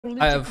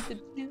I have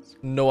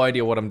no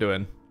idea what I'm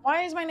doing.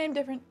 Why is my name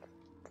different?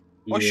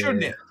 What's your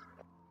name?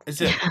 Is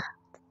it?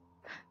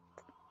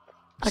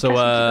 So,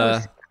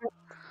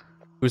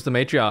 who's the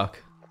matriarch?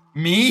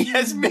 Me?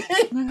 It's me?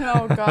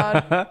 Oh,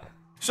 God.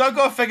 So I've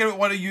got to figure out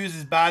what I use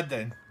is bad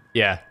then.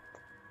 Yeah.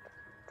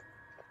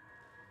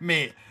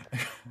 Mate.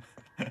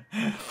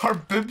 Her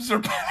boobs are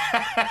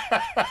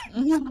bad.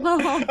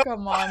 Oh,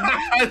 come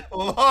on.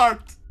 Lord.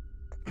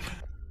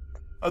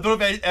 I don't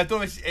know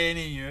if it's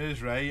any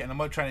news, right? And I'm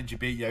not trying to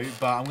debate you out,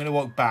 but I'm going to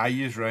walk by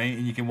you, right?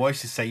 And you can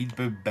watch the side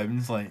boob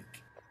bounce, like.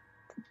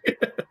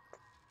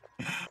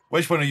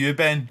 Which one are you,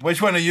 Ben?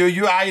 Which one are you?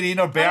 You Irene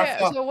or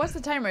Bertha? Okay, so what's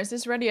the timer? Is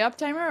this ready up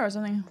timer or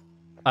something?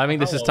 I think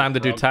this is time to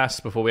do tasks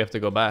before we have to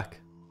go back.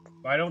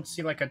 I don't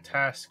see like a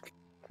task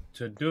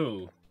to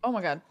do. Oh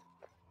my god.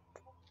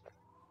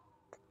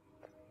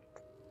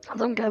 I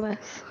don't get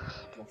this.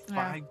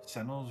 5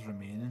 sinners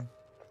remaining.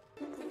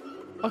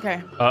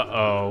 Okay.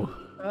 Uh-oh.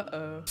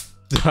 Uh-oh.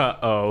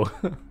 Uh-oh.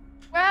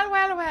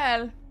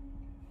 Well.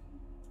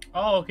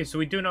 Oh, okay, so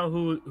we do know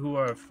who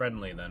are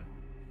friendly then.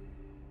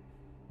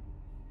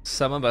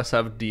 Some of us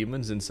have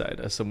demons inside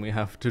us and we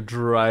have to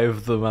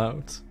drive them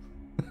out.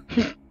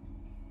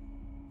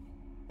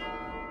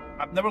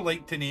 I've never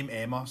liked to name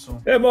Emma,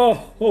 so...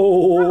 Emma!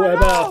 Oh,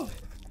 Emma!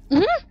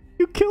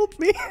 You killed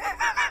me!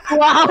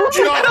 Wow!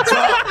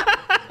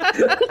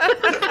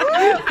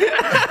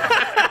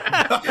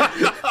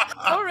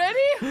 Already?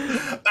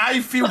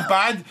 I feel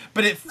bad,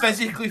 but it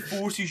physically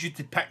forces you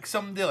to pick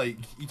somebody, like,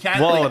 you can't...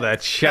 What are like,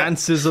 the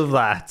chances of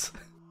that?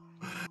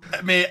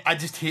 Mate, I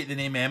just hate the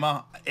name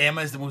Emma.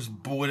 Emma is the most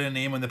boring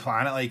name on the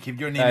planet. Like, if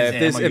your name is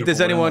Emma, if there's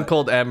boring, anyone like...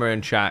 called Emma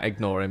in chat,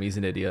 ignore him. He's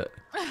an idiot.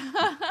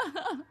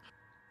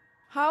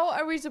 How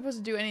are we supposed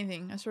to do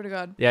anything? I swear to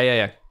God.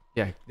 Yeah.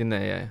 In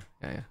there,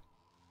 yeah.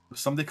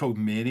 Somebody called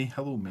Mary.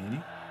 Hello,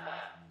 Mary.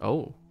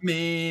 Oh.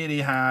 Mary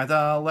had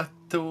a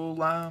little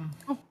lamb.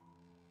 Oh.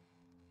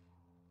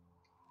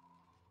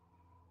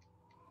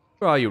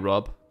 Where are you,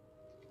 Rob?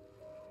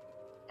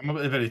 I'm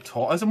at the very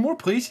top. Is there more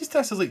places to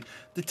this? Is like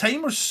the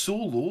timer's so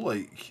low.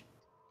 Like,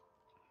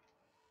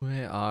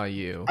 where are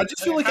you? I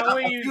just feel like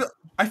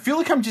I feel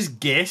like I'm just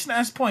guessing at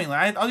this point.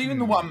 Like, I don't even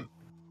know what I'm.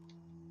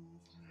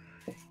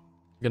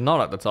 You're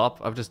not at the top.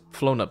 I've just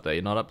flown up there.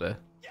 You're not up there.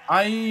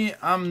 I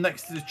am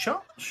next to the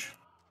church.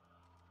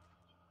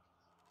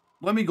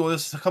 Let me go.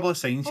 There's a couple of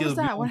signs What here. was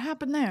that? What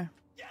happened there?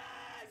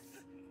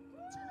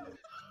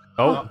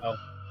 Oh.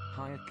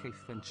 Higher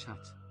kaiffefe and chat.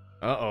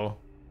 Uh-oh.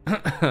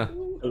 The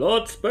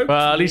Lord spoke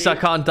Well, to at least me. I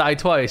can't die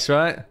twice,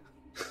 right?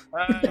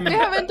 We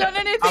haven't done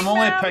anything. I'm only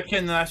ma'am.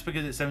 picking this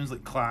because it sounds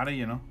like Clara,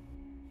 you know.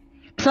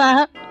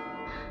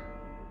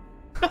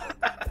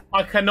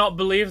 I cannot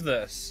believe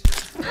this.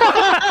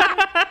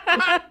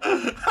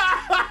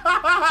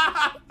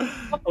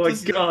 Oh my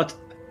god.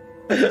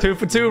 2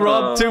 for 2,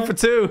 Rob. 2 for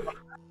 2.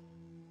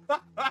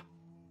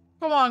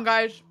 Come on,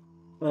 guys.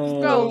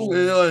 Oh. Go.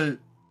 Really?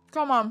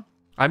 Come on.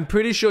 I'm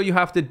pretty sure you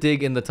have to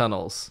dig in the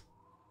tunnels.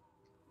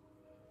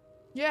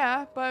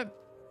 Yeah, but...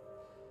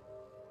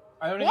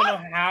 I don't even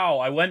know how.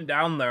 I went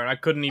down there and I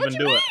couldn't even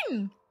do it.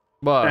 mean?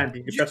 What?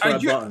 Andy, you press the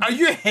right button. Are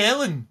you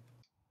Helen?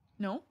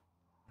 No.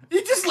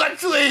 You just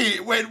literally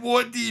went,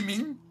 what do you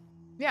mean?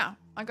 Yeah,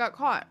 I got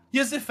caught.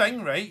 Here's the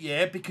thing, right?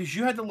 Yeah, because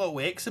you had a little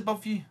X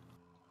above you.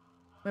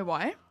 Wait,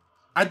 why?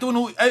 I don't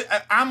know.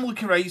 I'm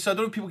looking right, so I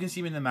don't know if people can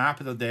see me in the map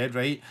if they're dead,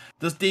 right?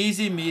 There's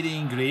Daisy, Mary,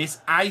 and Grace.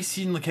 I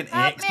seen like an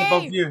Help X me!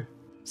 above you.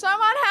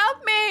 Someone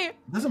help me!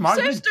 Doesn't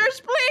matter.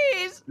 Sisters,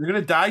 please! You're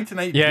gonna die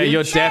tonight. Yeah, bitch.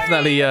 you're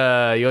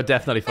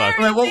definitely fucked.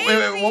 Wait,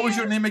 what was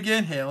your name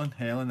again? Helen.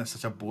 Helen, that's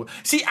such a bore.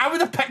 See, I would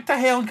have picked a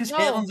Helen because No,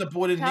 Helen's a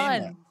boring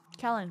name.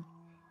 Kellen.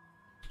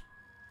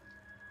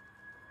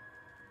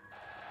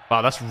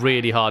 Wow, that's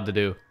really hard to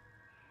do.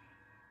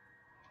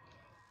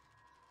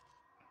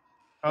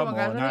 Come on,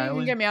 guys. I think you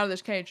can get me out of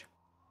this cage.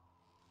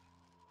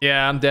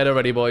 Yeah, I'm dead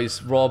already,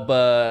 boys. Rob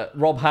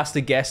has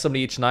to guess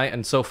somebody each night,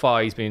 and so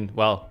far he's been,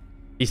 well,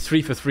 he's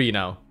 3 for 3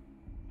 now.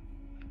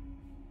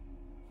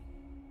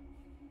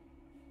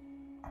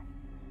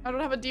 I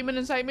don't have a demon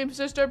inside me,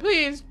 sister.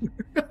 Please.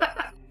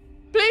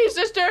 Please,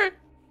 sister.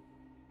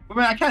 I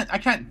mean, I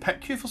can't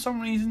pick you for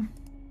some reason.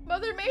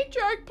 Mother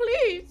Matriarch,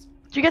 please.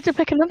 Do you get to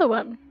pick another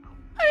one?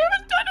 I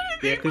haven't done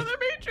anything, Yeah, 'cause- Mother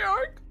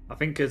Matriarch. I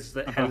think it's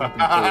the Helen been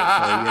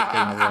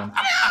called,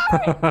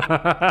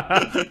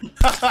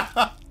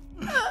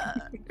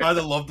 I'd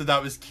have loved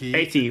that was Kate.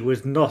 Katie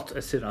was not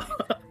a sinner.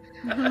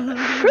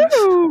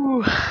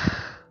 Woo!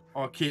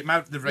 Oh, Kate,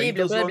 the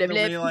rider's blah, on blah, the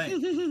blah, way, blah.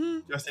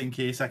 like, just in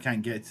case I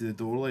can't get to the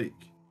door, like.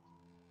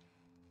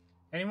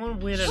 Anyone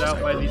weirded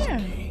out by these?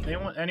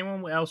 Yeah.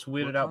 Anyone else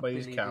weirded out by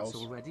these cows?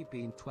 Already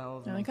been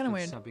 12 Yeah, they're kinda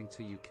weird. subbing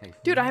to UK.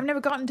 Dude, I've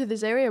never gotten to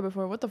this area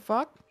before. What the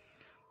fuck?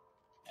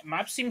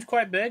 Map seems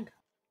quite big.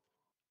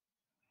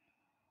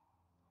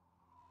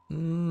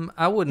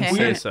 I wouldn't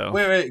say so.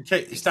 Wait,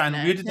 Kate, Stan, Nah,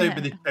 weirded out nah.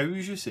 by the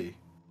cows, you say?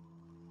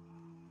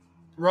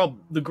 Rob,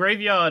 the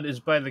graveyard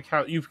is by the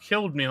cow. You've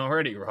killed me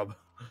already, Rob.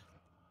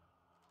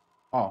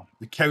 Oh,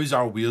 the cows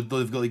are weird though.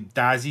 They've got like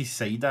Dazzy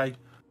side eye.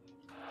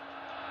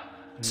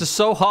 This is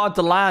so hard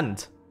to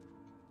land.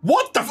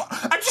 What the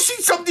fuck? I just seen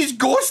somebody's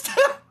ghost.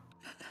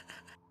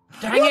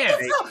 Dang What it!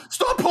 the fuck?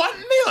 Stop planting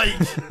me, like.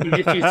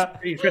 You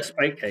just you press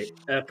space key.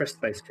 Press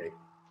space key.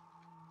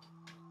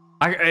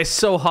 It's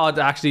so hard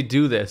to actually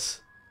do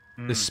this.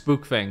 This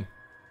spook thing.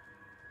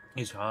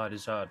 It's hard.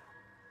 It's hard.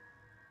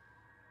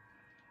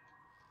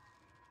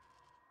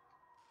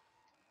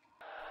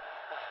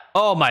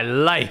 Oh my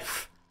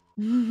life.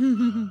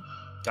 Dang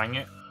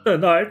it! The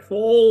night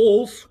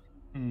falls.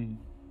 Hmm.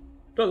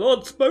 The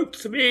Lord spoke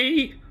to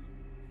me.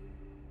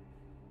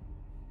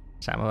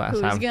 Some of us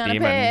Who's have gonna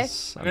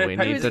demons, pick? and we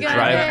need Who's to gonna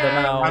drive pick?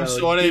 them out. I'm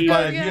sorry,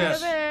 but Who's if,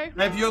 gonna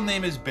pick? if your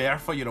name is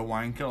Bertha, you're a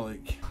wanker,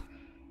 like.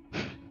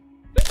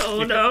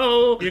 Oh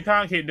no! You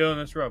can't keep doing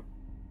this, Rob.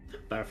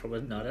 Bertha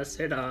was not a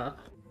sinner.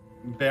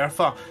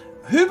 Bertha.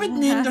 Who would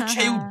name their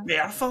child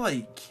Bertha,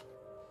 like?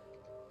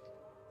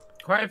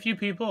 Quite a few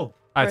people.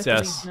 That's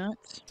Bertha's yes.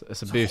 nuts.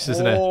 It's abuse,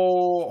 isn't it?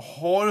 Oh,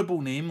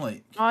 horrible name,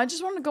 like. Oh, I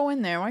just want to go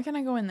in there. Why can't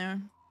I go in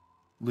there?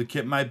 Look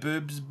at my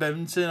boobs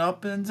bouncing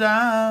up and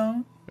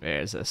down.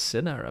 There's a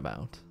sinner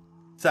about.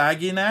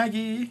 Saggy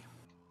naggy.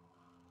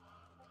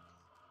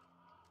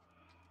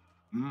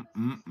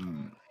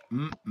 Mm-mm-mm.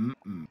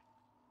 Mm-mm-mm.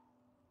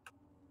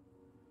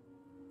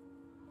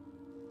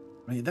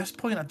 Right, at this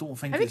point, I don't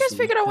think. Have you it's guys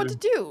figured out what to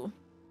legal. do?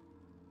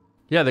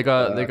 Yeah, they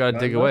got to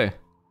dig away.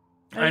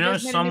 Have I you know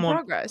guys made any someone.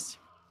 progress?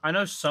 I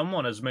know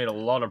someone has made a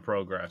lot of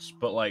progress,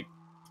 but like,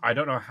 I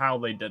don't know how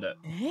they did it.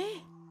 Eh?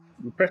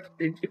 You press,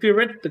 if you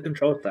read the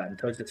control plan, it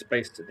tells you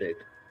space to dig.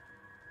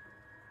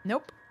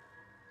 Nope.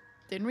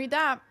 Didn't read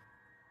that.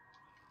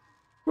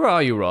 Where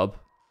are you, Rob?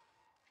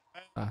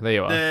 Ah, there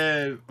you are.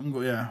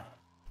 Yeah.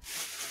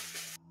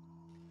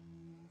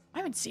 I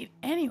haven't seen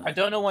anyone. I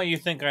don't know why you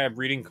think I have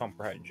reading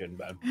comprehension,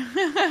 Ben.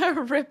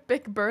 Rip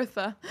Big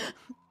Bertha.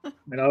 I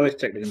mean, I always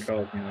check the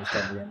controls when I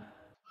start again.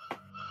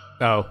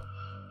 Oh.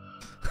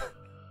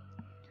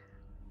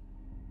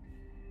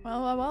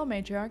 Well,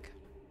 Matriarch.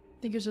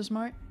 Think you're so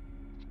smart?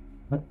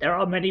 There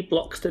are many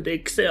blocks to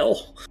dig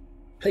still.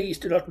 Please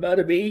do not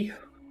murder me.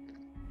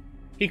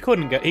 He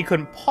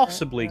couldn't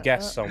possibly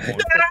guess someone.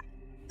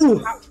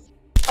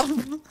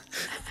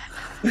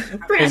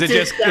 Is it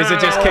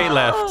just Kate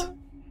left?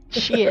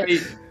 Shit. Right,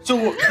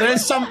 so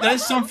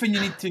there's something you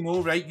need to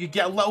know, right? You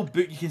get a little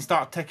book, you can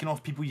start ticking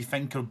off people you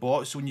think are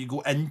bots. So when you go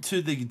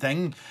into the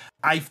thing,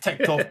 I've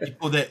ticked off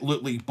people that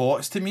look like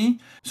bots to me.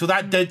 So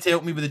that did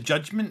help me with the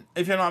judgment,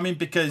 if you know what I mean,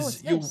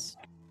 because you. This?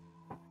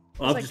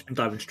 Well, I've like- just been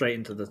diving straight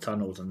into the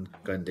tunnels and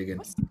going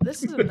digging.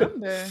 This is a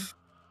number.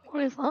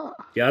 What is that?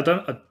 Yeah,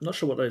 I'm not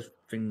sure what those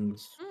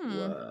things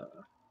were.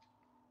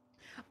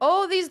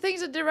 Oh, these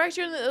things that direct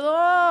you.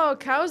 Oh,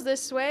 cows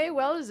this way,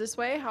 well is this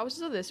way,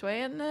 houses are this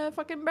way, and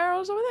fucking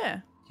barrels over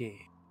there. Yeah.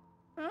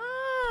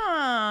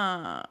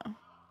 Ah.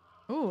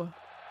 Ooh.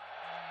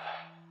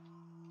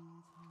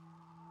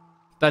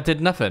 That did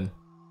nothing.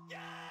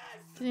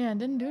 Yeah, it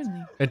didn't do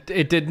anything.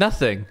 It did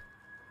nothing.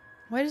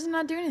 Why does it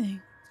not do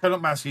anything? Turn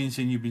up my screen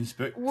saying you've been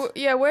spooked.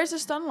 Yeah, where's the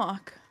stun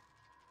lock?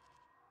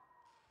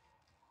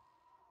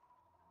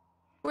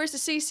 Where's the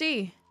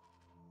CC?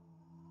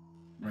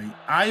 Right.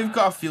 I've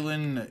got a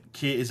feeling that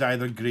Kate is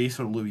either Grace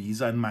or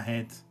Louisa in my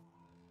head.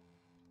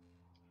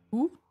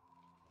 Who?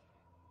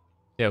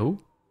 Yeah, who?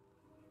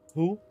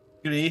 Who?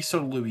 Grace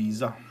or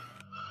Louisa.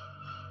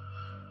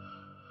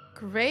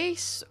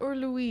 Grace or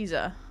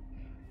Louisa?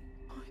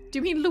 Do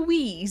you mean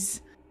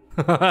Louise?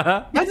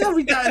 I didn't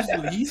read that as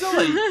Louisa,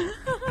 like.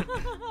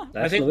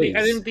 That's I think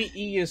Louise. the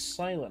E is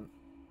silent.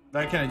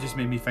 That kind of just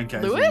made me think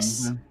it was Louis?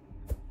 Louisa.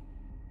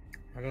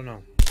 I don't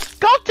know.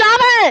 God damn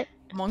it!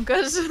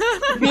 Monkas.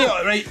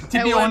 Right, to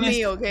It be wasn't honest,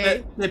 me,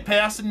 okay? the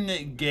person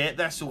that get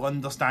this will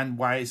understand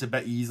why it's a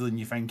bit easier than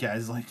you think it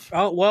is. Like,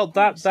 Oh well,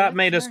 that so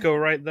made us fair. go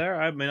right there.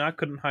 I mean, I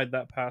couldn't hide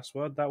that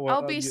password. That was.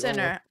 I'll be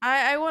sinner.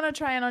 I want to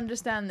try and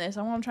understand this.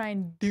 I want to try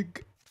and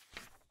dig.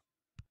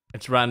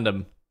 It's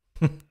random.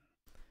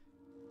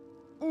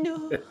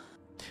 No.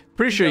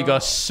 Pretty sure you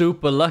got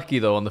super lucky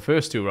though on the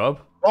first two, Rob.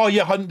 oh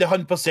yeah,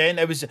 100%.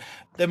 It was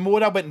the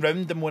more I went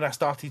round, the more I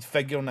started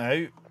figuring it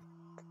out.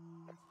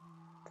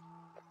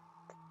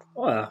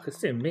 Oh, I can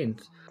see what it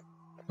means.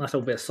 Nice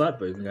little bit of side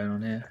boob going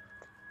on here.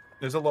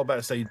 There's a little bit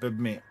of side boob,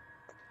 mate.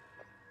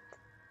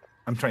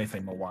 I'm trying to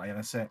find my wire in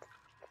a sec.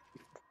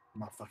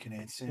 My fucking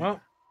headset. Well,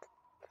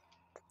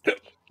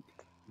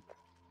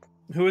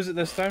 who is it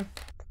this time?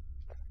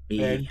 Me.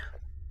 Ben.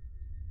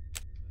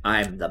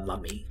 I'm the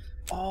mummy.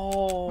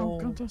 Oh,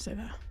 God, don't say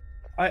that.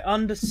 I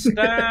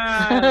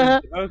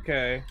understand.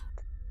 Okay,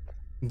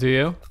 Do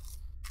you?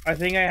 I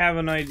think I have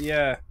an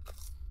idea.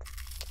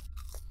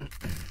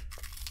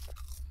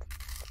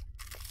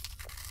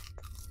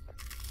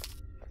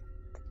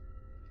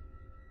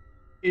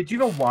 Hey, do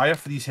you have a wire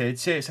for these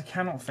headsets? I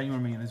cannot find where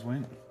mine is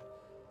went.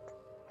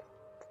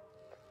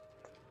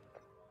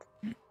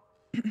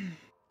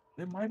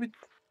 Then why would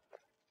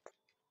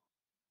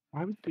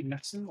it be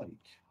missing, like?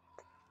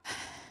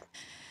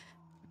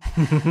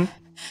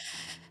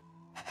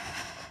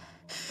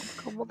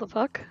 God, what the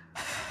fuck?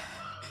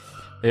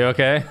 Are you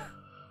okay?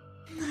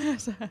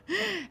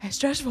 It's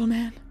stressful,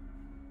 man.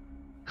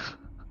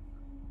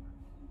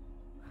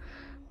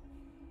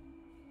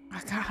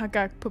 I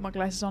gotta put my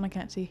glasses on. I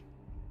can't see.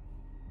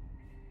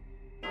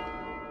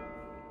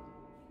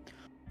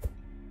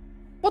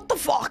 What the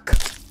fuck?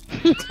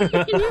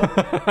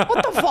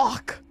 What the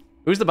fuck?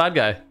 Who's the bad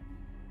guy?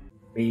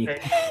 Me.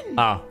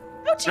 Oh.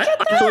 How'd you I get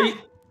saw that? you,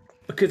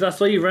 because I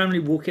saw you randomly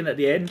walk in at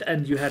the end,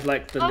 and you had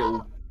like the little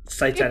You're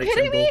satanic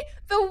kidding symbol. me?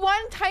 The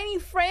one tiny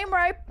frame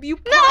where you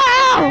popped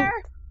No! in there?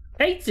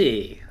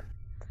 Katie.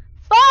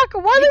 Fuck!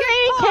 What You is get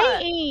it, caught.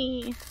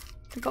 Katie?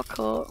 I got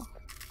caught.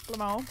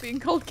 Lamo being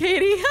called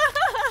Katie.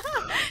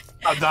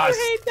 Oh, that's...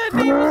 I hate that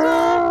name as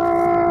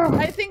well.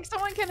 I think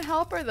someone can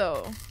help her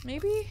though.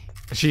 Maybe?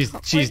 She's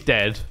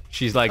dead.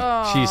 She's like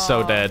she's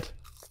so Aw. dead.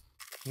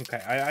 Okay,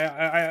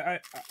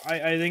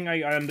 I think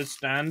I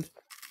understand.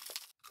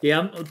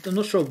 Yeah, I'm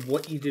not sure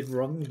what you did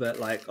wrong, but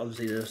like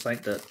obviously there's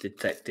something that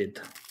detected.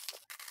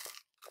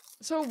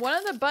 So one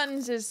of the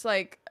buttons is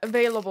like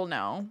available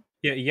now.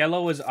 Yeah,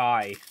 yellow is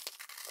I.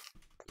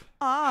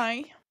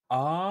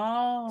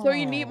 Oh. So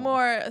you need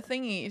more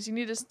thingies. You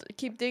need to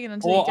keep digging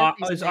until you Or get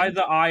these it's things.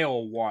 either I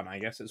or 1. I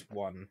guess it's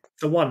 1.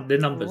 The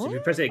numbers. If you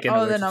press it again,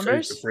 Oh, it the goes to 2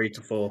 numbers? to 3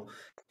 to 4. Oh,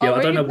 Yeah, I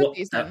where don't do know you put what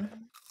these that,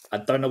 then? I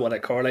don't know what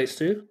that correlates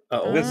to at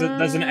all. There's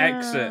an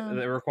exit Ah.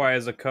 that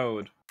requires a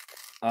code.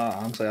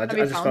 I'm sorry. I Have I you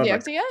just found found the like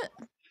exit yet?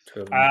 2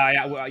 of them.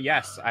 Yeah, well,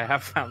 yes, I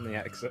have found the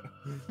exit.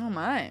 Oh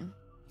my.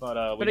 But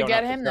we Better don't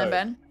get have the him then, code.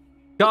 Ben.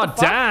 God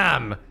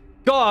damn!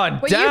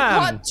 God Wait, you damn!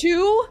 caught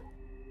 2?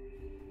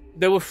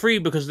 They were free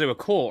because they were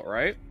caught,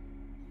 right?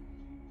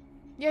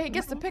 Yeah, he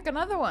gets to pick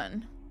another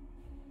one.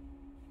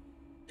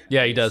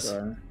 Yeah, he does.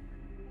 So,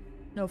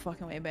 No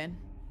fucking way, Ben.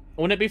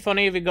 Wouldn't it be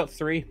funny if he got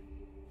 3?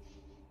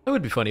 It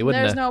would be funny,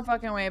 wouldn't There's it? no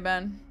fucking way,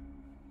 Ben.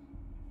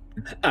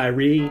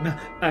 Irene.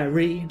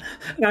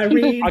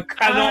 I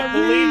cannot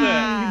believe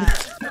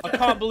it. I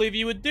can't believe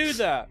you would do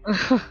that.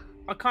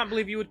 I can't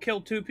believe you would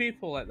kill 2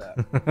 people like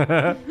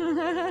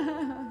that.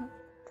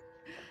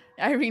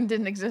 Irene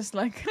didn't exist,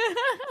 like.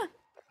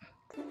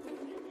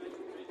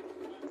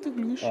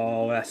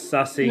 Oh, that's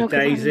sassy, No, 'cause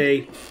I'm-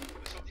 Daisy.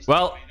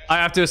 Well, I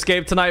have to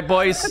escape tonight,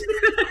 boys.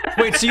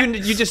 Wait, so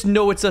you just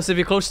know it's us if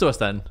you're close to us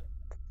then?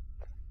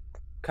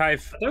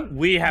 Kaif, don't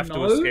we have to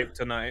know. escape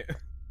tonight.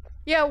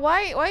 Yeah,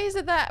 why is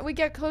it that we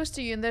get close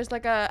to you and there's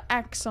like a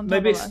axe on top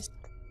Maybe of it's. us?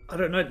 I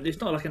don't know. It's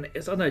not like an.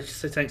 It's, I don't know. It's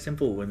just something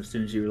simple. When as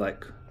soon as you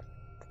like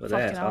were there,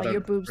 Fucking so I hell, don't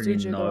your boobs really do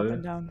jiggle up know.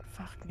 and down.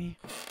 Fuck me.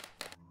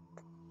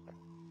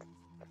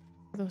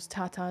 Those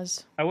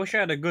tatas. I wish I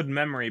had a good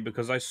memory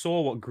because I saw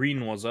what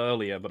green was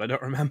earlier, but I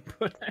don't remember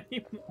it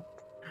anymore.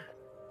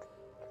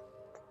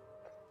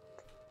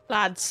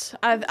 Lads,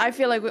 I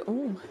feel like we.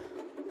 Ooh.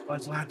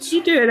 Lads.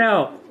 You do it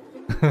out.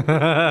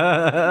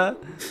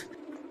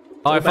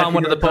 Oh, I back found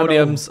one in of the your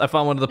tunnel. podiums. I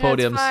found one of the Yeah,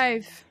 it's podiums.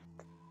 5.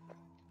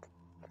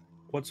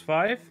 What's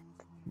 5?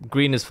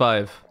 Green is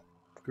 5.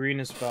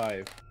 Green is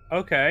 5.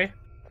 Okay.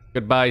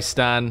 Goodbye,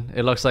 Stan.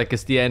 It looks like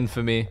it's the end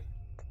for me.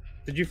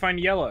 Did you find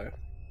yellow?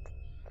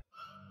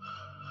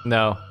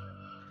 No.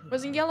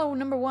 Wasn't yellow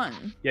number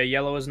 1? Yeah,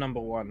 yellow is number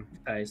 1.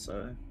 Okay,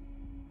 so.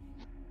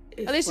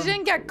 At least he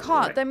didn't get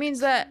caught. That means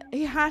that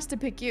he has to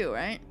pick you,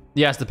 right?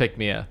 He has to pick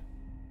me, yeah.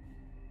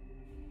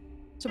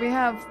 So we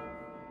have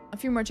a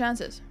few more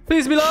chances.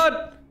 Please, me lord!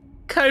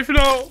 Kaif,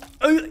 no!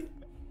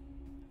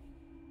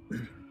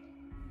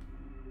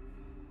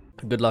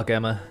 Good luck,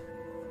 Emma.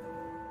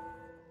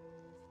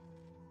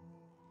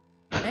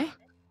 Eh?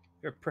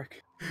 You're a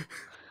prick.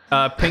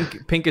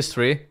 Pink is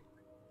 3.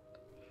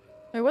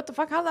 Wait, what the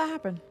fuck? How'd that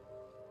happen?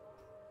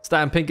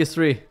 Stan, pink is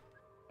 3.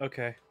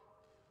 Okay.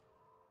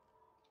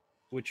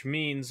 Which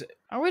means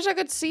I wish I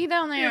could see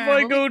down there. if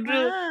I Holy go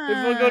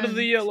to the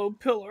crap. yellow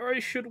pillar, I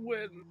should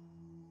win.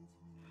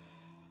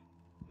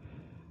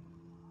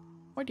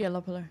 What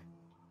yellow pillar?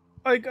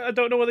 I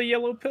don't know where the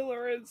yellow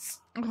pillar is.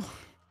 Ugh.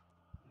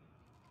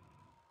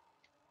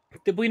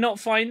 Did we not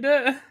find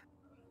it?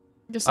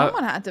 Because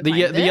someone had to The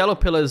find it. yellow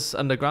pillar's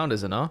underground,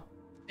 is it not?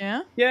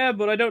 Yeah? Yeah,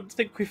 but I don't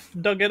think we've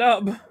dug it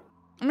up.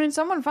 I mean,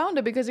 someone found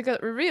it because it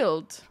got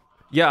revealed.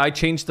 Yeah, I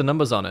changed the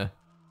numbers on it.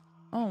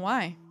 Oh,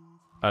 why?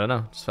 I don't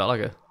know. Just felt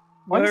like it.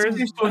 Where is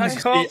it? I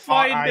can't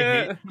find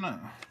it.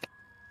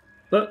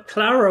 But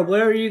Clara,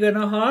 where are you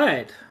gonna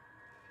hide?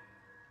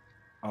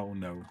 Oh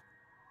no.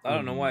 I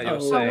don't know why you're Oh,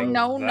 saying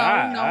no,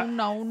 that.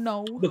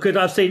 no. Because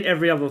I've seen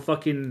every other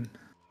fucking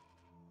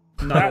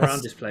night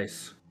around this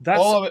place. That's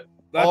all of it.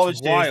 All that's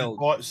it says, wild.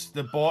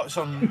 the bots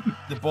on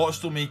the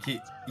bots will make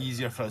it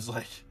easier for us.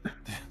 Like,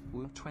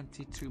 Will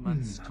 22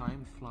 months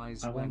time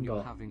flies I when you're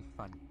wonder. having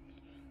fun.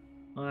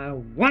 I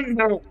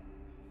wonder.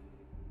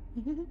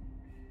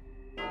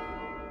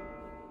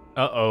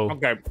 Uh-oh.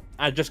 Okay,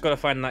 I just gotta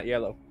find that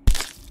yellow.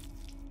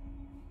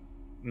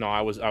 No,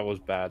 I was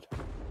bad.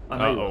 I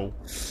know you Uh-oh.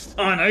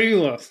 were. I know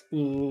you were.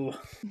 Ooh,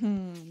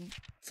 Hmm.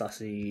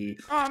 sassy.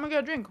 Oh, I'm gonna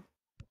get a drink.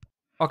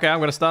 Okay, I'm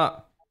gonna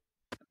start.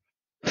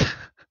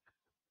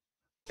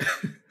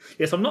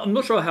 Yes, I'm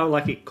not sure how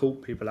like it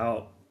caught people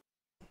out.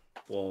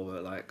 Or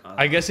like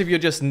I guess if you're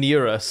just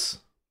near us,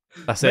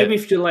 that's maybe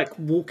it. if you're like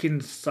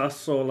walking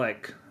sus or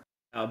like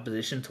out of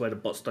position to where the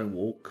bots don't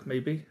walk,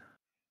 maybe.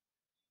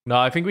 No,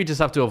 I think we just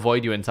have to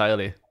avoid you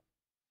entirely.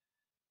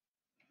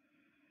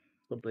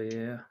 Probably,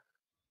 yeah.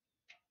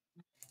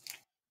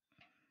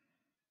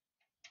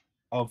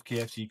 I love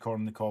KFC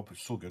corn on the cob.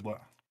 It's so good.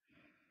 Like.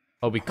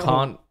 Oh, we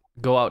can't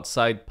go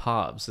outside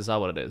pubs. Is that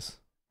what it is?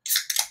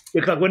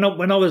 Because like, when I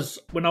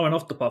went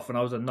off the path when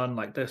I was a nun,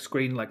 like the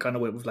screen like kind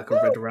of went with like a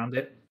red around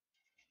it.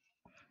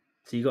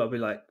 So you got to be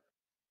like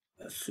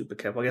super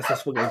careful. I guess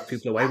that's what gives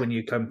people away when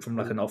you come from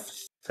like an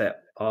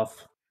offset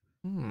path.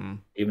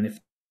 Even if.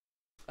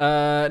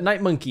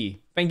 Night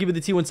Monkey, thank you for the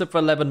T1 sub for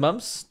 11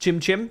 months. Chim,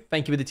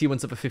 thank you for the T1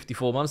 sub for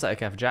 54 months. That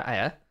Kev Jack,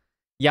 yeah.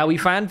 Yowie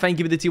fan, thank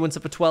you for the T1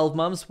 sub for 12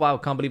 months. Wow,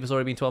 can't believe it's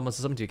already been 12 months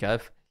or something to you,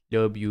 Kev.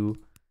 Love you.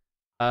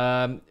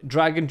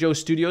 Dragon Joe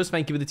Studios,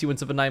 thank you for the T1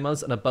 sub for 9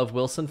 months. And Above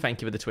Wilson,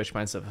 thank you for the Twitch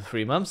Prime sub for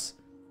 3 months.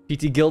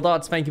 PT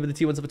Guildarts, thank you for the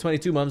T1 sub for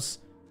 22 months.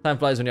 Time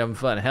flies when you're having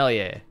fun. Hell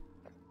yeah.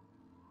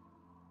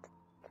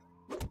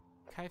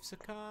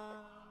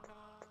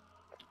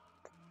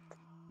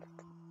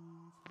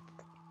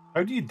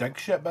 How do you dig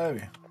shit,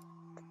 baby?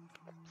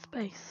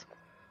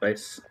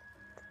 Space.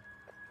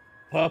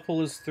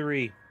 Purple is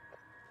 3.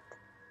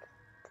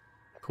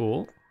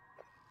 Cool.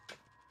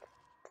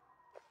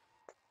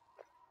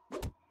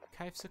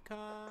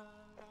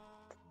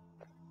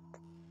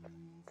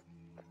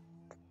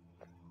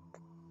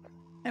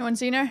 Anyone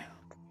seen her?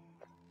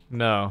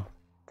 No.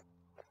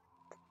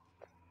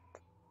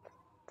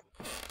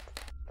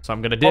 So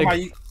I'm gonna dig. Oh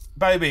my,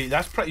 baby,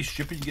 that's pretty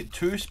stupid. You get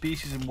 2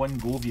 spaces in one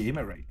go if you aim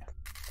it right.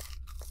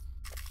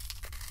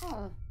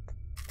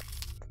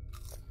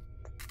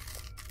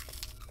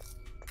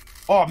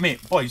 Oh,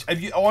 mate, boys,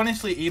 if you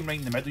honestly aim right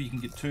in the middle, you can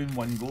get 2 in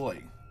one go,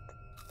 like.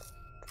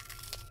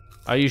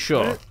 Are you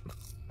sure?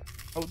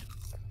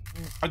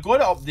 I got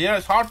it up there.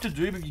 It's hard to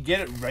do, but if you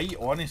get it right,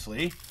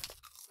 honestly,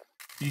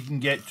 you can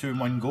get 2 in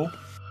one go.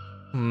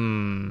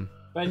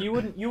 Ben, you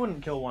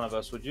wouldn't kill one of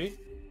us, would you?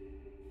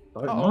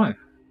 I don't know.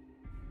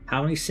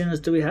 How many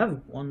sinners do we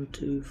have? 1,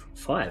 2,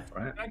 5,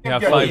 right? You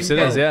have 5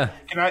 sinners, yeah.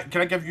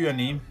 Can I give you a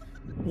name?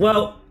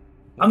 Well,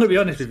 I'm gonna be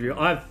honest with you.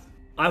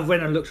 I've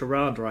went and looked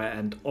around, right,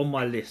 and on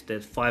my list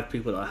there's 5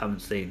 people that I haven't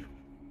seen.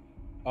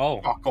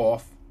 Oh. Fuck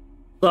off.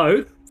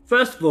 So,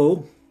 first of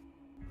all,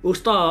 we'll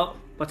start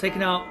by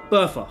taking out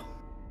Bertha.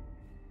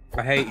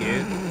 I hate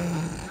you.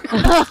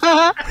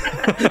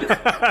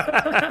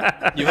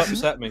 You've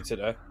upset me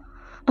today.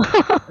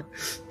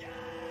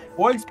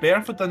 What's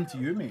Bertha done to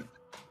you, mate?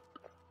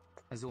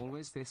 As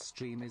always, this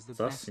stream is the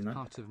Sus, best you know?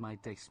 part of my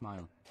day.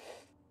 Smile.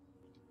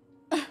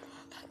 What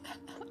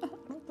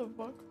the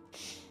fuck?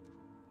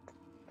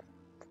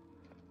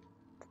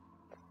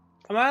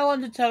 Am I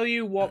allowed to tell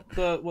you what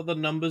the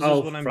numbers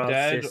is when I'm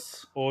dead,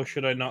 Francis. or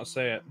should I not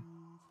say it?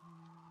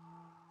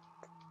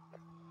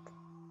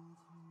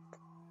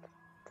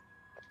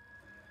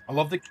 I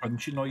love the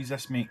crunchy noise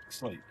this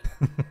makes, like.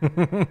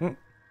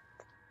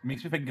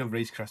 Makes me think of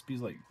Rice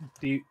Krispies, like.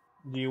 Do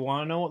you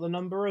want to know what the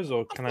number is,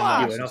 or can I You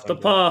not? You went off the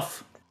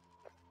path.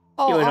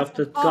 You went off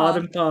the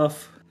garden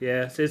path.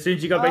 Yeah, so as soon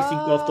as you go basically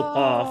go off the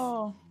path,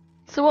 Oh.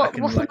 So I what?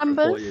 can, What's like, the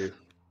report numbers?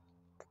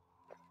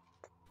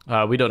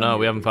 you. We don't know.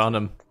 We haven't found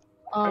them.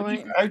 Oh,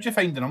 right. How'd you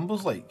find the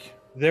numbers, like?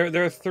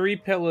 There are 3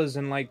 pillars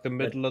in like the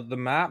middle of the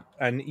map,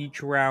 and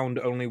each round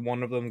only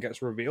one of them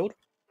gets revealed.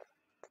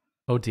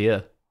 Oh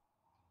dear.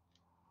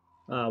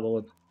 Ah,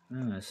 well,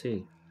 I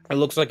see. It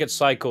looks like it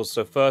cycles.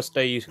 So first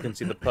day you can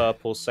see the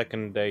purple,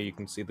 second day you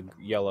can see the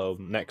yellow,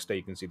 next day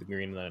you can see the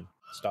green, and then it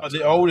Are starts.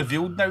 they all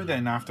revealed now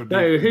then after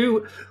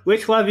So,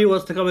 which one of you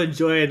wants to come and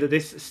join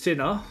this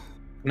sinner?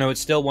 No,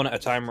 it's still one at a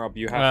time, Rob.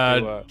 You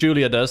have to.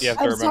 Julia does. You have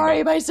to I'm remember.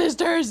 sorry, my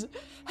sisters.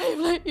 I've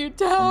let you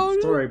down.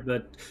 I'm sorry,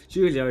 but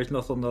Julia is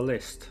not on the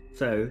list.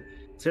 So,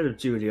 instead of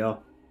Julia,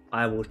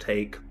 I will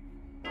take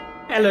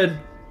Helen.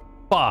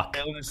 Fuck.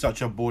 Helen is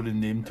such a boring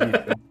name to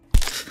you.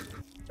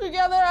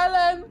 Together,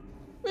 Helen.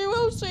 We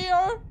will see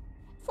her.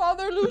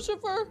 Father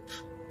Lucifer.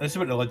 This is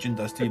what religion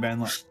does to you, man.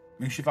 Like,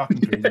 makes you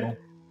fucking crazy, man.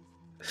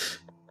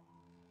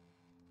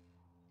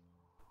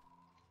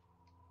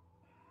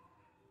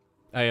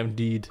 I am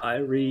deed.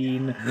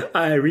 Irene.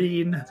 Ah,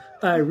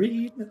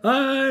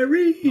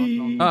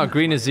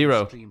 Green is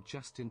 0. Stream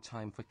just in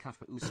time for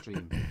kaiffefe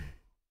stream. Did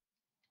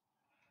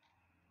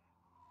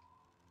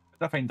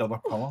I find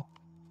other colour?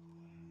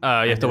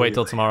 You have to wait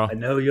till tomorrow. I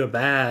know you're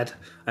bad,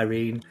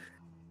 Irene.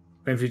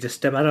 Maybe if you just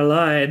step out of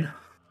line.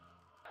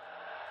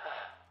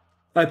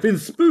 I've been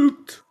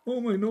spooked.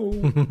 Oh my no.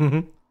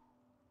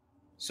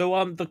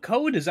 So the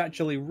code is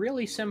actually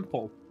really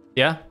simple.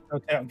 Yeah?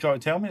 Okay, do you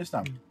want to tell me it's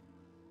done?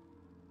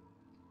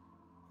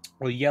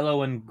 Well,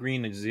 yellow and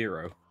green is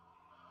 0.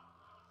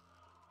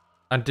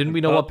 And didn't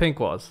we know what pink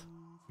was?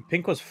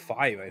 Pink was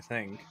 5, I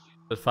think.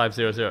 It was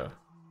 500.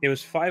 It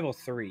was 5 or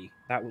 3.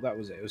 That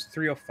was it. It was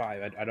 3 or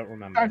 5. I don't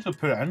remember. I actually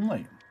put it in,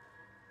 like.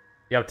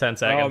 You have 10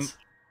 seconds.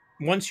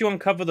 Once you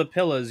uncover the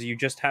pillars, you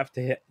just have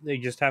to hit. You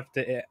just have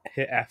to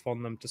hit F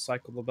on them to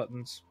cycle the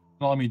buttons.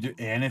 Not let me do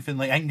anything.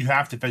 Like, I think you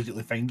have to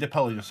physically find the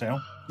pillar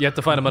yourself. You have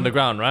to find them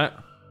underground, right?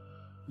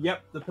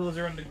 Yep, the pillars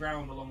are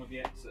underground along with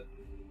the exit.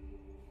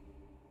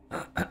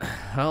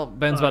 Well,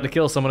 Ben's about to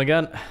kill someone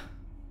again.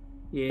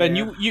 Yeah. Ben,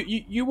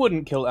 you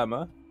wouldn't kill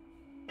Emma.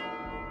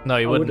 No,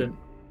 you I wouldn't. wouldn't.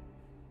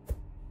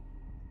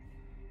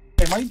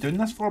 Hey, am I doing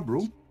this for,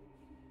 bro?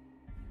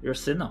 You're a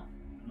sinner.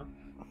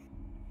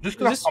 Just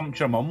gonna punch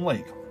your mum,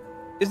 like.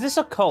 Is this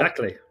a cult?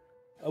 Exactly.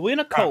 Are we in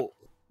a cult?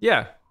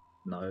 Yeah.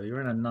 No,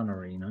 you're in a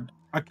nunnery, no?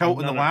 A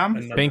cult in the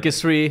lamb? Pink is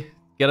free.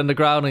 Get on the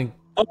ground and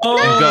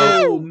Oh,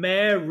 go.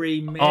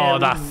 Mary. Oh,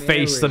 that Mary.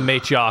 face the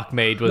matriarch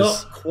made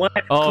was. Not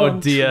quite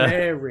Oh, dear.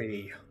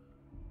 Mary.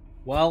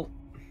 Well,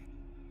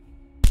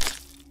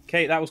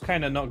 Kate, that was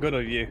kind of not good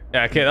of you.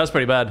 Yeah, okay, that's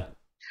pretty bad.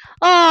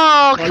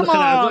 Oh, Oh, come look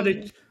at that.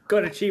 on.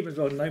 Got achievements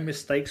well. No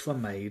mistakes were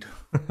made.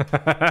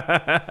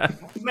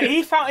 Mate,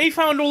 he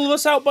found all of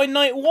us out by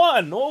night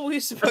 1. What were we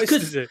supposed to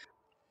do?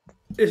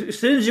 As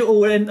soon as you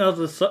all enter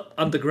the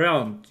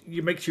underground,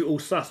 it makes you all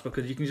sus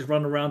because you can just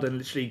run around and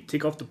literally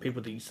tick off the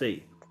people that you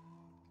see.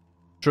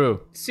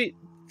 True. See,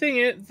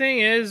 thing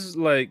is,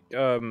 like,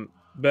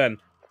 Ben,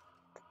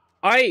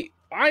 I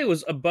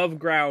was above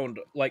ground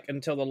like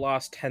until the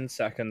last 10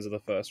 seconds of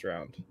the first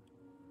round.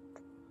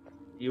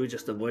 You were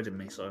just avoiding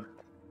me, so.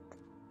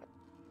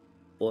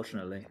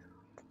 Fortunately.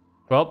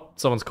 Well,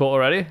 someone's caught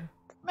already.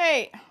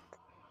 Mate,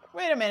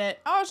 wait a minute.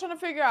 I was trying to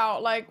figure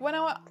out, like, when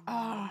I went...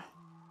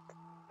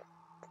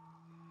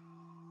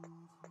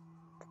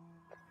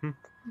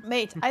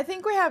 Mate, I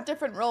think we have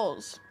different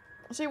roles.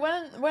 See,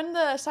 when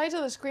the sides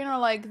of the screen are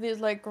like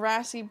these like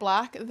grassy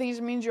black things,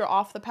 means you're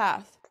off the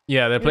path.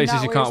 Yeah, there are You're places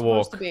not you where you're can't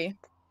supposed walk.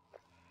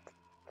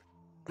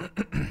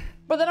 to be.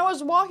 But then I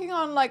was walking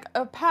on like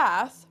a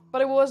path,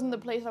 but it wasn't the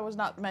place I was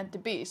not meant to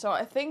be. So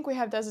I think we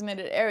have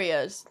designated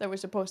areas that we're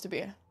supposed to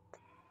be.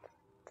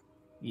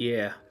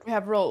 Yeah. We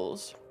have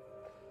roles.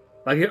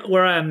 Like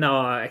where I am now,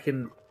 I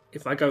can,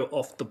 if I go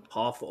off the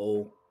path at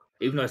all,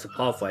 even though it's a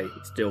pathway,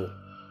 it's still.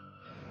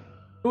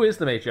 Who is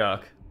the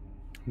matriarch?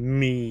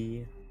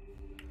 Me.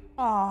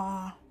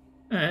 Aww.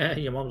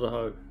 Your mom's a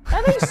hoe.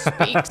 At least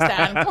speak,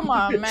 Stan. Come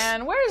on,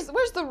 man. Where's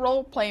the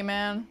role play,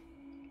 man?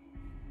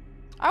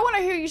 I want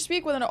to hear you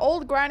speak with an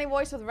old granny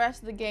voice for the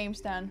rest of the game,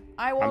 Stan.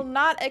 I will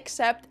not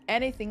accept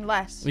anything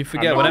less. You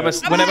forget, whenever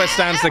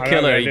Stan's the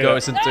killer, he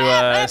goes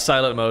into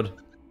silent mode.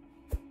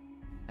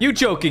 You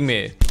joking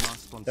me?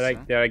 Did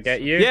I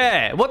get you?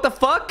 Yeah, what the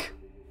fuck?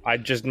 I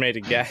just made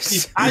a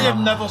guess. I have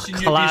never seen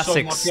you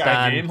Classic be so lucky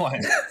at a game.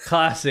 Like.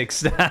 Classic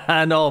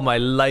Stan, all my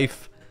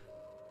life.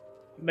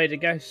 Made a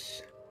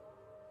guess.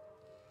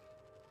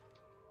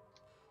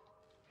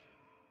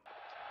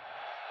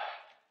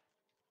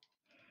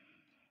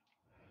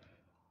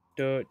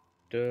 Find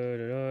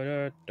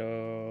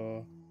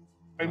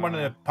one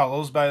of the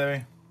pillows, by the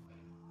way.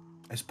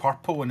 It's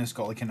purple and it's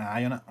got like an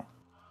eye on it.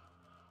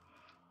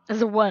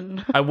 There's a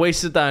 1. I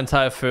wasted that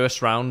entire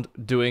first round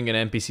doing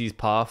an NPC's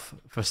path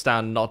for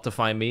Stan not to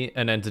find me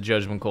and then to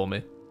judgment call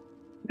me.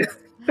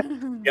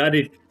 Yeah, I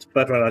did.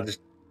 But I was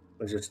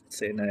just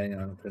sitting there, you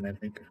know, doing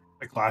everything.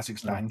 The classic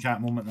Stan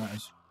Cat moment, that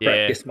is.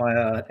 Yeah. Practice my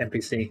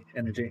NPC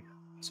energy.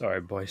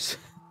 Sorry, boys.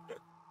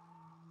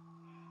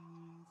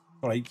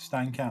 Alright,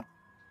 Stan Cat.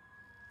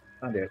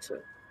 I did it.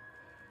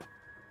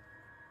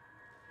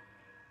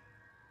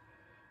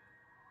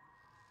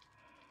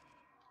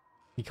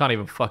 He can't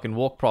even fucking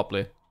walk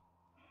properly.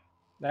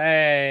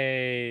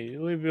 Hey,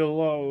 leave me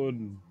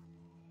alone.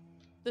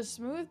 The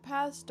smooth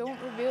paths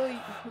don't reveal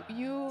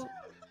you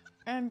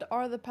and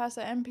are the paths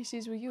that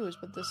NPCs will use,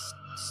 but the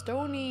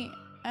stony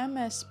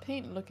MS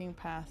Paint looking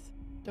path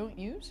don't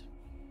use?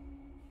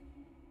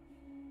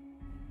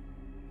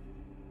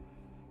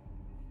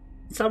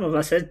 Some of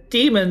us are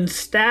demons,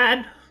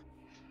 Stan.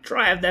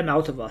 Drive them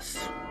out of us.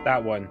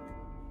 That one.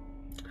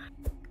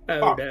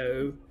 Oh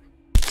no.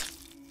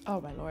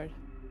 Oh my lord.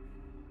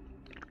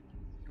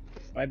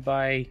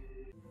 Bye-bye.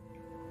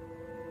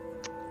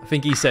 I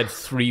think he said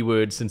 3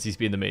 words since he's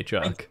been the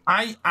matriarch.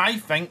 I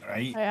think,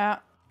 right, Yeah.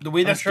 the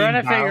way I'm this trying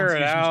to game figure it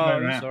balances out. is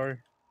I'm right. sorry.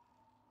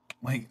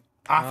 Like,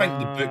 I think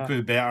the book would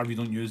be better if you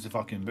don't use the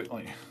fucking book,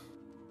 like.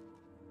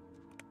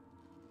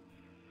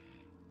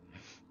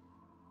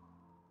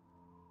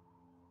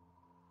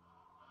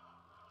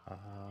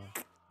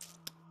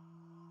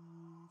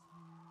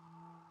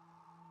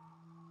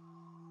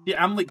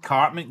 Yeah, I'm like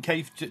Cartman,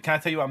 Kaif. Can I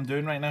tell you what I'm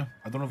doing right now?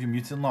 I don't know if you're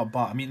muted or not,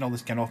 but I'm eating all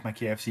this skin off my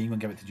KFC and going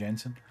to give it to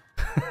Jensen.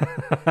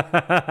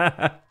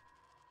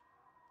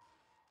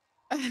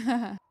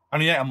 I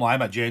mean, yeah, I'm lying,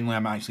 but genuinely,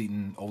 I'm actually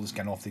eating all the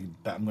skin off the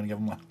bit I'm going to give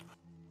him. Like.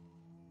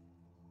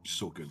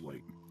 So good,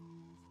 like.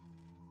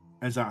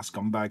 Is that a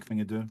scumbag thing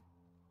to do?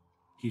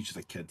 He's just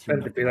a kid. He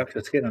Depends wouldn't if you like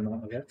your skin or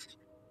not, I guess.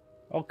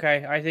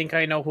 Okay, I think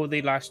I know who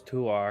the last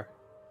 2 are.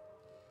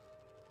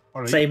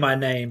 All right. Say my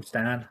name,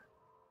 Stan.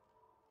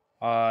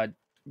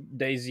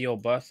 Daisy or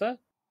Bertha?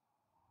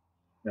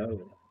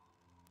 No.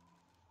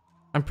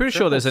 I'm pretty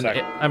sure there's an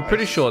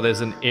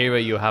Sacrifice. era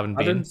you haven't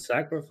I been. didn't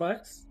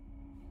sacrifice.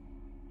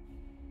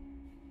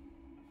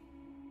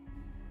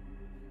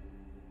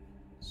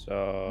 So...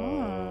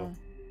 Oh.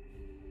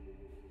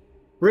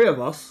 3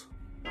 of us.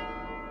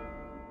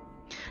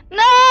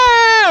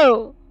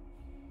 No!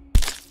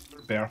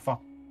 Bertha.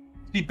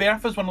 See,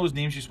 Bertha's one of those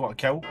names you just want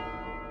to kill.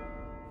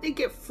 You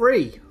get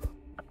 3.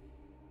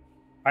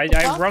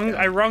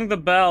 I rung the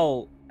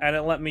bell and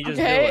it let me just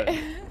do Okay.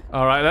 it.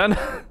 All right then.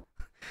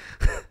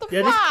 The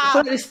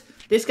Yeah,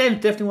 this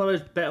game's definitely one of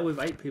those better with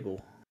 8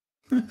 people.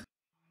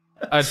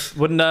 I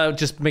wouldn't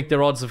just make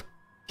their odds of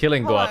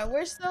killing go Hold up. on,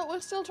 we're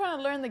still trying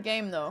to learn the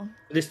game though.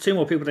 There's 2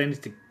 more people they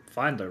need to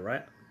find though,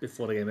 right?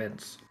 Before the game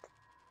ends.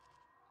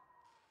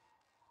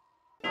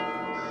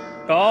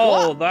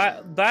 Oh,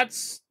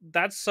 that's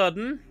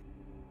sudden.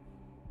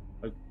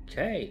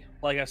 Okay.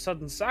 Like a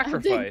sudden I did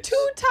sacrifice.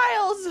 2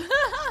 tiles.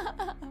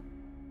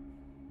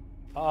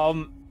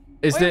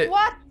 Is Wait, there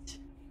what?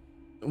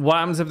 what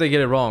happens if they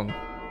get it wrong?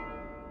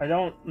 I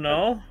don't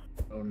know.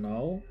 Oh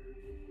no.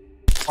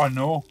 Oh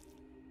no.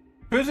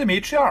 Who's the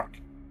matriarch?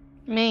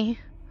 Me.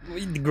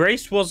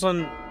 Grace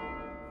wasn't.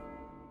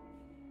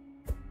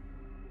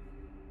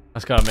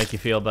 That's gotta make you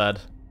feel bad.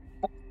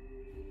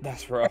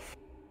 That's rough.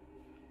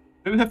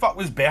 Who the fuck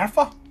was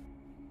Bertha?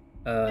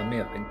 Me,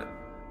 I think.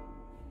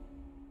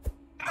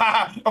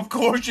 Ha! Of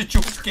course you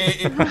chose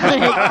Katie.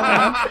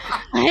 I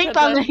hate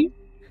that name.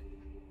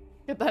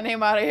 Get that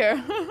name out of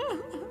here.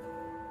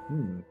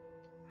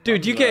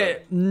 Dude, you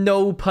get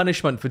no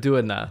punishment for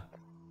doing that.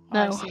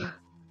 I No. see. I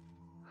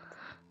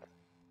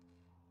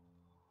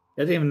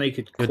didn't even know you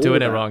could. You're call doing it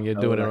that. wrong, you're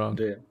doing it I can wrong.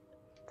 do it.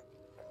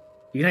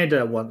 You can only do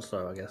it once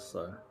though, I guess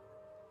so.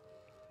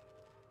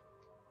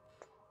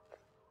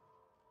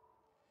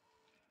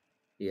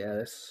 Yeah,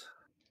 this.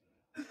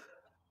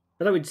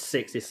 I know it's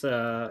 6. It's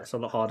a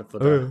lot harder for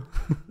the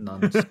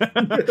nuns.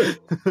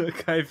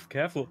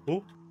 Careful.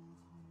 Oh.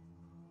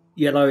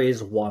 Yellow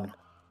is 1.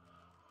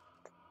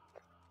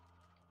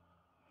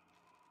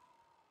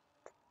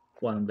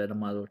 1 better,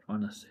 might as well try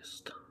and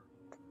assist.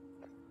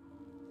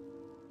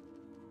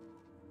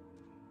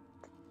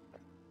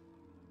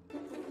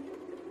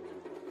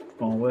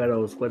 Oh, where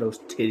are those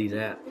titties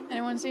at?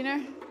 Anyone seen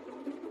her?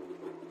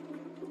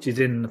 She's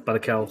in by the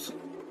cows.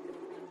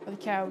 By the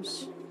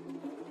cows.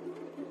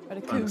 By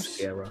the Trying to coos.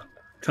 scare her.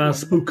 Trying to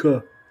spook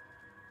her.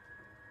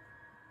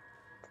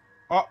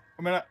 Oh,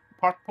 a minute.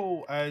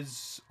 Purple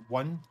is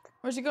 1.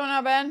 Where's he going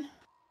now, Ben?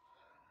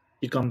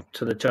 You come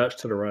to the church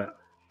to the right.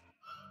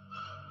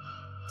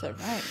 Is that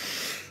right?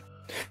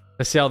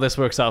 Let's see how this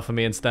works out for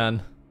me and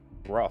Stan.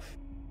 Rough.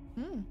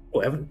 Oh,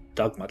 I haven't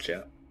dug much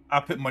yet. I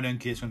put money in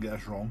case I'm gonna get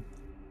this wrong.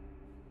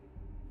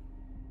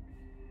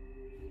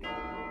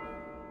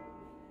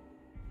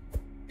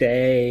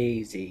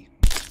 Daisy.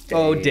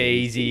 Oh,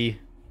 Daisy.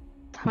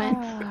 Damn it.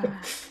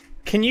 Ah,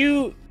 Can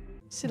you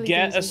silly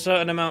get a Daisy.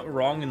 certain amount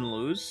wrong and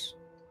lose?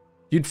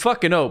 You'd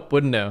fucking hope,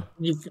 wouldn't you?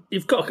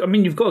 You've got. I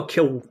mean, you've got to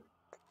kill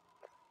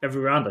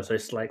every rounder. So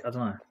it's like I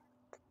don't know.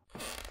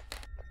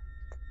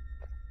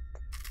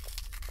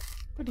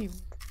 What are you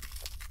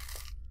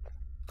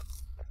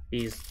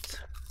He's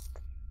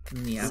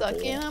in the apple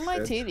sucking on my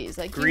orchard. titties?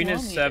 Like Green you is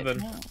want me 7.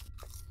 to know.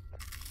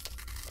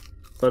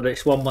 So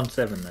it's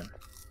 117 then.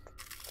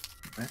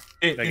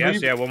 Hey, I you know,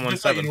 guess, yeah, 117.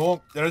 Just let you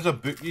know, there is a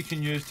book you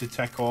can use to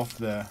tick off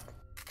the.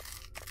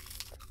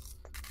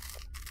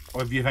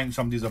 Or if you think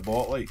somebody's a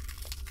bot, like.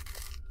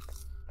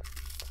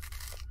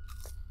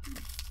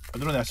 I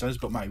don't know what this is,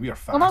 but we are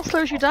fast. Well, that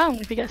slows you down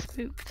if you get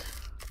spooked.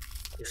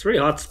 It's really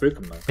hard to spook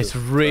them though. 'cause It's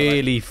they're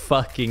really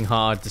fucking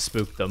hard to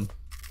spook them.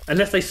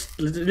 unless they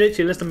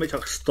literally unless the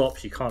Matriarch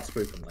stops, you can't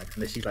spook them. Like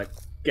unless you like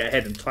get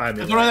ahead and time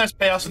I it. don't know who this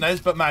person is,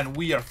 but man,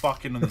 we are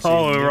fucking on the same.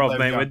 Oh, Rob, wavelength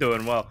mate, here. we're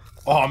doing well.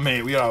 Oh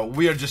mate, we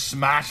are just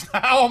smashed.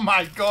 Oh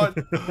my god,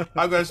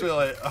 I'm gonna say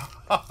like,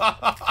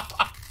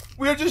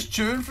 we are just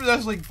chewing for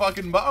this like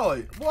fucking battle.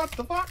 Like, what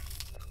the fuck?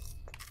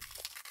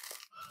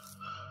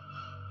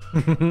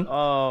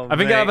 Oh, I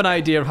think I have an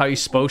idea of how you're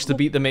supposed to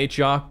beat the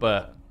matriarch,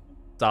 but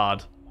it's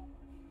hard.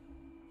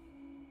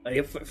 I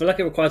feel like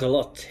it requires a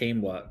lot of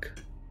teamwork.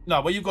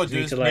 No, what you've got to do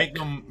need is to, make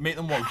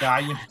them walk by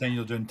you and pretend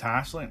you're doing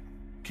tasks. Like,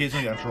 Kay's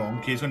gonna get us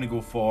wrong. Kay's gonna go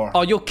for.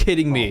 Oh, you're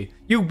kidding me.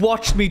 You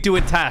watched me do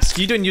a task.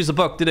 You didn't use a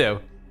book, did you?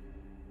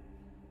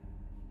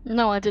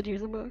 No, I did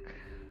use a book.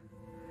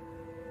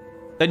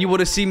 Then you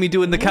would have seen me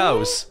doing the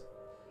cows.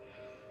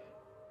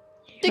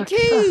 The Look at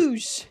that.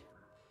 coos.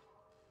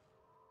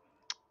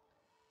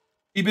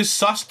 He was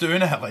sus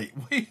doing it. Like,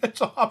 wait,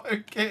 it's all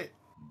about Kay.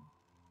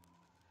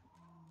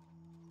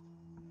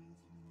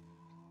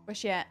 Where's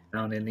she at?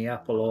 Down in the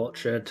apple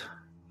orchard.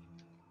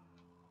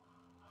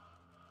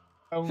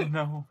 Oh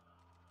no.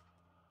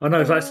 Oh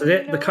no, that's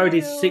it. The code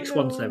is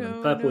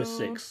 617. Purple is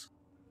 6.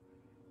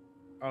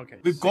 Okay.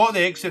 We've got the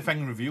exit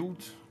thing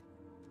revealed.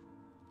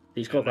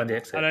 He's got to find the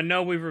exit. And I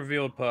know we've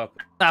revealed purple.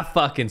 That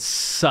fucking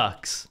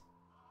sucks.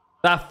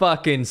 That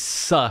fucking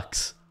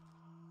sucks.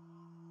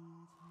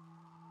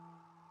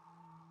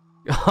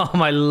 Oh,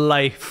 my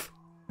life.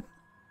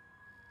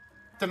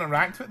 Didn't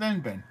interact with it then,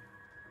 Ben.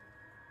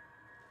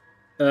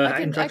 I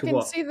can interact with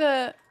what? see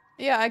the.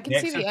 Yeah, I can The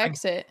see exit the thing?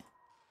 exit.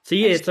 So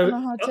yeah, just so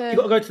don't know how to- you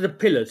got to go to the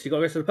pillars. You got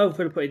to go to the purple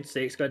pillar, put in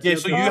 6. Go to Yeah,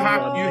 the so you green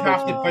have one, to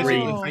put in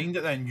physically 3. find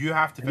it. Then you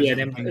have to physically Yeah,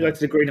 then find go it. to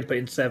the green and put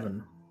in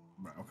 7,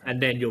 Right, okay.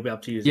 and then you'll be able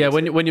to use. Yeah,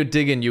 it. when you're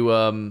digging, you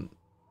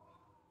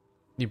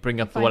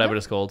bring up the Find whatever it?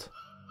 it's called.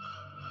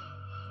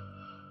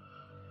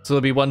 So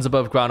there'll be ones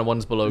above ground and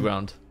ones below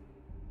ground.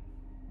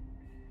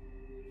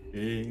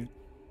 Okay.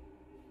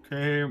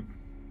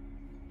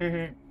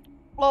 Okay.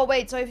 Oh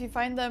wait, so if you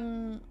find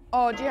them,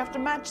 do you have to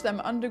match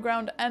them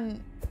underground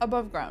and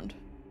above ground?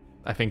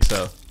 I think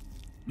so.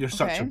 You're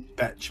such a Okay.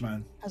 bitch,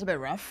 man. That's a bit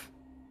rough.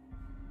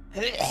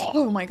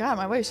 Oh my god,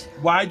 my voice.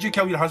 Why did you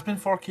kill your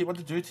husband for, Kate? What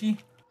did you do to you?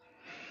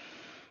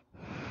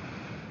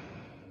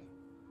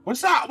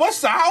 What's that?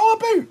 What's that all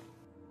about?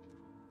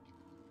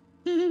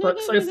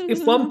 So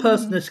if one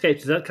person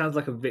escapes, does that count as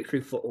like a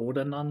victory for all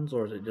the nuns,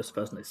 or is it just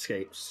person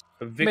escapes?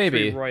 A victory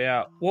Maybe.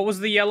 royale. What was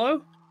the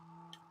yellow?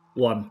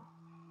 1.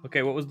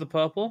 Okay, what was the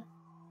purple?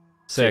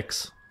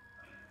 6.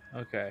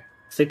 Okay.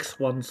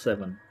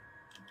 617.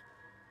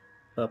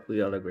 Purple,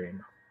 yellow,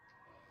 green.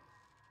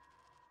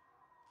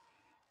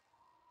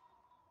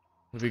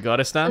 Have we got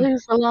it, Stan?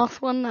 Who's the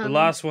last one then? The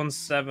last one's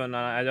 7, and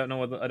I don't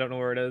know I don't know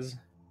where it is.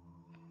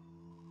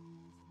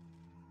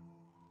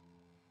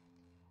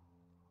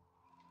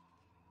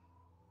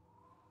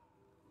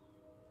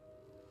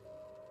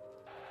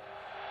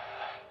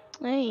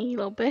 Hey, you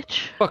little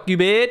bitch. Fuck you,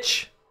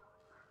 bitch.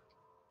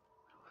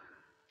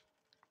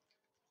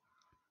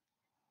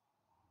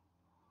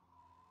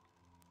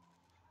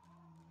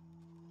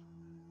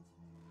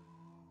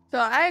 So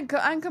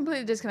I'm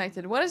completely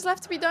disconnected. What is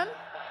left to be done?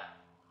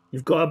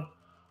 You've got to...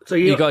 So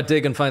You gotta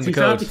dig and find the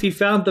code. If you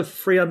found the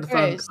 3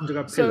 Okay,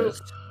 underground so-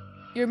 pillars...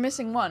 You're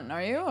missing one,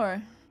 are you?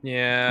 Or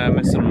Yeah, I'm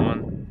missing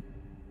one.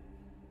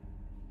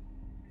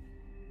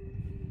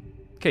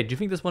 Okay, do you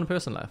think there's one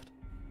person left?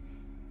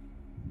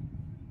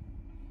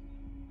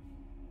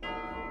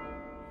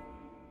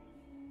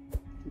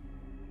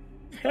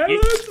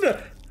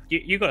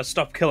 You gotta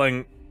stop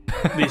killing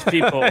these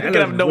people. I could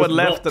have no was one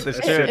left not at this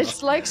a church.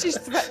 it's like she's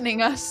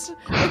threatening us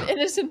with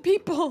innocent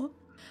people.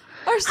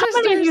 Our How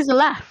many of you sisters. are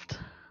left?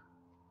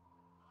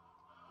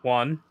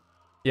 One.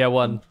 Yeah,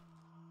 one.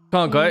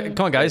 Come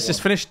on, guys.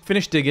 Just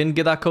finish digging,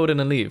 get that code in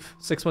and leave.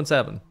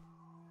 617.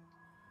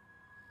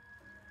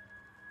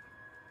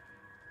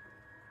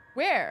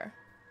 Where?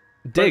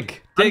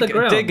 Dig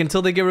Underground.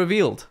 until they get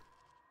revealed.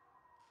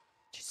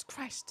 Jesus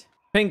Christ.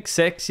 Pink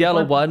 6,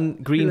 yellow What? 1,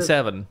 green Pillars.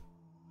 7.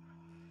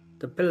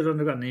 The pillars are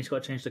underground, and you've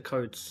got to change the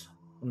codes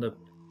on the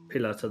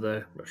pillar to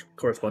the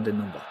corresponding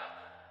number.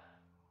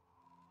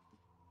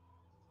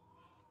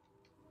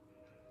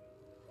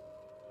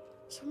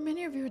 So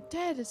many of you are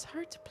dead. It's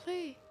hard to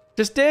play.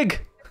 Just dig.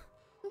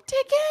 I'm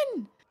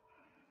digging.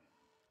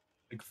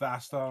 Big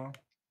faster.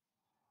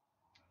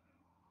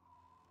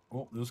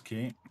 Oh, there's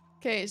Kate.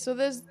 Okay, so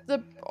there's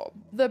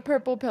the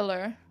purple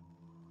pillar.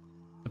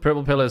 The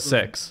purple pillar is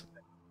 6.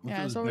 Look Yeah,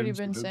 at it's those already boobs,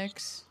 been boobs.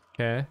 6.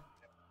 Okay.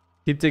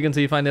 Keep digging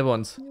until you find the other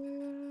ones.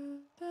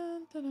 Dun,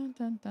 dun, dun,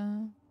 dun,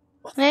 dun.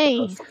 Hey.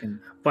 I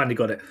finally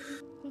got it.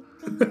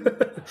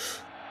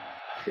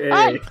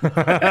 Hey.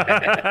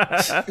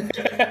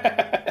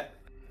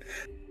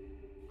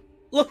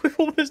 Look, we've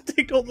almost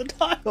digged all the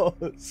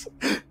tiles.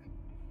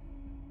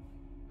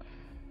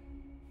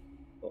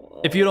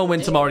 If you don't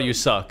win tomorrow, you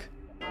suck.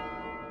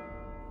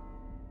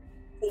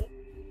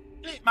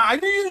 Hey,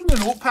 Matt, are you using the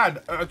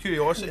notepad out of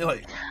curiosity?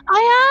 Like,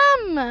 I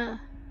am.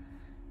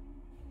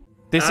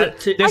 This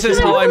to- is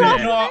I how don't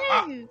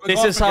I'm. know.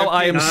 This is how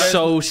I am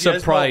so She is not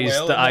surprised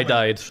well at that the I moment.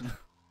 died.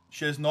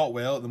 She is not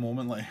well at the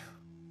moment. Like,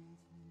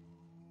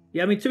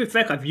 Yeah, I mean, to be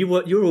fair, like, you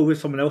were all with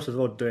someone else as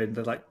well doing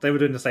they were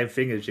doing the same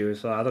thing as you.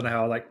 So I don't know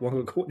how like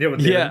one got caught, the other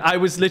didn't. Yeah, I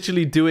was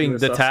literally doing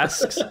the sus.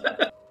 tasks,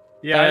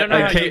 Yeah, I don't know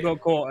and how you Kate- got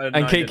caught. and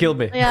I Kate didn't. killed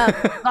me. Yeah,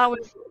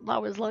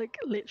 that was like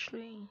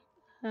literally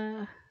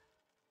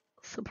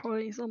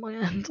surprise on my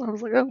end. I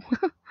was like, oh.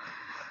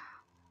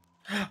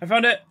 I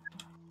found it.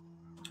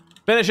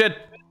 Finish it.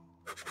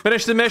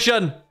 Finish the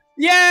mission.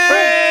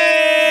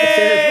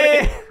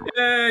 Yay!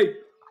 Yay!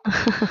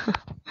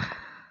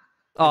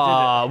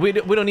 Aw, we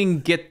don't even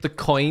get the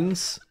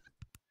coins.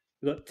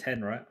 We got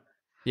 10, right?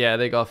 Yeah,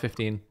 they got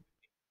 15.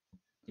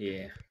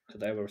 Yeah, so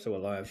they were still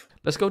alive.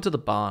 Let's go to the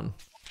barn.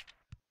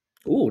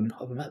 Ooh,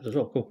 other maps as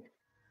well. Cool.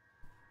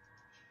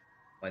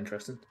 Quite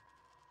interesting.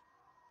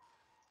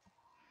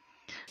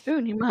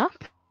 Ooh, new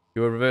map.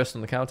 You were reversed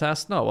on the cow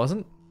task? No, it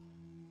wasn't.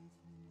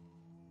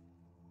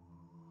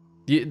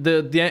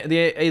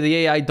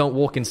 The AI don't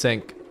walk in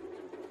sync.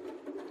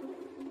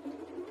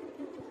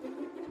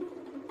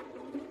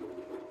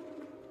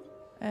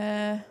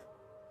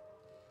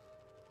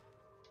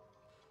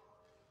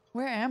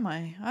 Where am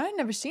I? I've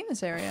never seen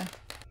this area.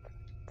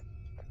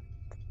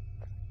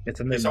 It's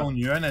a new it's map. all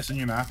new and it's a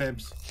new map,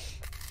 Ebs.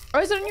 Oh,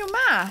 is it a new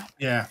map?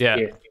 Yeah. Yeah.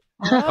 Yeah.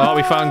 Oh,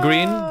 we found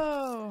green.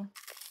 Oh.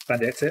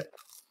 Found the exit.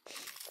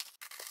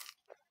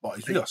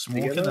 What, you got smoke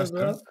in Yellow this as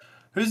well. thing?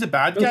 Who's the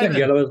bad Those guy? in then?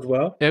 yellow as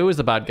well. Yeah, who was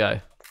the bad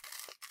guy?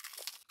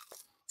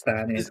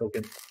 Stan here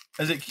talking.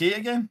 Is it Kate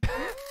again?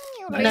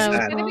 You No, ladies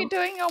Stan. going to be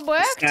doing your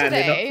work Stan,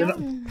 today.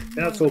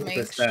 they're not talking to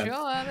Make Stan.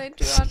 sure they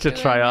do To doing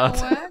try your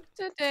out. work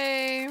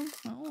today.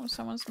 Oh,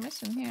 someone's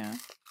missing here.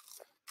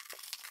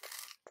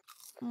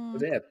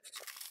 Was it?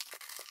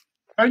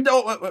 Found it.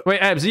 Oh, wait.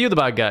 Wait, Ebs, are you the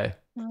bad guy?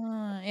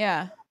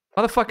 Yeah.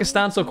 Why the fuck is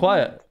Stan so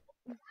quiet?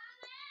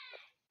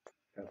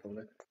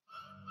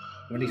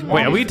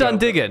 Wait, are we done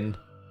digging?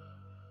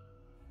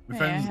 We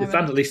Hey, I found We haven't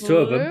found a at least 2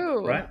 of them,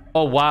 clue. right?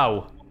 Oh,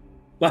 wow.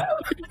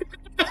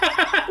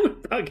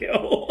 Bug it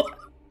all.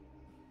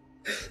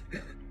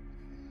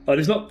 Oh,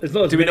 there's not.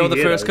 Do we know the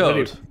first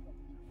code?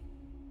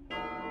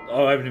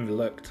 Oh, I haven't even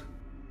looked.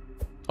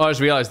 Oh, I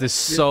just realised there's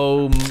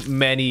so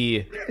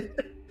many.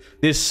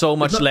 There's so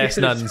much less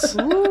nuns.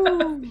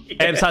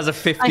 Ebbs has a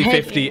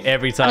 50-50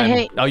 every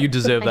time. Oh, you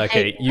deserve that,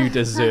 Kate. You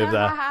deserve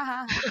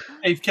that.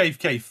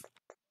 Cave.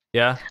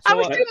 Yeah? I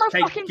was So, doing my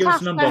Kate, fucking give us a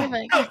task number.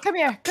 anyway. Come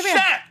here. Shit!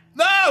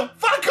 No!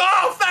 Fuck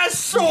off! That's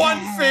so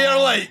unfair,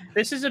 like!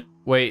 This is a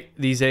Wait,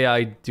 these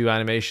AI do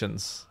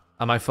animations.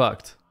 Am I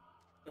fucked?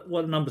 What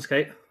are the numbers,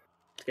 Kate?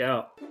 To get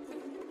out.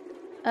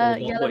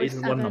 Yellow what is is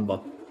 7. one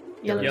number?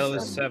 yellow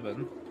is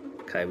 7.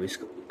 Okay, we've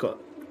got.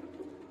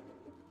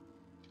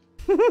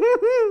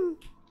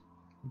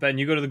 Ben,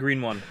 you go to the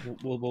green one.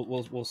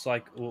 We'll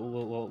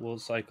cycle. We'll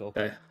cycle.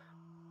 Okay.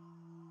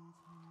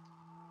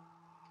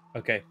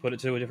 Okay, put it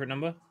to a different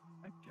number.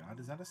 My God,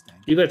 is that a stand?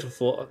 You go to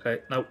 4. Okay.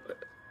 No.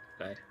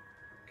 Okay.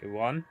 Okay,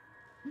 1.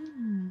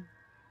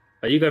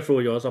 You go for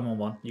all yours. I'm on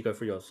 1. You go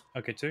for yours.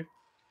 Okay, 2.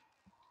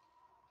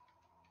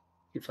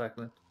 Keep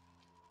cycling.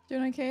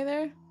 Doing okay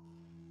there,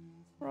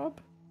 Rob?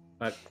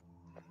 Right.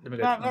 Let me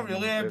go. Not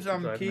really, Ebbs.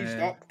 I'm Right, cased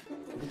man. up.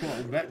 Look a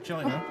little bit,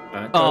 chilling now.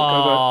 Right,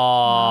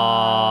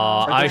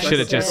 Oh, go. I should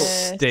have Yes.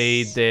 just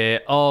stayed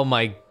there. Oh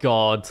my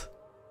god.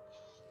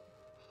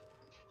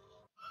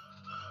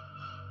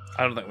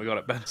 I don't think we got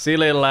it, Ben. See you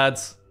later,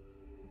 lads.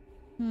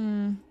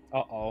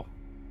 Uh-oh.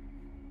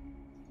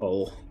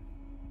 Oh.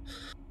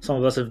 Some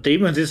of us have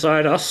demons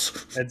inside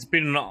us. It's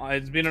been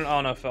an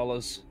honor,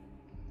 fellas.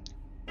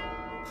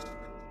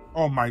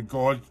 Oh my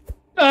God.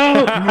 Oh!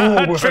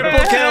 No! Triple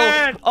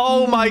kill!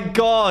 Oh my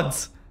god!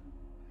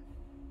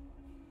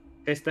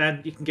 Okay,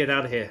 Stan, you can get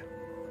out of here.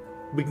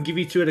 We can give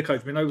you 2 of the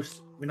codes. We know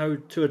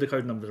 2 of the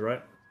code numbers,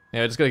 right?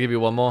 Yeah, I just gotta give you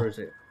one Where more. is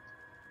it?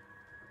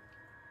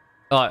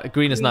 Oh,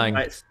 green is 9.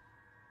 Right,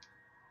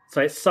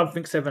 so it's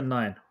something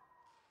 7-9.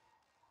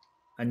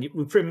 And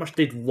we pretty much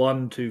did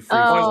 1, 2, 3,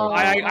 Oh. 4.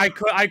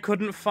 I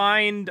couldn't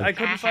find a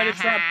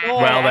trap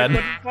door. Well, then.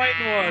 I couldn't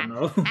find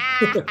one. No.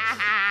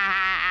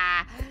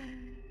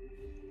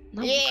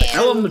 Yeah.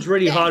 That one was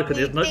really hard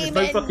because there's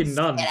no fucking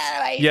nuns.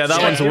 Yeah, that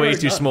Yeah, one's way you're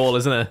too nuts. small,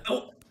 isn't it?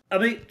 Oh, I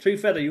mean, to be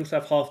fair, you also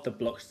have half the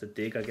blocks to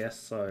dig, I guess,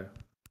 so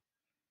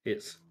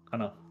it's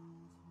kind of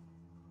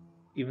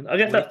even. I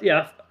guess that,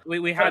 yeah.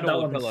 We had That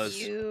all the one is-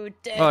 pillars. You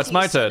dirty Oh, it's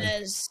my turn.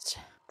 sinners.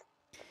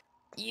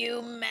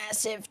 You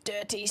massive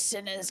dirty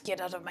sinners,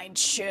 get out of my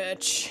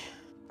church.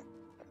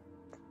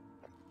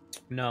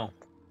 No.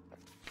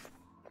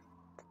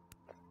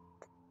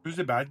 Who's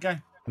the bad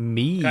guy?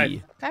 Me.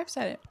 Okay. I've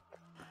said it.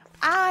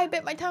 I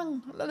bit my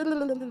tongue.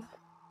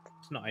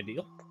 It's not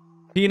ideal.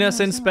 Penis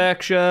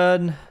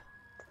inspection.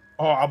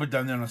 Oh, I'll be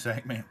down there in a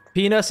sec, mate.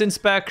 Penis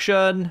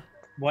inspection.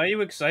 Why are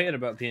you excited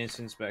about penis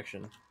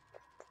inspection?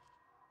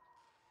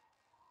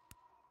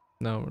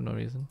 No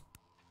reason.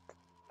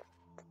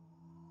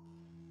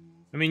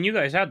 I mean, you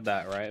guys had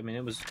that, right? I mean,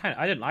 it was kind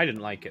of. I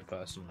didn't like it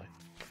personally.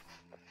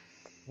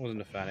 I wasn't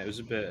a fan. It was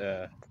a bit,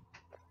 a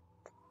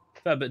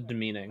bit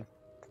demeaning.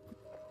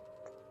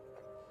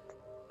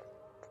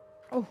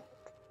 Oh.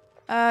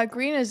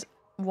 Green is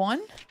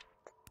 1.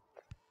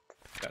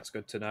 That's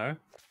good to know.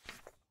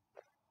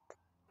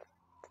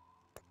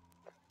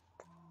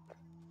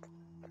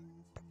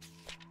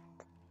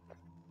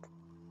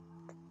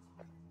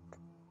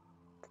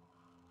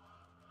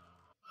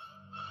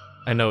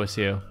 I know it's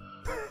you.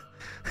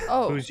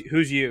 Oh.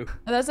 Who's you?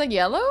 That's like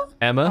yellow?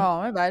 Emma? Oh,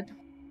 my bad.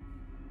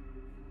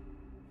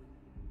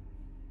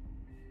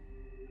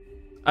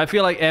 I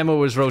feel like Emma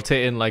was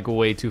rotating like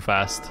way too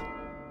fast.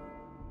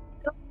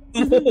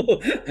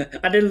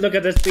 I didn't look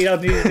at the speed I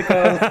needed to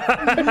go.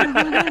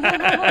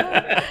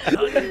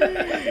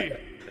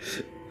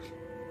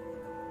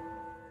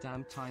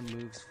 Damn, time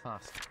moves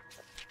fast.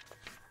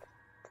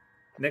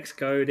 Next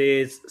code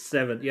is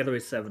 7. Yellow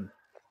is 7.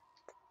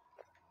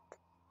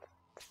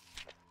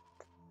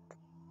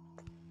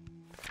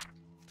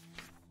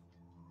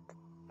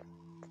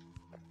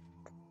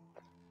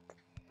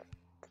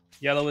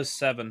 Yellow is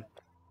 7.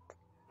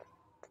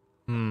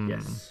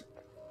 Yes.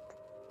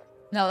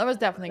 No, that was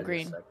definitely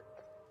green.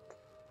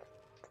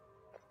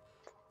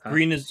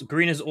 Green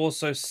is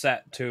also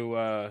set to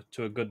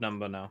a good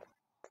number now.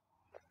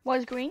 What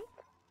is green?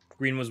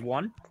 Green was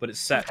 1, but it's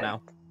set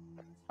now.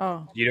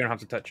 Oh. You don't have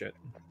to touch it.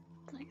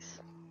 Nice.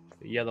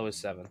 Yellow is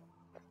 7.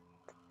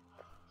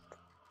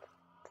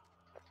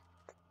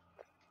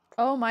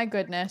 Oh my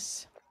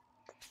goodness.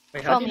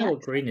 Wait, how do you know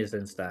what green is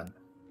then, Stan?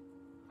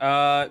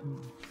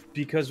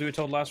 Because we were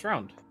told last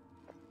round.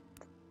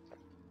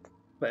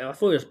 Wait, I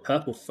thought it was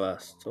purple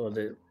first, or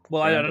the.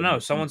 Well, I don't know.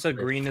 Someone said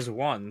green is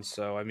 1,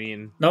 so I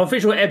mean. No, I'm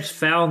pretty sure Ebbs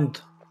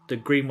found the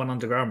green one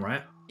underground,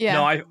 right?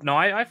 Yeah. I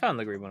found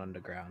the green one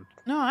underground.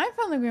 No, I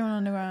found the green one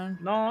underground.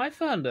 No, I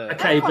found it.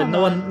 Okay, but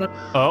no one. None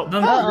of you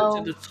looked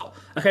at the top.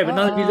 Okay, but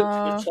none of you looked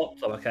at the top,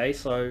 though. Okay,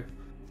 so.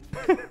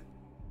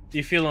 Do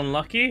you feel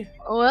unlucky?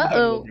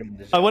 Uh-oh.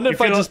 I wonder You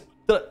if I feel- just...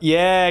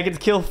 Yeah, I get to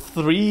kill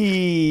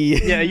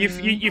 3. Yeah,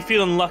 you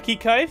feel unlucky,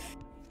 Kaif?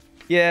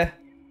 Yeah.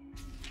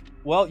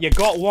 Well, you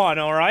got one,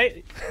 all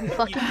right.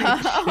 Fucking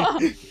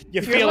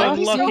You're lucky feeling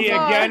so lucky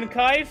far. again,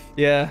 Kaiff?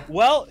 Yeah.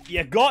 Well,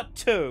 you got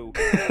 2.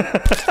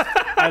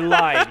 I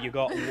lied. You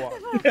got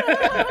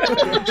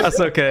 1.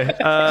 That's okay.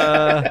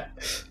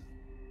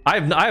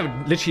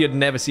 I've literally had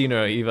never seen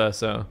her either,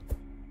 so.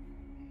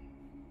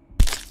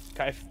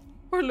 Kaiff.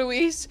 Poor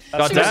Louise.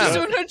 God She was damn. just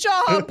doing her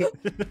job.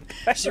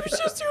 She was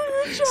just doing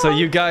her job. So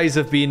you guys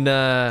have been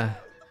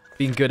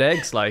good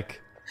eggs, like.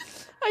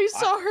 I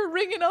saw her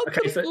ringing out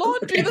Okay, the so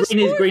laundry this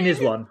green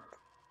is morning. one.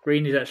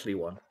 Green is actually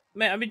one.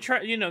 Man, I've been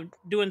trying,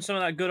 doing some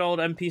of that good old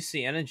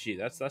NPC energy.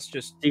 That's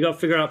just. You got to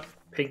figure out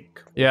pink.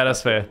 Yeah,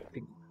 that's fair.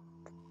 Pink.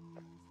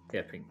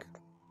 Yeah, pink.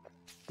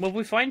 Well, if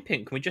we find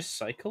pink, can we just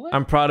cycle it?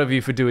 I'm proud of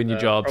you for doing your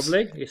jobs.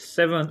 Probably. It's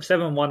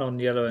 7-1 on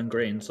yellow and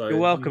green. So You're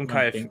welcome, you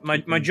find Kaiff. pink, My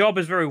you my can- job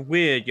is very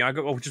weird. I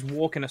go just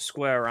walk in a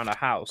square around a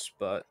house,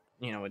 but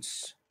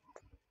it's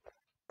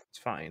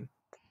fine.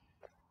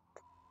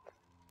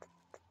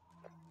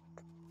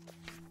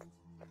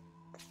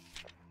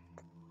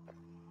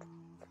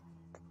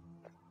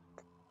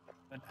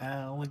 An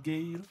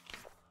alligator.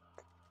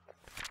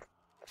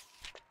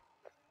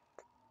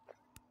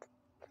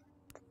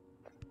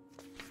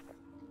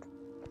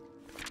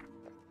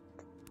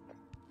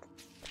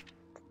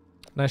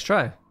 Nice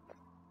try.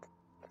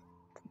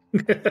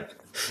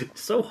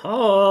 So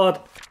hard.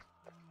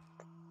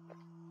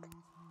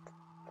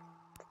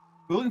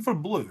 We're looking for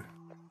blue.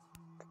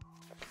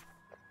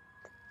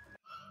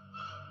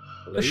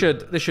 This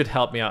should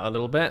help me out a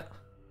little bit.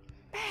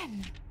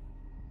 Ben!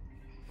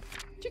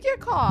 Did you get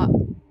caught?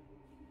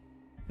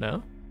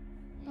 No?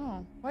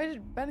 Oh, why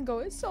did Ben go,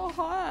 it's so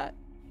hot?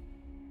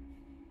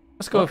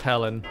 Let's go with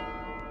Helen.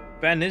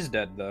 Ben is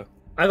dead though.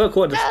 I got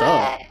caught in the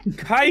start.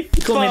 Kaiff.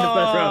 You caught me in the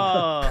first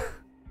round.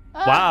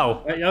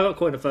 Wow. I got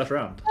caught in the first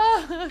round.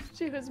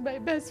 She was my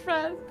best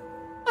friend.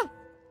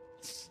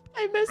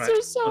 I miss Right.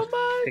 her so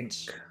much. Pink.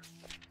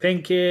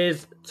 Pink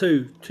is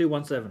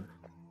 217.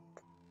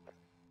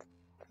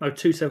 No,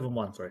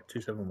 271. Sorry,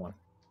 271.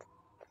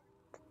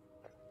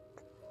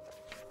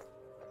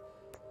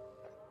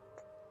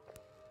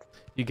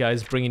 You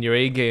guys bringing your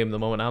A game the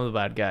moment I'm the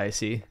bad guy,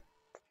 see?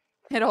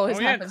 It always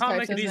Oh yeah, happens, can't Kaiff,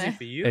 make it doesn't easy it?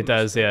 for you. It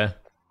does, yeah.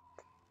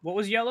 What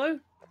was yellow?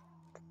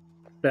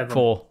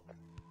 4.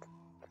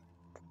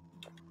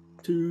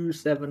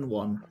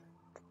 271.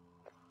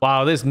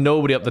 Wow, there's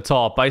nobody up the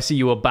top. I see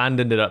you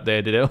abandoned it up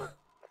there, did you?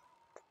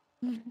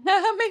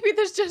 Maybe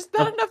there's just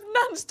not enough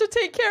nuns to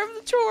take care of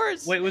the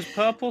chores. Wait, was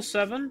purple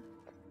 7?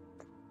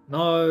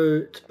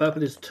 No,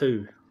 purple is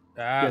 2.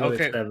 Ah, Yellow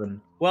okay. is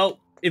 7. Well,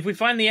 if we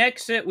find the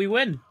exit, we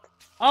win.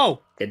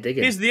 Oh, Get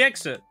digging. here's the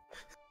exit.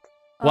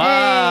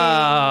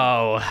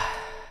 Wow.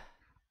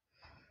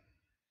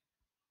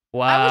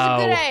 Wow. I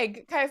was a good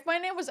egg. Okay, if my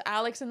name was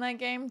Alex in that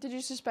game, did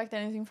you suspect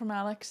anything from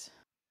Alex?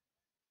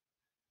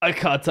 I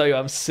can't tell you,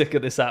 I'm sick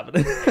of this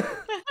happening.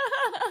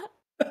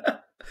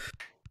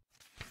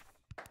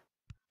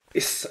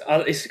 It's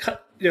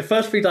the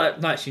first 3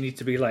 nights you need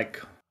to be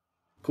like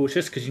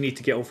cautious because you need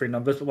to get all 3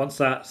 numbers. But once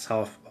you got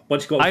all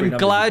 3 I'm numbers,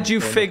 glad can you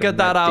go on like a figured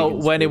that mad out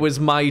digging when it spree. was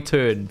my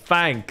turn.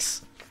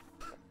 Thanks.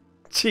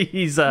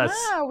 Jesus.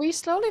 Ah, we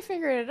slowly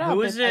figured it out.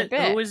 Who is bit by it?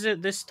 bit. Who is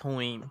it this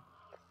time?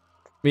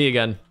 Me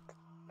again.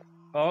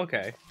 Oh,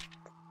 okay.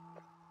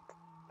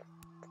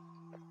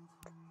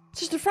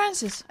 Sister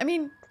Francis. I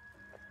mean,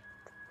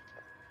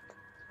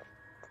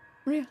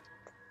 Maria.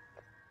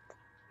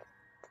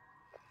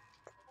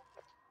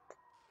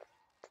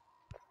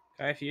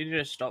 If you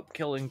just stop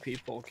killing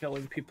people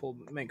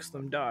makes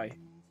them die.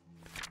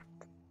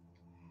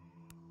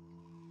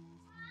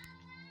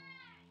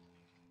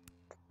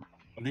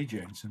 Lee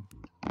Jensen.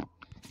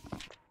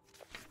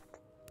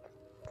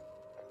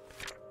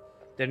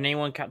 Did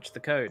anyone catch the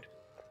code?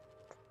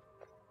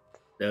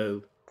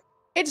 No.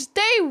 It's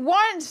day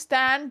 1,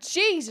 Stan.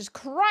 Jesus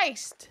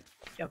Christ.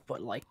 Yeah,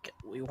 but like,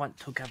 we want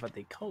to gather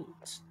the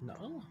codes,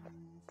 no?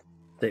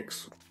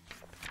 6.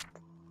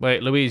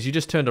 Wait, Louise, you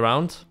just turned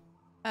around?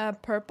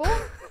 Purple?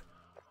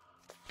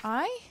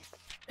 I?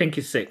 Pink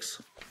is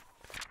 6.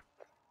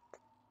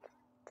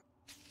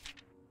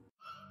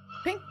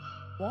 Pink?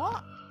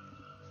 What?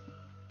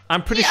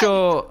 I'm pretty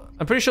sure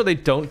they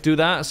don't do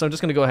that, so I'm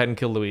just gonna go ahead and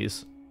kill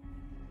Louise.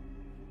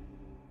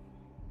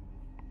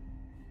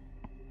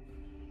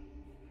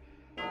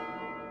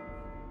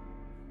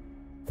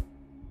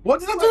 What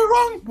did I do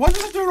wrong? What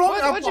did I do wrong?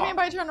 What do you mean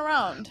by turn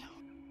around?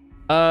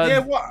 Yeah,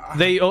 what?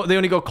 They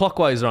only go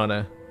clockwise around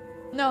there.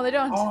 No, they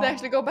don't. They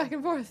actually go back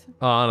and forth.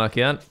 Oh,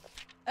 unlucky then.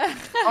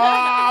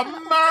 Oh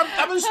man,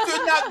 I've been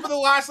doing that for the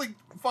last like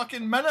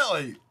fucking minute,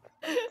 like.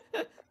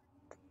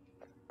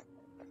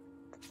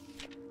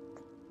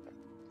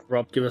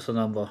 Rob, give us a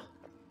number.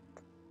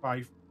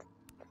 5.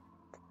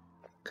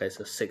 Okay,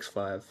 so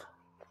 6-5.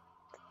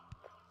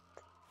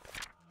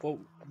 Well,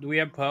 do we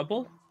have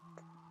purple?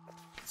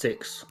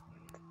 6.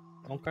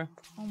 Okay.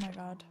 Oh my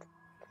god.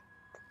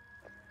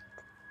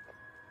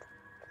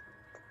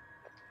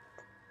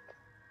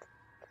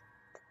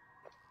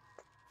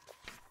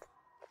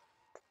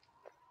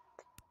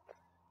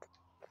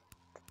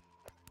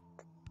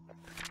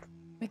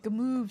 Make a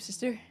move,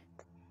 sister.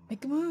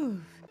 Make a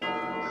move.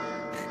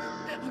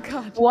 Oh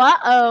god. Whoa.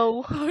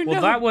 Oh Well, no.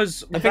 that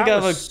was. I think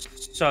I have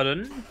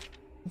sudden. I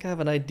think I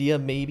have an idea,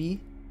 maybe.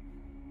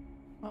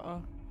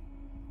 Uh-oh.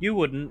 You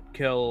wouldn't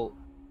kill.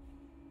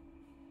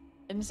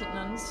 Innocent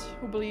nuns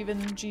who believe in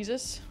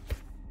Jesus.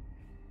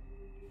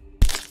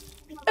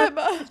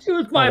 Emma. She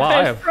was my Oh,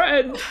 wow, best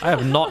friend. I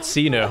have not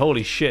seen her.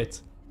 Holy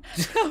shit.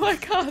 Oh my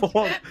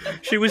god.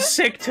 She was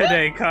sick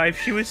today, Kai.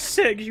 She was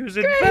sick. She was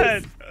in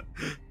bed.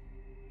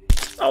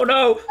 Oh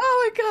no.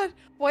 Oh my god.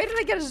 Why did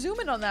I get a zoom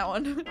in on that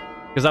one?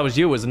 Because that was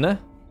you, wasn't it?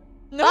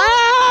 No.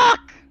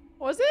 Fuck!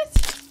 Was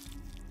it?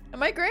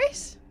 Am I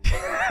Grace?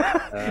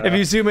 If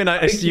you zoom in,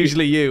 it's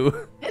usually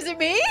you. Is it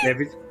me?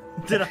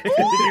 Did I?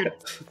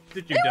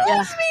 Did you It die?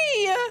 was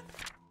me!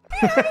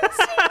 You haven't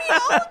seen me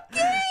all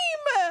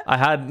game! I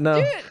had no.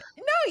 Dude,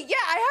 no, yeah,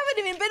 I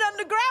haven't even been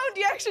underground.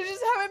 You actually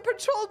just haven't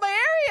patrolled my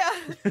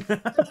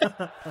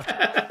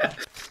area.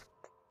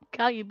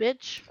 Got you,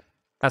 bitch.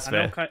 That's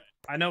fair.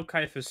 I know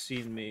Kaife's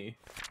seen me.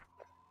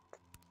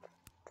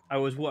 I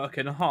was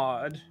working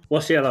hard.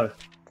 What's yellow?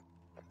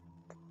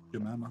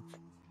 Your mama.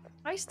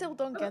 I still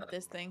don't get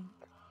this thing.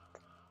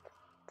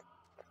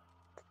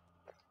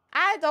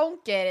 I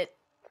don't get it.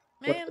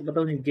 Man, What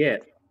don't you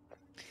get?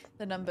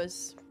 the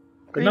numbers.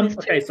 Green is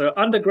Okay, two. so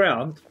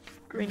underground,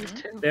 Green is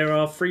 2. there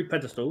are 3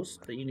 pedestals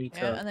that you need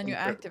to. Yeah, and then you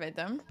activate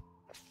them.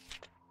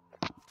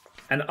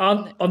 And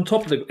on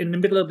top of in the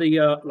middle of the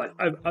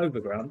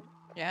overground,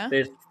 Yeah.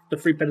 there's the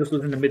 3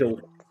 pedestals in the middle,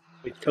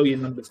 which tell you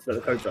numbers for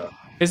the codes are.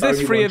 Is there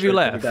Only 3 one of you shows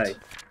every left?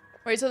 day.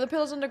 Wait, so the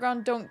pillars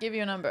underground don't give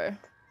you a number.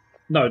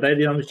 No, they're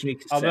the numbers you need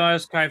to I'll set. be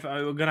honest, Kaife,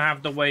 we're gonna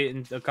have to wait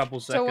in a couple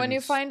seconds. So when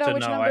you find out to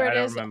which know. number I it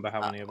don't is, remember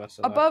how many of us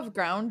are left. above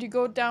ground, you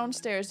go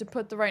downstairs to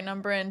put the right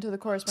number into the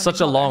corresponding Such a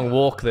color. long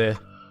walk there.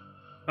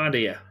 Kinda,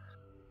 yeah.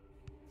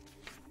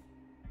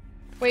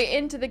 Wait,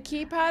 into the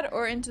keypad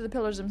or into the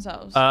pillars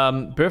themselves?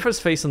 Bertha's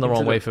facing the Into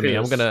wrong the way for me.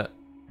 I'm pillars. gonna.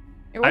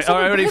 Yeah, I what's up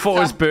with already thought it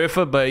was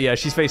Bertha? Bertha, but yeah,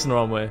 she's facing the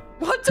wrong way.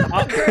 What's up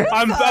with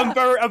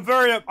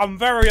Bertha? I'm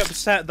very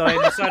upset that I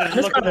decided to That's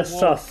look at kind the of wall.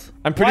 sus.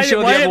 I'm pretty Why sure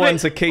did- the why other did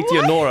ones they- are Katie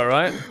and Nora,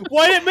 right?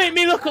 Why did it make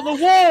me look at the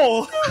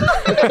wall?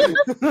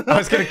 I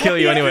was gonna kill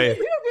you anyway.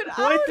 You've been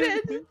Why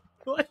outed.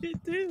 Why did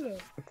it do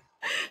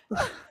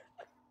that?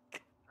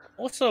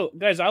 Also,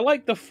 guys, I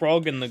like the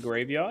frog in the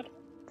graveyard.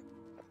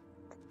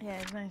 Yeah,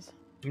 it's nice.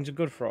 He's a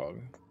good frog.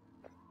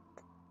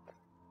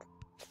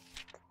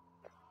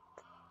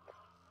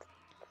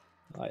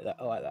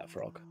 I like that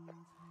frog.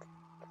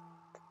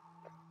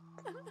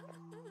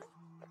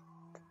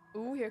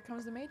 Ooh, here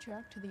comes the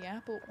matriarch to the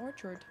apple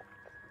orchard.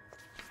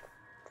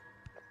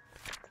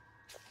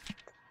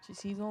 She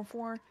sees all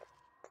four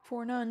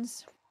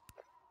nuns.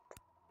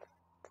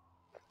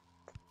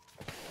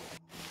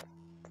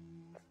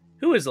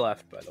 Who is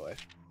left, by the way?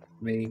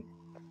 Me.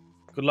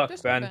 Good luck,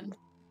 Just Ben.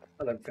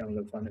 I don't feel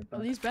I'm funny. At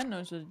least Ben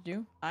knows what to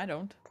do. I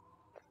don't.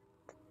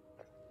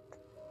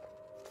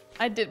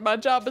 I did my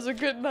job as a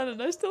good nun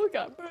and I still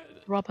got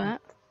murdered. Robert.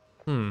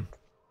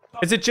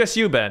 Is it just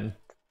you, Ben?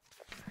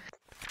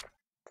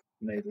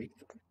 Maybe.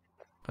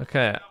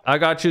 Okay, I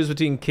gotta choose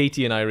between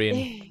Katie and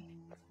Irene.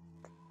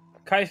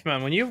 Kaife,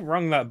 man, when you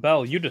rung that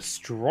bell, you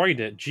destroyed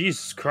it.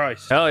 Jesus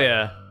Christ. Hell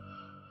yeah.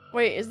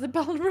 Wait, is the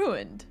bell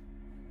ruined?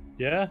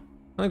 Yeah?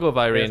 I'm gonna go with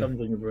Yeah, Irene.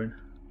 something of ruin.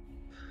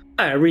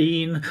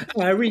 Irene,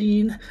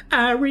 Irene,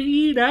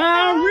 Irene,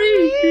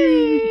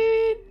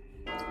 Irene.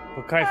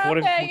 But Kaife, what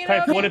if Hanging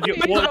Kaife, up what if you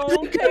with what, your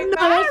own king,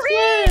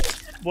 Irene!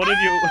 what if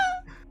you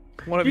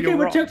what if You you came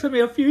wrong? and checked on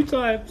me a few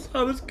times.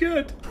 I was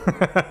good.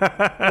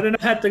 And then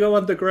I had to go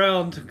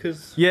underground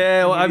because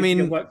Yeah, well, I needed to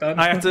get mean, work done.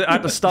 I had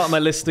to start my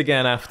list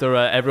again after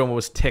everyone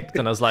was ticked,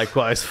 and I was like,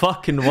 well, it's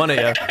fucking one of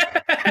you.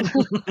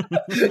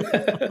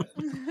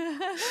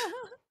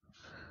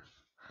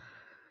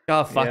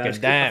 God fucking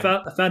damn.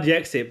 I found the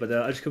exit, but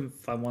I just couldn't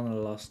find one of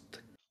the last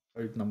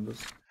code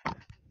numbers.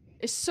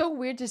 It's so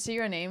weird to see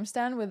your name,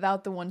 Stan,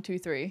 without the 1, 2,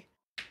 3.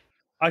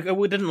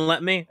 It didn't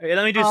let me.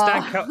 Let me do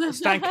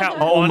stand count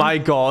Oh one. my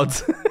god.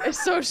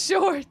 It's so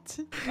short.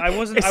 I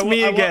wasn't. It's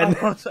me again.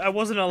 I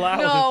wasn't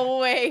allowed. No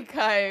way,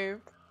 Kai.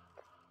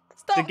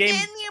 Stop The game-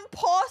 being the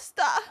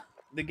imposter.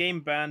 The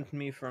game banned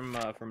me from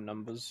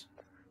numbers.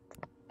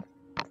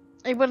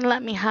 It wouldn't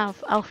let me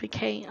have Alfie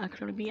Kate. I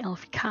could only be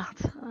Alfie Cat.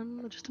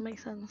 Just to make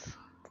sense.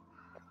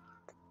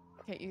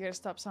 Okay, you gotta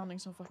stop sounding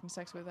so fucking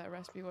sexy with that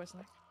raspy voice.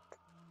 Like,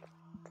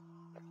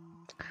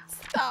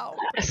 stop.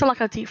 It sounded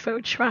like I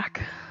deep-throated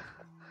Shrek.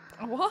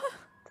 What?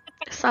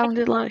 It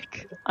sounded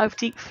like I've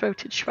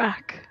deep-throated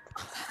Shrek.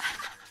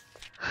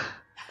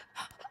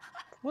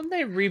 When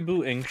they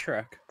rebooting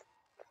Shrek?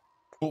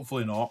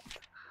 Hopefully not.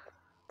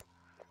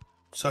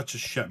 Such a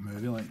shit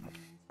movie, like.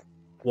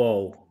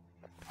 Whoa.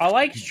 I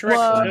like Shrek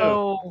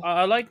Whoa. 2.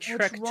 I like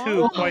Shrek What's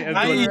 2 wrong? quite a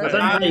I good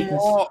don't bit.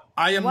 know.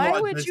 I am Why not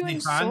a would you Disney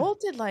fan.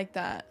 insult it like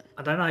that?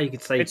 I don't know how you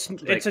could say It's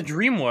like, a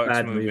DreamWorks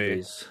bad movie.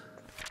 movies.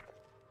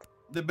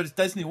 But it's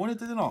Disney owned it,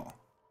 did it not?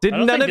 Did I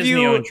don't none think of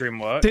Disney you owned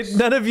DreamWorks. did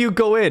none of you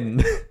go in?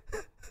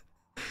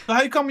 So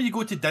how come when you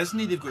go to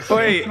Disney they've got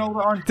Wait. Shrek and all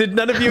that on? Did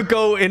none of you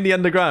go in the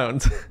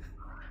underground?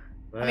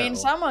 I mean,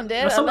 Well. someone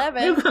did. Well, some-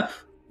 11.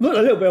 Look,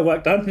 a little bit of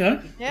work done, you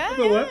know? Yeah,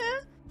 Good yeah, work. yeah.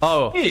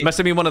 Oh, Hey. must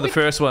have been one of the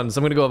first ones.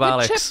 I'm gonna go with We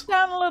Alex. chipped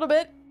down a little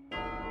bit.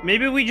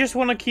 Maybe we just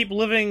want to keep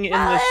living in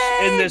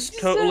this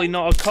Alex! totally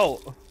not a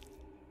cult.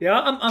 Yeah,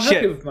 I'm Shit.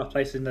 happy with my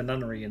place in the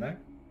nunnery, you know?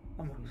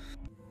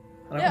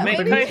 Yeah,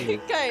 Maybe- maybe,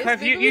 guys, Kev,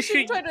 maybe you we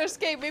shouldn't should- try to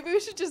escape. Maybe we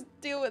should just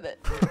deal with it.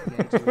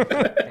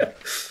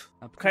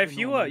 Okay, if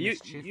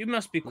you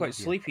must be quite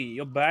sleepy.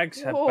 Your bags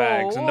have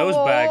bags, and those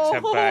bags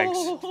have bags.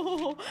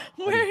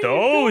 Where And you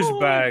those going?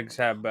 bags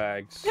have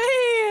bags.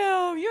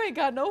 Damn, you ain't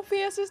got no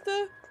fear,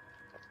 sister.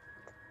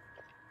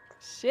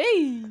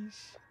 Sheesh.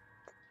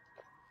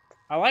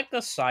 I like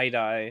the side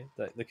eye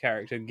that the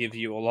character gives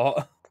you a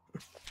lot.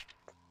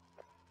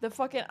 The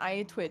fucking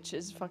eye twitch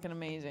is fucking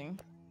amazing.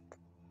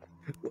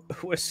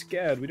 We're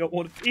scared. We don't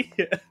want to be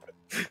here.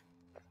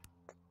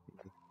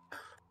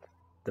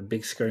 The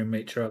big scary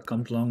matriarch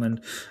comes along and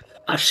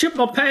I ship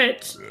my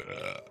pants.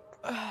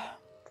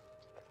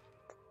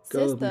 Go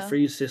be Sister,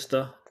 free,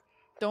 sister.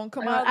 don't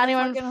come Anyone- out of the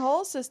anyone- fucking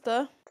hole,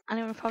 sister.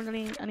 Anyone found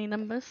any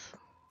numbers?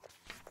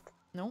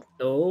 No,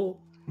 Oh,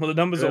 Well, the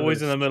numbers are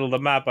always in the Goodness. middle of the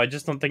map. I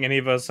just don't think any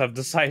of us have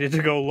decided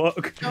to go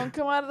look. don't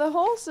come out of the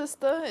hole,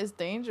 sister. It's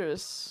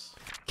dangerous.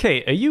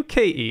 Kate, are you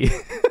Katie?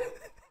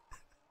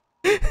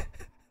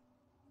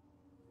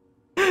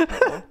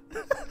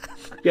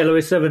 yellow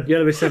is 7.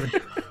 Yellow is 7.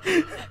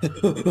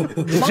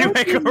 Did you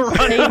make a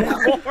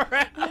run for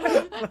it?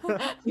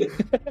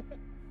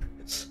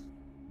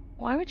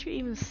 Why would you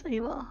even say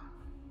that?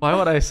 Why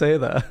would I say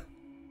that?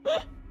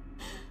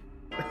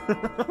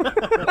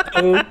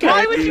 Okay.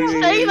 Why would you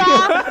say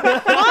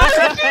that? Why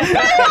would you say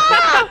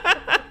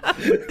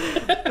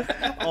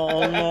that?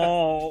 Oh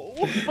no.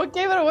 What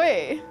gave it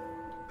away?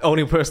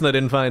 Only person I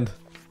didn't find.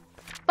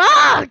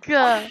 Fuck!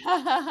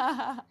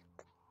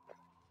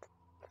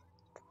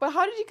 But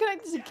how did you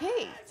connect this to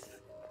Kate?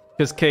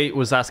 Because Kate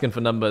was asking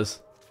for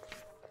numbers.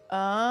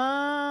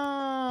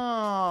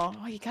 Oh,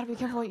 you gotta be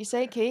careful what you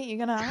say, Kate. You're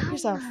gonna harm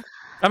yourself.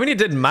 I mean, it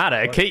didn't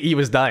matter. Katie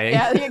was dying.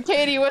 Yeah,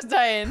 Katie was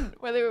dying,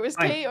 whether it was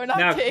Kate or not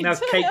now, Kate. now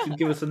Kate can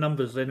give us the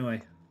numbers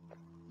anyway.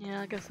 Yeah,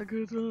 I guess I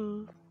could.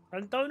 I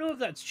don't know if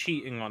that's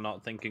cheating or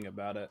not thinking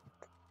about it.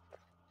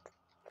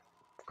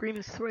 Green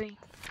is 3.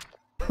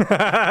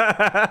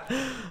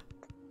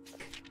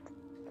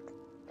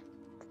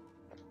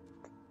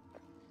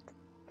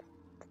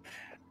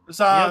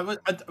 So,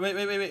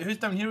 wait. Who's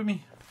down here with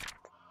me?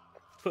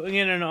 Putting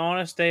in an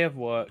honest day of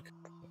work.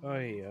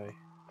 Oy, oy.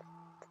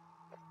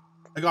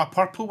 I got a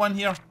purple one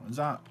here. What's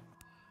that?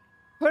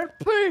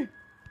 Purple.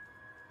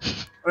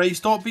 Right,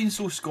 stop being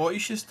so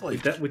Scottish, just We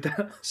like. don't, we don't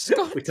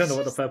know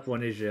what the purple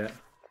one is yet.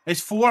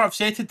 It's 4. I've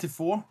set it to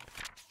 4.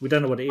 We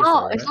don't know what it is.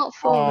 Oh, yet, it's right? not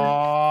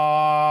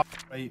 4.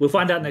 Right. We'll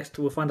find out next.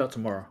 We'll find out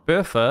tomorrow.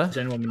 Bertha. Is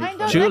anyone we need to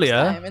Find out find Julia?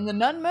 next time in the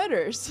Nun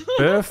Murders.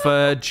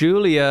 Bertha.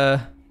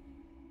 Julia.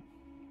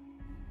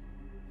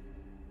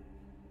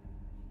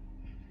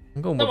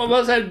 I'm going Some of with,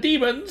 us have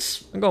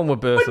demons, I'm going with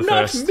Bertha but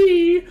not first.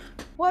 me.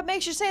 What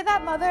makes you say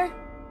that, Mother?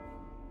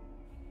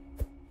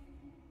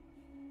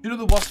 You know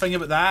the worst thing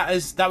about that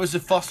is that was the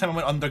first time I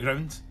went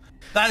underground.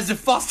 That is the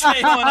first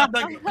time I went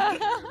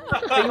underground.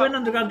 You went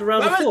underground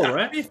around the That was- floor, To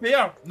right? be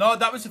fair, no,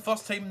 that was the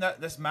first time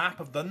that this map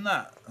have done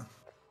that.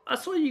 I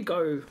saw you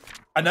go.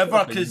 I never,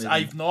 Fucking because amazing.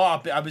 I've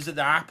not. I was at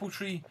the apple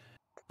tree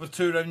for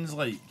 2 rounds,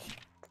 like.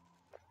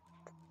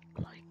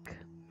 Like,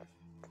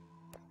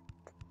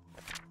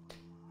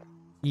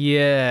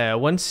 Yeah,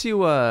 once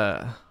you,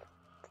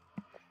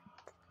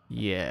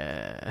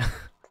 yeah.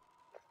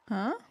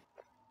 Huh?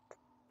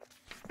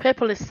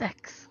 purple is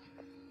 6.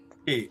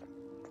 Hey,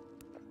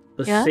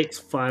 The Yeah?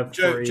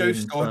 653. Joe in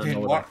Scott turn didn't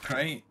order. work,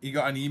 right? He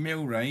got an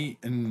email, right?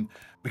 And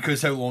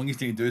because how long he's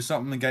taking to do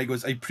something, the guy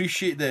goes, I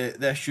appreciate the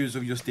issues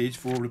of your stage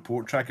 4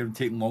 report tracker and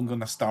taking longer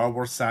on a Star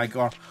Wars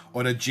saga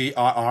or a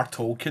J.R.R.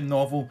 Tolkien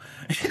novel.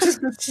 He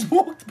just got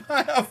smoked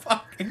by a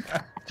fucking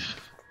guy.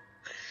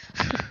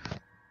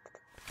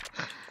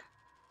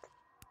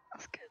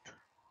 That's good.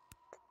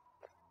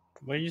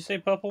 What did you say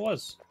purple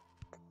was?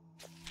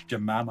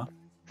 Jemima.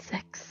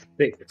 6.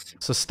 6.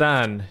 So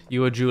Stan,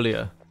 you or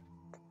Julia?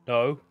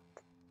 No.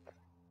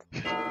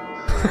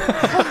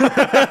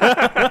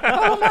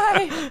 Oh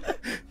my!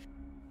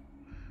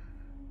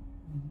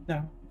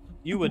 No.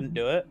 You wouldn't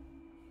do it.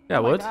 Yeah, I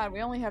Oh my would. God,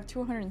 we only have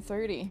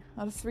 230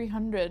 out of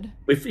 300.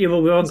 We've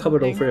uncovered all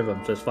Something. 3 of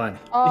them, so it's fine.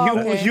 Oh,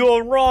 okay.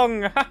 You're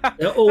wrong.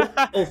 Yeah, all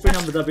 3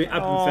 numbers have been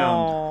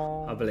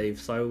found, I believe.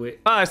 So we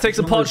Ah, let's take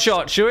some pot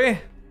shots, shall we?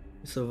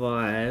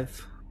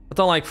 survive. I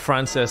don't like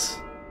Francis.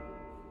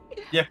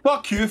 Yeah,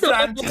 fuck you,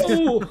 Francis.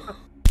 Oh,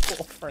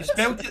 You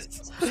spelled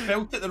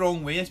it the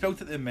wrong way. I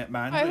spelled it the man.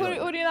 Alright,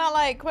 who do you not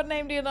like? What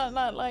name do you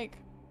not like?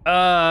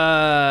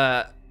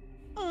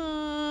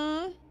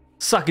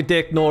 Suck a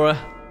dick, Nora.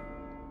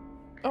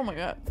 Oh my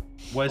God.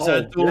 Was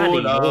Oh, bloody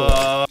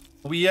adore.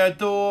 We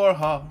adore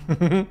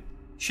her.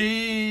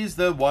 She's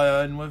the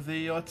one with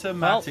the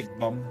automatic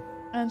bum.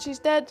 And she's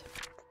dead.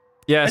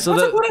 Yeah, so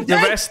wasn't what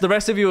I the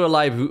rest of you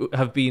alive who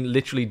have been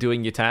literally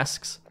doing your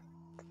tasks.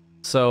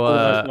 So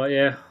that's right,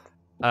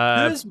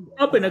 yeah. Who's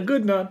I've been a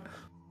good nun.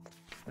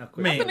 Now,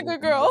 quick. Mate. Been a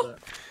good girl.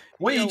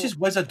 What ages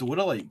was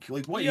Adora like?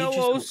 Like what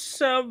Yellow ages?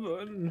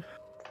 7.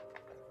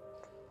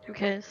 Who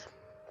cares?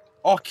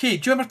 Okay,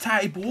 do you remember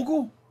Tatty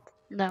Bogo?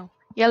 No.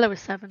 Yellow is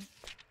 7.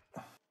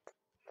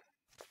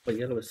 But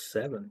yellow is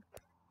 7.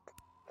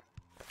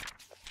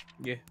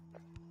 Yeah.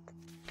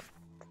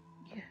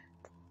 Yeah.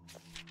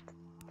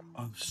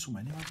 Oh, there's so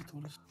many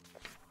Adoras.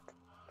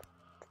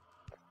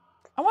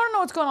 I want to know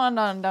what's going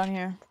on down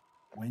here.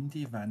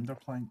 Wendy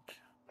Vanderplank.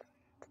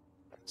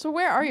 So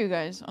where are you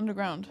guys?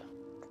 Underground.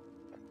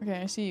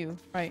 Okay, I see you.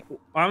 Right.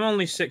 I'm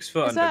only 6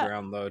 foot Is that-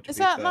 underground though. Is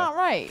that not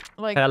right?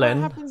 Like,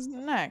 Helen. what happens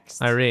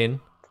next? Irene.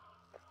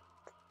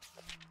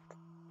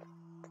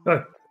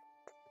 Oh,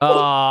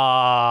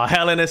 Ah,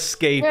 Helen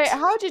escaped. Wait,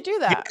 how'd you do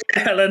that?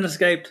 Helen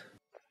escaped.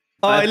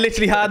 Oh, I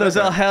literally had those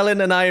little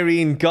Helen and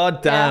Irene.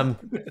 God damn.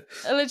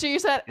 Literally, you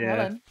said, Yeah.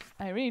 Helen,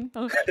 Irene.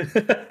 Oh.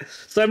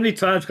 So many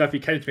times,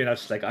 Gaffy came to me and I was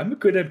just like, I'm a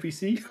good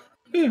NPC.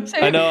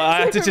 I know.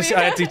 I had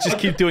to just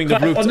keep doing the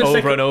routes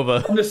over and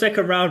over. On the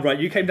second round, right,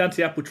 you came down to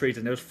the apple trees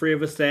and there was 3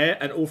 of us there,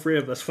 and all 3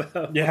 of us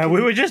were. Yeah,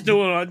 we were just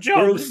doing our We're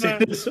all jobs. man.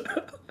 sinners.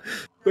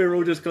 We were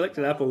all just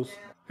collecting apples.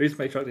 Who's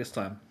Matriarch this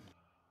time?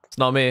 It's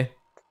not me.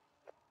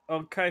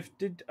 Okay,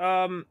 did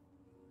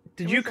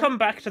you come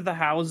back to the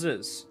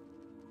houses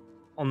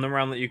on the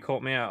round that you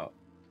caught me out?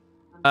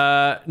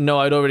 No,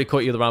 I'd already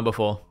caught you the round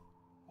before.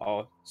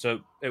 Oh, so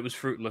it was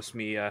fruitless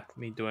me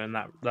doing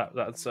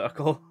that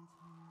circle.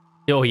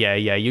 Oh yeah,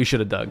 you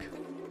should have dug.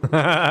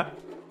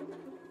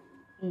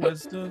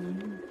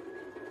 Wisdom.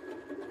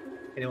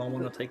 Anyone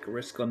want to take a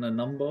risk on the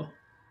number?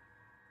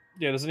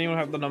 Yeah, does anyone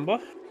have the number?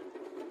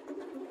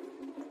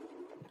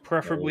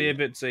 Preferably if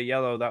it's a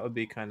yellow, that'd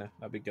be good.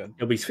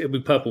 It'll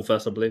be purple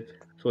first, I believe.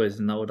 It's always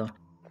in that order.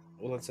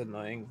 Well, that's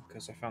annoying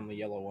because I found the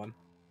yellow one.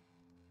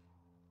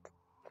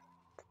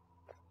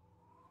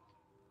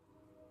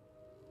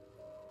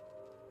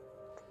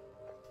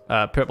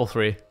 Purple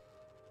 3.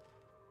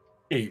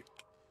 Hey,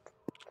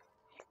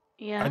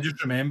 Yeah. I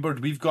just remembered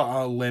we've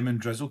got a lemon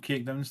drizzle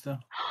cake downstairs.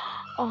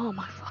 Oh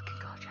my fucking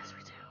god, yes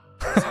we do.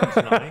 Sounds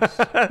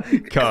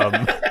nice. Come.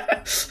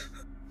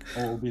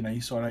 Oh, it'll be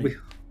nice, alright.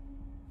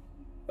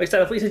 Wait,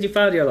 Stan, I thought you said you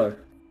found yellow.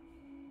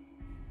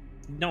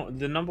 No,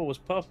 the number was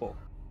purple.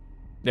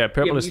 Yeah,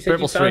 purple Yeah, but is you said you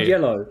purple's found 3.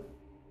 yellow.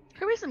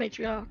 Who is the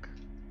matriarch?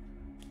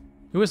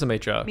 Who is the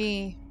matriarch?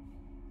 Me.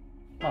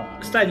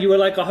 Stan, you were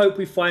like, I hope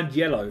we find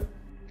yellow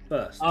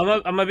first. I'm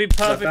gonna be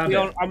found perfectly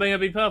it. I'm gonna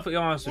be perfectly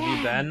honest with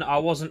you, Ben. I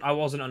wasn't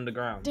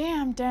underground.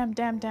 Damn.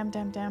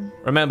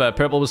 Remember,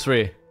 purple was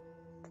 3.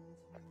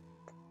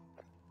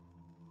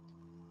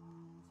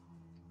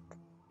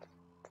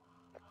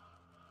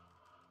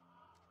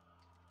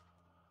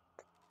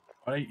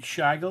 Alright,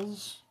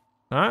 Shaggles.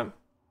 Alright.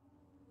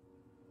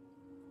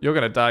 You're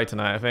gonna die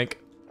tonight, I think.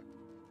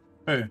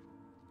 Who?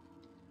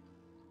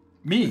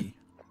 Me?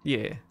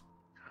 Yeah.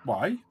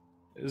 Why?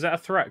 Is that a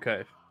threat,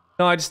 Cave?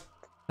 No, I just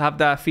have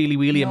that feely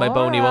wheelie in my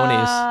bony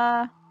wonies.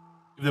 Nora.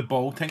 The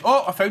ball thing.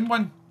 Oh, I found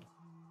one.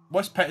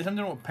 What's pink? Is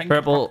there what pink?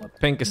 Purple,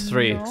 pink is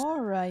 3.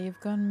 Nora, you've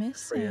gone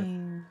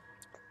missing.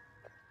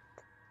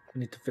 We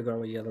need to figure out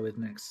what yellow is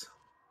next.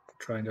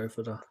 Try and go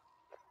for the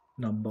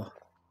number.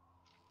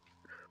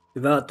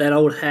 Without that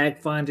old hag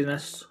finding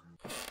us.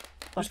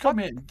 Just come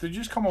in. Did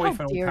you just come away How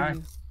from dare old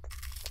you?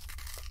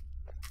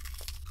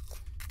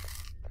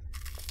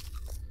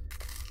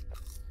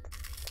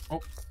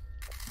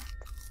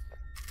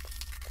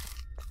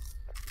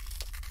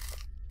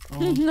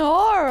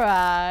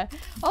 Nora!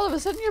 All of a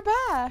sudden you're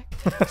back.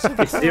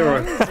 It's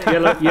 0.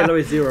 Yellow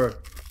is 0.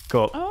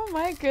 Cool. Oh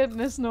my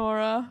goodness,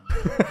 Nora.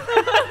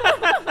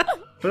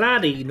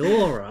 Bloody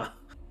Nora.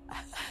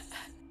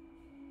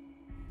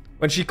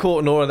 When she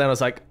caught Nora, then I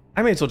was like,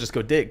 I may as well just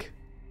go dig.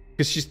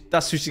 Because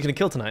that's who she's gonna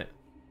kill tonight.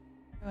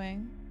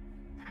 Doing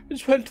I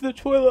just went to the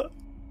toilet.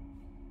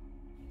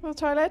 the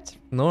toilet.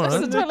 Nora?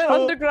 This is the toilet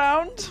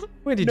underground.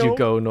 Where did you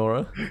go,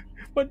 Nora?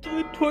 Went to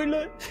the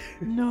toilet.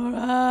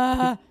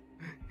 Nora.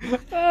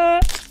 Ah.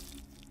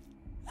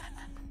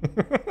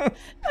 That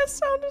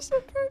sounded so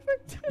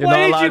perfect. You're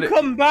Why not did you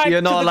come back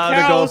you're to not the allowed to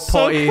go cows so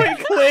potty.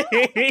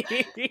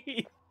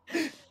 quickly?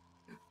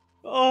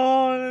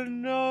 Oh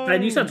no!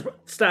 And you said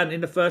Stan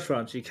in the first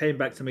round, she came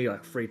back to me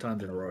like 3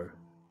 times in a row.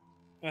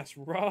 That's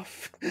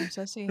rough.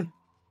 So I see.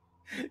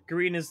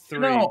 Green is 3.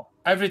 No,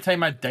 every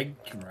time I dig,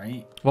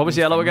 right? What was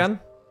yellow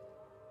again?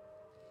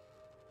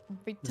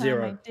 Every time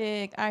 0. I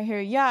dig, I hear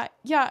yeah.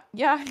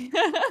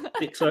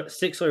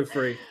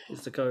 603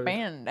 is the code.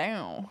 Man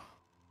down.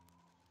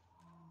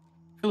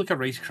 I feel like a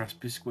Rice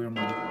Krispies square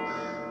now.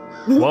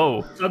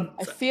 Whoa.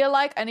 I feel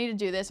like I need to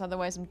do this,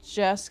 otherwise I'm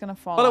just gonna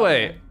fall. By the out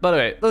way,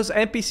 here. those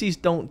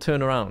NPCs don't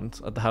turn around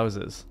at the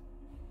houses.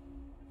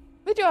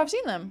 They do. I've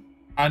seen them.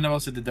 I never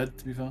said they did,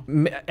 to be fair.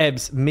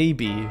 Ebbs,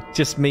 maybe,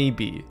 just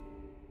maybe,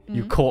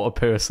 you caught a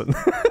person.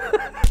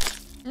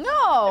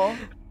 No.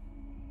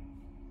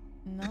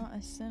 Not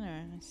a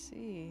sinner. I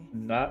see.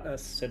 Not a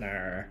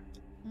sinner.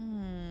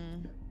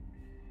 Hmm.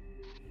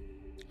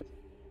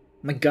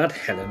 My God,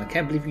 Helen, I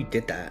can't believe you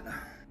did that.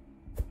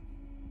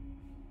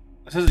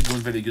 This isn't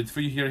going very good for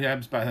you here,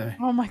 Hebs, by the way.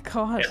 Oh my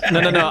god.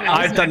 No.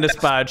 I've done this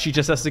bad. She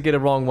just has to get it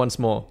wrong once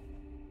more.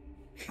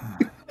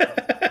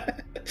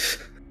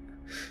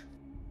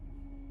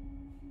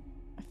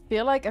 I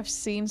feel like I've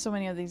seen so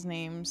many of these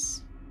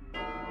names.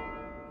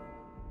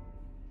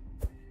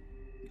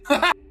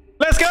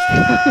 Let's go!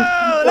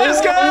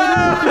 Let's go!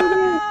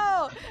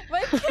 Oh,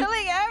 by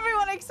killing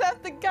everyone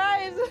except the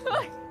guys.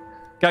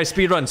 Guys,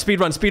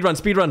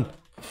 speedrun.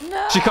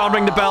 No. She can't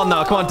ring the bell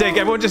now. Come on, dig.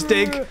 Everyone just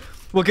dig.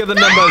 We'll get the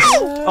numbers.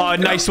 Oh,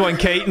 nice one,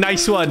 Kate.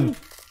 Nice one.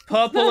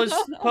 Purple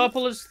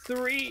is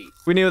 3.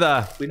 We knew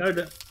that. We know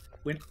that.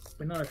 We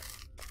know.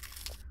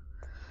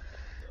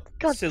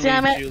 God Silly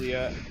damn it.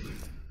 Juliet.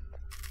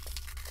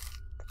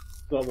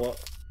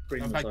 What?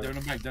 Green I'm was back like- down,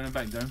 I'm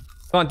back down.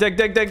 Come on,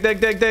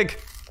 dig.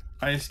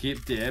 I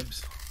escaped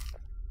Debs.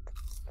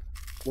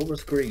 What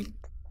was green?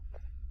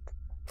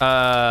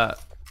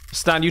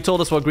 Stan, you told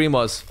us what green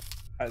was.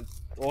 I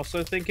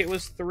also think it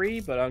was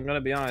 3, but I'm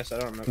gonna be honest, I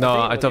don't know. No,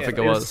 I don't think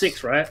it It was was.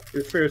 6, right? It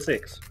was 3 or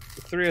 6.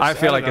 306. I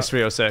feel like it's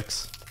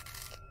 306.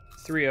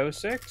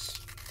 306.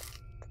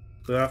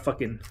 We are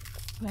fucking.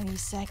 20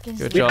 seconds.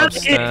 Good We job, had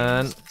it.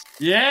 Stan.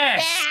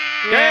 Yes!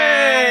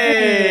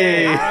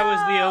 Yay! I was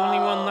the only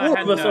one that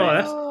had That's all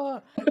right. 9.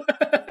 Oh.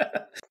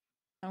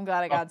 I'm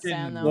glad I got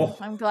Stan though. Whoa.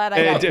 I'm glad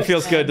I got It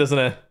feels Stan. good, doesn't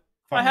it?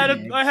 I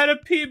had a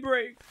pee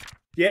break.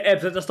 Yeah,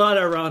 Ebs, at the start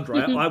of the round,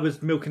 right, I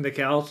was milking the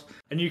cows,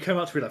 and you came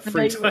up to me like 3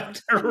 Amazing.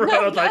 times in a row.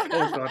 I was like,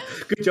 oh god,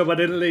 good job I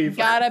didn't leave.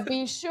 Gotta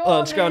be sure. Oh,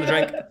 let's go on a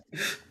man. drink.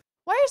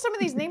 Why are some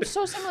of these names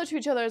so similar to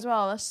each other as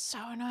well? That's so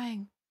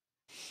annoying.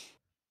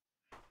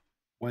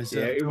 Was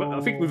Yeah, it? I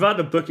think without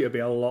the book, it would be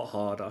a lot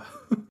harder.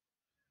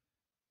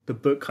 The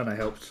book kind of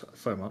helped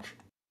so much.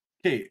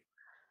 Okay,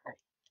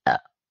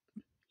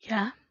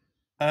 Yeah.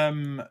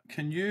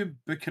 can you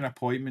book an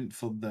appointment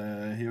for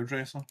the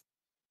hairdresser?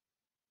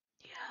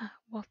 Yeah.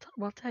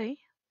 What day?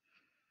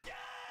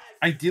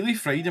 Ideally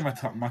Friday,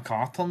 my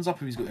car turns up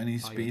if he's got any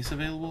space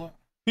available.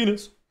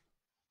 Penis.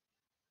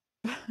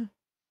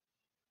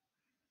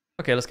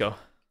 Okay, let's go.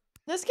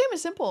 This game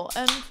is simple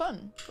and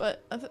fun,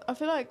 but I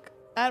feel like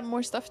add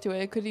more stuff to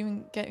it, it could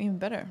even get even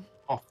better.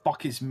 Oh,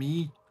 fuck, it's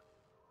me.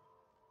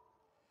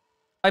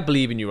 I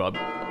believe in you, Rob.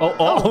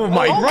 Oh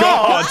my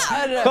god!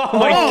 Oh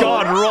my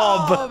god,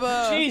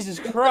 Rob! Jesus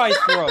Christ,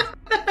 bro.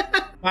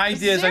 My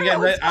idea is I'm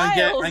Zero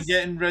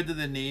getting tiles. rid of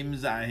the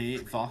names that I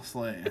hate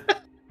firstly.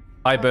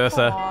 Hi, Come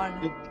Bertha.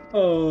 on.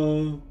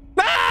 Oh.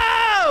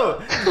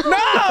 No!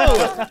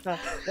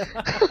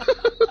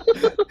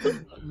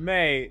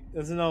 Mate,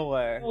 there's no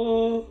way.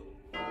 Oh.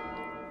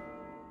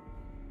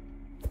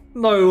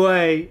 No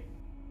way.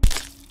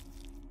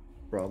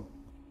 Rob.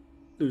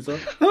 Loser.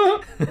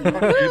 Fuck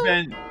you,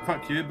 Ben.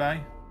 Fuck you, bye.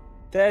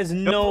 There's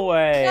no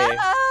way.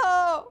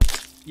 No!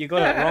 You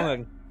got it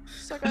wrong.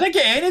 Suck Did I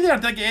get any there?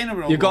 Did I get any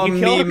wrong? You got You me,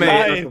 killed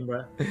mate.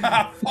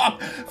 Guy.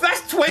 Fuck.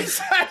 That's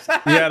twice.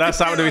 Yeah, that's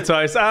happened to me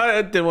twice.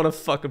 I didn't want to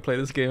fucking play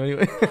this game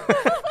anyway.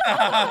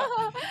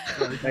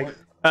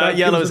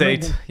 Yellow's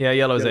 8. Yeah,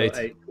 yellow's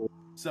 8.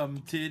 Some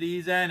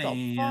titties and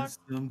The fuck? ass.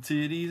 Some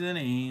titties and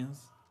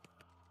ass.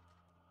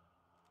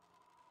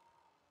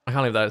 I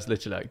can't believe that is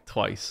literally like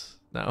twice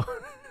now.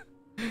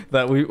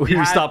 That we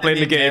had start to playing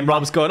the name game. Emma.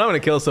 Rob's going, I'm gonna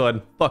kill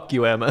someone. Fuck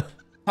you, Emma.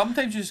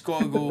 Sometimes you just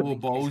gotta go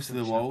balls to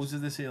the walls,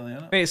 as they say, like,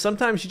 innit? Mate,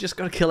 sometimes you just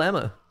gotta kill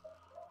Emma.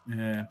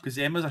 Yeah, because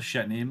Emma's a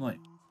shit name, like.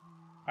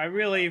 I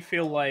really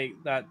feel like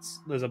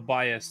there's a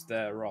bias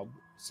there, Rob,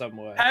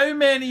 somewhere. How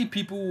many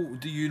people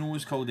do you know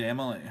is called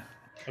Emma? Like?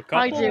 A couple,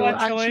 I do, and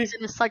actually. she's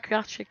in a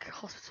psychiatric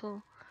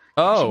hospital. She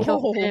Oh.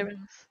 killed her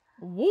parents.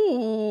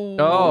 Ooh.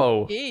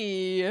 Oh.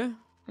 Yeah.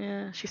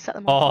 Yeah, she set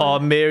them Oh, on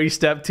fire. Mary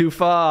stepped too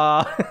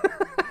far.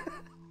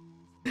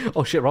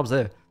 Oh shit, Rob's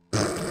there.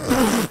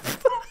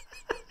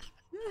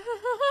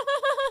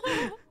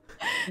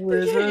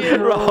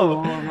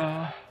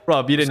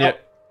 Rob, you didn't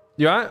yet.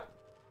 You alright?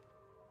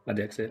 I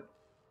did exit.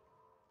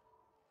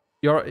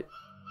 You alright?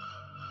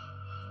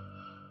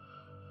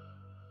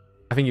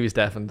 I think he was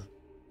deafened.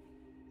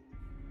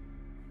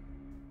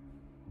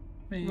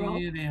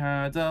 Mary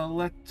had a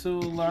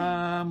little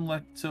lamb,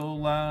 little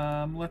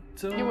lamb,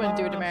 little You wouldn't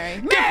do it to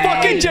lamb. Mary. Get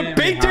fucking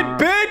debated,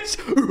 bitch!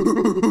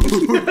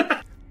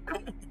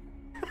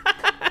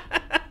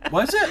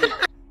 Was it?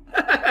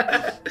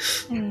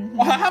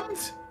 What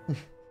happened?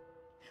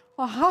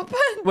 What happened?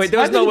 Wait, there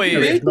was I no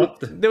didn't do way.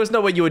 it. There was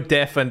no way you were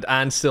deafened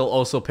and still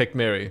also picked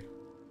Mary.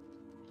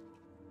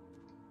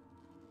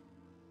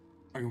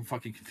 I'm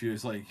fucking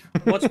confused. Like,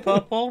 What's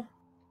purple?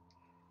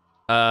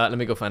 Let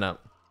me go find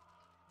out.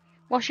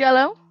 What's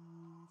yellow?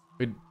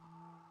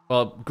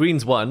 Well,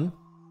 green's one.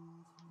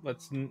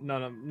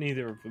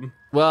 Neither of them.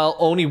 Well,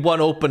 only one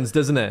opens,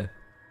 doesn't it?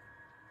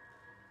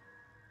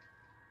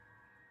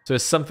 So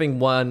it's something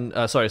one.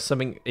 Sorry,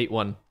 something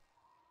 8-1.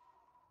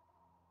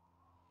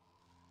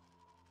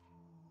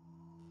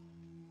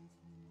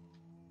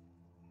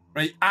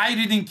 right,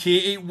 Irene and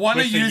Katie, one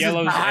With of the you is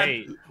yellow's bad.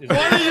 8.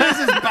 One of you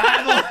is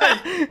bad.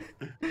 Like.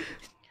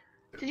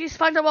 Did you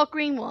find out what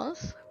green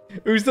was?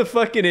 Who's the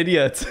fucking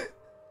idiot?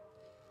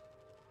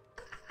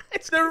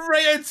 They're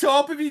right on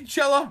top of each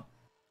other.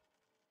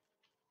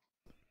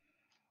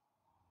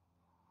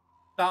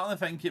 starting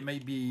to think it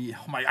might be.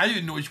 Oh my! I don't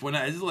even know which one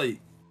it is. Like,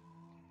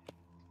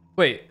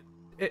 Wait,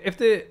 if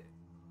the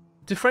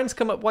do friends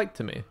come up white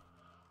to me?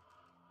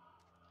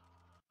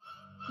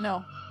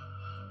 No.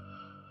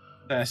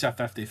 it's a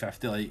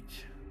 50-50, like.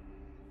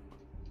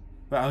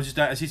 But I was just.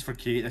 This is for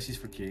Kate. This is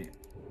for Kate.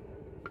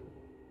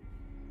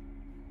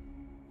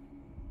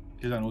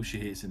 Because I know she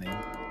hates the name.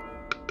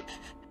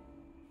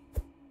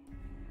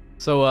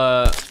 So, you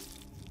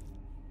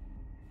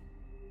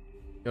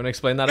want to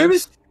explain that? Who Ed?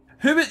 was?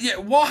 Yeah.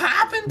 What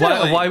happened? There,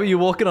 like? Why were you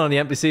walking on the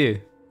NPC?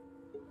 It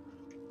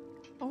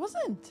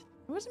wasn't.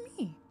 It wasn't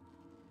me.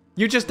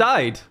 You just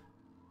died.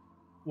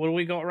 What do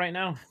we got right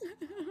now?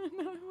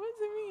 No, it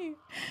wasn't me.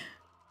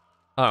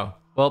 Oh,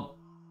 well,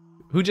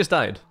 who just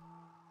died?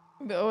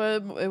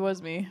 It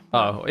was me.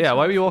 Oh, yeah,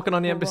 why were you walking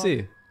on the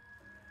NPC?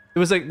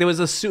 There was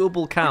a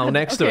suitable cow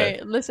next to it.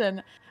 Okay,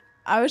 listen.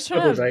 I was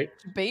trying Purple's to 8.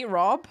 bait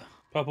Rob.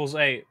 Purple's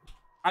 8.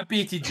 I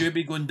baited you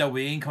be going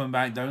away and coming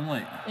back down,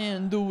 like.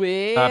 In the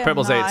way.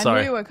 Purple's 8, I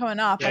sorry. knew you were coming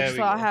up. I There just we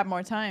thought I go. had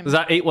more time. Was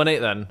that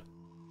 818 then?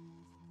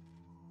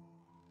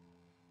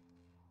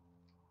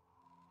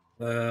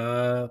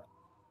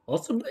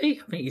 Possibly.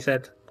 I think you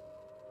said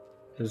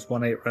there's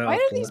 1-8 right. Why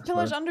do after these that,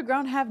 pillars so.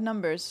 underground have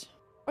numbers?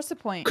 What's the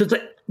point? Because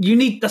you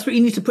need. That's what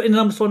you need to put in the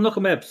numbers to unlock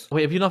them, Ebs.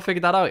 Wait, have you not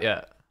figured that out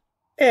yet?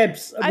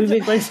 Ebs. I We've d-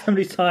 explained so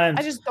many times.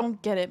 I just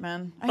don't get it,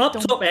 man. I Up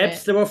don't top, get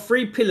Ebs, it. there are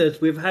 3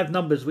 pillars with have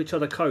numbers which are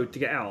the code to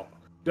get out.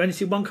 You only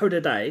see 1 code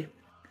a day,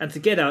 and to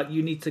get out,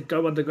 you need to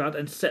go underground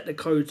and set the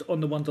codes on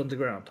the ones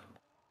underground.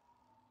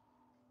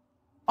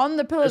 On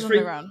the pillars There's three-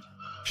 underground.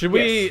 Should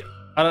we?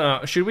 I don't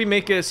know. Should we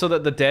make it so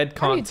that the dead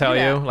How do you can't do tell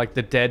you? that? Like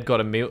the dead got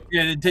a mute.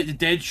 Yeah, the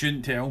dead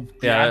shouldn't tell.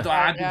 Yeah. I don't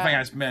Yeah. think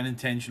that's been an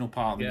intentional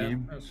part of the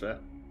game. that's fair.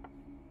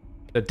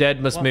 The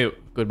dead must What?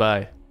 mute.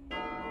 Goodbye.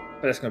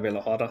 But that's going to be a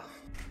lot harder.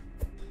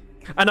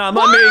 And I'm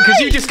not muting because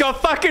you just got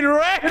fucking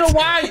wrecked. You know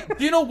why?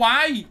 Do you know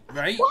why?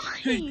 Right? Why?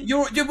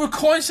 You were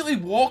constantly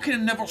walking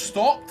and never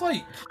stopped.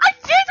 Like, I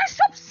did. I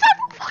stopped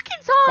several fucking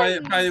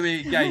times. by the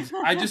way, guys,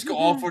 I just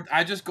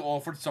got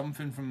offered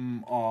something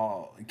from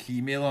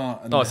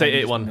Keymailer. And Oh, say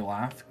it made 8-1. me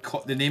laugh.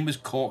 The name was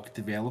Cock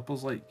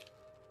Developers. Like,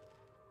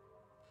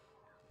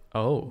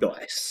 Oh.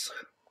 Nice.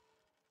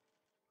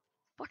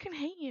 Fucking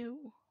hate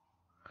you.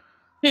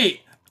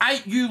 hey,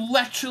 you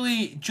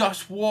literally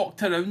just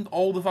walked around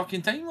all the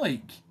fucking time.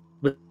 Like,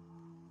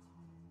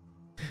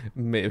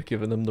 May have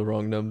given them the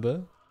wrong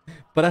number,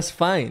 but that's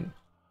fine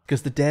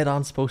because the dead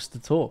aren't supposed to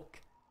talk.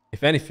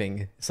 If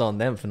anything, it's on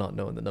them for not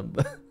knowing the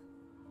number.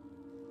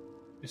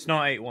 It's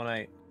not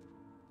 818.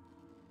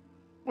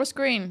 What's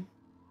green?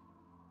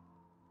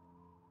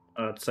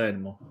 I don't say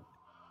anymore.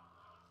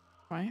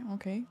 Right,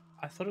 okay.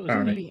 I thought it was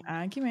Apparently. 8. Maybe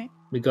argument.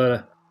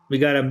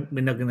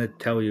 We're not gonna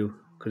tell you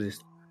because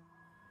it's.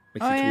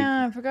 makes Oh it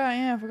yeah, I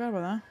forgot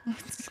about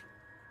that.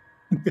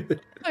 I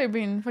thought you were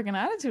being fucking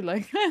attitude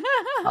like.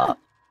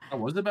 I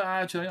was a bit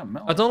actually.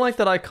 I don't like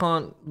that I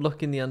can't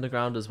look in the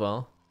underground as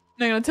well.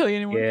 Not gonna tell you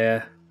anymore.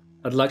 Yeah,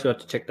 I'd like to have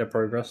to check their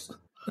progress.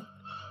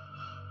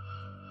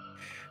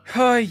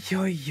 Oi,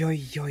 oi, oi, oi,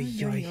 Oi,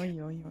 oi.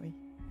 oi, oi, oi.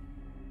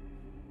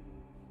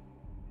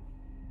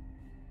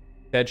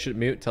 Dead should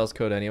mute, tells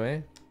code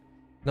anyway.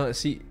 No,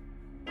 see,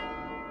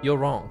 you're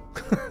wrong.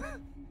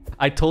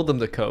 I told them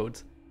the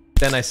code.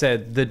 Then I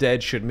said the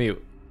dead should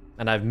mute.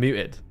 And I've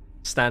muted.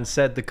 Stan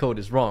said the code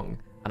is wrong.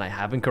 And I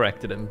haven't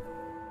corrected him.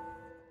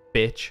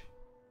 Bitch.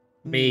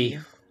 Me.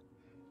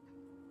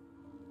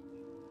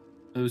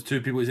 There was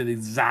 2 people who said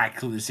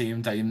exactly the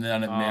same time,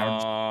 then it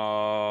merged.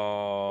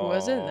 Oh.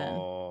 Was it then?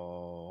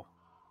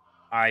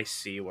 I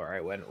see where I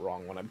went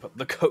wrong when I put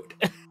the code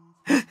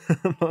in.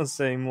 I'm not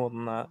saying more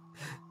than that.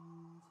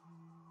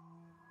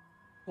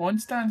 On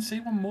Stan, say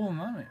one more than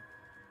that, mate.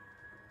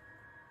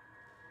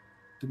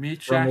 The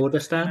Matriarch. Wrong order,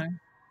 Stan.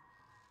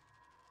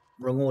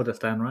 Wrong order,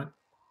 Stan. Right?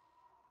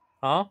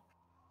 Huh?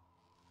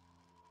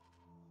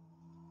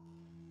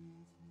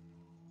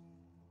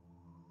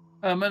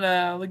 I'm an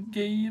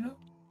alligator.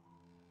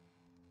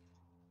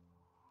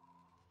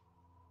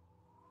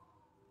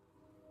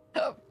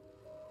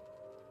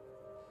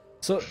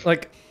 So,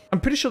 like, I'm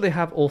pretty sure they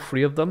have all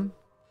 3 of them.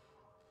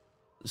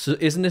 So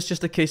isn't this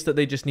just a case that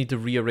they just need to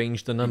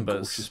rearrange the Ghost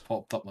numbers? just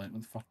popped up like,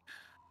 what the fuck?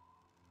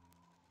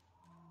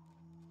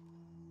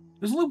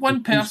 There's only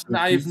one person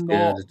that I've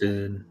not.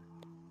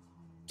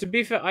 To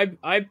be fair,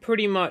 I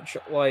pretty much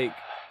like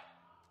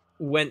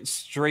went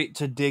straight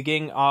to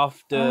digging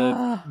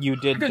after you I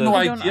did got the, no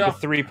I don't idea.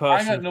 the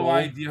 3-person I got no pool.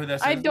 idea who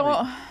this I is.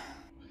 don't.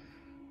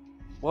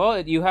 Well,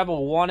 you have a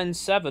 1 and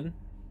 7,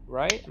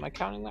 right? Am I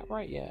counting that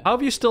right? Yeah. How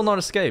have you still not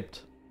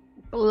escaped?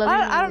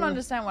 I don't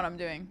understand what I'm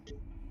doing.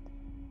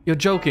 You're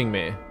joking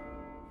me.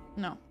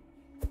 No.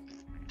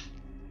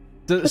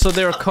 So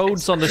there are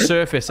codes on the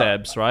surface,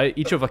 Ebs, right?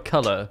 Each of a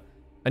color.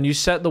 And you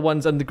set the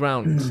ones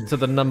underground to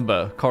the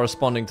number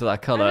corresponding to that I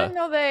color. didn't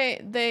know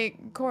they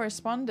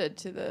corresponded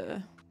to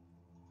the.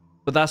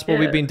 But that's what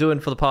we've Yeah. been doing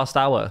for the past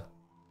hour.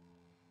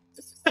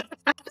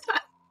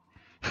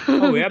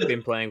 Oh, we have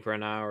been playing for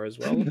an hour as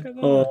well. Look at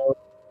that. Oh,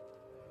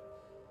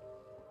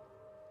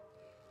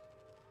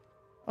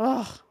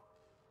 Ugh.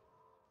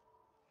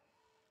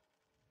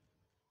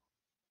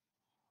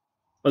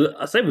 Well,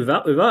 I say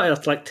without it,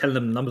 that's like telling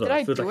them the numbers. Did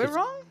I feels do like it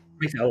wrong?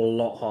 Makes it a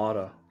lot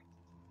harder.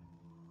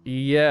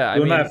 Yeah, I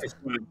You'll mean, know if it's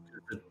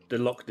the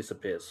lock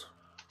disappears.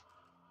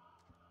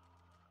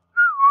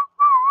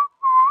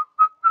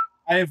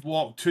 I have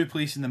walked 2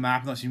 places in the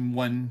map and not seen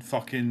one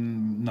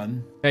fucking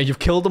none. yeah, you've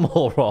killed them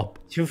all, Rob.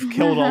 You've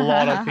killed a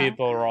lot of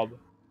people, Rob.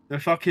 They're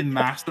fucking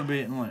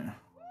masturbating like.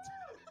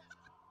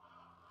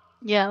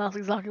 Yeah, that's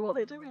exactly what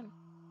they're doing.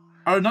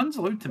 Are nuns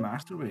allowed to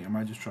masturbate? Am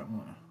I just trying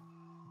to?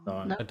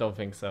 No. No. I don't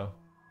think so.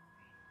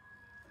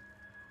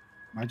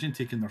 Imagine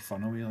taking their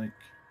fun away, like.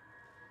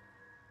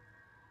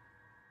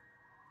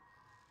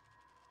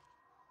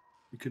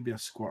 It could be a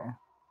squatter.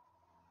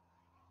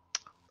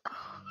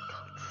 Oh,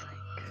 God's sake.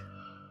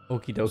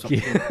 Okie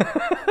dokie.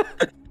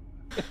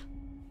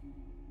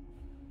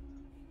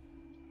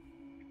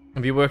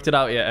 Have you worked it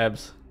out yet,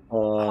 Ebs?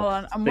 Hold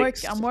on, I'm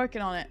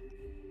working on it.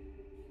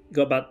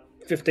 Got about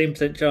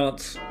 15%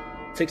 chance,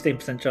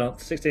 16%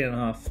 chance,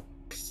 16.5.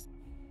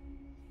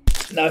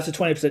 Now it's a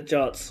 20%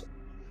 chance.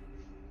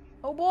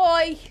 Oh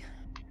boy.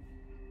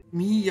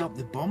 Me up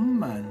the bum,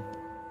 man.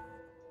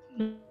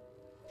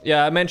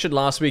 Yeah, I mentioned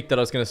last week that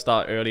I was going to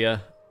start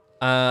earlier.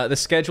 The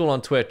schedule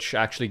on Twitch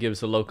actually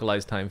gives a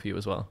localized time for you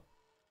as well.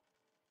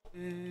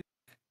 You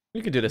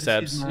can do this,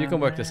 Ebs. You can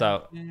work this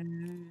out.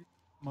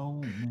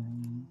 Do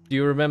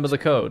you remember the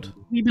code?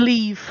 We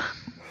believe.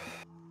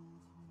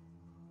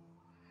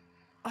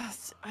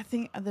 I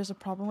think there's a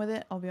problem with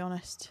it, I'll be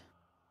honest.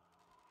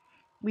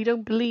 We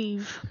don't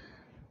believe.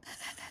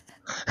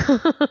 I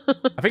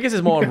think this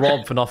is more on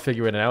Rob for not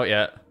figuring it out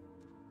yet.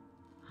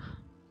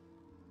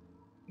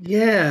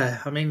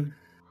 Yeah, I mean,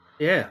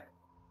 yeah.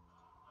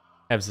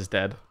 Ebs is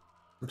dead.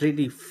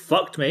 Completely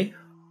fucked me.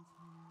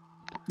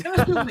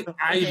 I feel like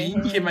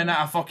Irene came in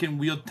at a fucking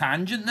weird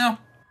tangent there.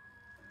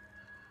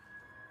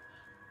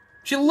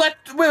 She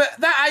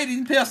that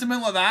Irene person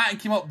went like that and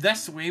came up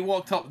this way,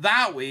 walked up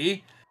that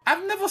way.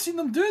 I've never seen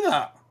them do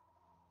that.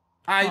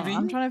 Irene.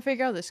 I'm trying to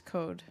figure out this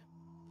code.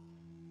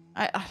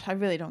 I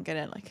really don't get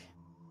it, like.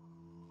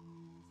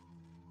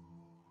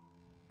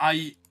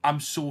 I'm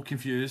so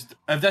confused.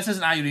 If this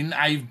isn't Irene,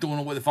 I don't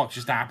know what the fuck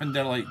just happened.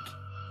 They're like,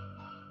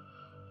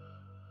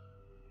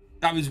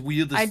 that was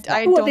weird. As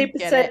I fuck. don't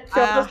get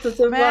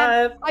it.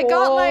 Man, I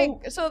got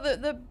like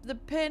the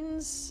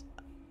pins.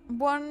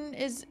 One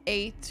is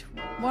 8.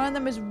 One of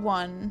them is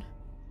 1.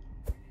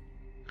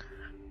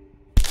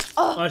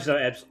 Oh. Honestly,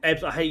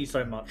 Ebs, I hate you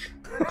so much.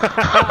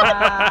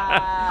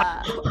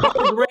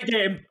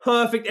 Radiating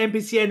perfect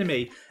NPC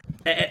enemy.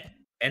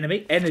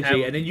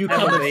 Energy, and then you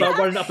come and start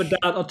running up and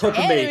down on top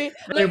of me.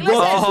 And then Listen,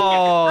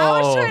 I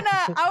was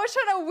Oh.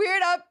 trying to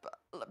weird up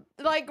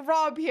like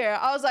Rob here.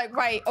 I was like,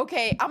 right,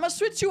 okay, I'm gonna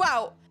switch you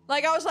out.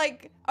 Like I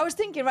was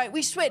thinking, right,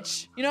 we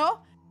switch, you know?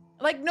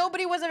 Like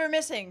nobody was ever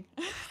missing.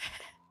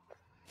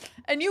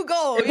 And you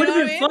go, It you would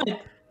know have what I been mean?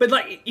 fine, but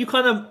like you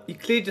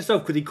cleared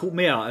yourself because he caught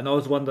me out, and I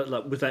was one that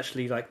like was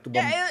actually like the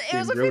one. Yeah, it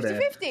was a being real there.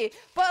 50-50.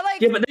 But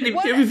like, Yeah, but then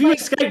if you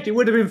escaped, it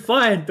would have been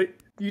fine. But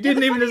you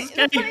didn't even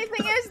escape. The funny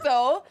thing is,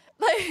 though,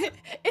 like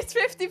it's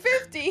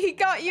 50-50. He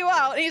got you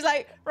out, and he's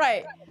like,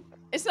 right,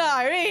 it's not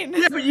Irene.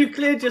 Yeah, but you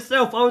cleared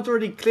yourself. I was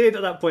already cleared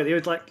at that point. He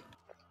was like,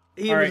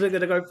 he wasn't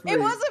gonna go through. It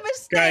was a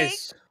mistake.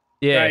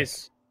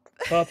 Guys,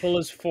 purple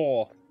is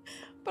 4.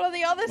 But on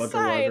the other Roger,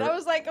 side, Roger. I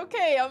was like,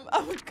 okay,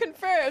 I'm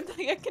confirmed.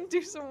 Like, I can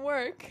do some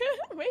work.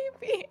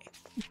 Maybe.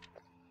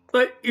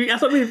 But I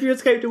thought if you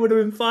escaped, it would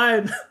have been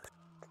fine.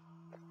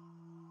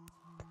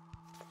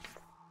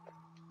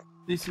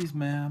 This is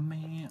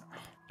mommy.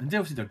 And they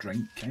also need a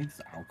drink. Can I get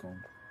the alcohol?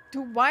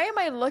 Dude, why am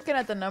I looking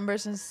at the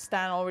numbers and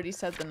Stan already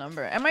said the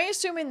number? Am I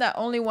assuming that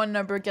only one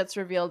number gets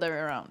revealed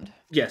every round?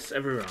 Yes,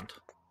 every round.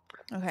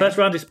 Okay. First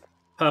round is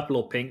purple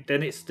or pink,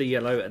 then it's the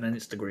yellow, and then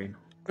it's the green.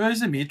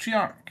 Where's the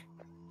matriarch?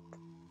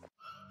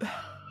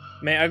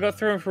 Mate, I got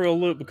thrown through a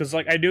loop because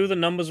like I knew the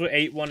numbers were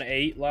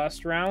 818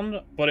 last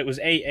round, but it was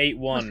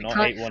 881, not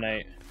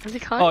 818. Is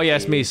it Oh, yeah,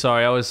 it's me.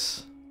 Sorry, I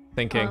was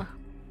thinking.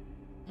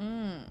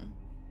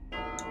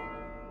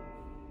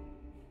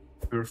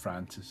 Poor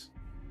Francis.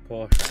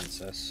 Poor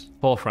Francis.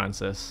 Poor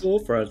Francis. Poor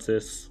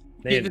Francis.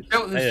 They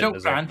spelled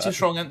deserve Francis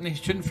that. wrong, didn't they?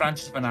 Shouldn't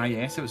Francis have been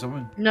IS? It was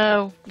someone.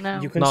 No.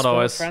 You can Not spell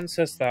always.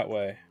 Francis that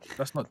way.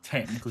 That's not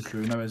technically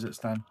true now, is it,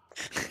 Stan?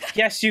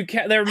 Yes, you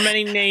can. There are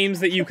many names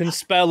that you can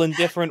spell in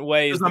different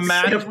ways. There's a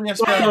man's way of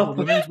spelling, a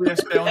woman's way of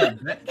spelling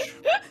it,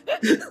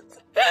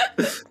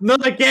 bitch.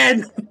 Not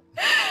again!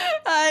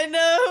 I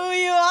know who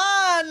you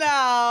are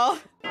now.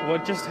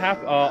 What just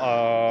happened?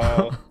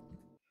 Uh-oh.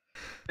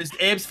 Is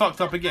Abe's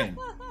fucked up again?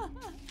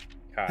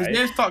 His Kai.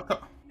 name's fucked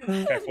up.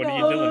 Kai, what are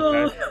you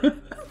doing,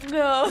 Kai?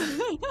 No.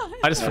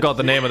 I just forgot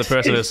the name of the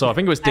person who saw. I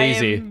think it was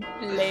Daisy. I am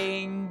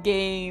playing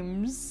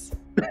games.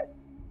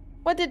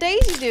 What did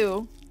Daisy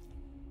do?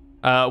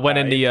 When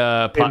in the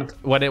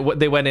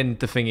they went in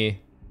the thingy.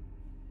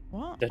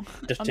 What? The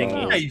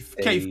thingy.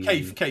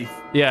 Kaiff.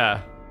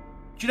 Yeah.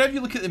 Do you know if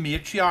you look at the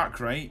matriarch,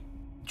 right?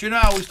 Do you know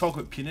I always talk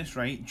about penis,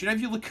 right? Do you know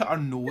if you look at her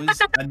nose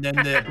and then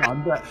the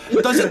under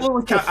it, does it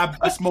look like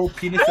a small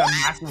penis with a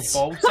massive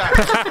ball sack?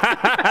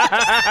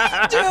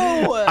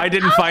 I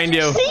didn't find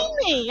you. See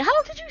me?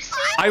 How did you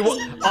see me?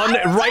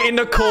 Right in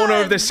the corner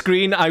of the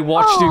screen, I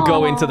watched you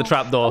go into the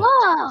trapdoor.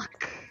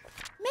 Fuck.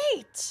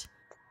 Mate,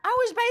 I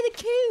was by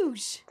the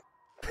queues.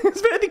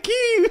 It's by the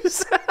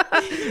queues.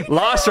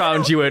 Last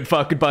round, you weren't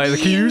fucking by the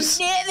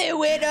queues. You never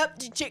went up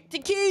to check the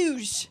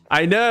queues.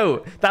 I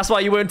know. That's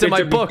why you weren't in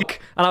my book.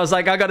 And I was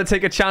like, I gotta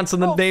take a chance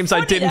on the names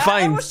I didn't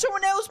find. There was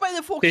someone else by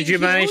the fucking Did you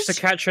manage to queues.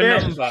 catch a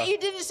number? You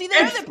didn't see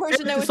the other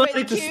person that was by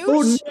the decided to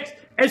queues.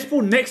 Ed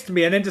spawned next to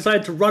me and then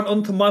decided to run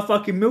onto my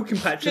fucking milking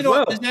patch as You know,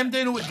 well. does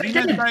MD know what green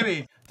is, by the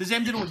way? Does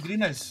MD know what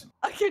green is?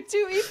 Okay,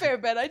 to be fair,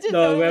 Ben, I didn't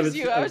No, know we it was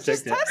haven't you. I was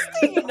just checked it.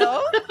 testing, you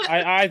know?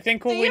 I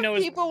think all See we if know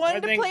is people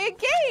wanted to play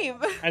a game.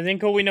 I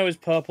think all we know is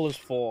purple is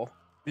 4.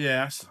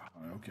 Yeah, that's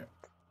okay.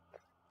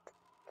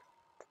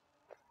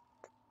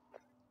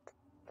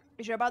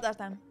 You sure about that,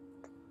 then?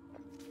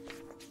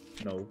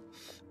 No.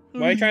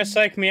 Why are you trying to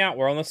psych me out?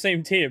 We're on the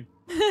same team.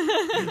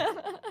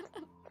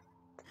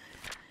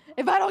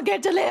 If I don't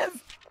get to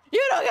live,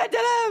 you don't get to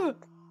live.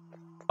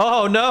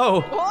 Oh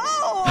no! Whoa!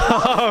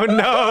 Oh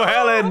no,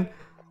 Helen!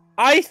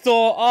 I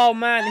thought, oh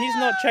man, he's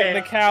not checked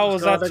the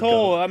cows gotta at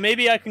all.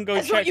 Maybe I can go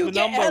That's check what you the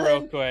get, number real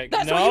Helen. quick.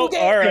 That's what No? you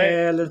get. Alright.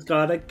 Yeah, let's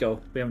gotta go.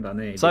 We haven't done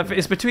anything. So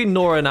it's between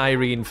Nora and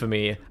Irene for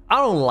me. I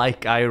don't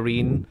like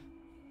Irene.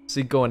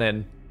 So going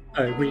in.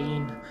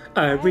 Irene.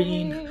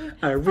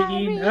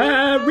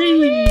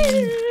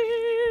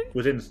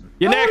 Was innocent.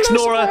 You're next,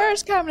 Nora!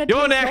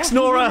 You're next,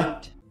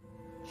 Nora!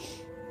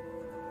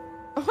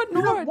 What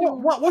Nora do?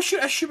 What's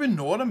your issue with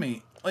Nora,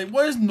 mate? Like,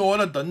 what has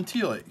Nora done to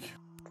you, like?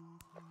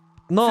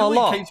 Not a I feel like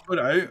lot. Kate's got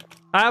it out.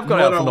 I have got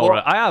it out for Nora,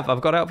 Nora. what?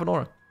 I've got it out for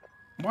Nora.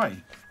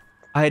 Why?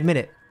 I admit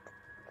it.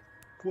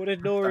 What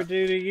did Nora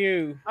do to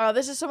you? Oh,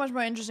 this is so much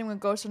more interesting when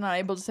ghosts are not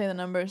able to say the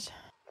numbers.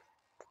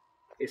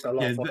 It's a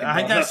lot Yeah, of fucking I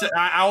think hard. that's.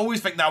 I always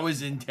think that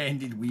was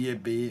intended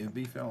weird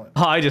bait, fella.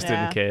 Oh, I just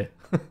Yeah. didn't care.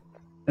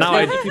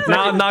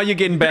 now you're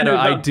getting better.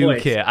 I do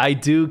voice. care. I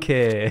do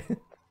care.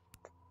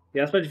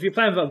 Yeah, I suppose if you're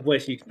playing with that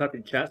voice, you can type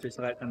in chat, so it's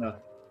like kind of a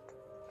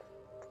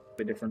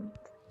bit different.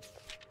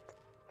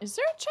 Is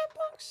there a chat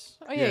box?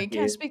 Oh yeah, Yeah. you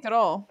can't speak at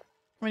all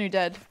when you're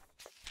dead.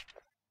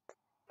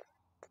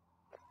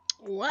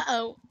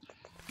 Whoa.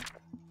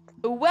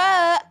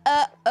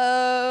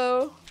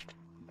 Whoa-oh.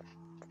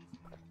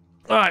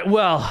 All right.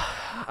 Well,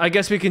 I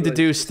guess we can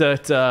deduce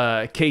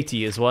that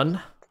Katie is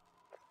one.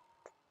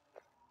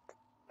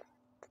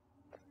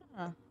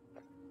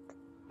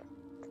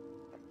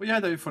 What you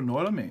had out for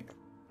Nora, mate?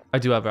 I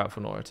do have it out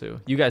for Nora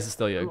too. You guys are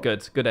still here.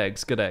 Good. Good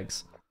eggs. Good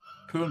eggs.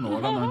 Poor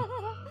Nora, man.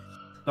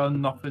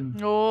 Done nothing.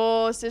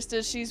 Oh,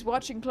 sister, she's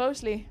watching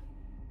closely.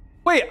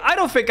 Wait, I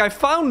don't think I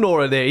found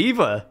Nora there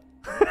either.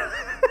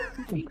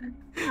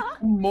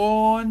 Come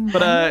on.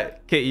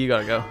 But Katie, you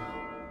gotta go.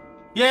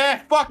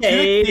 Yeah, fuck you,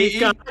 Katie's Katie.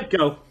 gotta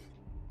go.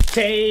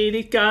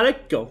 Katie's gotta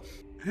go.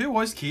 Who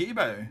was Katie,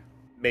 by the way?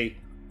 Me.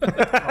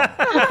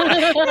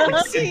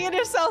 Seeing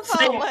herself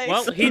out like.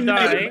 Well, he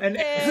died. And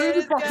Who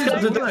the fuck is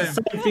I did Nora? the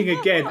same thing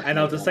again, and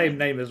I was the same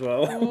name as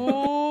well.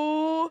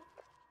 Ooh.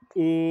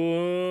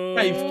 Ooh.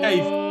 Cave.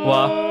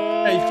 What?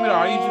 Cave, where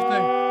are you just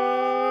now?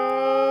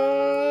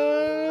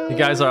 You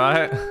guys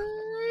alright?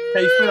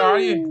 Cave, where are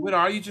you? Where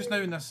are you just now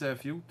in this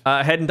field?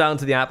 Heading down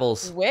to the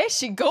apples. Where's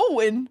she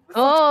going?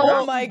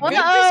 Oh, Oh my goodness.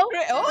 Uh-oh.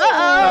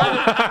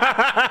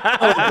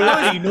 Oh.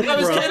 Bloody I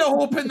was Nora. kind of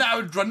hoping that I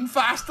would run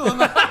faster than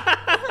that.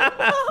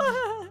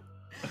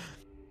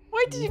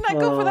 Why did you not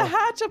go for the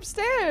hatch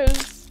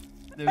upstairs?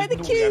 There By was the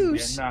no way I was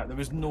queues. getting that. There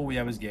was no way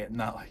I was getting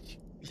that. Like,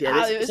 Yeah,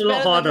 Ah, it's, it it's was a lot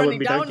better than harder when running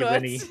we don't give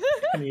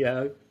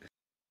downwards.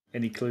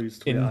 any clues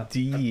to it.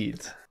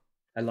 Indeed.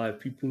 Alive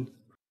people.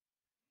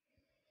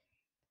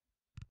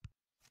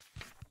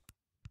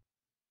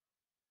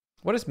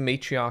 What is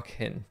matriarch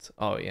hint?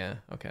 Oh yeah,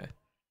 okay.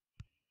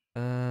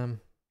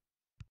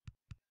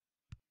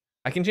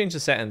 I can change the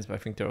settings, but I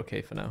think they're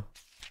okay for now.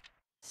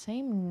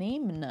 Same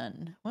name,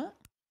 none. What?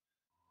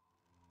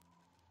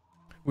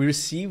 We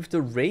received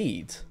a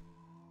raid.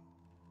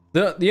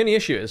 The only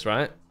issue is,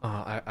 right?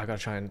 Oh, I gotta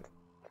try and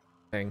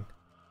thing.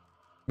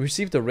 We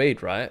received a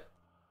raid, right?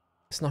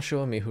 It's not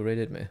showing me who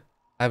raided me.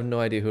 I have no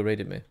idea who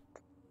raided me.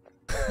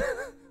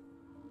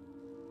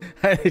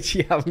 I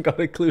actually haven't got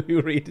a clue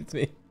who raided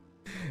me.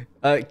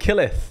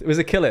 Killeth. It was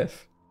a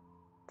Killeth.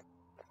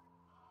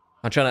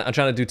 I'm trying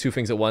to do two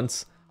things at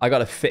once. I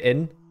gotta fit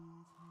in.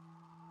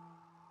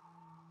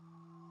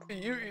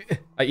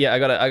 Yeah, I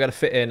gotta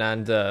fit in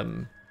and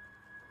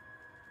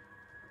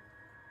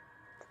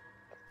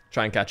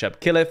try and catch up.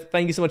 Killeth,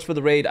 thank you so much for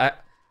the raid. I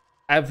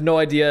have no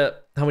idea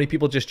how many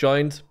people just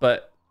joined,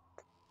 but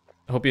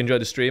I hope you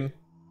enjoyed the stream.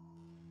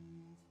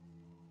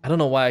 I don't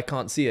know why I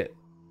can't see it.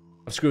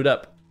 I've screwed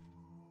up.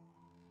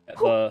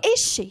 Who is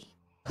she?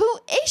 Who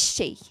is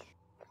she?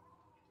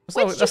 That's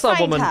Where did you that find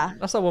woman. her?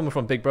 That's that woman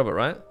from Big Brother,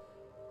 right?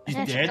 she's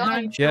Yeah, she dead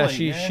died. now. Yeah, Like,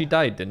 she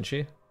died, didn't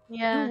she?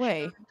 Yeah. No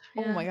way.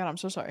 Yeah. Oh my god, I'm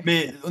so sorry.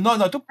 Mate, no,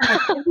 don't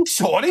be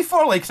sorry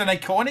for like it's an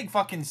iconic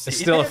fucking saying.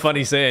 It's still a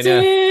funny saying,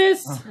 yeah.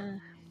 Yes.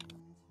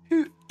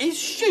 Who is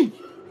she?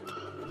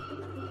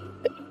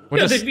 We're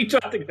Because just, if you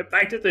try to get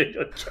back to doing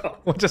your job.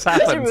 what just Is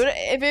it happened?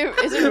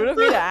 rude? Is it rude of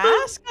me to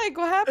ask? Like,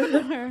 what happened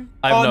to her?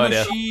 I have no no,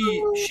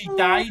 idea. she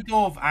died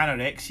of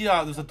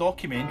anorexia. There's a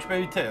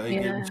documentary about it. Like,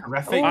 it was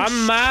horrific. Oh,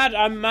 I'm mad.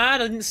 I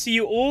didn't see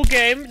you all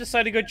game.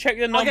 Decided to go check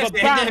the Like I number.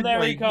 said, Bam,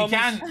 there he like, comes.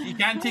 you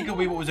can't take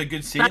away what was a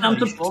good saying. Stan, like,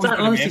 you're always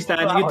gonna honestly, remember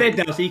Stan, that. you're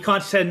dead now, so you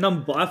can't say a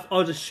number. But I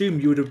would assume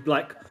you would have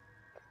like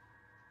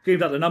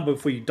screamed out the number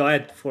before you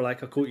died. Before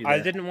like I caught you there. I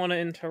didn't want to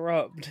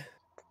interrupt.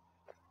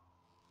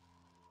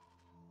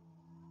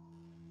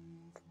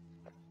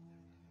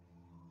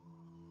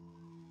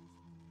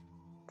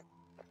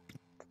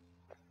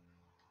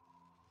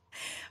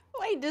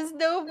 Why does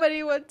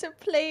nobody want to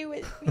play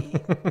with me?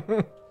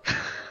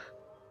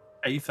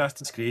 If that's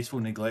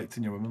disgraceful,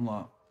 neglecting your women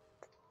like.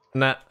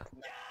 Nah.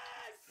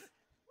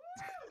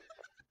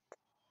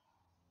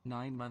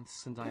 9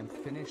 months and I'm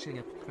finishing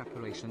up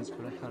preparations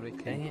for a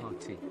hurricane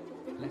party.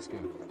 Let's go.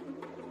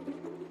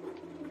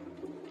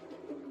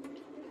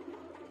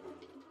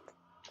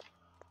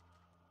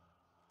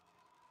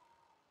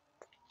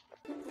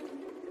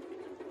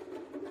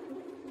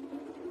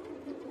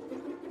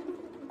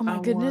 Oh my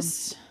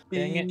goodness.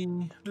 Dang it.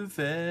 Be the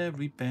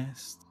very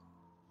best.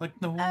 Like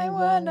no I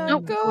one. wanna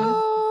Nope. go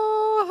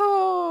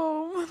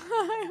home.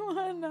 I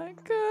wanna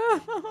go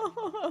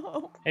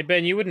home. Hey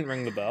Ben, you wouldn't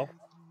ring the bell.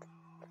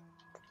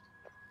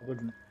 I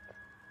wouldn't.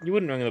 You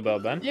wouldn't ring the bell,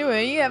 Ben. You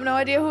have no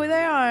idea who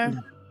they are.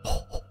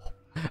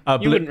 You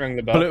Blue, wouldn't ring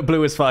the bell.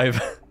 blue is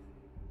 5.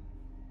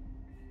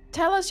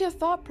 Tell us your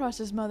thought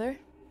process, mother.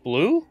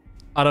 Blue?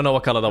 I don't know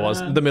what color that was.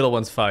 The middle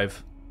one's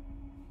 5.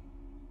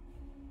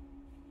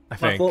 I My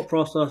think. thought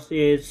process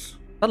is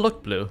That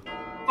looked blue.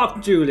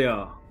 fuck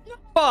Julia.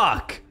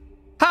 Fuck!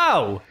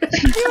 How?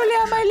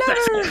 Julia, my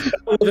lover.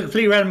 It was a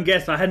completely random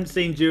guess. I hadn't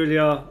seen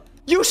Julia.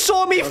 You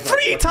saw me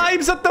 3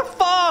 times at the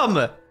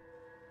farm!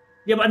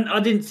 Yeah, but I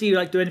didn't see you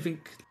like do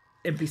anything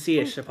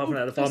NPC-ish apart from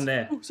at the farm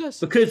there.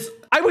 Because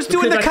I was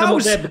doing the because I come up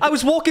cows! there- I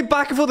was walking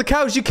back and forth the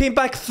cows. You came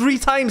back 3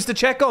 times to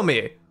check on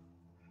me.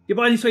 Yeah,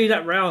 but I only saw you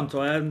that round,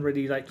 so I hadn't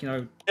really like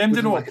Them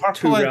don't know what like a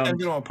purple is. Them 2-round don't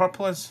know what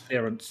purple is.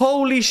 clearance.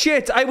 Holy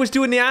shit, I was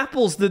doing the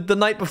apples the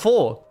night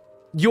before.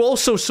 You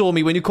also saw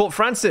me when you caught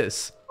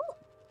Francis.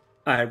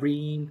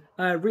 Irene.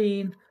 Just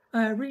wanna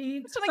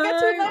get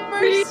to the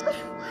numbers.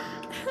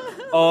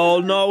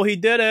 Oh no, he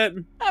did it.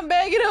 I'm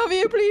begging of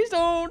you, please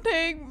don't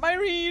take my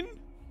Irene.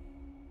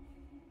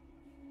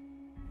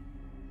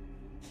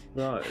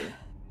 No.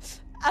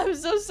 I'm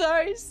so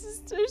sorry,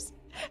 sisters.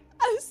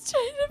 I was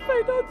trying to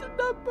find out the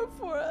number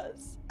for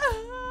us.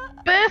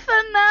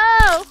 Bertha,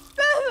 no!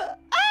 Bertha!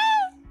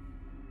 Ah!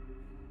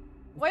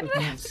 Why did I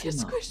Bertha have to get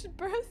Sinner. squished at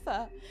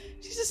Bertha?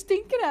 She's a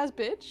stinking ass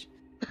bitch.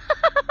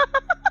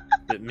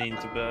 Didn't mean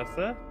to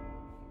Bertha.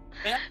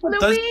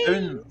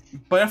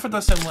 Bertha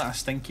does sound like a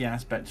stinky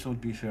ass bitch, so would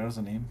be fair as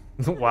a name.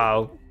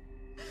 Wow.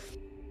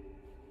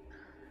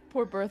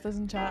 Poor Bertha's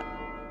in chat.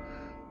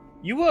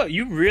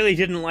 You really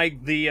didn't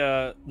like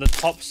the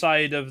top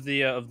side of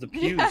the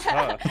pews,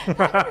 huh?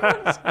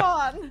 Everyone's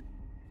gone.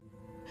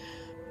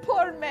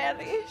 Poor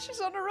Mary, she's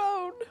on her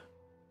own.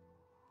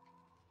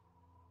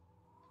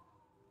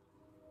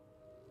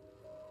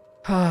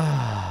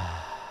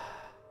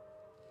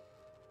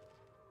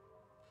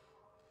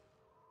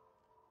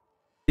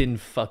 Didn't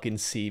fucking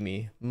see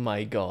me.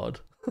 My god.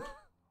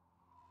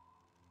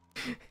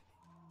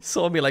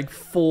 Saw me like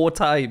 4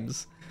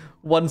 times.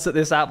 Once at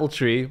this apple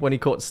tree when he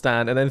caught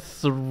Stan, and then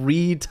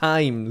 3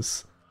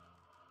 times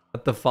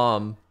at the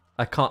farm.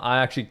 I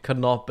actually could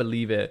not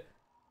believe it.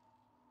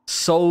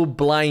 So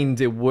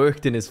blind, it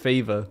worked in his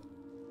favor.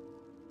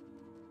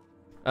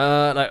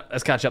 No,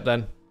 let's catch up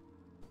then.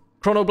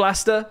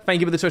 Chronoblaster, thank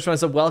you for the Twitch Prime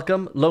sub,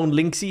 welcome. Lone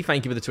Linksy,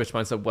 thank you for the Twitch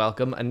Prime sub,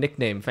 welcome. And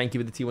Nickname, thank you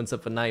for the T1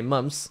 sub for 9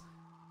 months.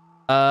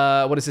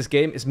 What is this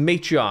game? It's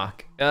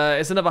Matriarch.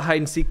 It's another hide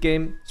and seek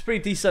game. It's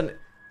pretty decent.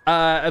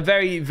 A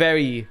very,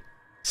 very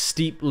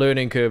steep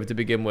learning curve to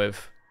begin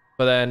with.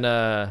 But then,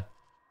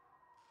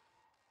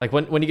 like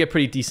when you get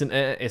pretty decent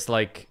at it, it's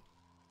like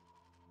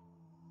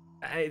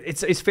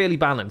it's fairly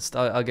balanced.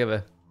 I'll give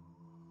it.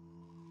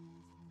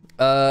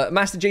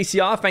 Master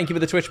JCR, thank you for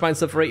the Twitch Prime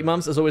sub for 8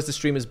 months. As always, the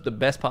stream is the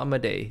best part of my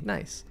day.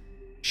 Nice.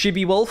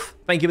 Shibby Wolf,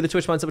 thank you for the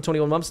Twitch Prime sub for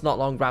 21 months. Not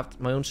long wrapped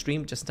my own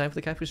stream, just in time for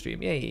the kaiffefe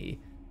stream. Yay.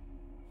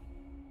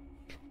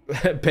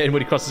 Ben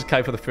when he crosses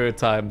Kai for the 3rd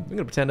time. I'm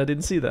gonna pretend I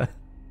didn't see that.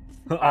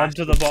 On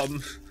to the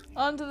bottom.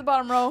 On to the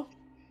bottom row.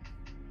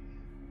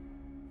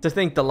 To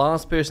think the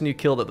last person you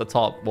killed at the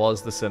top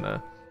was the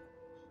sinner.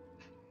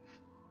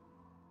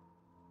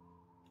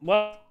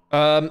 Well,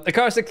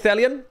 Akarsik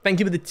Thelian, thank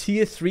you for the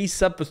tier 3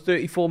 sub for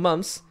 34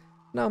 months.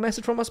 Now a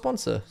message from our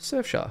sponsor,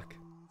 Surfshark.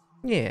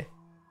 Yeah.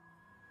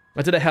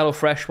 I did a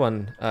HelloFresh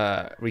one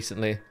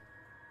recently.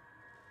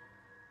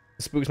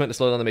 The spook's meant to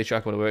slow down the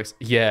matriarch when it works.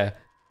 Yeah,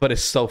 but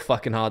it's so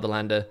fucking hard to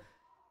land it.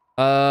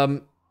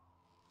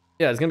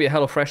 Yeah, there's gonna be a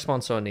HelloFresh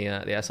sponsor on the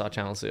SR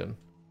channel soon.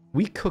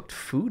 We cooked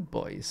food,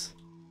 boys.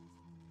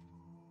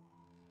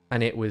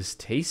 And it was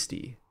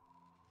tasty.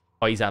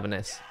 Oh, he's having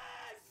this.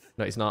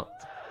 No, he's not.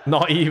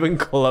 Not even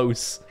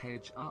close.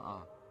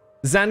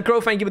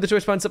 Zancro, thank you for the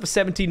Twitch Prime sub for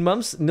 17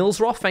 months.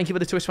 Nilsroth, thank you for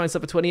the Twitch Prime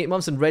sub for 28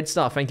 months. And Red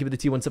Star, thank you for the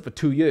T1 sub for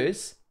 2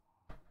 years.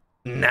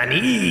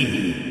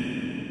 Nani!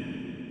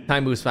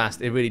 Time moves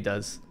fast. It really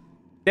does.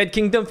 Dead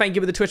Kingdom, thank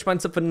you for the Twitch Prime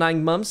sub for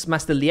 9 months.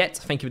 Master Liet,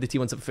 thank you for the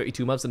T1 sub for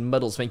 32 months. And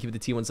Muddles, thank you for the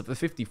T1 sub for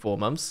 54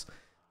 months.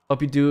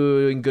 Hope you're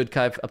doing good,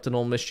 Kai, up to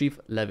normal mischief.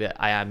 Love it.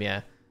 I am,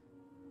 yeah.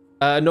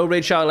 No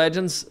Raid Shower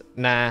Legends?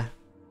 Nah.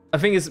 I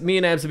think it's me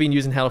and Ebs have been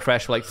using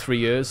HelloFresh for like 3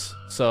 years.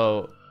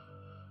 So,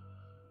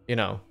 you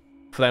know,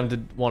 for them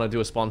to want to do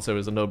a sponsor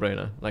is a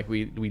no-brainer. Like,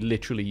 we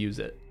literally use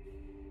it.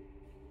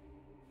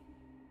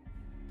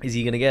 Is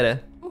he gonna get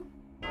it?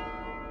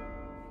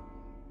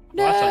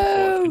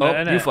 No.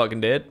 Oh, you fucking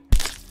did.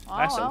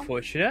 That's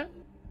unfortunate.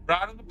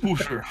 Right on the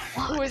pusher.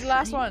 Who was the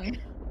last one?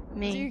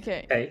 Me. It's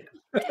UK. Hey.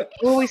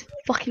 Always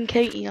fucking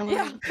Katie. I'm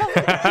Yeah.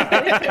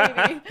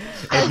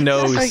 It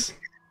knows. Like-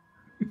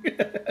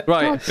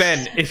 Right,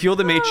 Ben, if you're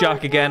the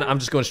matriarch again, I'm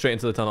just going straight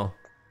into the tunnel.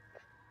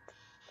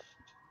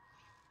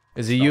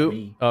 Is it Not you?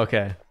 me.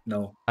 Okay.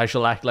 No. I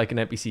shall act like an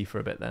NPC for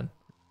a bit then.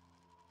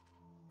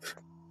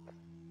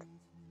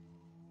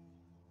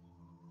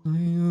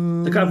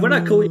 The guy, when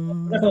I called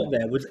you up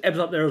there, was Ebs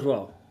up there as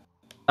well?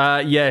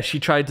 Yeah, she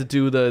tried to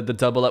do the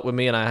double up with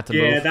me and I had to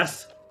Yeah, move.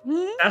 that's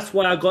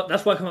why I come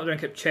up there and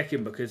kept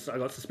checking, because I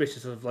got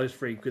suspicious of those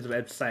 3 because of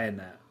Ebs saying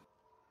that.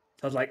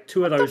 So I was like,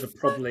 2 of those are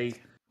probably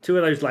 2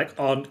 of those like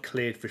aren't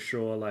cleared for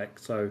sure, like,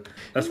 so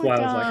that's why I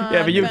was like,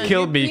 Yeah, but you Ben,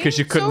 killed me you're because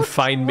you being couldn't so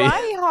find me.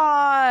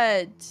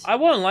 try-hard. I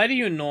won't lie to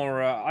you,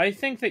 Nora. I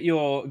think that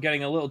you're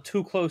getting a little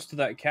too close to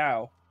that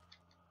cow.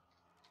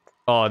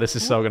 Oh, this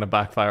is so gonna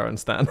backfire on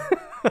Stan.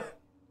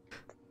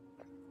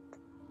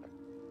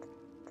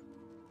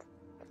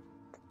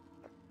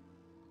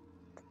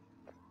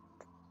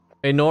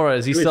 Hey Nora,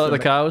 is he Who is still at the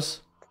the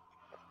cows?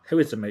 who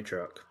is the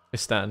matriarch?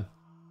 It's Stan.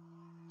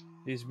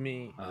 Is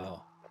me.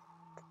 Oh.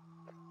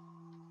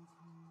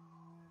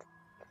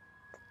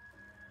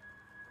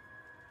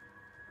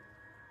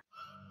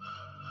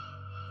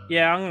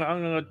 Yeah,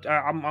 I'm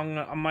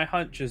gonna. My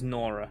hunch is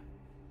Nora.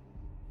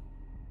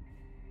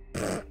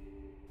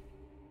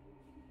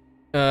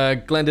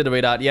 Glenn did a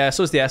read out. Yeah,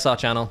 so is the SR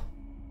channel.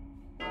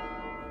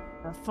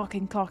 A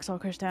fucking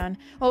cocksucker, Stan.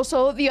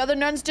 Also, the other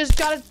nuns just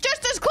got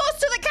just as close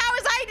to the cow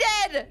as I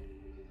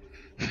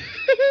did!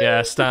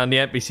 Yeah, Stan, the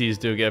NPCs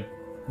do get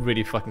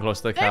really fucking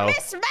close to the cow. They're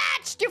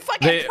mismatched, you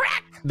fucking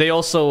prick! They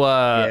also,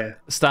 Yeah.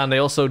 Stan, they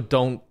also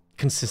don't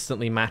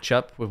consistently match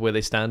up with where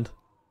they stand.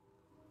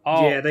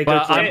 Oh, Yeah, they go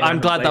But to I'm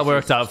glad that places.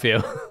 worked out for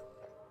you.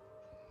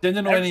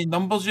 Didn't know any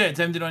numbers yet.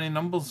 Didn't know any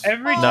numbers.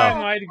 every No.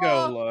 time I'd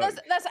go, look.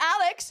 That's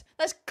Alex.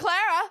 That's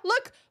Clara.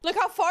 Look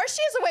how far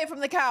she is away from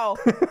the cow.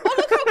 Oh,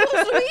 look how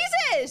close Louise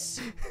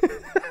is.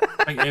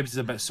 I think Ebs is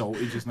a bit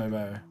salty just now.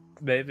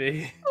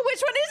 Maybe. Oh,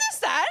 which one is it,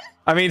 Stan?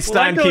 I mean,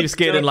 Stan I keeps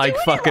getting like do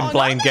it fucking all,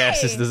 blind don't they?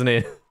 guesses, doesn't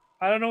he?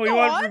 I don't know what Go you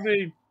want on. from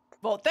me.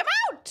 Vote them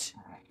out.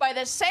 By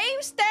the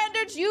same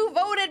standards you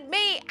voted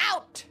me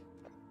out.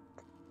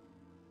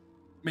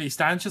 Mate,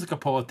 Stan's just like a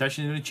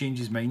politician. He's going to change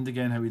his mind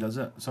again how he does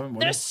it. Something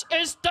weird. This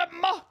is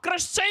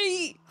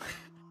democracy.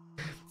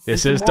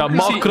 This is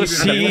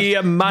democracy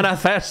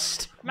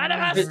manifest.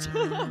 Manifest.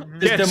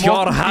 Get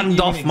your hand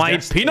off my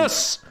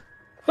penis.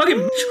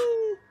 Fucking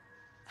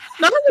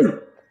no!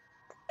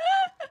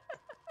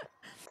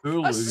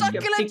 Ooh, A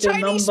succulent pick a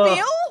Chinese number.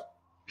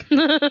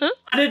 meal?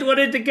 I didn't want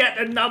it to get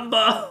a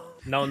number.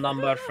 No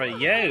number for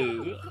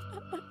you.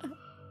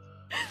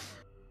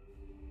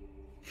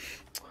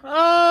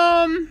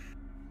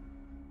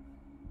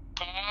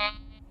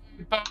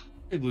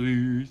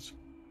 Lose.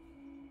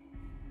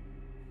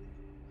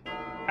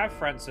 Have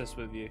Francis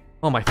with you.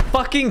 Oh my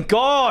fucking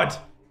god!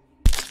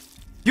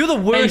 You're the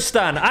worst,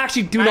 Stan. I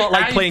actually do not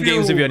like I playing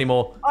games with you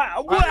anymore.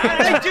 It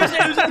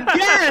was a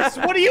guess.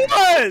 What do you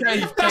want?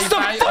 That's the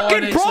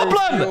fucking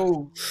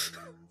problem!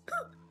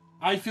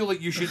 I feel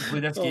like you shouldn't play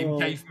this game,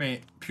 Kaif,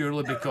 mate,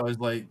 purely because,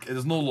 like,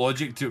 there's no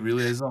logic to it,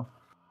 really, is there?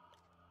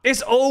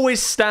 It's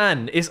always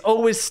Stan. It's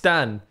always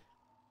Stan.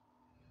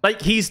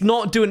 Like, he's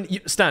not doing...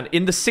 Stan,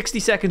 in the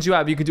 60 seconds you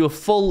have, you can do a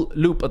full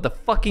loop at the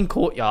fucking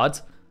courtyard.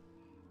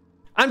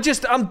 I'm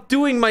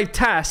doing my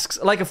tasks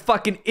like a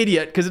fucking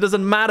idiot because it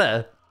doesn't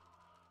matter.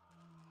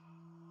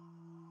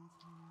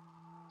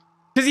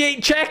 Because he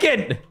ain't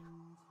checking.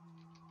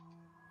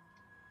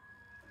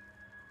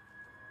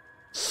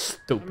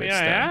 Stupid I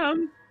Stan.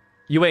 am.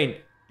 You ain't,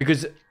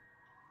 because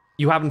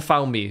you haven't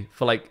found me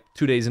for like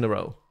 2 days in a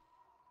row.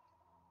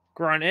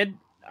 Granted,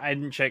 I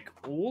didn't check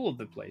all of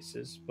the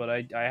places, but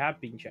I have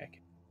been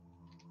checking.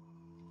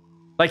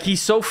 Like, he's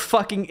so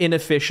fucking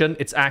inefficient,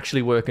 it's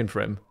actually working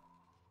for him.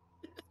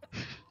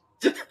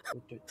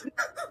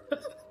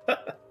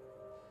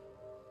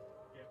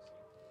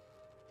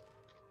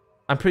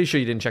 I'm pretty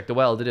sure you didn't check the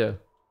well, did you?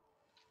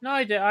 No,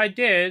 I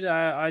did.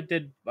 I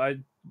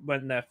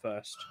went there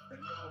first.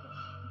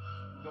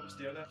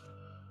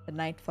 The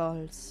night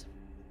falls.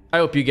 I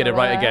hope you get it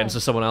right again so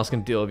someone else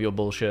can deal with your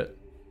bullshit.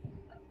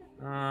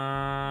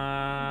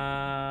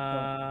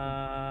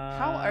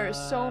 How are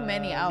so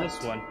many out?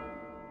 This one.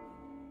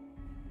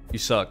 You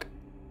suck.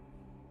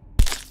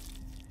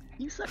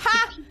 You suck.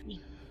 Ha!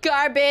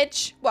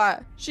 Garbage.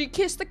 What? She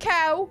kissed the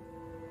cow?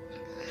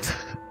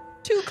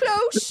 Too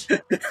close.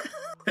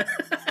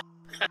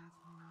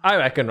 I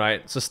reckon,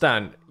 right? So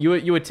Stan, you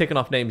were ticking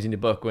off names in your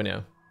book, weren't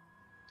you?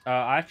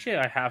 Actually,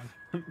 I have.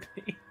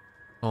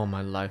 Oh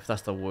my life,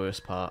 that's the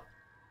worst part.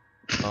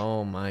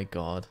 Oh my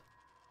god.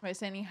 Wait,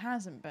 saying he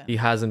hasn't been. He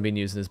hasn't been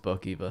using his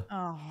book either.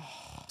 Oh.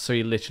 So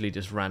he literally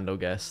just rando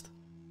guessed.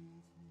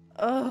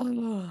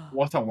 Oh.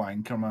 What a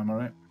wanker, man,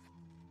 right?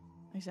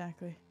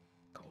 Exactly.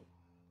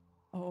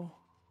 Oh.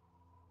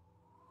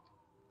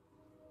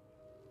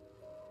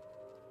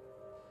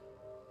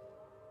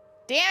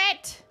 Damn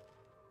it!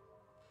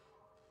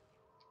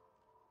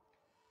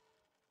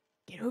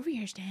 Get over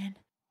here, Stan.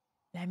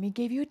 Let me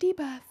give you a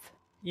debuff.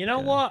 You know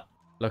what?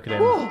 Look at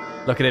him.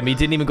 Look at him. He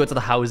didn't even go to the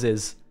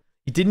houses.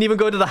 He didn't even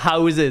go to the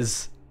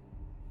houses.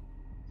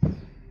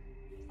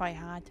 Try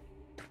hard,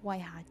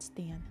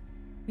 Stan.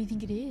 What do you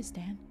think it is,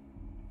 Stan?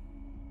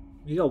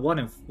 You got one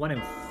in This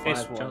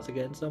 5 one. chance of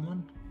getting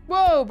someone.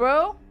 Whoa,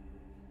 bro!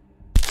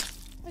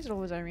 Why is it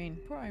always Irene?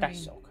 Poor Irene.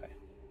 That's okay.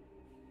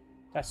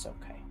 That's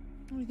okay.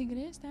 What do you think it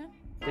is, Stan?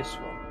 This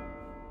one.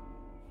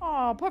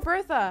 Oh, poor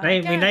Bertha.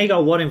 Now you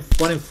got one in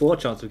 4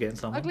 chance of getting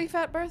someone. Ugly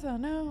fat Bertha,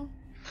 no.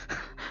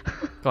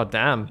 God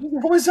damn.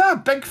 What was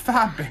that? Big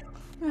fat bit.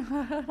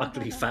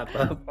 Ugly fat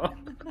burger.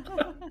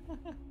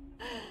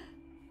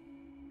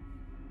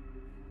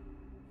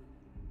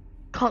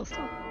 Can't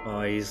stop.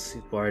 Oh, he's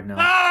worried now.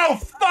 Oh,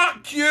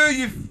 fuck you,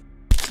 you.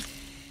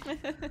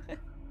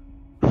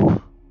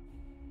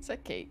 It's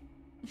okay.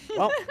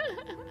 Well,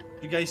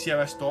 You guys see how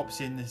I stopped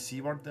saying the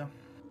C word there?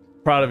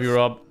 Proud of you,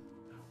 Rob.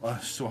 Oh,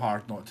 it's so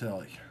hard not to,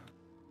 like.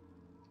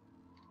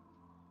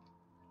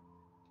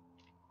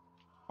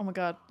 Oh my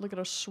god, look at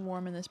us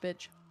swarming this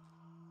bitch.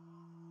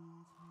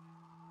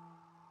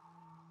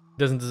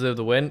 Doesn't deserve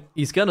the win.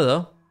 He's gonna,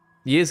 though.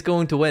 He is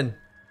going to win.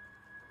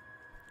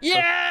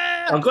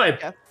 Yeah! I've got him.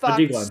 Yeah, Where'd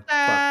you fuck go on?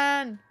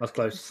 Stan! That's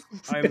close.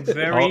 I'm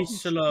very Oh.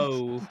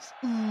 slow.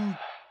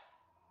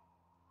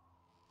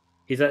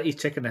 He's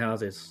checking the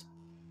houses.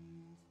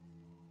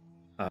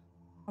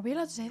 Are we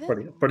allowed to say that?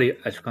 Probably.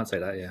 I can't say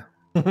that.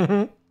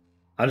 Yeah.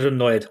 I'm just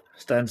annoyed.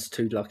 Stan's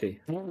too lucky.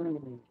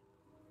 Too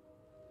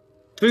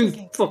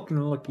okay. fucking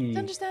lucky. It's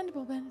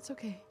understandable, Ben. It's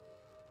okay.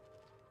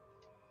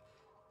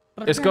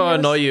 It's gonna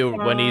annoy you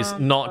when he's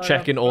not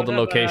checking all the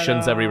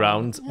locations every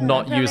round,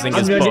 not using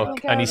his book,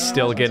 and he's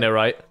still getting it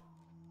right.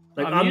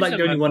 Like I'm I'm like the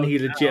using only my one book he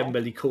now.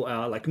 legitimately caught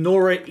out. Like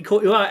Nora, he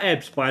caught you out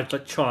Ebbs by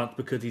like chance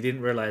because he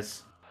didn't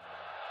realize.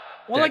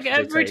 Well, like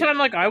Actually every take- time,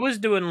 like I was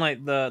doing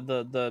like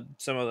the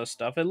some of the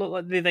stuff, it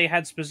looked like they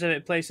had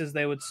specific places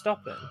they would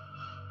stop in.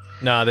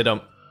 Nah, they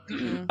don't.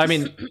 I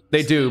mean,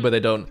 they do, but they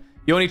don't.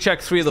 You only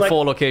checked 3 of the It's like-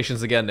 4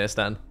 locations again there,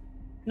 Stan.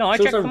 No, I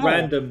It's checked also them all.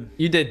 random.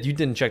 You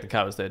didn't check the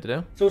cows there, did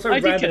you? It's also I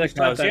did random check the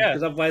cows, yeah.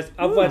 because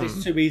otherwise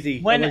it's too easy.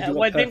 When Otherwise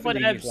you I got think when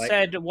perfectly, Ev like-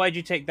 said, "Why'd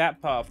you take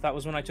that path?" That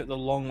was when I took the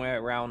long way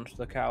around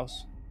the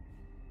cows.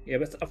 Yeah,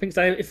 but I think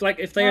so. If they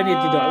only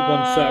did like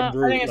one certain I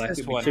think route, it's like this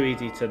it'd be one. too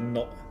easy to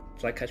not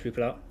like catch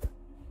people out.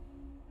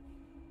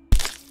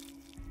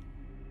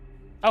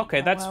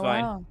 Okay, that's well,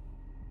 fine.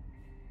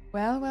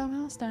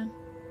 Well, Stan.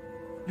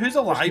 Who's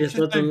alive? Yes,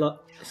 just now?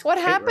 What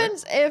Kate, right?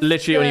 happens if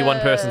Literally only one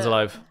the- person's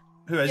alive.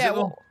 Who is Yeah, it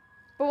though? well,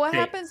 but what Kate.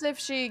 happens if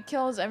she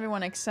kills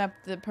everyone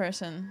except the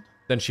person?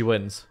 Then she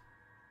wins.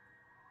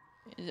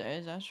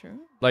 Is that true?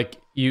 Like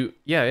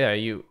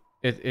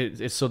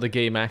it's so the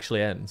game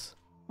actually ends.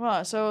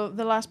 Well, so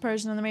the last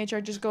person in the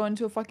Matriarch just go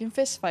into a fucking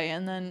fist fight,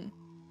 and then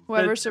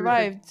whoever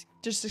survived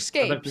just I don't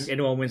escapes. think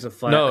anyone wins a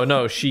fight.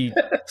 No, she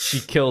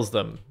kills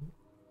them.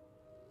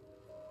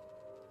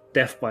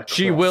 Death by cross.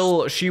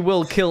 She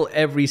will kill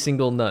every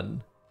single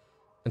nun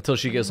until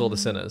she gets all the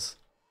sinners.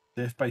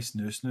 Death by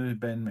snoo,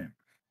 Ben,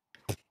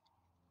 mate.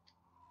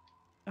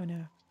 Oh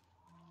no.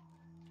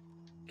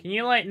 Can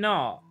you like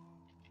not?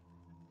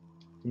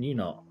 Can you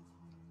not?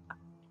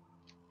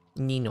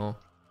 Nino.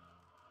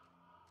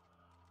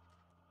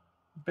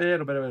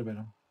 Pero. I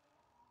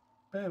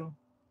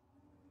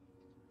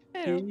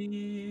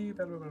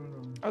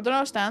don't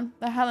know, Stan.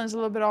 The Helen's a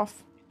little bit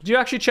off. Did you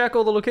actually check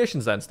all the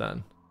locations then,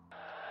 Stan?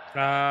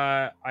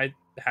 I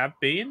have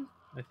been.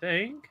 I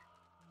think.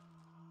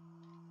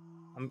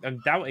 I'm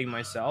doubting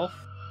myself.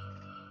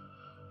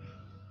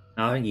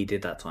 No, I think he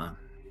did that time.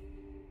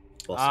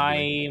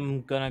 Possibly.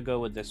 I'm gonna go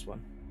with this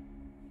one.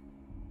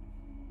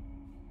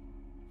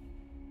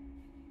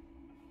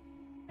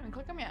 I haven't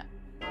clicked them yet.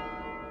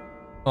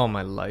 Oh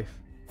my life.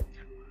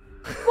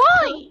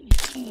 Why?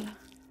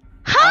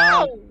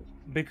 How?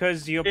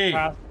 Because your Hey.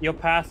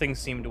 pathing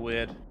seemed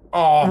weird.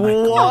 Oh my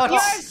god. What?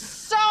 You're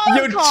so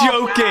You're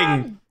calm.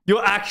 joking.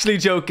 You're actually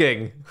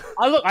joking.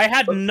 Look, I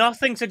had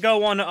nothing to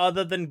go on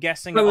other than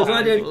guessing. I was the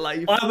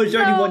Life. only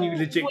one you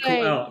legit caught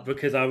way. out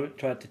because I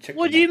tried to check.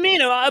 What do you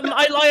mean?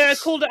 I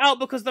called it out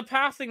because the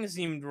pathing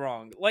seemed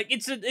wrong. Like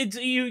it's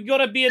you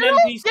gotta be an They're all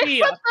NPC.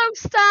 different though,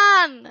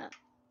 Stan.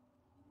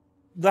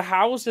 The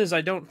houses,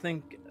 I don't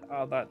think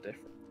are that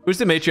different. Who's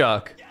the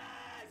matriarch?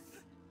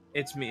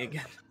 It's me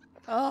again.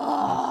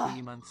 Oh.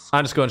 3 months.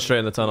 I'm just going straight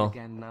in the tunnel.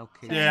 Again, now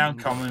Yeah, I'm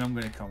coming. I'm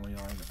gonna come with you.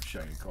 I'm gonna show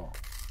you, call.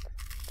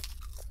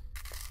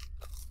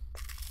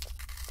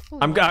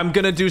 I'm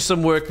gonna do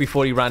some work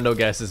before he rando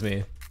guesses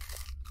me.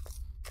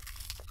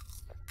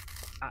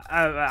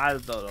 I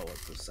don't know what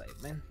to say,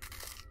 man.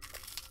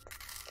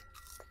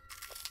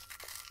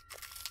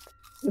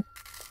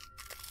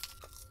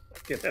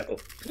 Get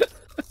out.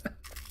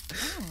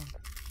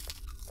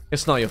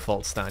 It's not your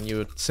fault, Stan. You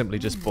were simply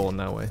just born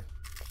that way.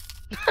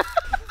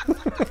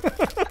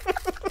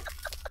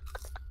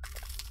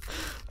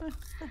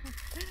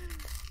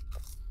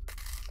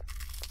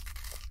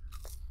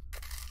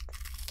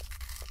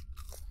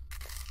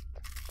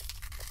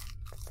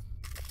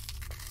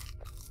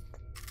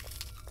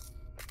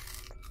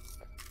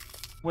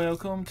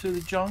 Welcome to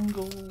the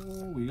jungle.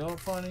 We got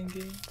fun and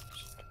games.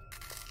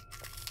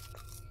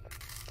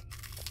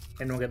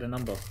 Anyone get the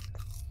number?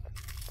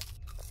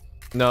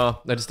 No,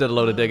 I just did a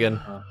load of digging.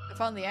 I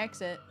found the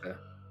exit.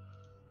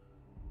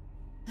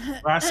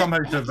 That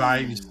somehow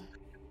survives.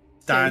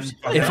 Dan.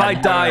 If I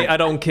die, I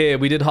don't care.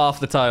 We did half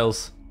the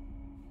tiles.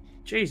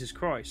 Jesus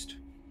Christ.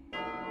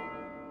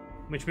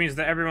 Which means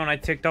that everyone I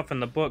ticked off in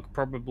the book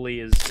probably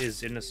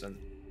is innocent.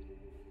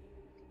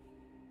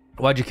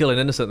 Why'd you kill an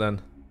innocent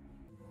then?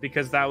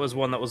 Because that was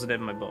one that wasn't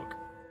in my book.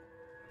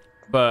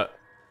 But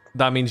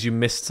that means you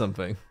missed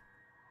something.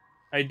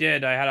 I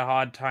did. I had a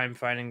hard time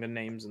finding the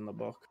names in the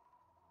book.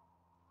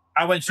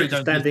 I went straight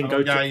down to Stan the didn't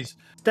tunnel, go to- guys.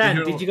 Stan,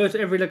 did you go to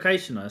every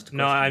location? I asked the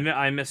No, question.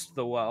 I missed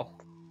the well.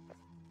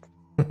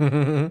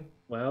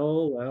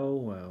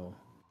 Well.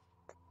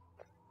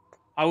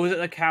 I was at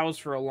the cows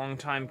for a long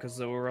time because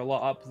there were a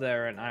lot up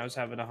there, and I was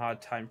having a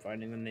hard time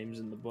finding the names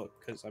in the book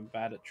because I'm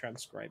bad at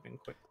transcribing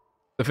quick.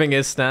 The thing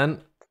is,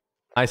 Stan,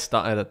 I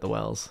started at the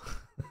wells.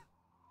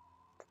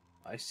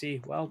 I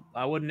see. Well,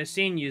 I wouldn't have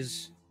seen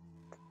yous.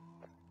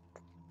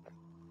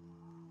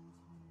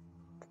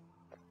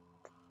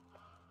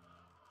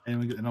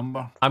 Anyone get the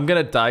number? I'm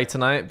gonna die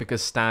tonight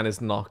because Stan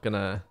is not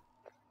gonna...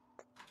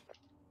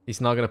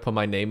 He's not gonna put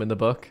my name in the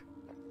book.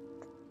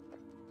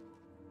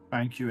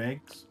 Thank you,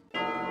 eggs.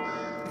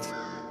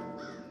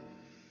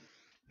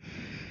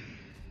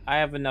 I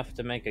have enough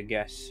to make a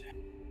guess.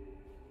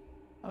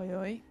 Oi,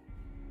 oi.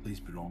 Please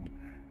be wrong.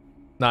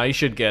 Nah, you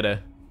should get it.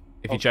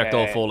 If you checked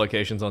all Okay. 4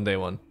 locations on day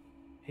 1.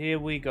 Here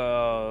we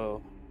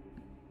go.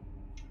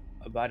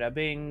 A bada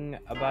bing,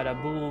 a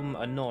bada boom,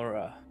 a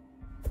Nora.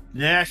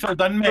 Yeah, well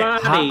done, mate.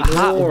 Bloody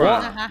Ha-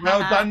 Laura. Well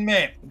done,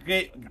 mate.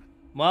 Great.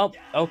 Well,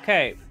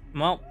 okay.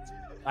 Well,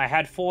 I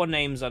had 4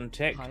 names Hiya,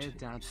 unticked,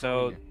 Dad,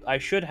 so hiya. I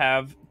should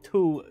have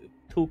two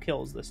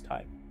kills this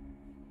time.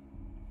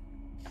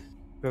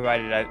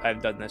 Provided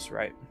I've done this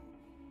right.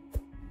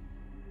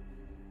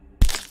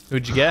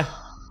 Who'd you get?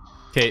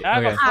 Kate, I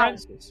okay. got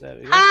Francis. There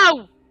we go.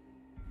 Ow!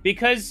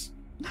 Because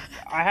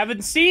I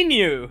haven't seen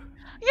you.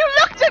 You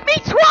looked at me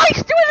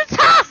twice doing the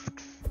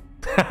tasks!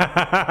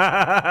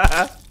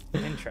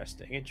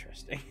 Interesting.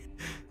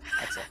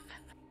 That's it.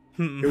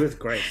 It was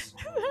Grace.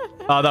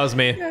 Oh, that was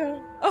me.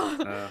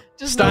 Oh,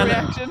 just no Stan,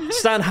 reaction.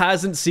 Stan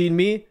hasn't seen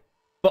me,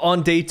 but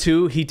on day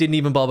 2, he didn't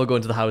even bother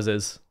going to the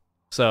houses.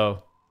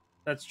 So,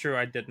 That's true.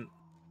 I didn't.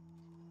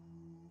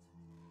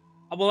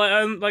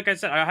 Well, like I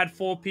said, I had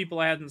 4 people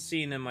I hadn't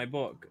seen in my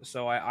book,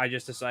 so I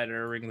just decided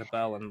to ring the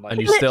bell and like.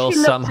 and you He still literally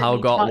looked at somehow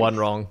me got twice. one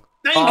wrong.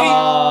 Thank you.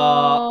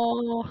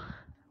 Oh.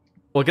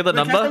 Well, get the Wait,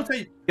 can I number. still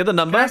type- Get the can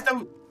number.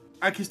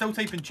 I can still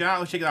type in chat.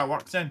 I'll check if that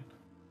works then.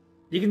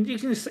 You can,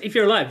 if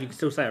you're alive, you can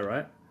still say it,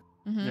 right?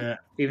 Mhm. Yeah.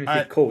 Even if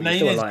you're caught, you're 9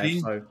 still is alive.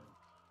 green. So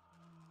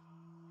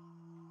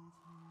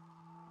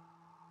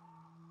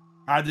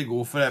I had to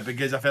go for it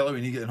because I felt like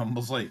we need to get the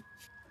numbers like.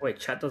 wait,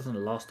 chat doesn't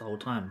last the whole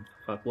time.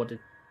 Like, what did?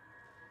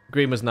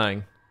 Green was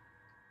 9.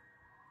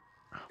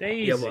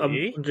 Daisy. Yeah, well,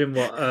 I'm wondering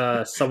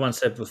what someone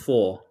said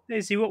before.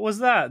 Daisy, what was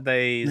that,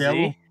 Daisy?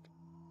 Yellow.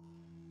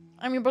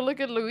 I mean, but look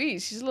at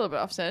Louise. She's a little bit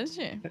upset,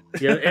 isn't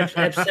she? Yeah,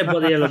 Eb said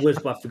what the yellow was,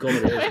 but I forgot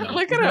what it is. Now.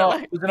 Look Was at it her. not,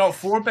 Like, was it not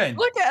 4, Ben?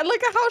 look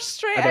at how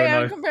straight I I, don't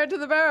am know. compared to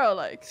the barrel.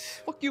 Like,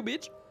 fuck you,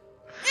 bitch.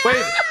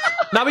 Wait,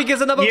 now he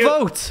gets another You-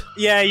 vote.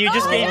 Yeah, you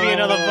just gave me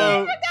another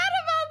vote. Forgot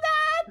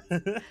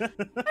about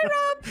that. Hi,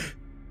 Rob.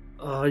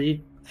 Oh,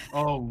 you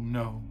Oh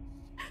no.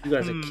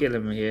 guys are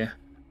killing me here.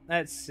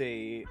 Let's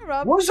see. Hi,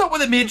 Rob. What's up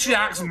with the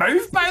matriarch's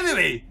mouth, by the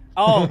way?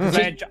 Oh, 'cause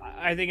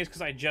I think it's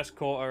because I just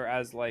caught her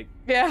as like.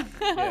 Yeah.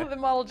 Yeah. The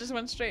model just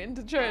went straight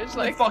into church.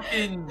 Like Like,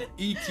 fucking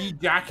ET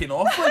jacking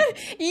off.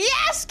 Like.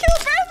 yes, kill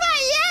Bertha,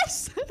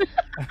 yes.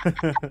 Look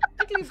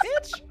at you,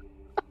 bitch.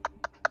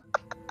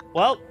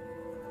 Well,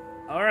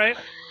 all right.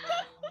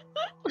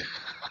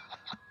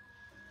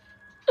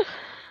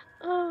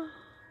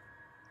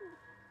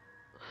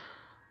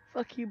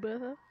 Fuck you,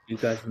 brother. You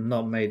guys have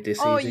not made this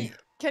Oh, easy.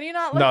 can you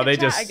not look No, at they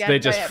chat just- again they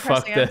just by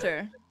fucked pressing it.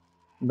 enter?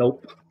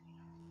 Nope.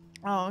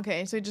 Oh,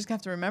 okay. So you just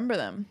have to remember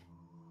them.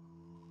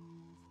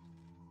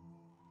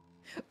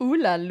 Ooh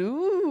la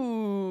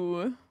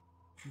loo.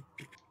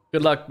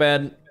 Good luck,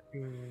 Ben.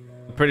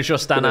 I'm pretty sure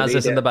Stan Gonna has need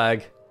this in it. the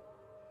bag.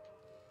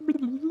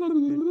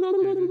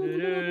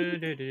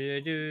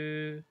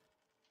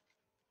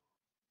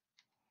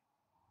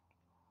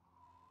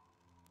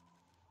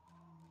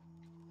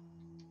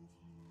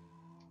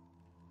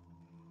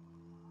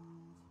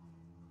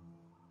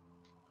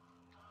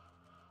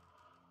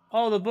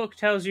 Oh, the book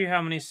tells you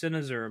how many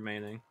sinners are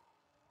remaining.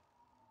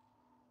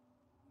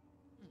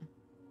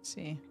 Let's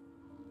see.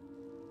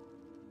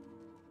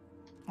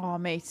 Oh,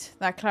 mate,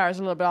 that Clara's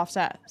a little bit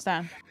offset.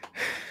 Stan.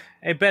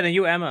 Hey, Ben, are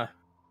you Emma?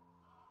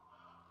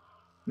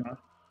 No.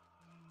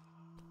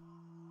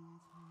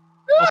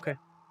 Okay.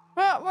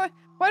 Why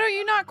don't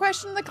you not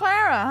question the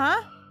Clara,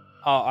 huh?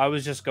 Oh, I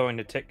was just going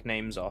to tick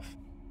names off.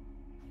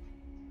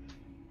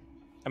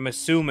 I'm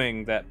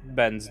assuming that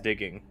Ben's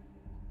digging.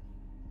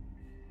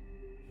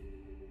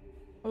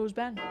 Who's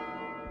Ben?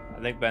 I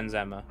think Ben's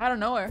Emma. I don't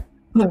know her.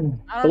 The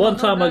one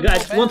time I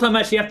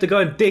actually have to go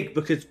and dig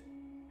because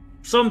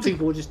some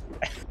people just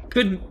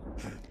couldn't.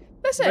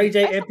 Listen, Rage I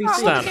 8 forgot how the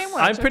Stan, game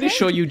works, I'm pretty okay?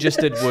 sure you just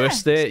did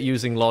worse there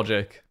using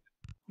logic.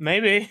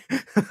 Maybe.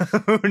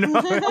 Who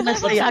knows?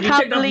 Honestly, I You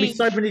can't checked on me believe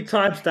so many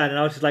times, Dan, and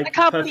I was just like I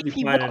can't perfectly believe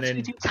he fine and watched me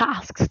in. do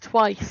tasks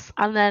twice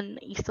and then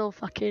he still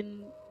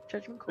fucking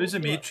judgment call. Who's the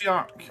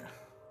matriarch?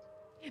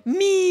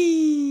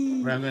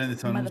 Me. Right, I'm going in the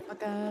tunnel.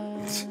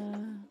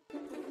 Motherfucker.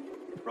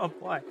 Rob,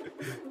 why? I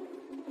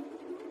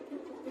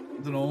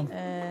don't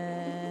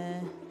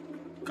know.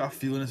 Got a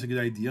feeling it's a good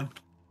idea.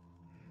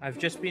 I've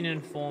just been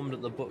informed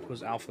that the book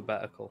was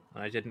alphabetical,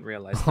 and I didn't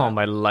realize that. Oh,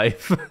 my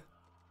life.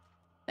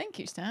 Thank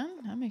you, Stan.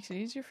 That makes it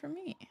easier for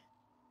me.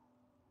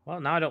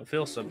 Well, now I don't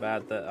feel so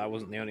bad that I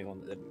wasn't the only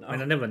one that didn't know. I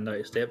mean, I never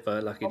noticed it,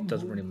 but like it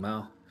doesn't really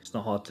matter. It's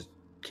not hard to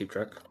keep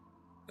track.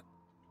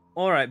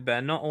 Alright,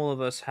 Ben, not all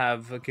of us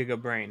have a giga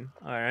brain,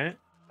 alright?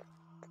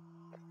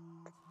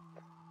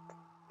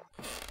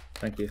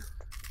 Thank you.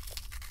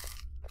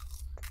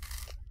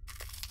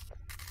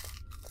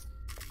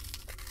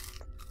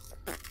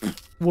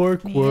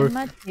 Work, Me work, and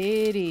my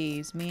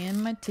titties. Me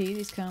and my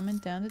titties coming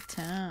down to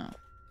town.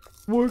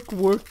 work,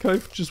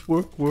 Kaiff, just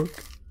work.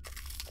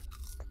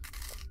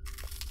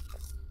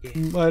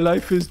 My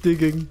life is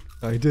digging.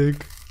 I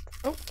dig.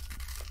 Oh.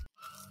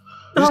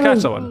 Just catch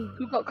someone.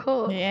 Who got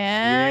caught?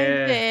 Yeah,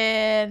 Yeah. I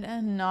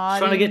did. Naughty,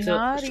 Trying to get to-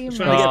 naughty trying to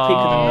get a peek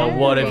at the Oh, number.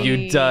 what have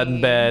you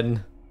done,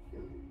 Ben?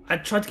 I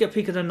tried to get a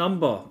peek at the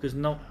number because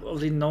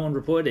obviously no one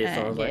reported it,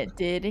 so I was And like, it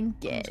didn't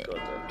get "Let's it, go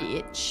there."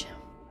 bitch.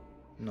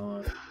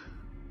 No.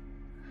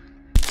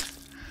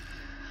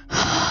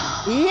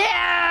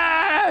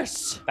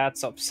 Yes!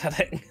 That's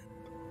upsetting.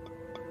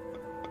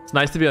 It's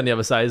nice to be on the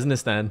other side, isn't it,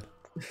 Stan?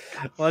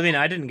 Well, I mean,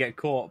 I didn't get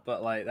caught,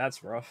 but, like,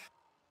 that's rough.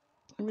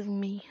 It was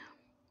me.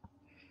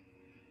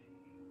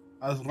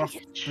 As rough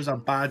as a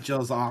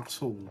badger's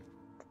arsehole.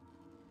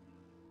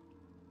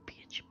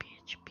 Bitch.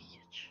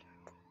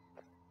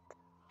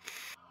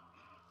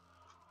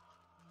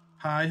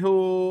 Hi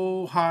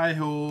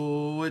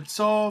ho, it's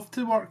off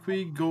to work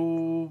we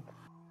go.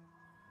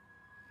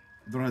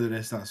 I don't know how the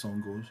rest of that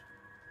song goes.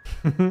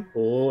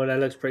 Oh, that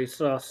looks pretty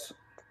sus.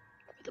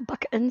 With a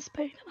bucket in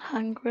Spain and a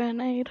hand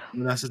grenade. I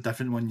mean, that's a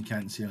different one you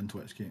can't see on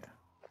Twitch, Kate.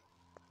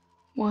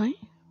 Why?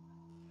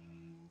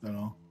 Don't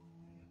know.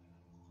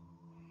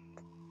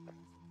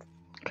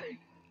 Okay.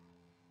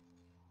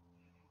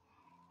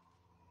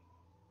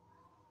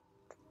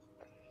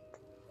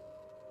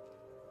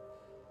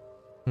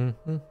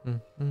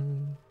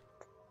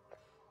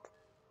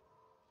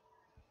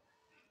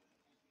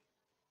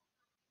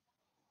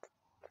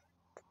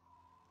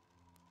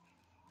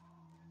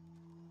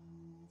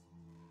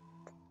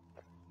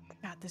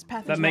 God, this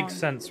path That is makes long.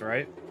 sense,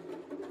 right?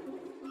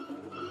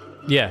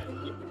 Yeah.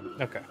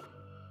 Okay.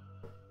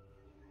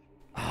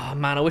 Oh,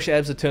 man, I wish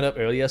Ebbs had turned up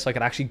earlier so I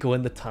could actually go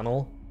in the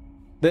tunnel.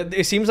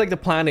 It seems like the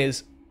plan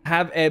is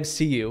have Ebbs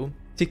see you,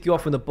 tick you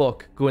off in the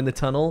book, go in the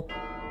tunnel.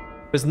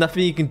 There's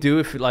nothing you can do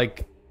if, like,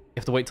 you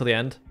have to wait till the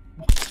end.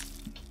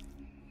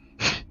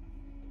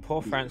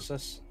 Poor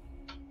Francis.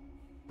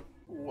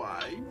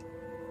 Why?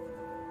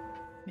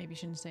 Maybe you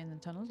shouldn't stay in the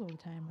tunnels all the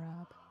time,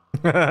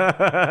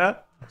 Rob.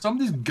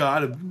 Somebody's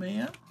got it,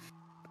 man.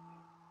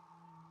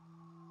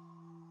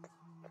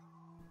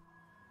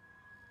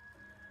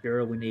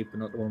 Hero we need, but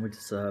not the one we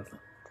deserve.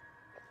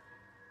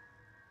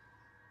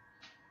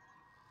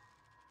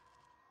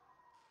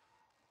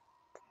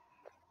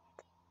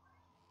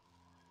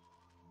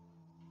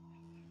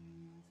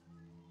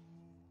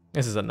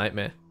 This is a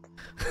nightmare.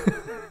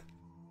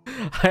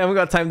 I haven't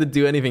got time to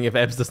do anything if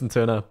Ebbs doesn't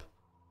turn up.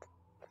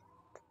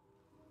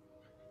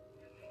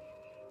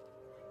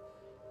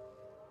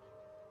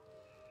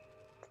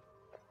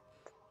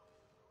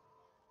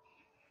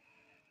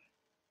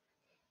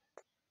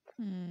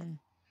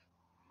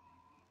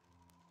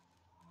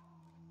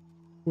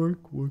 Work.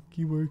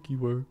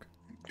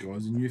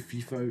 Guys, a new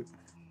FIFA out.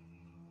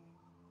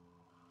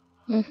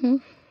 Mm-hmm.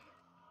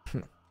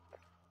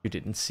 You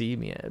didn't see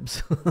me,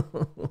 Ebs.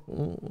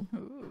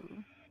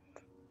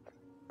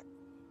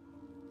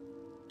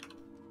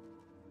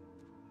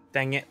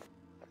 Dang it.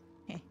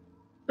 Damn,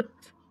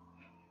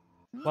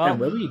 Well,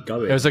 where were you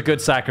going? It was a good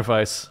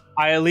sacrifice.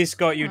 I at least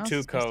got you That's 2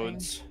 disgusting.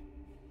 codes.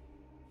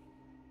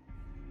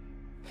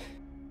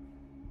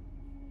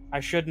 I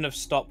shouldn't have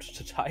stopped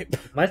to type.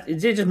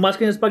 Is it just my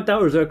screen is bugged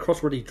out, or is there a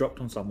cross already dropped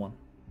on someone?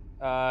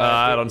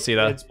 I don't see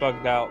that. It's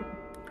bugged out.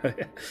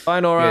 Bye,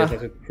 Nora. Yeah, it's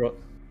like a cross.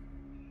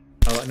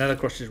 Oh, another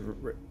cross is.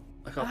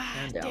 I can't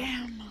hand down.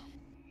 Damn.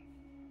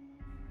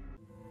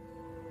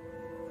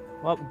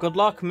 Well, good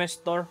luck,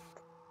 mister.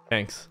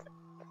 Thanks.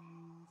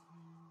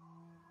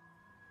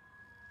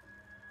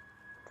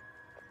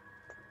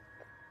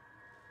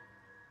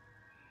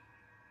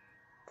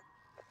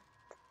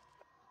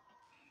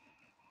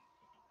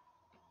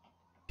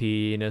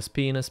 Penis,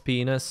 penis,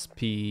 penis,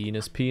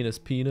 penis, penis,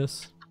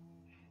 penis.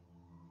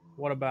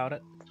 What about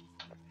it?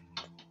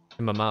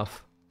 In my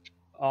mouth.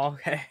 Oh,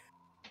 okay.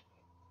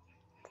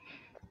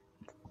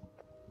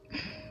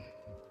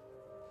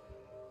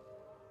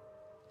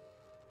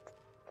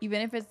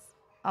 Even if it's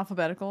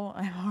alphabetical,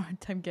 I have a hard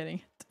time getting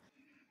it.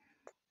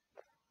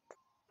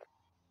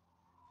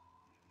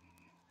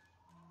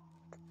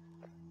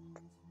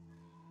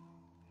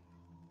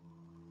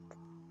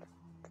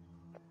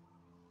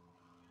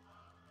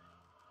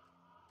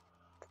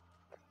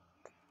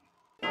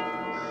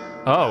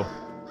 Oh,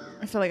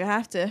 I feel like I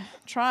have to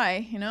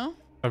try, you know?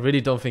 I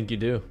really don't think you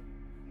do.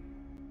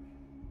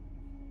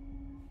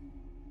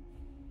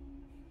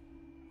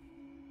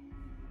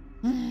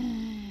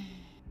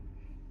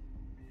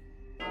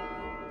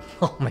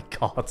 Oh my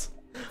god.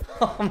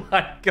 Oh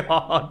my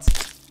god.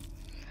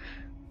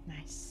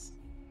 Nice.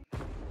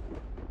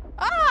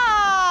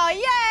 Oh,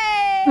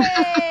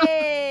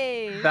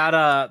 yay!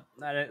 That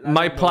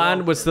My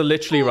plan was to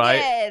literally, right,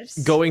 Yes.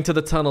 going to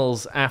the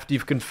tunnels after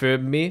you've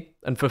confirmed me,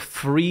 and for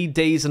 3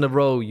 days in a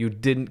row, you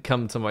didn't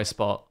come to my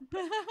spot.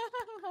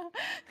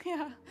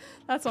 Yeah,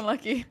 that's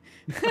unlucky.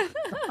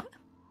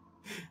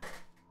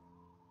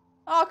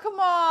 Oh, come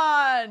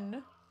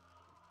on!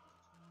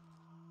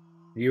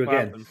 You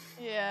again.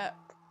 Yeah.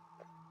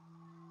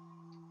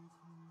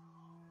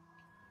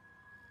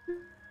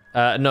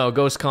 No,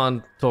 Ghost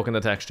can't talk in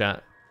the text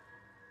chat.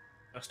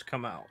 Just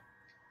come out.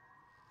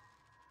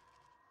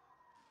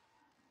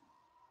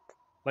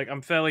 Like,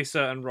 I'm fairly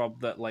certain, Rob,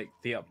 that like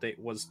the update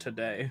was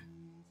today.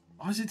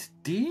 Oh, is it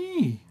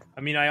today?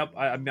 I mean, I got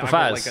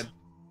Faz. like a too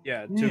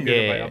Yeah. good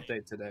Yeah. of an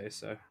update today.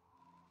 So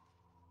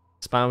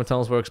Spam with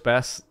tunnels works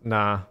best?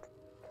 Nah.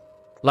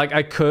 Like,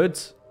 I could,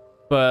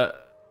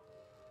 but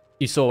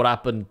you saw what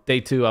happened. Day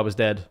 2, I was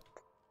dead.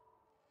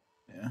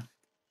 Yeah.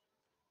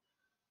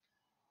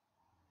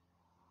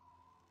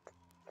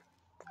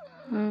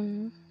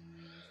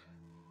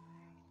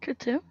 Could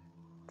do.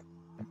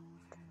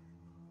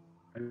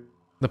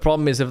 The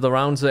problem is, if the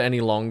rounds are any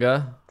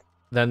longer,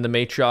 then the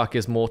Matriarch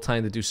is more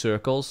time to do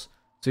circles.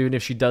 So even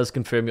if she does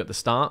confirm you at the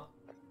start,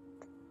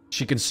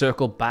 she can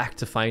circle back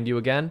to find you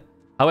again.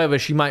 However,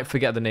 she might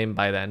forget the name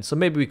by then. So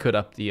maybe we could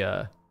up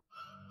the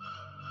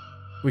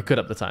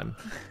time.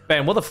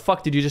 Ben, what the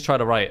fuck did you just try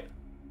to write?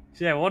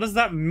 yeah, what does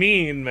that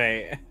mean,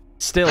 mate?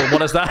 Still,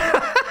 what is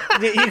that?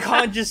 You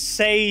can't just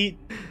say.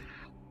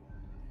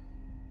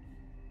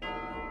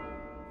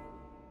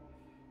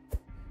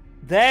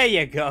 There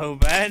you go,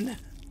 Ben.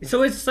 It's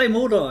always the same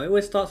order. It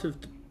always starts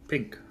with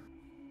pink.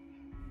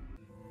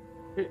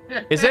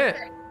 Is it?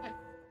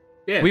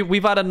 Yeah.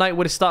 We've had a night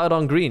where it started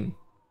on green.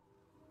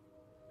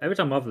 Every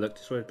time I've looked,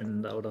 it's always been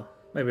in that order.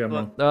 Maybe I'm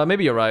wrong.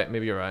 Maybe you're right.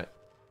 Maybe you're right.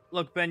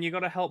 Look, Ben, you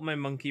gotta help my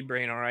monkey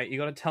brain, alright? You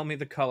gotta tell me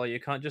the color. You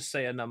can't just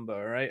say a number,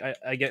 alright?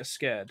 I get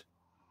scared.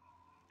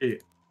 Yeah.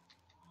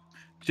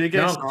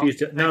 Now I'm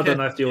confused. Now I don't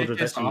know if the order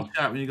is actually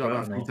when you got right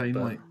that or free not, time,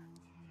 but- like.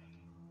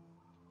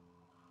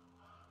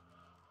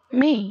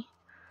 Me?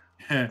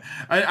 Yeah.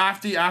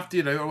 After you're out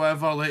or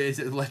whatever, like, is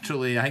it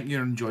literally? I think you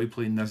enjoy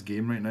playing this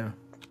game right now.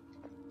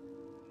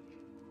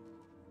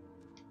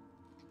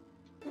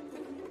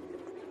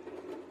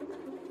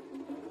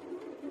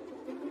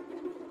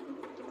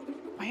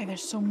 Why,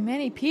 there's so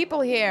many people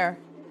here.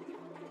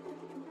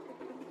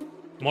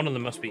 One of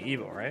them must be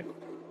evil, right?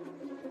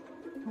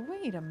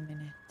 Wait a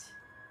minute.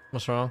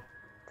 What's wrong?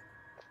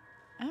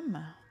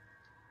 Emma.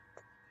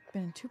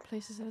 Been in 2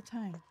 places at a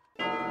time.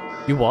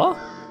 You what?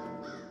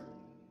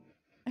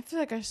 I feel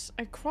like I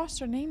crossed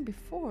her name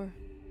before.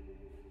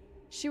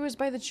 She was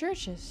by the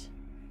churches.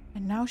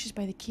 And now she's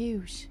by the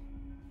queues.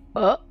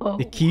 Uh-oh.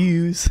 The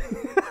queues.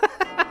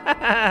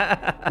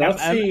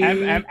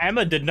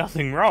 Emma did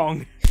nothing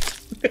wrong.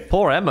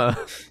 Poor Emma.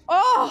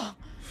 Oh!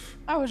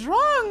 I was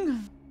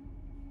wrong!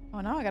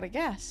 Oh, now I gotta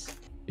guess.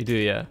 You do,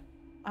 yeah.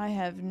 I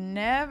have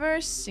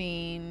never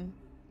seen...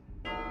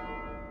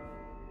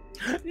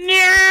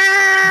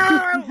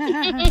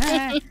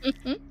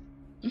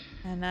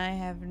 And I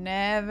have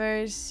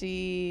never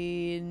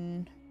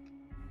seen...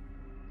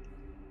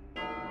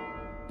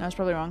 No, it's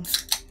probably wrong.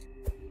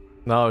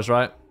 No, I was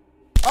right.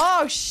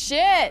 Oh,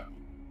 shit!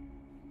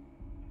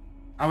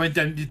 I went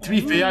down. To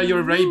be fair,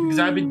 you're right because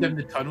I've been down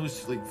the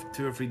tunnels like for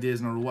 2 or 3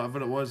 days in a row,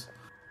 whatever it was.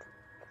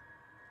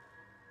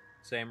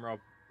 Same, Rob.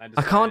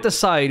 I can't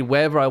decide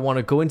whether I want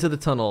to go into the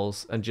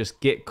tunnels and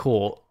just get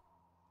caught,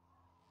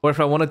 or if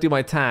I want to do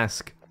my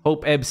task,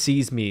 hope Ebb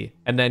sees me,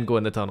 and then go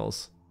in the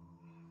tunnels.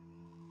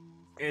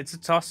 It's a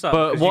toss-up.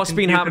 But what's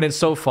been happening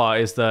so far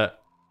is that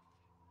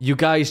you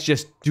guys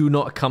just do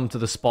not come to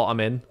the spot I'm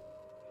in.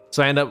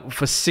 So I end up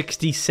for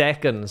 60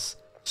 seconds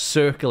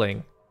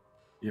circling.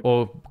 Yep.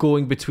 Or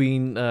going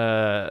between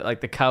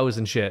like the cows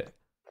and shit.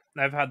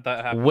 I've had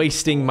that happen.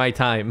 Wasting my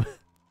time.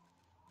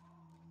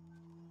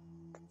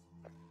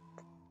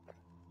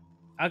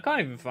 I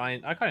can't even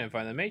find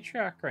the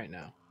Matriarch right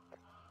now.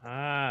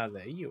 Ah,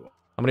 there you are.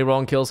 How many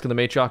wrong kills can the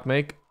Matriarch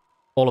make?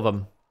 All of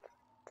them.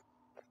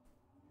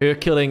 Her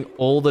killing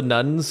all the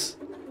nuns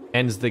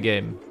ends the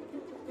game.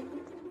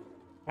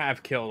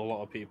 I've killed a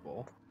lot of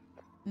people.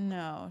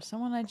 No,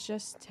 someone I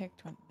just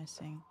ticked went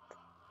missing.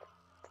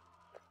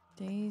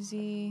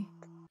 Daisy.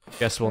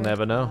 Guess we'll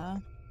never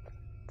know.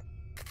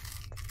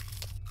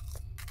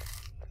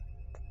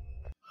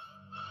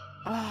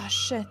 Ah,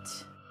 shit.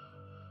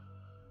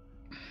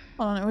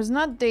 Hold on, it was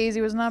not Daisy,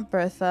 it was not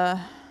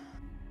Bertha.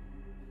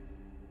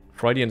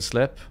 Freudian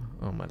slip?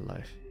 Oh my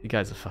life. You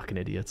guys are fucking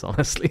idiots,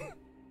 honestly.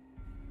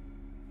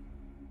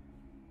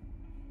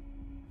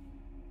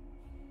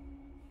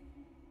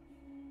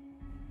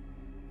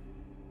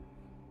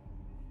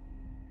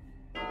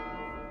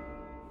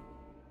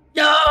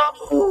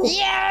 No!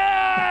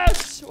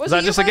 Yes! Was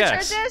that it just you a who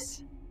guess? shared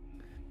this?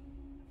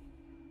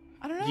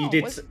 I don't know.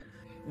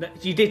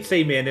 You did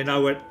see me, and then I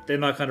went.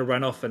 Then I kind of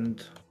ran off,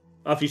 and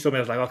after you saw me,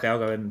 I was like, okay, I'll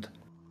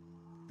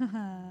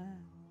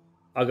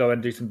go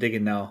and do some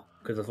digging now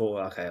because I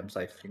thought, okay, I'm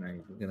safe. You know,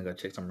 we're gonna go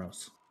check somewhere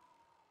else.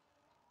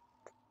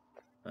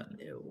 But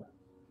no.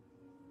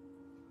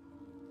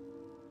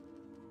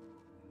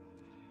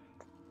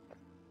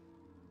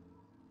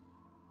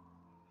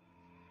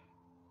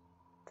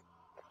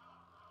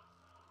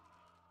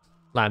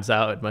 Lands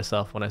out at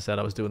myself when I said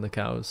I was doing the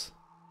cows.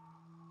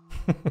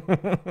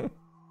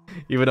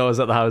 Even though I was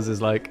at the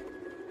houses, like...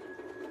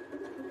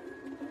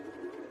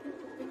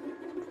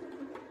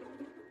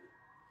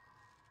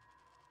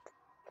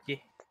 Yeah.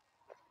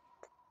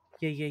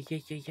 Yeah.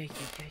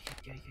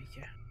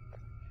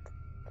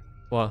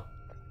 What?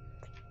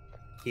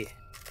 Yeah.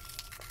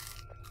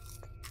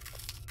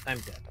 I'm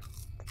dead.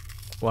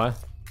 Why?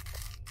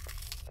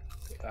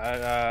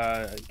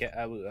 I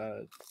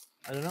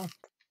don't know.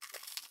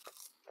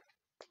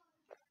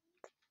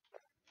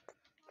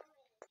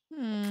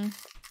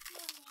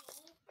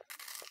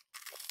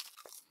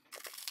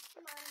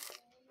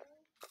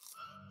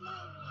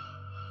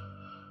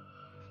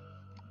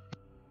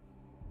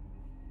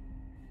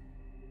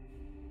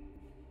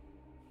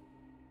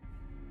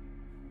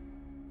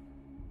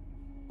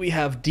 We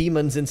have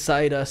demons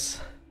inside us.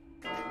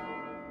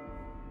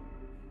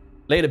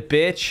 Later,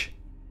 bitch.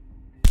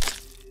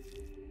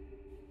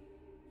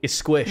 You're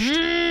squished.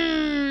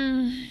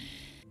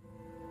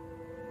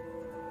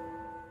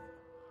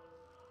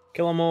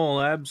 Kill them all,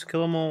 Abs.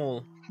 Kill them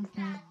all.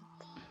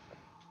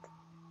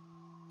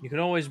 You can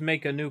always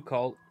make a new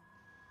cult.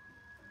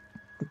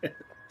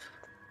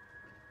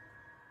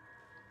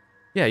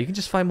 Yeah, you can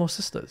just find more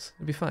sisters.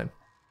 It'd be fine.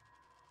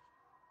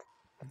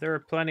 There are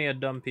plenty of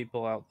dumb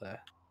people out there.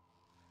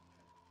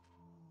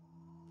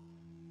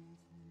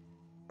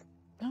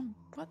 Dumb?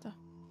 What the? I'm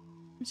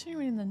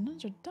insinuating the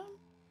nuns are dumb?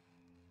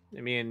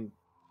 I mean,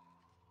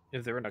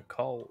 if they're in a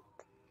cult.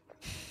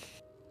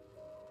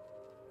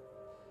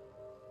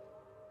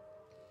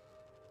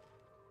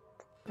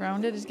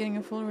 Grounded is getting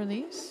a full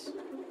release?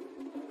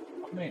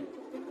 Mate.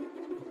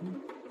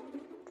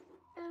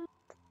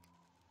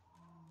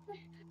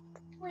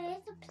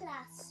 Where's the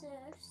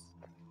plasters?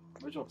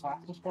 Where's your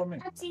plasters for me?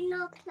 I've seen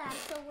no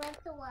plaster. Where's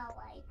the well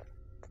wipe?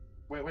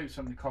 Wait,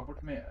 some in the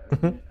cupboard, mate. In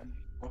the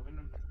living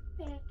room.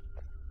 Pink.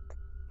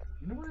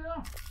 You know where they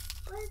are?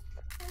 Where's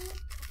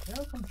Yeah,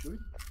 I'll come show you.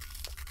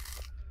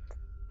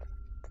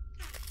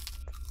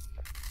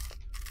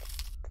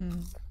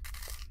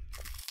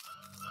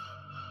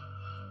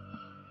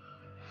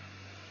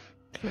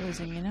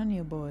 Closing in on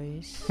you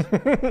boys.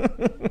 I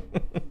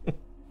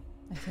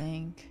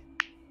think.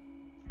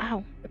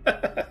 Ow.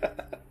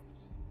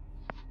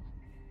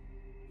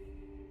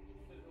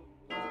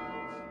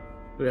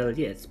 Well,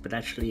 yes, but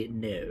actually,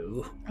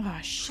 no. Oh,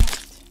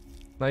 shit.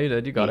 No, you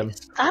did. You got him.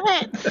 Damn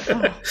it!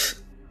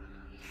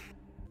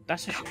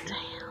 That's a shame.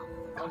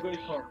 I'll go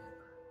for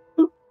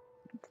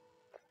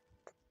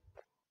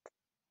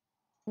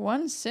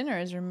One sinner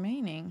is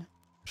remaining.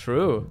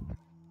 True.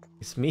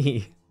 It's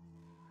me.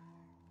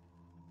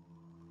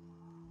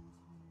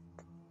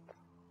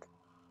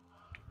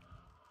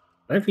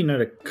 I don't know if you know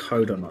the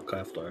code on that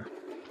curve though.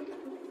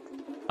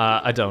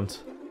 I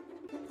don't.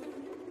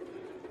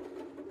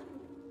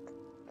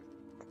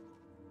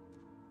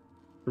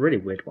 A really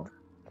weird one.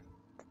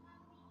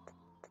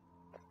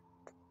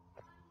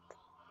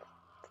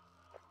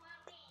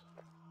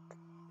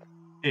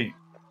 Hey.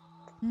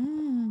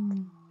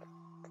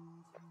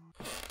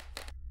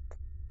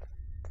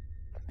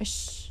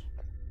 Ish.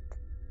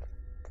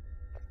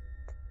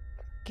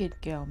 Good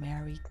girl,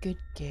 Mary. Good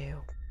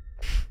girl.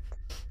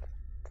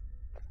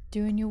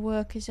 Doing your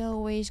work as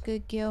always,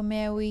 good girl,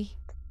 Mary.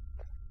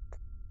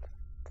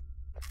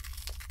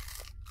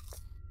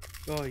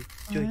 Joy,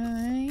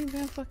 Alright,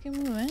 better fucking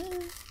move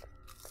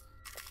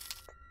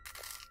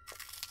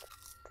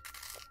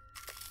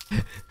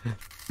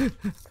in.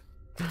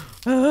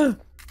 Oh.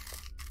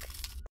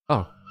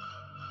 Well.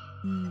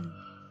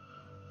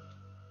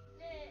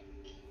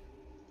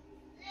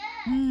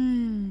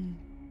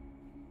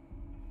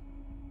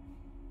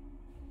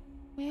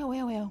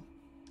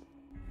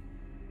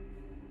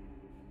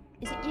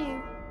 Is it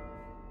you?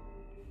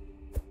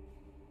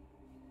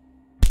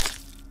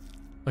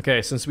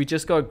 Okay, since we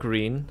just got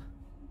green,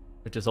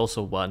 which is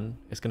also 1,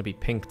 it's going to be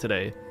pink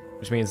today,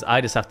 which means I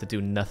just have to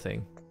do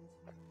nothing.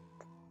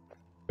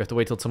 We have to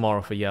wait till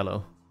tomorrow for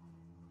yellow.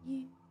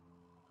 You.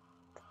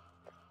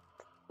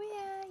 Where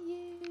are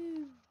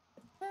you?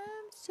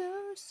 I'm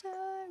so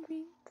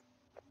sorry.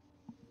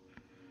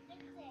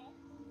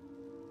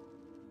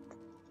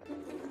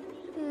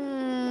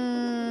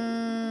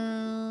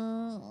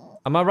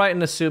 Am I right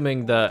in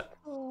assuming that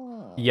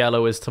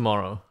yellow is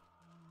tomorrow?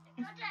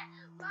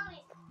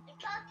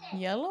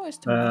 Yellow is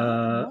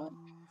tomorrow.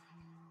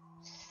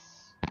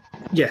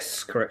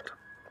 Yes, correct.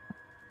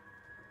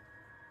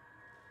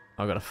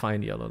 I gotta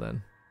find yellow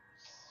then.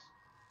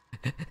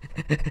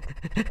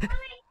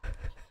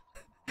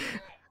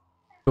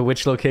 But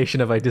which location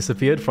have I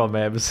disappeared from,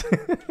 Ebs?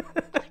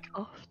 Take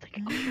off.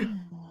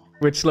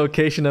 Which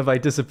location have I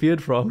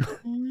disappeared from?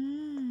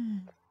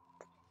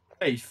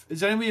 Hey, is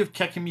there any way of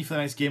kicking me for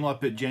the next game while I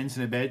put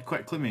Jensen in bed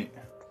quickly, mate?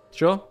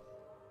 Sure.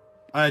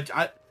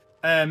 I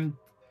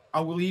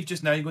will leave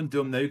just now. I'm going to do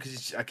them now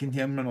because I can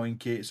hear him annoying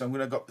Kate, so I'm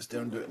going to go up the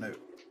stairs and do it now.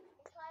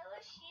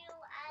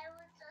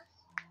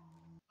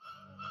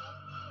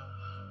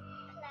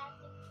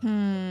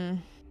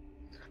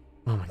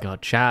 Oh my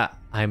god, chat.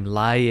 I'm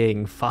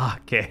lying.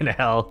 Fucking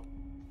hell.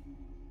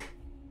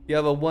 You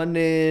have a 1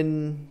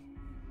 in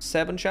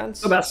 7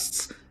 chance? Oh,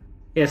 that's...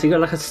 Yeah, so you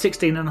got like a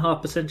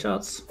 16.5%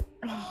 chance.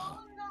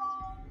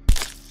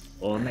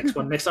 Or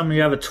next time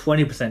you have a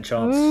 20%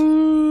 chance.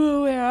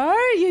 Ooh, where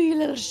are you, you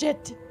little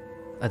shit?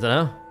 I don't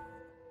know.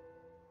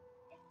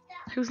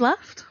 Who's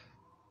left?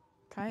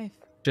 Kaiff.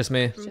 Just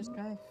me. It's just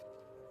Kaiff.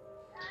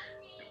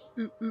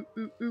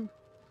 Ooh.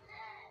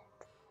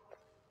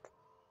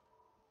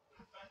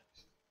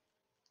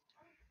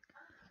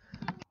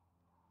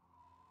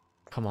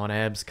 Come on,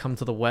 Ebs. Come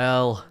to the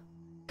well.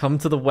 Come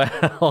to the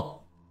well.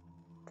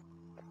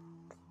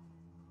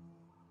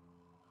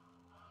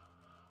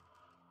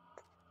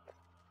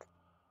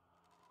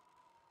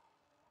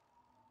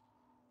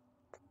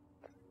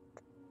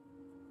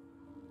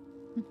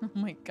 Oh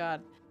my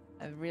god.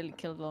 I've really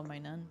killed all my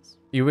nuns.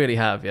 You really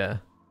have, yeah.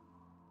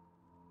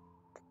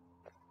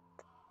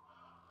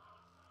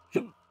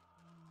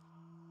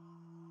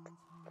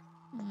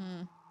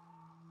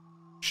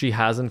 She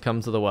hasn't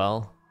come to the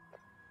well.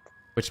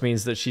 Which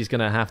means that she's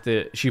gonna have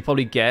to... She'll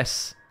probably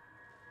guess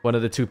one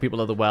of the 2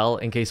 people at the well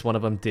in case one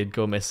of them did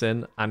go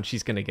missing, and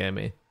she's gonna get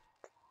me.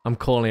 I'm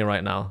calling it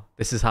right now.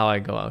 This is how I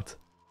go out.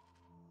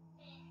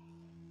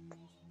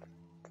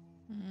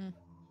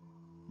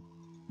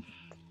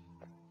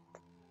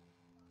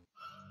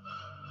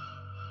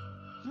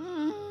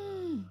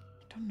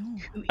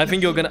 I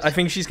don't know. I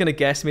think she's gonna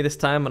guess me this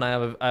time, and I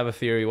have a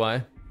theory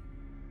why.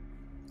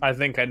 I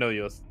think I know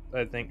yours.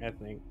 I think.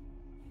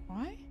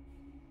 Why?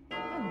 I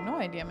have no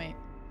idea, mate.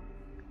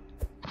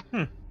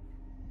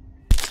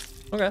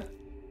 Okay.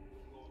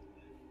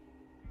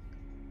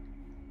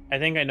 I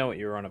think I know what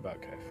you're on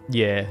about, Kaiff.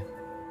 Yeah.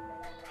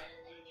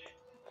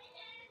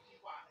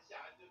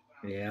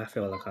 Yeah, I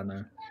feel like I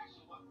know.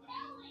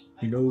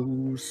 He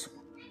knows.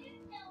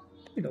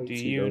 Do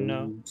you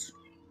know?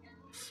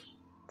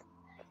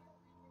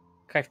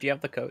 Kaiff, do you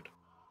have the code?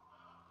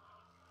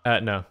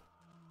 No.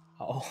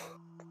 Oh.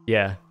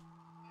 Yeah.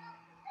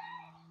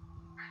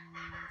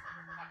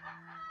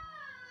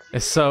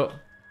 It's so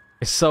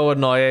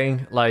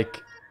annoying,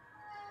 like...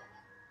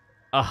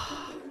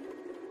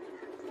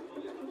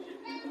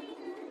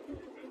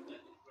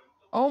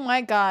 Oh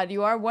my god,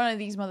 you are one of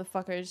these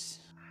motherfuckers.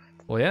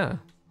 Well, yeah.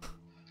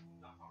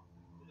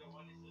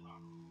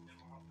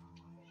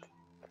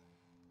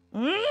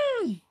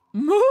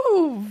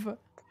 Move!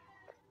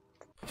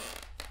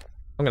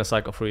 I'm gonna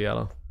cycle through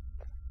yellow.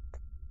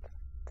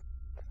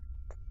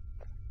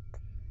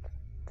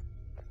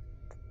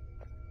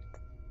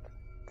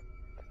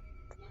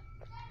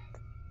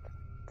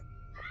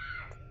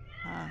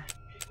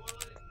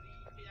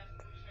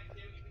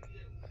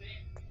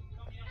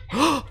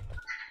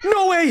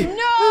 No way!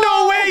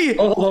 No way!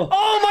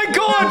 Oh my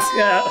god!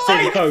 Yeah, I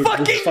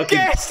fucking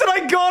guessed and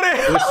I got it!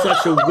 It was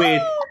such a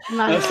weird... Nice.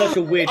 That was such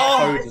a weird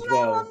code as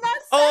well.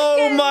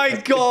 Oh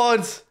my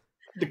god!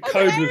 The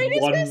code was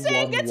Irene's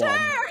saying it's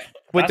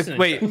 111. her!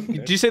 Wait,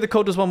 did you say the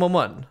code was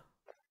 111?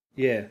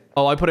 Yeah.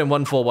 Oh, I put in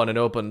 141 and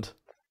opened.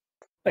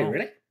 Wait,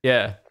 really?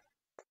 Yeah.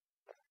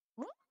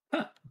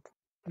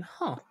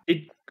 Huh.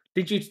 Did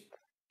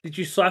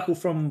you cycle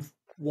from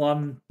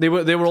 1. They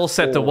were all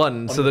set to 4 1,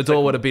 on so the the door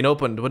second would have been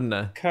opened, wouldn't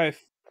it? Kaif,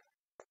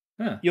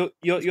 Yeah.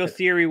 your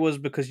theory was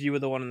because you were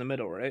the one in the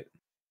middle, right?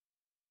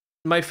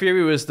 My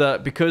theory was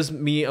that because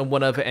me and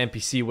one other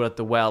NPC were at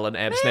the well and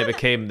Ebbs never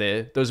came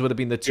there, those would have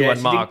been the 2 Yeah, she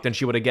unmarked, and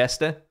she would have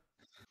guessed it.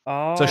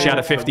 Oh. So she had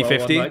a The well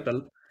 50-50. one,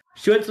 like,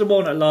 she went to the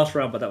one at last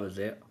round, but that was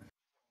it.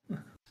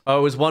 Oh,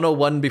 it was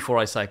 101 before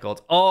I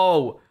cycled.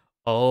 Oh.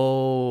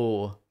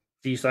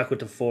 She cycled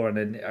to 4 and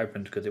then it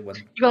opened because it went.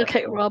 You gotta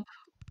kick Rob.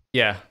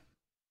 Yeah.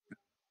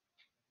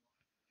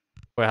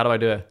 Wait, how do I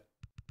do it?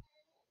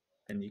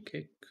 And you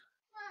kick.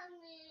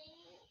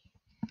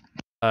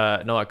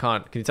 No, I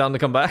can't. Can you tell him to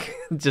come back?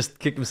 Just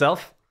kick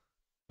himself?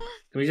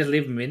 Can we just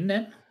leave him in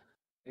then?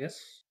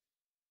 Yes.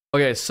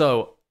 Okay,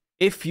 so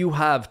if you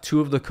have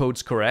 2 of the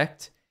codes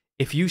correct,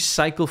 if you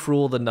cycle through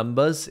all the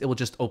numbers, it will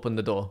just open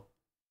the door.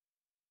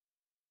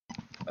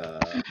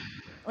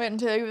 Wait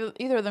until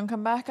either of them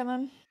come back and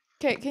then.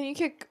 Okay, can you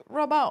kick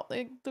Rob out?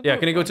 Yeah,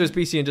 can he go to his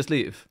PC and just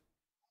leave?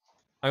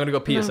 I'm gonna go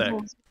pee a sec.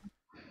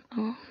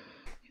 Oh,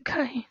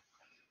 okay.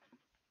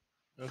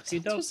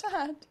 Okie So doke.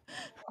 sad.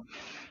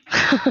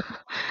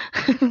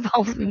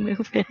 Valve's been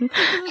moving.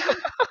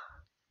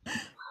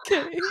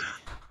 Okay.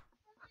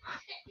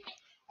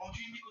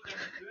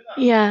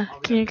 Yeah,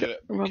 can you get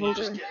Rob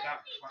over?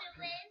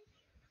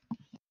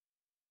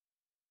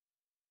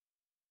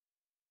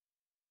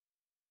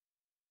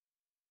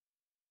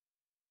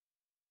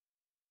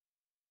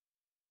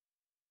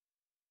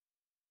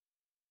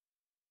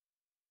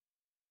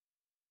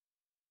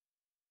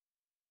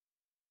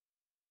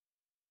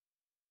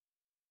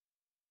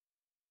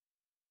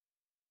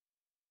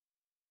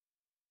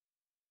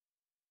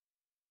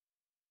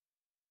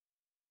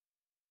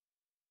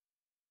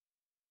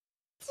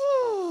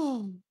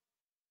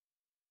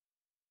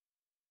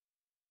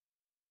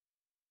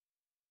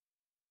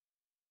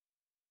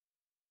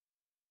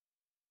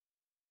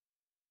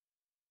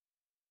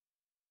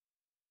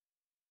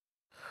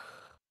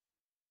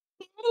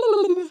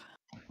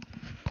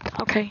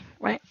 Okay,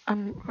 right,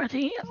 I'm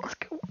ready. Let's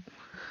go.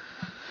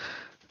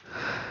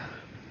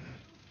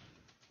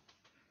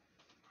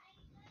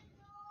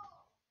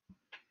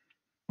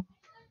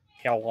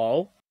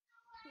 Hello.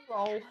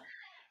 Roll.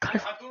 Kai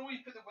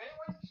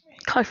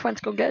went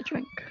to go get a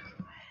drink.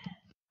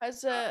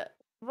 Has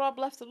Rob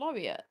left the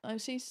lobby yet? I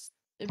see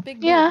a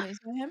big Yeah. movement. Is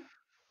that him?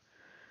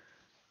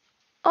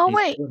 Oh He's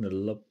wait, in the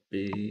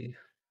lobby.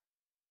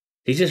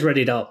 He's just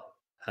readied up,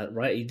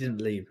 right? He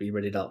didn't leave. He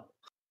readied up.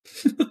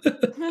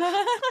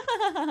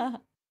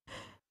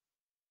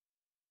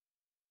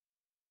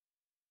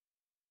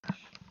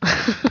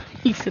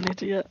 he's an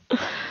idiot.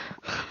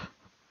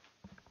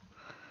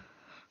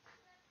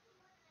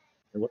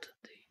 What did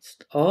these?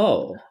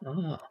 Oh,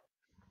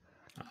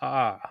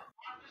 Ah.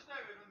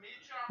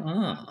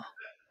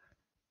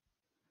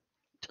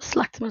 Just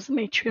select him as the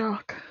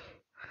matriarch.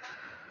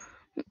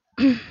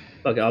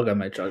 Okay, I'll go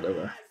Matriarch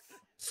over.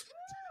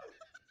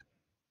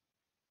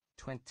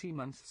 20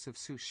 months of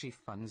sushi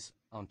funds.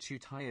 Aren't you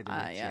tired of it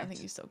Yeah, I yet?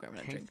 think he's still grabbing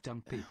a Cave drink.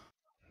 dumpy.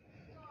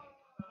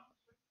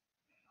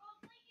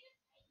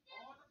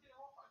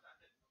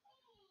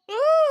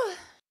 Ooh.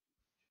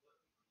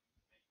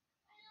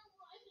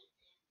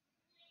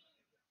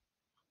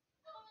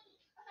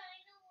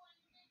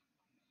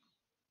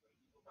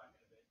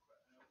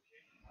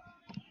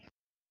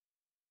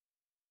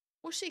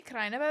 What's she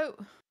crying about?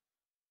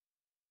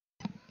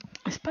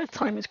 It's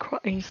bedtime,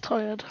 he's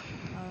tired.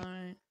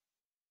 Alright.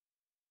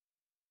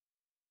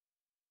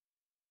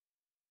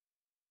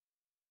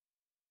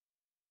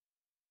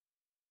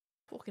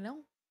 Fucking hell.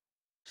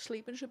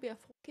 Sleeping should be a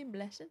fucking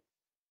blessing.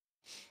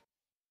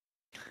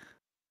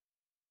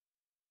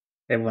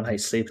 Everyone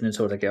hates sleeping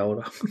until they get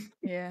older.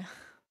 Yeah.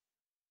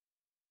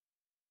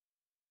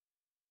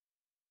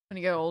 When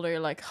you get older, you're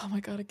like, oh my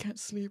god, I can't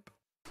sleep.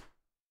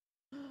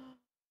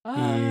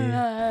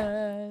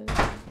 I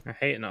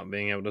hate not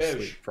being able to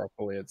sleep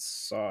properly. It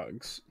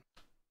sucks.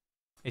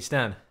 Hey,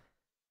 Stan.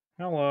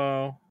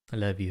 Hello. I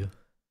love you.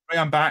 Right,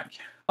 I'm back.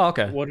 Oh,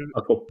 okay. What did,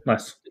 Oh, cool.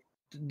 Nice.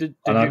 did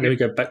Let you me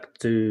go back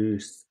to.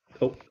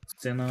 Oh,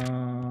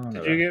 dinner.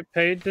 Did you get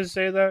paid to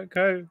say that,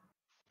 Kai?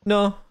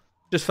 No.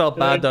 Just felt Did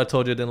bad I- that I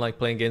told you I didn't like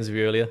playing games with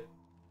you earlier.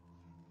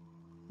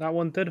 That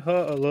one did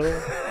hurt a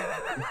little.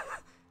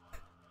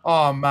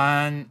 Oh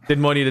man.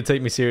 Didn't want you to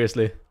take me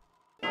seriously.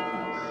 Oh,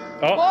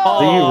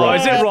 Oh,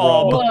 is it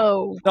Rob?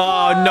 Whoa.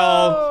 Oh,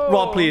 no.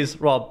 Rob, please.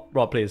 Rob,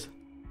 please.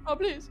 Oh,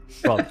 please.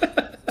 Rob.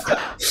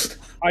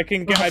 I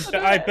can get.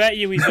 I bet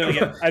you he's gonna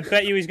get. I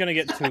bet you he's gonna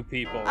get 2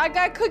 people. I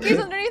got cookies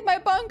underneath my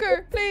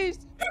bunker, please.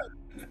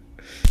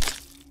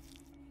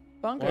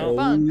 Bunker, Well-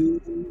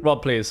 bunk.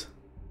 Rob, please.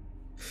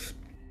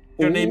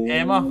 Your name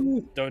Emma?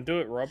 Don't do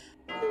it, Rob.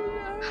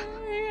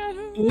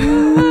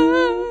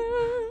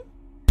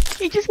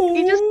 He just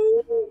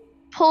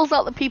pulls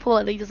out the people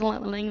that he doesn't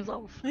like the names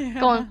of.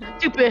 Go on,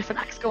 do birth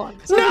next. Go on.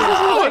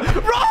 No!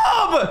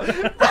 Rob!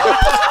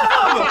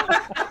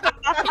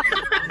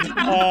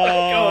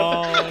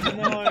 Oh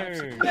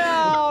no!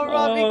 No,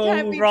 Robbie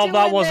can't be Rob,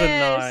 that doing wasn't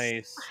this?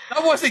 nice.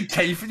 That wasn't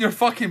Kaiffefe. You're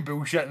fucking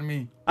bullshitting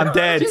me. I'm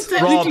dead. Just-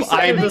 Rob, just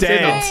I'm say the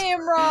dead.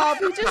 Game, Rob.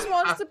 He just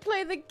wants to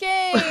play the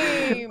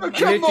game. I Come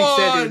literally said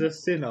he on. was a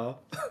sinner.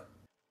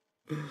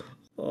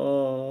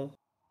 Oh.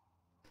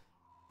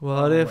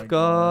 What Oh if my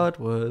God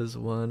was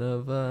one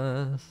of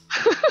us?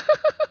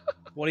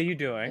 What are you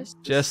doing?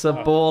 Just a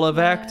ball of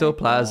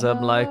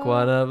ectoplasm like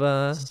one of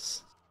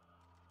us.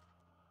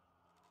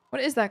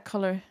 What is that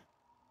color?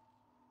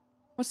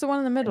 What's the one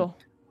in the middle?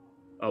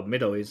 Oh,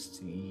 middle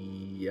is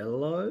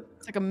yellow.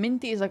 It's like a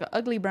minty. It's like an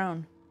ugly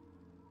brown.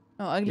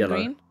 Oh, ugly Yellow.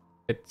 green.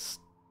 It's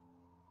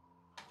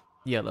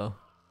yellow.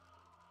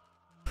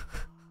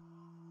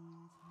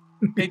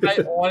 Like,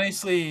 I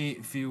honestly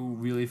feel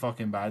really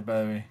fucking bad,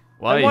 by the way.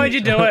 Why? Why'd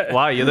you do it?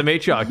 Why? You're the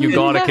matriarch. You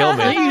gotta kill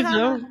me. You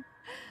don't.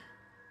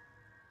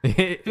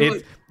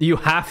 You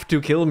have to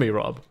kill me,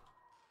 Rob.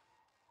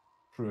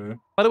 True.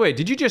 By the way,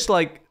 did you just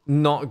like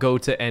not go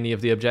to any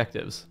of the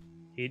objectives?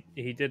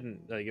 He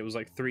didn't. Like, it was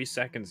like 3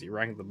 seconds. He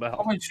rang the Oh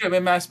bell. my shit,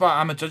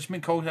 I'm a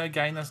judgment call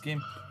guy in this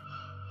game.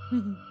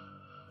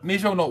 May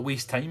as well not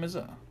waste time, is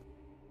it?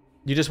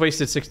 You just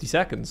wasted 60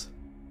 seconds.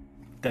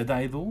 Did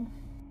I though?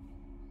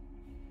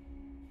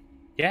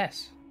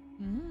 Yes.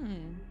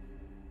 Mm.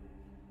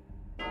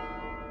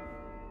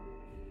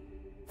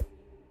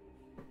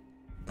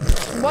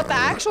 What the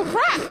actual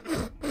crap?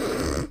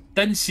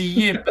 Didn't see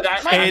you, but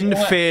that's In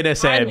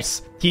fairness,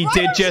 Ebs, he Why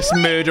did was just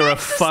right murder a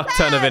next to fuck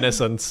ton of Stan?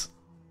 innocents.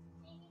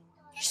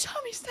 You saw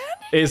me standing.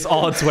 His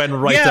odds went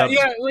right yeah, up.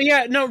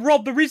 yeah. No,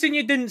 Rob. The reason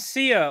you didn't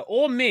see her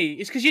or me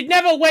is because you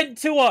never went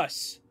to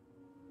us.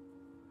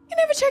 You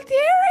never checked the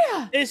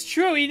area. It's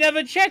true. He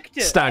never checked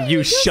it. Stan,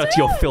 you just shut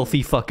your said.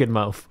 filthy fucking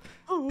mouth.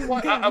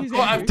 What? I've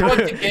got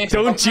to guess.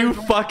 Don't you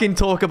fucking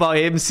talk about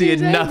him seeing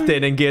He's angry.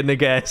 nothing and getting a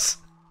guess.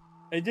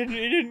 He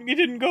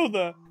didn't go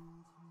there.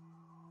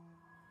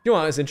 You know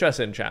what? It's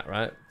interesting, chat,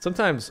 right?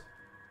 Sometimes,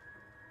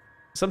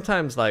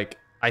 like,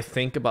 I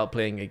think about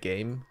playing a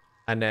game,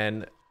 and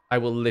then I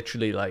will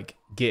literally, like,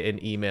 get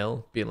an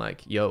email being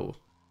like, yo,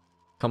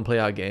 come play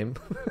our game.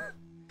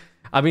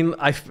 I mean,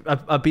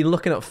 I've been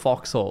looking at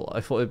Foxhole.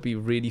 I thought it'd be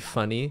really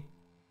funny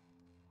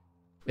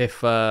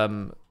if,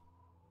 us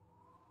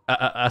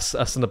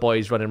and the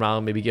boys running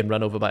around, maybe getting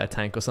run over by a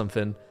tank or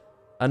something.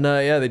 And,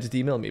 yeah, they just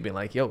emailed me being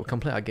like, yo, come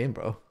play our game,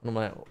 bro. And I'm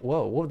like,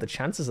 whoa, what are the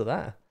chances of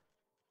that?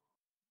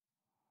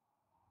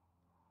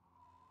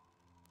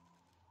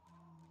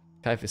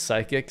 Kaiffefe is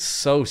psychic.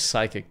 So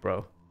psychic,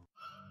 bro.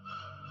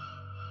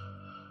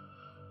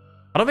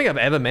 I don't think I've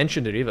ever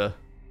mentioned it either.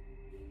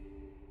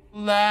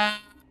 Lamb,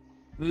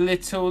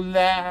 little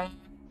lamb,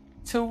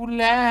 little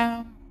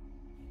lamb.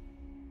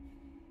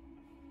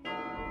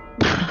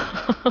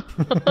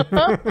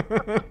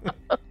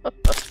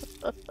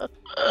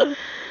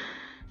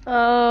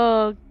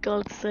 Oh,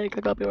 God's sake, I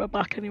gotta be right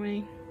back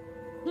anyway.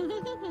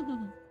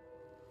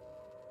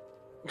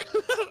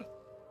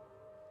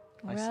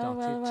 I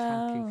started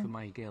tanking for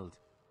my guild.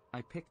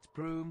 I picked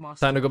Brewmaster.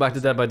 Time to go back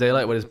to Dead by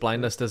Daylight with his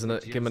blindness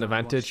doesn't give him an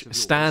advantage.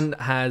 Stan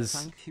has...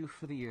 Thank you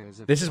for the years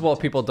of This is what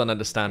people don't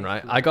understand,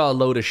 right? I got a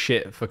load of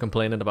shit for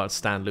complaining about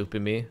Stan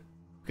looping me.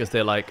 Because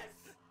they're like,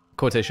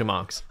 quotation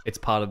marks, it's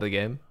part of the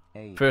game.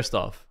 First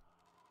off,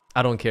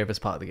 I don't care if it's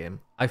part of the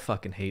game. I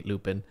fucking hate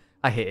looping.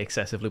 I hate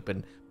excessive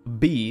looping.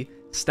 B,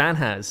 Stan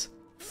has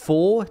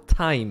 4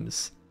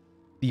 times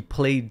the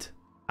played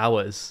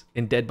hours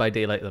in Dead by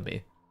Daylight than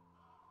me.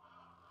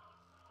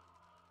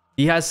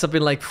 He has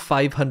something like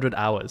 500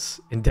 hours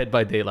in Dead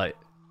by Daylight.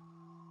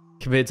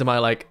 Compared to my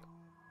like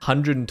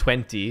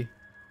 120,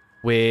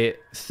 where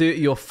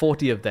 30 or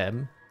 40 of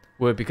them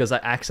were because I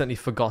accidentally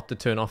forgot to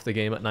turn off the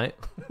game at night.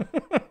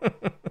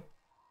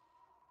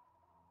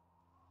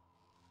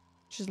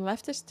 She's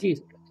leftist.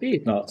 He's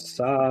not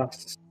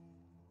sus.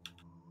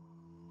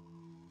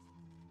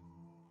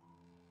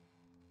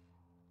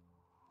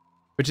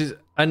 Which is,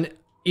 and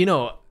you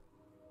know,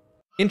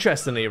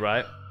 interestingly,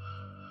 right?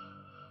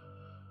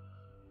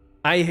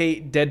 I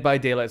hate Dead by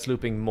Daylight's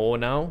looping more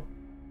now.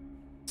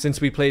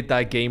 Since we played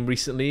that game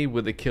recently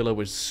where the killer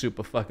was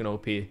super fucking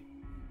OP. I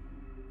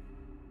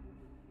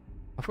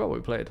forgot what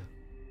we played.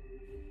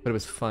 But it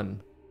was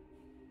fun.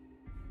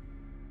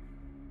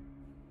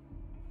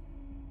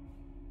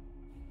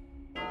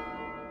 I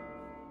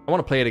want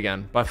to play it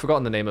again, but I've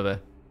forgotten the name of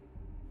it.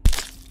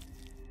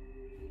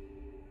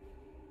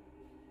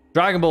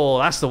 Dragon Ball,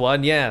 that's the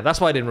one. Yeah, that's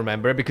why I didn't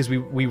remember it, because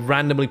we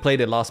randomly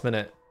played it last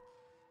minute.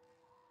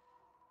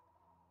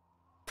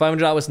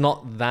 500 hours,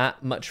 not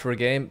that much for a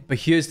game. But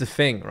here's the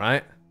thing,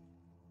 right?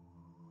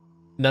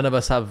 None of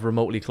us have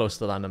remotely close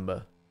to that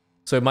number.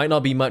 So it might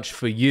not be much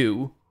for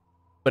you,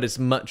 but it's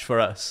much for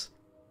us.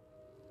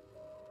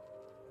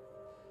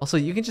 Also,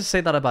 you can just say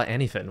that about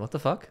anything. What the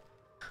fuck?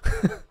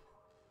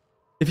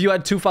 If you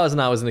had 2,000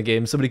 hours in a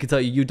game, somebody could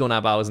tell you don't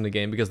have hours in the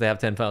game because they have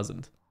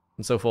 10,000.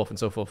 And so forth, and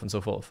so forth, and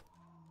so forth.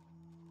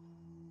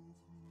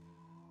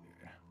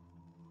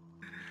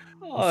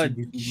 Oh,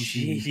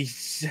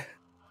 jeez.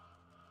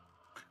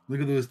 Look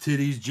at those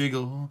titties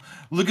jiggle.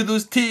 Look at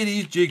those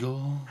titties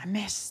jiggle. I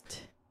missed.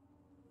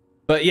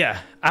 But yeah,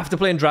 after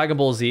playing Dragon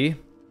Ball Z,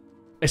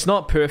 It's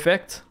not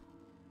perfect,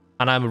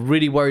 and I'm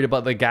really worried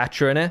about the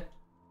gacha in it.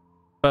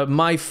 But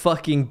my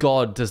fucking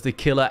god, does the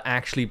killer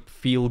actually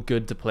feel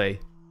good to play?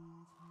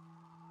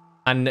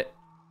 And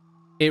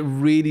it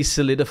really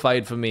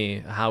solidified for me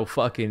how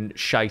fucking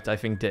shite I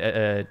think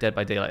Dead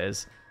by Daylight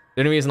is.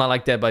 The only reason I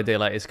like Dead by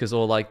Daylight is because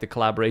all like the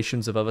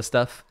collaborations of other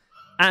stuff,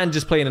 and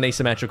just playing an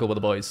asymmetrical with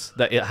the boys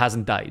that it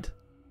hasn't died.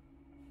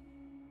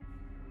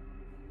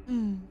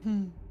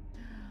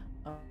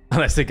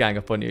 Unless they gang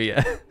up on you,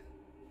 yeah.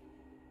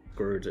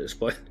 Screwed at this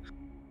point.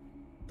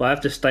 But I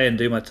have to stay and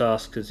do my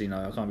task because, you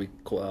know, I can't be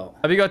caught out.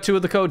 Have you got 2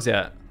 of the codes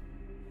yet?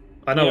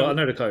 I know, Yeah. I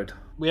know the code.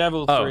 We have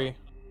all Oh. 3.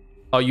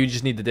 Oh, you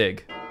just need the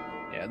dig.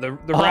 Yeah, the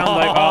round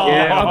like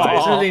Yeah,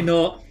 unfortunately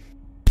not.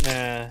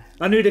 Nah.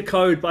 I knew the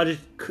code, but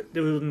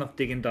there was enough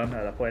digging done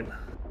at that point.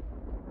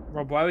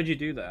 Rob, why would you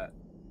do that?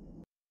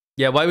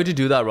 Yeah, why would you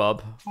do that,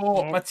 Rob?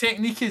 Oh, my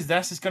technique is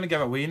this. It's going to give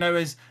it away now.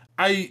 Is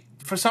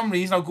for some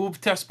reason I'll go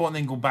to a spot and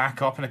then go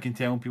back up, and I can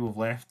tell when people have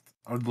left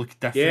or look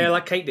different. Yeah,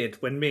 like Kate did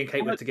when me and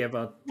Kate were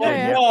together.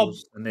 Yeah. Rob,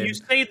 And then... you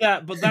say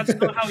that, but that's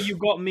not how you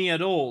got me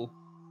at all.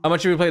 How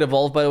much have you played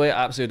Evolve, by the way?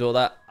 I absolutely adore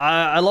that.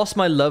 I lost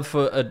my love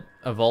for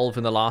Evolve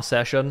in the last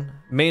session,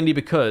 mainly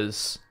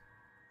because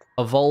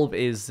Evolve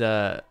is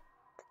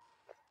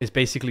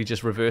basically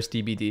just reverse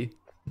DBD.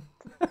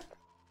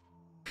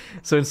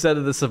 So instead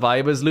of the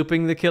survivors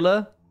looping the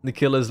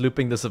killer's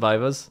looping the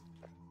survivors.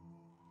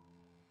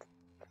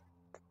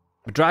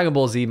 But Dragon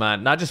Ball Z,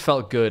 man, that just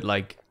felt good.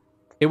 Like,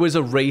 it was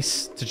a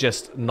race to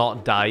just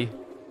not die.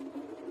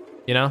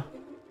 You know?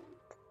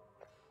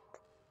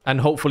 And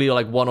hopefully,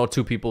 like, 1 or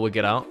 2 people would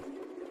get out.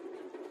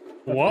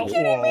 What?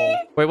 Whoa.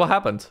 Wait, what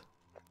happened?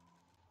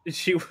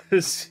 She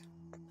was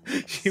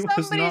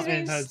Somebody's not being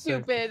in her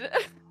stupid.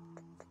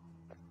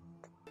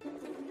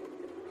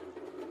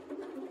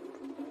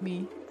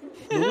 Me.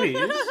 Louise?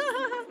 I'm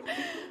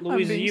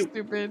Louise, being you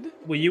stupid.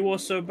 were you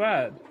also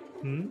bad?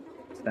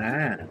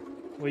 Damn.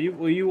 Were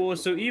you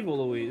also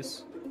evil,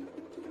 Louise?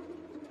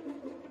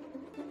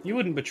 You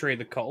wouldn't betray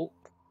the cult,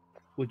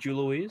 would you,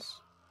 Louise?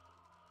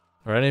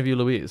 Are any of you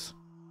Louise?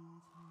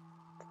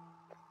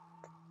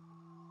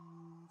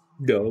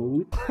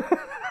 No.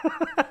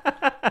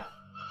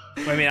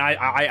 I mean,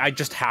 I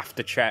just have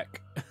to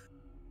check.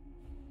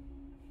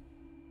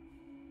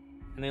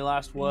 Any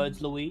last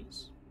words,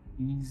 Louise?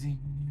 Easy.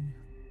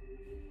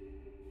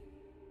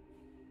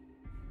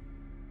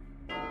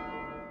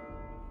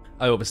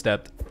 I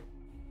overstepped.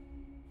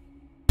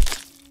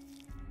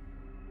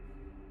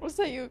 Was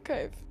that you,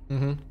 Cave?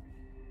 Mm-hmm.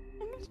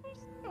 I'm so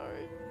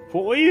sorry.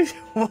 What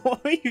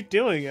were you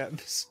doing at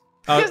this?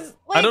 Because,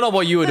 I don't know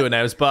what you were doing,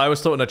 Evs, but I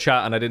was talking to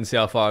chat and I didn't see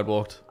how far I'd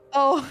walked.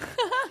 Oh.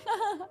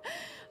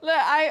 Look,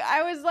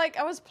 I was like,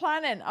 I was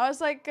planning. I was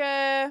like,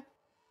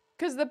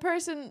 because the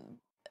person.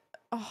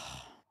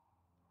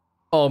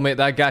 Oh, mate,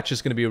 that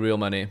gacha's gonna be real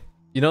money.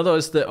 You know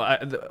those, I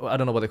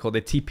don't know what they're called,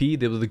 the TP,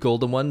 they were the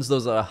golden ones.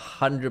 Those are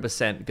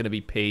 100% gonna be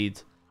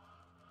paid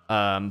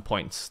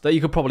points that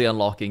you could probably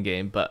unlock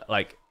in-game, but,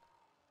 like,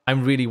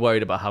 I'm really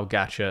worried about how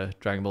gacha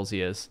Dragon Ball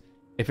Z is.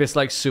 If it's,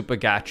 like, super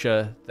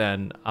gacha,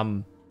 then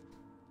I'm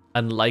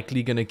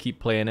unlikely gonna keep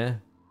playing it.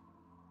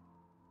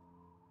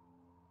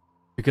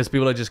 Because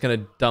people are just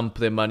gonna dump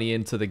their money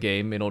into the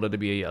game in order to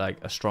be, like,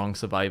 a strong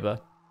survivor.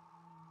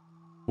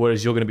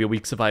 Whereas you're gonna be a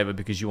weak survivor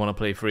because you want to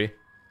play free.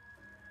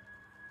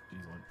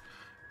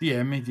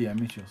 DM me,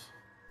 cheers.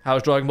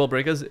 How's Dragon Ball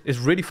Breakers? It's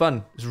really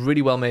fun. It's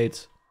really well made.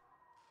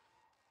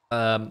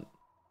 It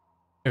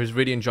was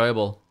really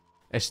enjoyable.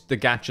 It's the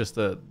gacha's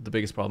the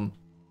biggest problem.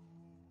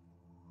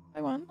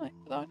 I won, like,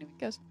 without even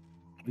guessing.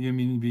 You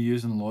mean you'd be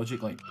using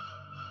logic like?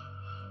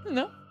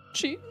 No,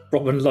 cheat.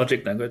 Rob and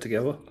Logic don't go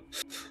together.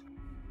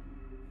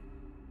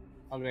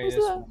 Okay, Who's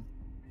this that? one.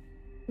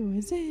 Who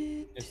is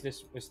it? It's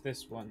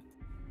this one.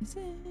 Is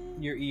it?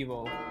 You're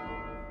evil.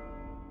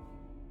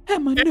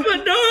 Emma, no.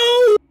 Emma,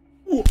 no!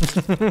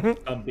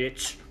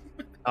 Bitch.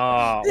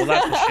 Oh, well,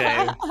 that's a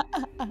shame.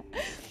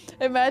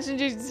 Imagine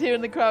you just hear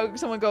in the crowd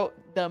someone go,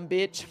 dumb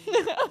bitch.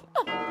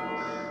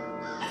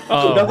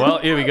 Oh, well,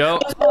 here we go.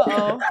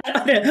 Uh-oh.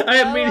 I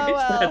didn't mean it.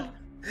 Well.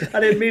 I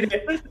didn't mean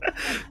it.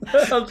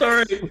 I'm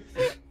sorry.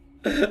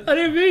 I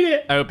didn't mean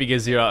it. I hope he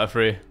gives 0 out of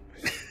 3.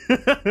 I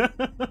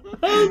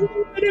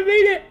didn't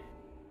mean it.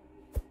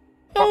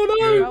 Oh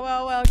no.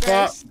 Well,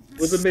 guys.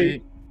 Was it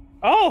me?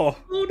 Oh,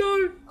 Oh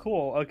no.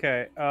 cool.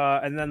 Okay.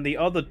 And then the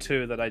other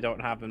 2 that I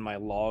don't have in my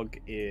log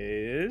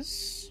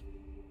is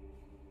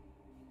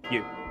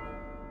you.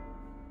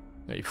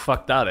 Yeah, you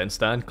fucked that then,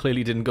 Stan.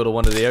 Clearly didn't go to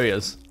one of the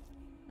areas.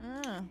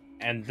 Mm.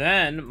 And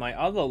then my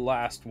other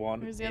last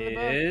one Who's the other book?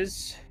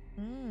 is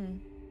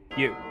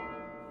you.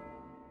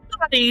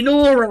 Bloody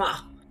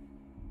Nora.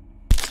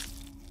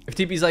 If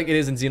TP's like it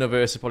is in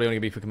Xenoverse, it's probably only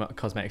gonna be for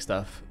cosmetic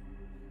stuff.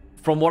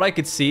 From what I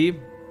could see,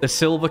 the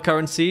silver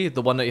currency,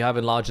 the one that you have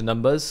in larger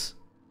numbers,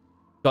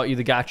 got you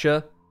the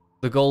gacha.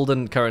 The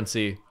golden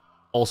currency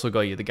also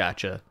got you the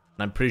gacha. And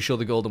I'm pretty sure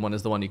the golden one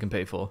is the one you can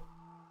pay for.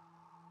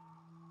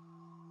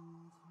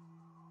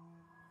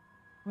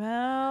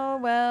 Well.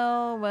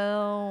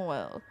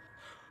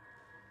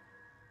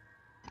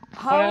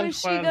 How is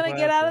she gonna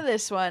get out of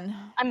this one?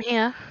 I'm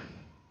here.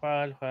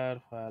 Well.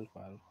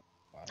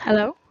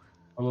 Hello?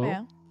 Hello?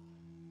 Yeah.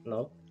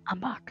 Hello? I'm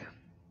back.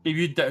 Have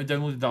you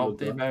downloaded the Hello,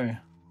 update bro. now?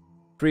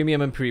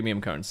 Premium and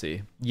premium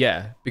currency.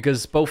 Yeah,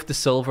 because both the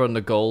silver and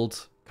the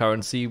gold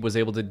currency was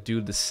able to do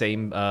the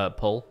same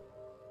pull.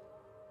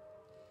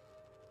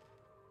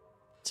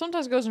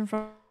 Sometimes goes in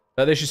front.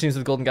 The issue seems that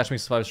the golden gash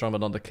makes survive strong,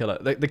 but not the killer.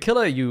 The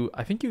killer,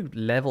 I think you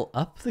level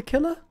up the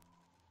killer?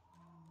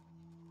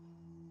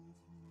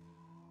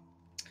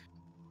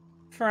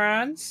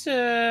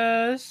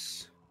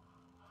 Francis.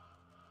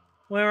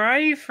 Where are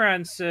you,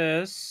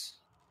 Francis?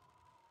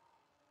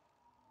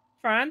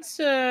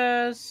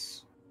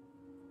 Francis.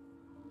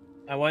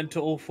 I went to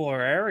all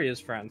 4 areas,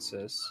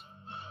 Francis.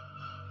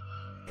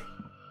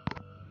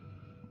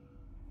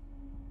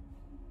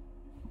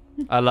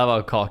 I love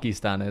how cocky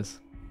Stan is.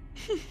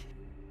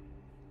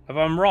 If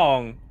I'm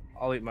wrong,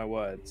 I'll eat my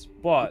words.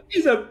 But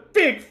He's a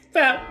big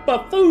fat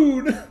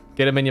buffoon!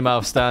 Get him in your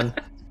mouth, Stan.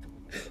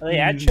 they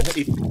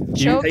actually,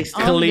 Choke taste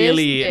on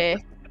clearly- this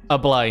dick. A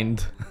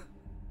blind.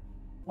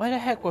 where the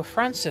heck were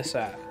Francis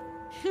at?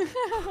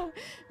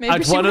 Maybe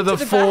At she one of went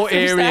the to 4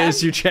 bathroom, areas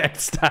Stan. you checked,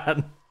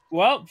 Stan.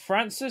 Well,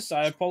 Francis,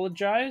 I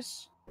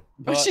apologize. Oh,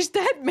 But she's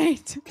dead,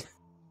 mate.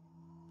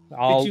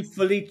 I'll... Did you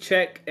fully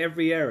check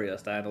every area,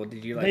 Stan, or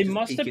did you like? They just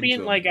must peek have into been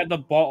them? like at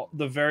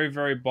the very,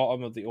 very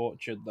bottom of the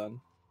orchard. Then,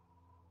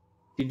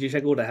 Did you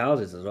check all the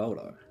houses as well,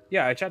 though?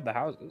 yeah, I checked the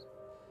houses.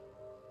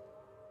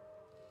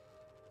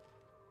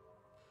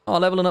 Oh,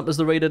 leveling up as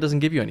the raider doesn't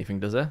give you anything,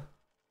 does it?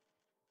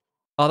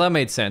 Oh, that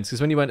made sense because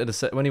when you went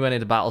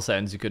into battle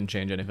settings, you couldn't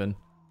change anything.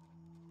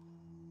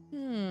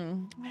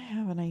 I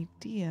have an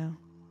idea.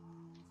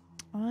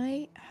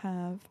 I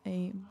have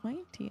a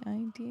mighty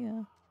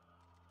idea.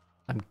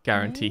 I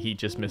guarantee he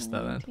just missed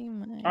that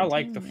then. I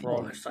like the Oh,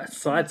 frog. it's like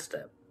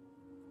sidestep.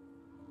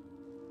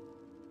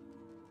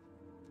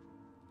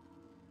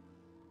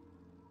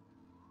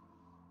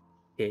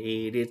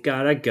 Katie's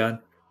got a gun.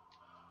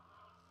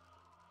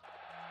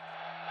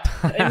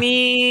 I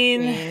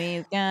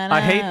mean,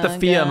 I hate the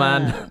fear,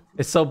 man.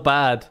 It's so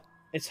bad.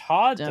 it's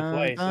hard to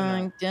play.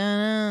 Isn't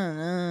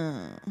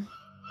it?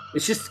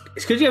 It's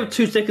because you have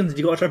 2 seconds and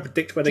you gotta try to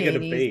predict where they're gonna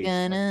be.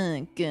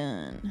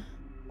 Gun.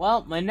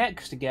 Well, my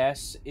next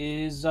guess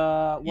is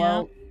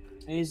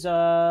is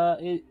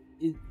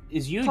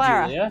you,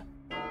 Clara. Julia.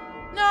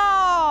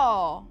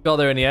 No. Got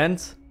there in the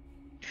end.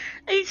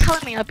 Are you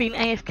telling me I've been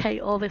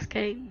AFK all this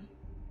game?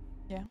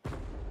 Yeah.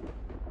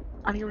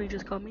 And you only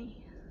just got me?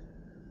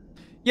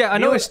 Yeah, I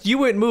noticed you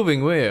weren't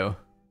moving, were you?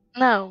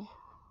 No.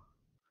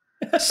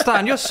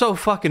 Stan, you're so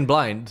fucking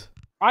blind.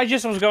 I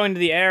just was going to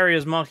the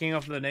areas marking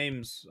off the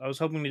names. I was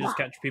hoping to just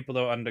catch people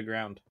that were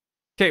underground.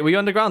 Okay, were you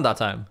underground that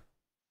time?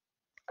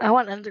 I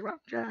went underground,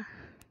 yeah.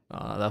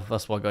 Oh,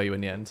 that's what got you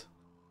in the end.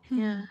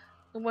 Yeah.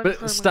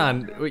 But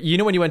Stan, you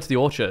know when you went to the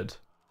orchard?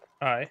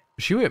 Aye.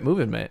 You weren't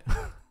moving, mate.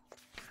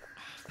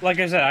 Like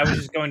I said, I was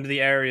just going to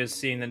the areas,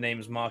 seeing the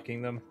names,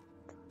 marking them.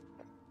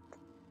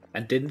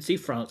 And didn't see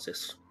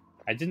Francis.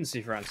 I didn't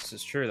see Francis,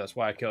 it's true. That's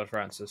why I killed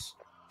Francis.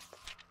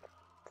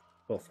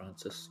 Poor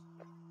Francis.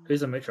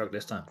 Who's the matriarch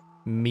this time?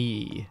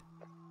 Me.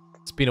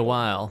 It's been a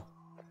while.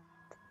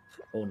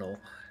 Oh no.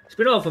 It's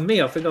been a while for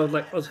me. I think I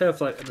was here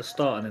for at the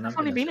start and then I've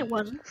only been it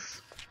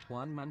once.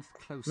 1 month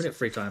closer Minute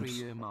 3 to the times.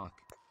 3-year mark.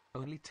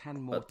 Only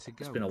 10 more But to go.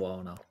 it's been a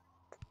while now.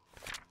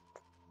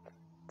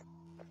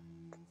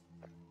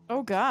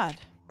 Oh God.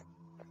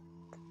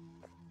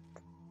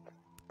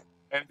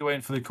 I'm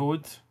waiting for the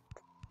code.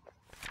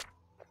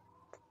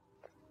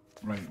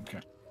 Right, okay.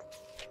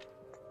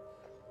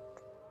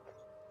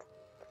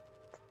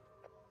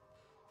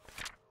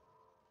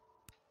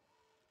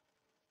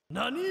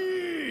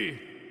 Nani?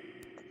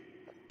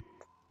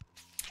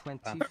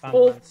 25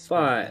 4, months for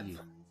 5. you.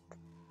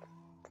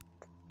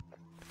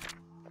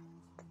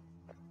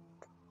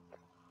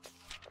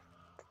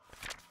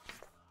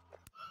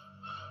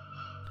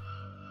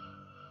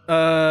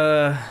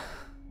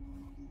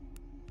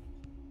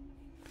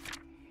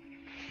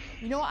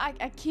 You know what?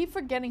 I keep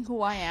forgetting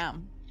who I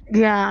am.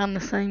 Yeah, I'm the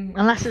same.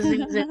 Unless it's in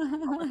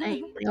the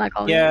name. You're like,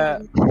 oh, Yeah,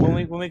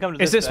 when we come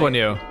to Is this day- one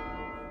you?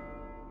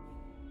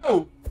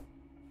 Oh.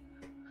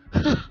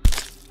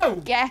 Oh.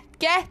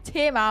 Get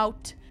him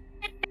out.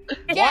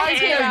 Get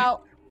him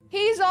out.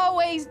 He's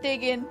always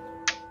digging.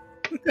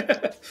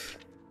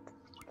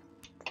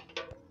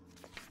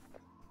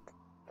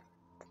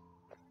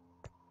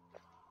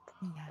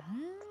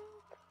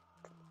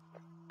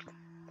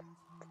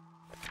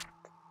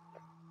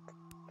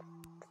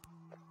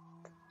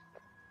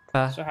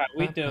 So how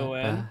we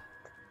doing?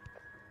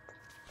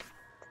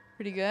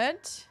 Pretty good.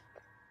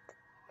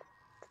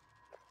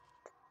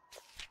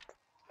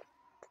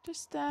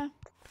 Just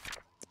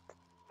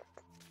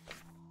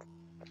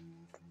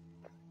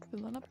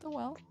filling up the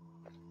well.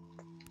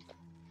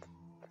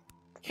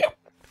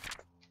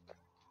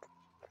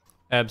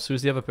 Ebs,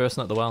 who's the other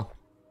person at the well?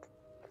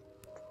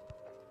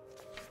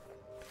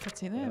 Let's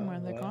see them where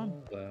they're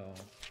gone. Well.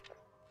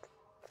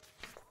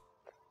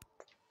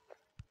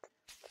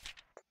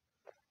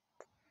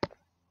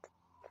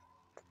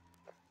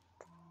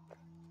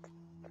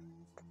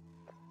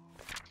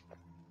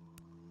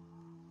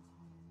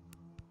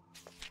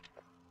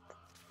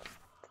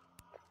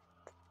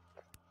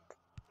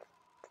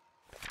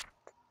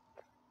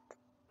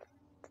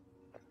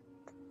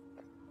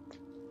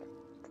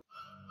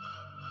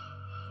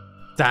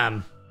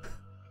 Damn.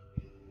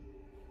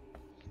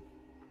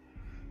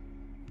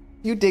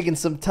 You digging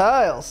some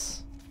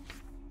tiles?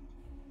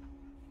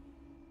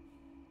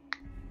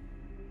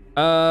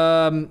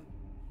 Yeah,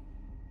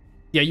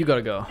 you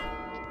gotta go.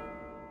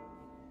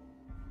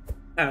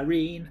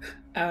 Irene.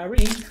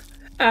 It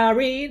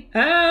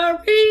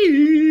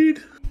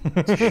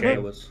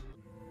was.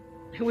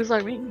 Who was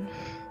Irene?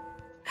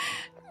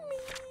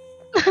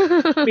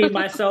 Me,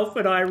 myself,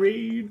 and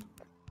Irene.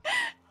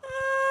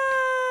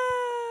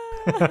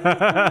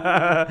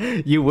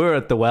 You were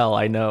at the well,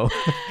 I know.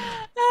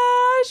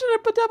 I should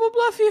have put double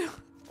bluff you.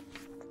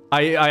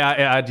 I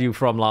had you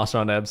from last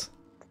round, Ebs.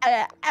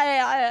 I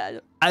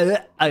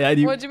had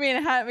you. What do you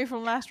mean had me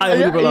from last I round?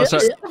 had you from last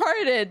round.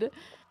 Started.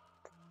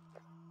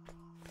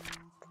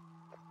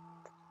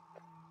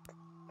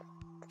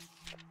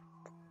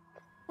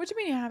 What do you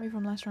mean you had me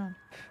from last round?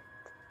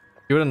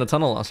 You were in the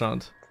tunnel last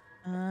round.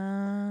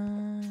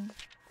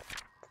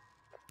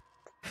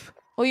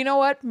 Well, you know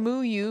what?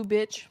 Moo you,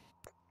 bitch.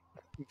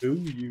 Moo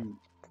you.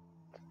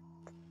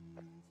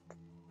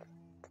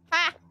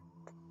 Ha!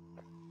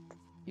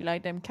 You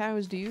like them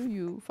cows, do you?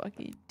 You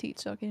fucking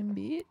teat-sucking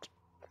bitch.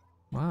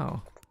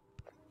 Wow.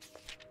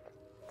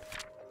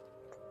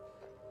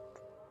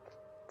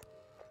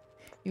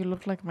 You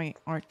look like my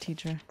art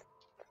teacher.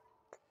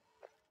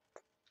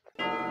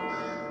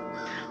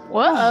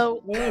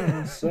 Whoa.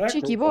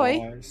 Cheeky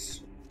boy.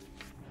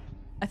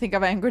 I think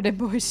I've angered him,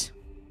 boys.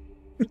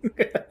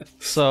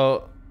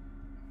 So,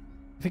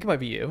 I think it might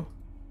be you.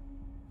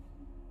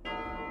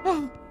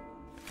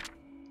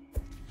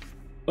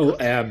 Oh,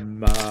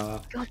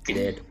 Emma.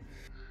 Dead.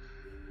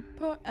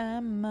 Poor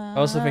Emma. I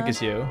also think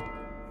it's you.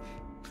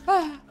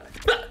 I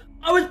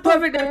was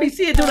perfect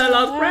NPC until that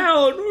last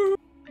round.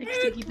 Big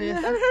sticky boo.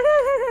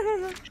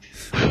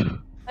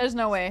 There's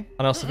no way.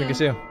 And I also think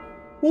it's you.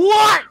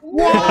 What?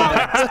 What?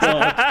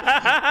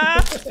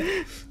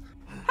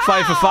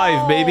 5 for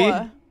 5, baby.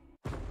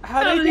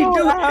 How did he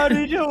do it? How do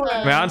you do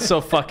it? Man, I'm so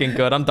fucking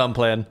good. I'm done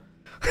playing.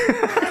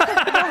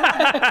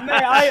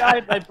 Man,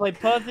 I played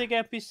perfect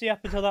NPC up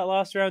until that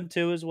last round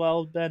too as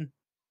well, Ben.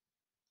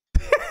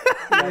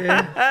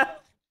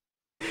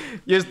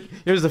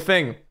 Here's the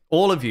thing.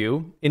 All of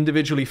you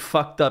individually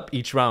fucked up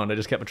each round. I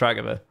just kept a track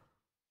of it.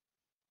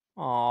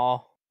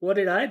 Aww. What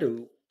did I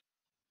do?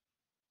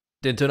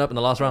 Didn't turn up in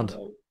the last round.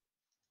 Oh.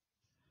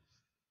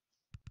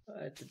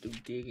 I had to do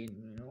digging,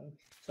 you know.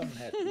 Something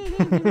had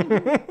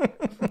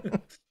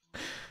to.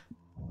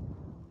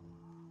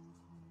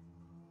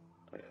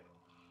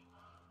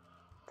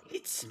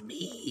 It's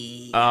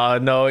me. Oh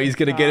no, he's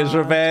gonna get his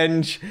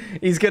revenge.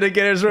 He's gonna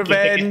get his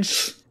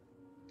revenge.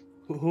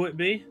 Who it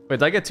be? Wait,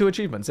 did I get 2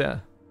 achievements? Yeah.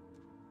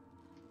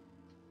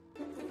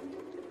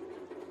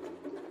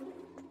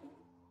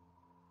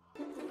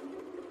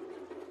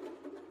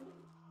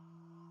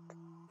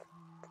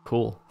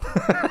 Cool.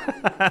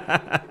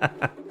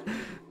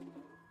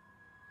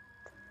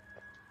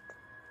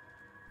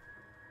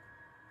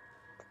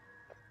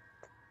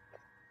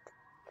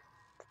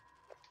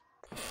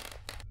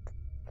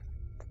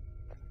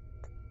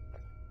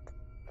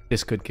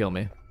 This could kill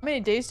me. How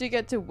many days do you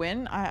get to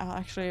win? I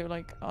actually,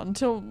 like,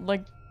 until,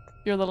 like,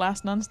 you're the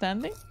last nun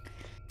standing?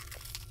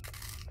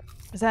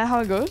 Is that how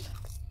it goes?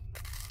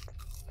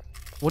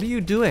 What are you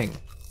doing?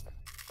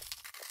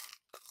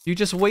 You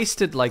just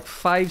wasted like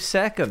 5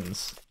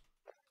 seconds.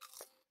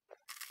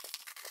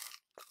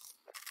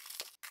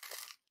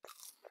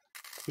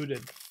 Who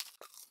did?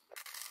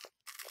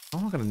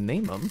 I'm not gonna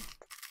name them.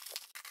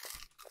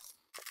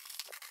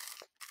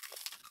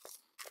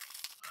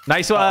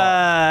 Nice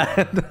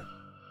one!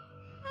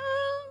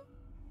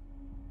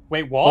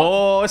 Wait, what?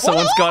 Oh,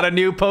 someone's got a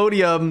new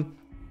podium.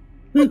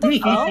 So this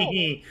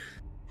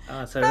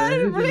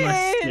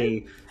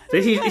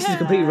is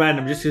completely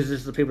random, just because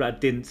this is the people that I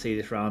didn't see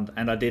this round,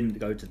 and I didn't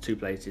go to 2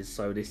 places,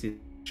 so this is...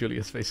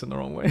 Julia's facing the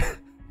wrong way.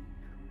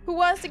 Who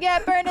wants to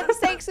get burned at the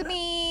stakes with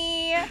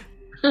me?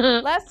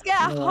 Let's get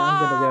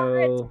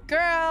hard,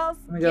 girls.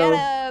 Get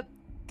up.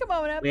 Come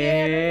on up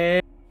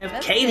here.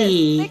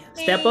 Katie,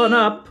 step on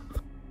up.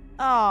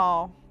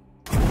 Oh.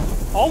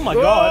 Oh my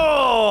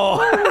god.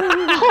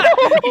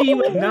 He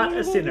was not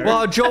a sinner.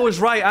 Well, Joe was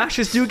right.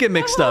 Ashes do get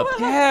mixed up.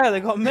 Yeah, they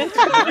got mixed.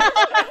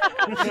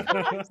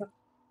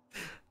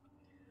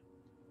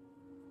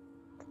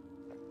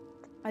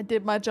 I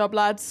did my job,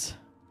 lads.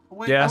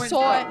 Yeah. I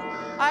saw it.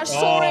 I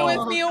saw it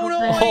with me own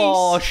eyes.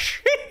 Oh,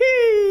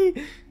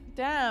 shit.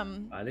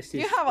 Damn. This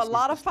You have a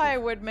lot of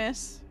firewood,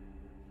 miss.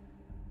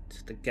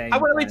 Just a game. I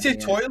went to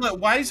the toilet.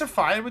 Why is there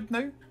firewood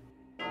now?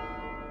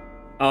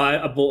 Oh,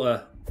 I bought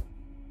a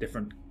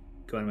different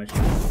animation.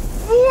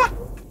 What?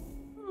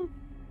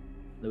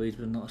 Louise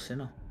was not a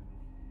sinner.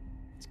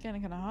 It's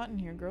getting kind of hot in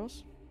here,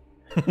 girls.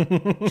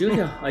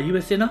 Julia, are you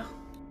a sinner?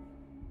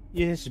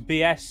 Yes,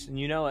 BS, and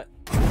you know it.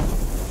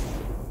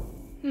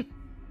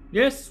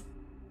 Yes.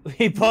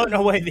 He burnt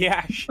away the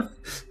ash.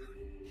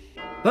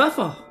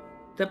 Bertha,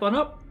 step on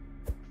up.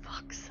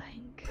 Fuck's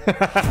sake.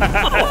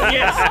 Oh,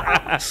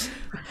 yes.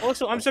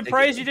 Also, I'm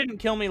surprised you didn't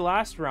kill me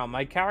last round.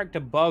 My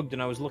character bugged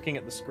and I was looking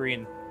at the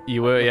screen.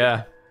 You were,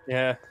 yeah.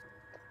 Yeah.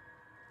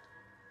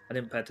 I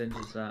didn't pay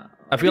attention to that.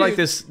 I feel like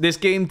this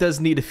game does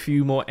need a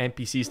few more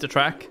NPCs to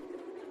track.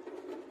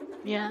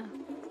 Yeah.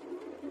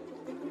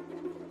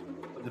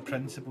 But the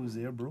principle's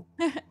there, bro.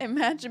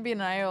 Imagine being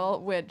an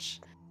IRL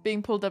witch,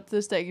 being pulled up to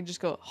the stake and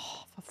just go,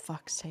 oh, for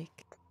fuck's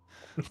sake.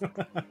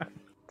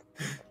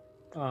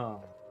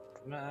 Oh,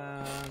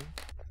 man.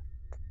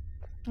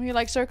 Are you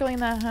like circling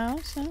that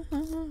house?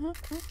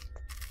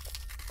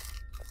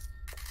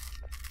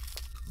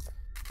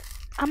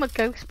 I'm a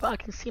ghost, but I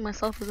can see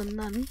myself as a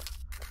nun.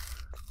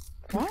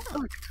 What?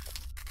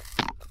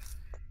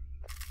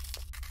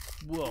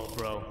 Whoa,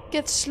 bro.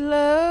 Get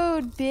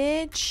slowed,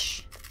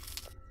 bitch.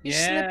 You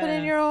slipping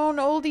in your own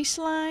oldie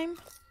slime?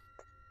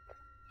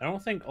 I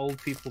don't think old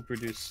people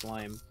produce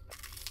slime.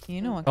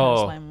 You know what kind of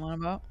slime I'm on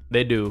about.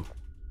 They do.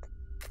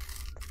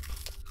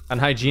 And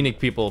hygienic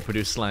people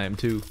produce slime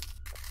too.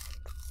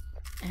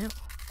 Ew.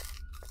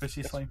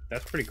 Fishy slime.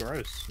 That's pretty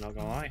gross, not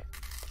gonna lie.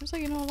 Seems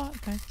like you know a lot,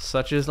 okay.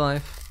 Such is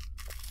life.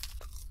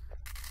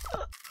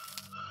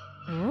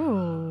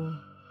 Ooh.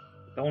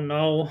 Don't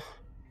know.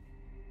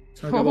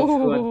 It's not what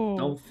I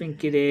don't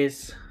think it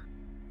is.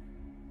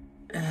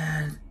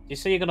 You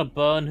say you're gonna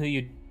burn who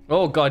you...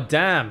 Oh, god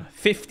damn.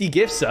 50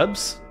 gift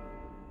subs.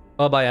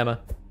 Oh, bye, Emma.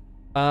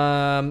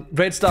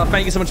 Red Star,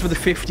 thank you so much for the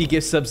 50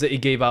 gift subs that you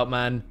gave out,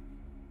 man.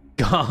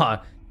 God.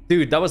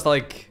 Dude, that was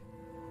like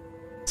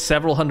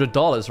several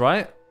 $100s,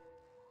 right?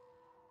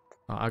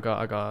 Oh, I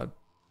got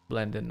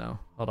blend in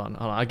now. Hold on.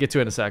 I'll get to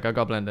it in a sec. I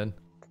got blend in.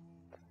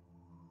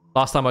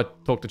 Last time I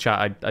talked to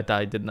chat, I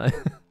died, didn't I?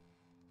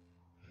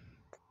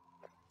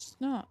 It's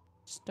not.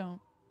 Just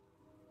don't.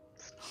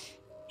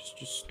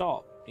 Just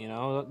stop, you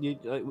know?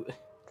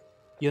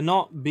 You're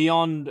not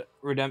beyond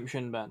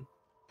redemption, Ben.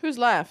 Who's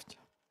left?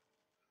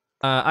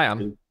 I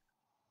am.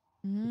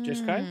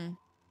 Just Kai?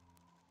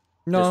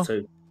 No. Just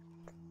two.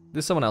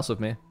 There's someone else with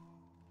me. Is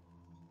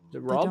it They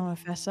Rob? don't want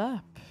to fess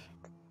up.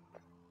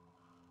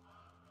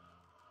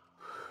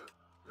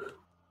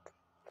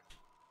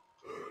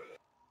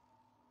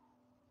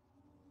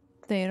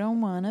 They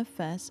don't want to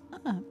fess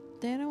up.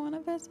 They don't want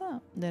to fess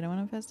up. They don't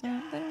want to fess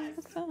up. They don't want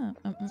to fess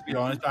up. To be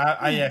honest,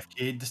 I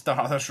AFK'd the start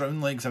of this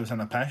round like 'cause I was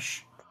in a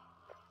pish.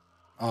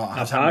 Oh,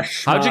 I was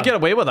How'd you get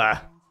away with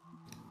that?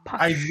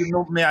 I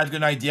mate, I'd got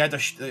an idea.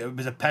 It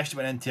was a pish that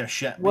went into a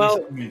shit.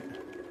 Well,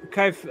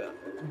 basically.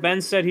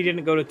 Ben said he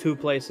didn't go to 2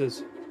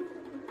 places.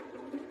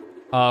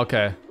 Oh,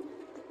 okay.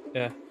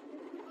 Yeah.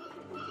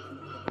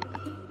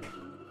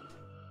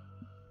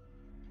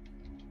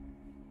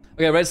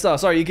 Okay, Red Star.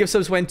 Sorry, your gift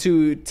subs went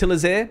to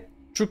Tilazé,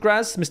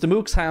 Trukraz, Mr.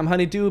 Mooks, Ham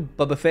Honeydew,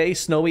 Bubba Fay,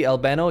 Snowy,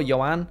 Albeno,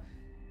 Joanne,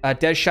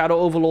 Des Shadow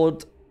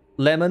Overlord,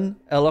 Lemon,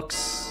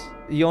 Elux,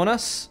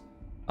 Jonas.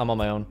 I'm on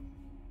my own.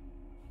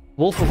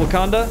 Wolf of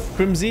Wakanda,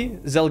 Crimsy,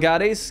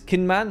 Zelgades,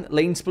 Kinman,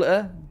 Lane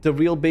Splitter, The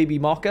Real Baby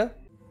Mocker,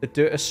 The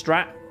Dirt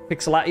Strat,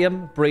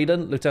 Pixelatium,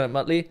 Braden, Lieutenant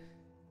Muttley,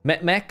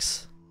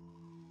 Metmex.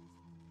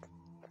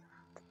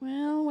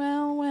 Well,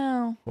 well,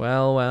 well.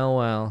 Well, well,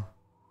 well.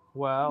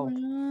 Wow.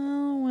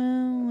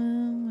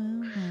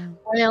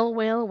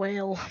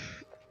 Well.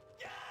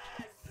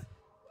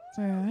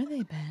 Where are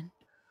they, Ben?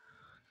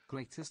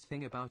 Greatest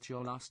thing about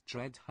your last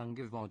Dread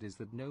Hunger VOD is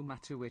that no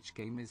matter which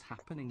game is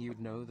happening, you'd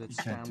know that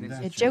Stan is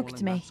You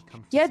joked me.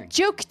 You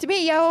joked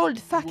me, you old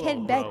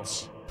fuckhead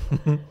bitch.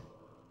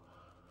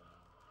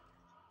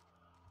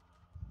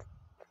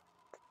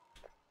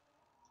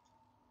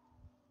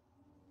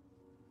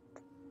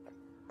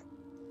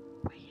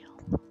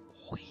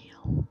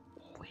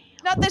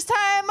 Not this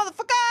time,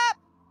 motherfucker!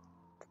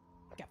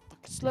 Get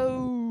fucking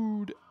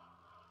slowed.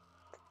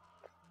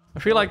 I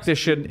feel like there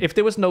should, if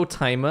there was no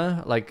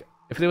timer, like,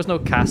 if there was no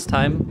cast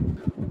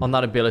time on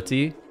that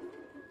ability,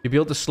 you'd be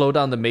able to slow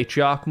down the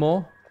Matriarch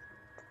more.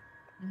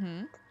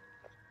 Mm-hmm.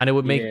 And it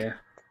would make it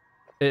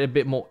a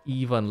bit more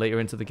even later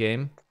into the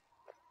game.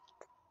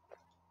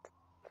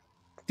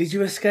 Did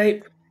you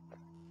escape?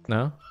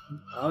 No?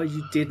 Oh,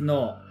 you did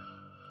not.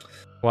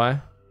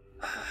 Why?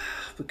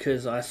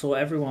 Because I saw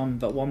everyone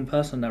but one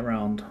person that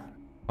round.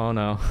 Oh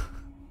no.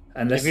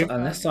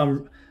 Unless I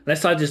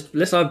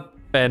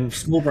Ben,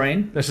 small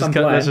brain. let's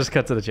just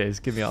cut to the chase.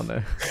 Get me on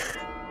there.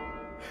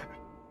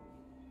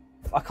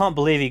 I can't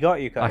believe he got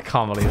you, Kai. I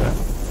can't believe it.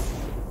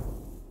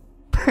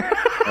 I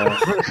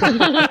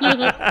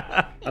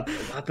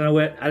don't know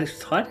where Alex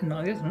was hiding.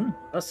 I guess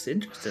that's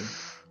interesting.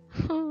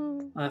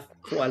 I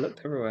thought I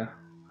looked everywhere.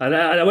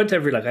 I went to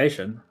every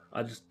location.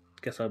 I just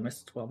guess I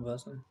missed one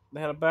person.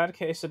 They had a bad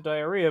case of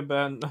diarrhea,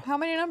 Ben. How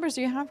many numbers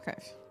do you have,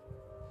 Kaiff?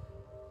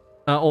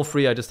 All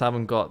 3, I just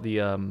haven't got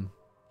the,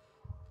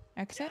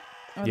 Exit?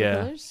 Or yeah.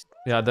 the pillars?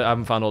 Yeah, I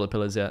haven't found all the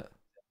pillars yet.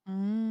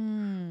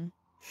 Mm.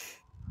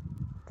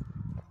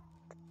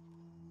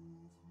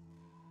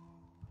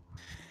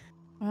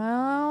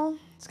 Well,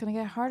 it's gonna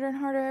get harder and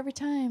harder every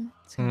time.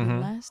 It's gonna be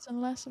less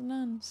and less of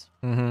nuns.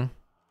 Mm-hmm.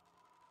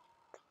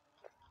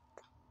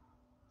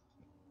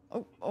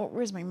 Oh,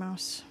 where's my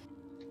mouse?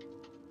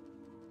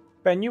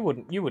 Ben, you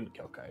wouldn't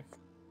kill Kai.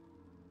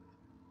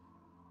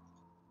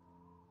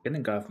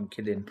 Didn't go from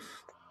killing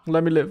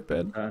Let me live,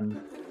 Ben.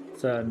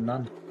 certain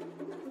none.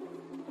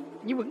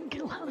 You wouldn't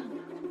kill Helen.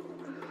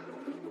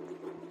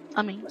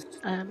 Irene,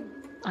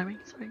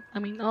 sorry. I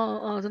don't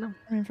know.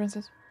 I mean,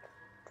 Francis.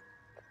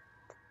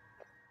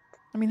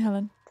 I mean,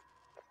 Helen.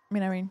 I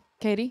mean, Irene.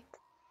 Katie.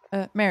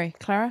 Mary.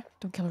 Clara.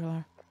 Don't kill her,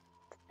 Clara.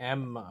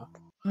 Emma.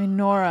 I mean,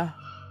 Nora.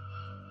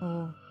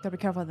 Oh, gotta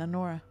be careful with that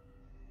Nora.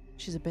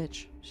 She's a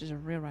bitch. She's a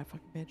real right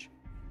fucking bitch.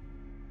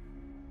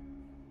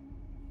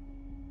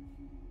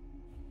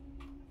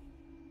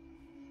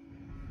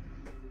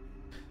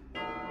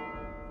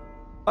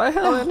 Bye,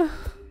 Helen.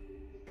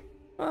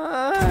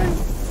 Bye.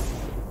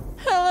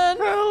 Helen!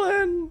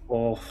 Helen.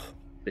 Oh,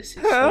 this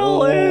is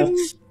Helen.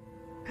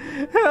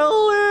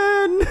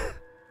 Helen.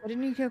 Why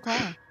didn't you kill Clara?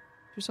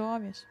 She was so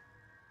obvious.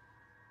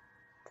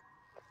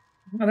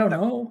 I don't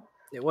know.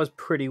 It was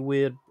pretty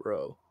weird,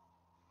 bro.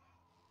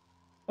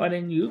 Why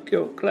didn't you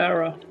kill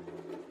Clara?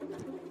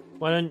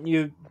 Why don't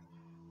you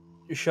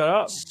shut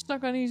up?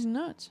 Stuck on these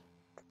nuts.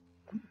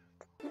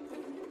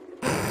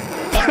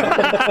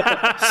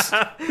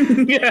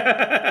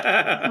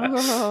 Yeah.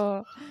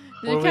 Oh.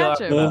 Did you What catch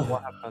were him? we laughing about?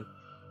 What happened?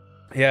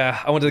 Yeah,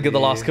 I wanted to get the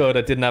last code.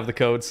 I didn't have the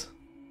codes.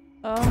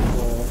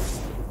 Oh.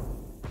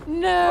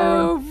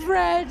 No,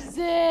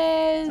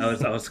 Francis!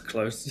 That was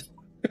close.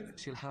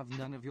 She'll have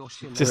none of your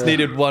shit. Just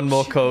needed one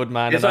more code,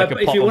 man, It's and I like,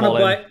 could if pop you them want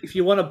all to in. if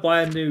you want to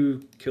buy a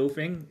new kill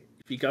thing,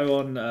 if you go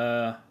on,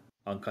 I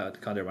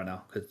can't do it right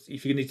now because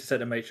if you need to set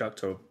the matriarch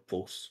to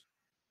false,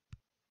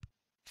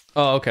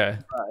 Oh, okay.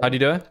 How do you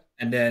do it?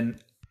 and then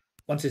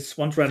once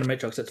random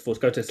matriarch sets to false,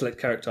 go to select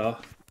character,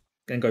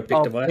 then go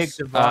pick device. Pick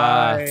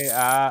device.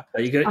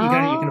 You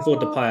can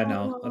afford the pyre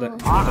now.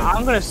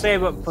 I'm gonna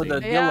save up for the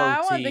guillotine. Yeah,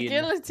 I want the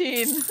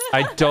guillotine.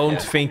 I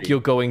don't think you're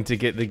going to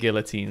get the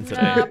guillotine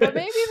today. Nah, but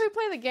maybe if we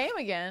play the game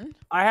again.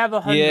 I have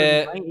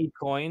 190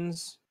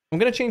 coins. I'm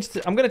gonna change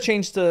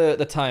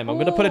the time. I'm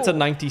gonna put it to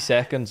 90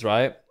 seconds,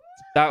 right?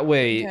 That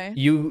way Okay.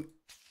 you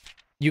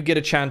get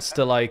a chance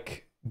to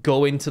like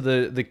go into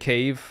the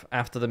cave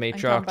after the come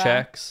matriarch back.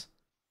 checks.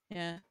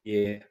 Yeah.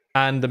 Yeah.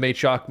 And the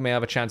matriarch may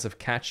have a chance of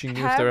catching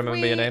you if they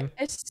remember your name.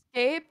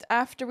 Escaped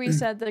after we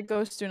said that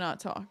ghosts do not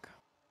talk.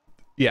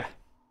 Yeah.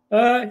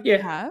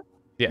 Yeah. Have?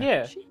 Yeah.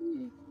 Yeah.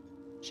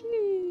 Gee.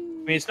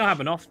 I mean, it's not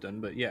happened often,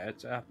 but yeah,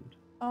 it's happened.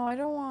 Oh, I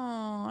don't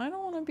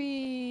want to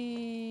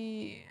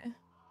be.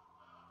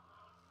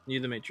 You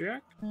the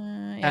matriarch?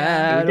 Yeah.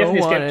 I We don't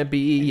definitely want to escaped-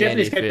 be You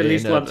definitely escaped at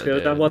least anything once. other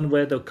That than- one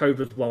where the code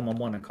was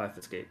 111 and Kaiff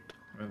escaped.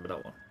 Remember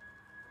that one?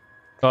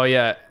 Oh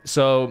yeah.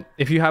 So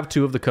if you have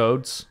 2 of the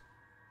codes.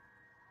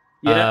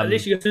 Yeah.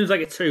 Literally, as soon as I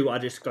get 2, I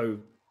just go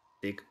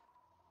dig.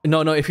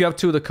 No. If you have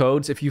 2 of the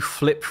codes, if you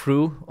flip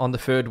through on the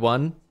 3rd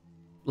one,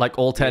 like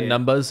all 10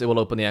 numbers, it will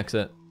open the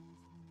exit.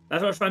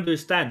 That's what I was trying to do with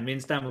Stan. Me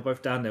and Stan were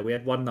both down there. We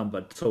had one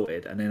number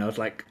sorted, and then I was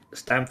like,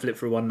 Stan flip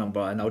through one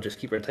number, and I'll just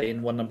keep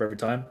rotating one number every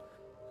time.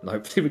 And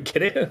hopefully we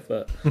get it,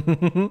 but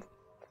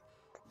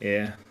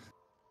yeah.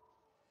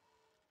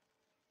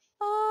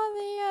 All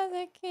the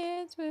other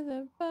kids with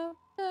a bump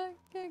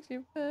kicks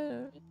you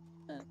better.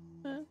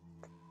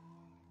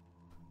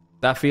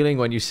 That feeling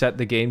when you set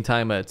the game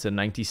timer to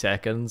 90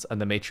 seconds and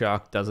the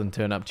matriarch doesn't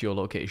turn up to your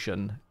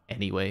location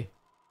anyway.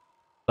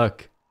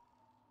 Look.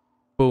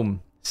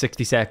 Boom.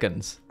 60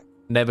 seconds.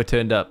 Never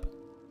turned up.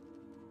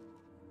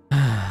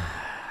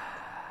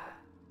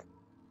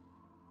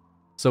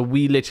 So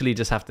we literally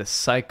just have to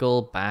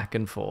cycle back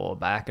and forth,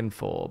 back and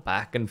forth,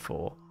 back and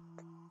forth.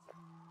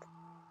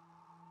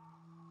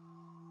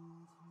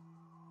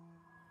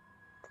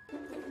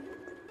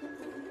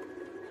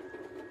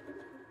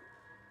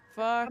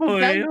 Fuck. Are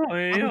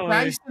the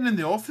guys still in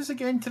the office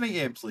again tonight,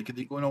 Ebs? Like, are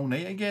they going all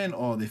night again,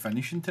 or are they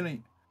finishing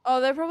tonight? Oh,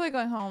 they're probably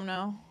going home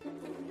now.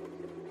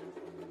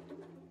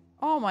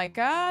 Oh my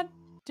god.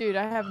 Dude,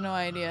 I have no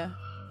idea.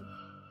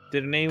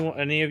 Did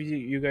any of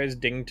you guys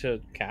ding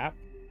to Cap?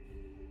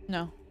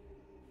 No.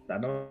 I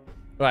know.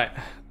 Right,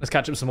 let's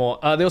catch up some more.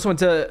 They also went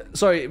to...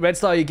 Sorry, Red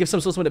Star, you give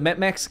some sort of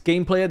Metmex,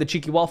 Game Player, The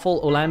Cheeky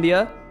Waffle,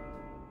 Olandia.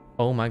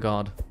 Oh my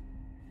god.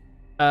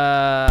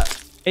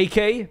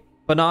 AK,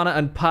 Banana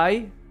and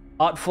Pie,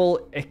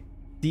 Artful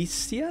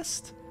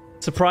Ecdesiast,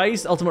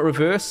 Surprised, Ultimate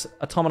Reverse,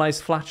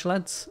 Atomized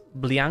Flatulence,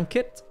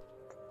 Blanket.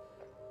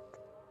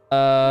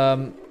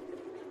 Was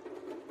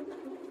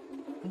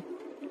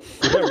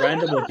that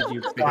random or did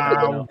you figure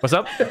that one out? What's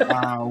up?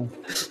 Wow.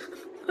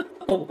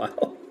 Oh,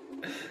 wow.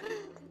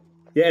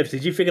 Yeah, Ebs,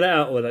 did you figure that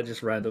out or was that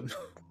just random?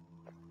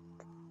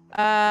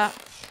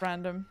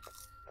 Random.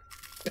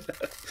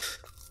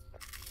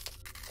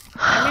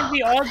 I mean,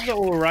 the odds are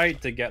alright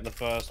to get the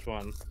first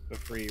one for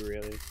free,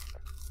 really.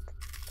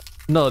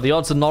 No, the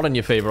odds are not in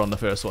your favor on the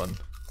first one.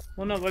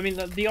 Well, no, I mean,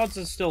 the odds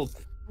are still...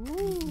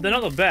 They're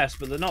not the best,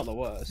 but they're not the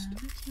worst.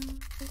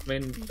 I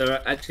mean,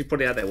 they're actually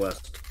probably at their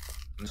worst,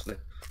 honestly.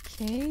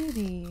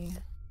 Katie.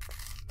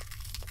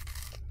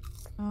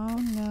 Oh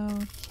no,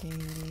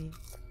 Katie.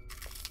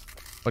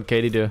 What'd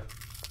Katie do?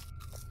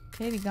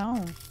 Katie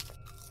gone.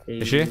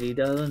 Is she? Katie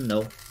doesn't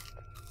know.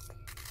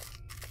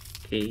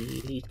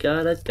 Katie's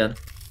got a gun.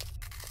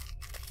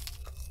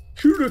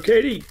 Shoot her,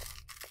 Katie!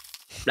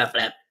 Flap,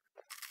 flap.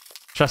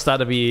 Trust that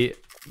to be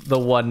the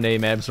one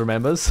name Ebs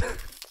remembers.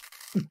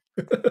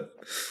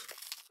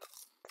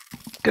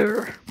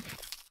 Grr.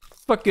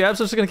 Fuck you, I'm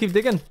just gonna keep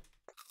digging.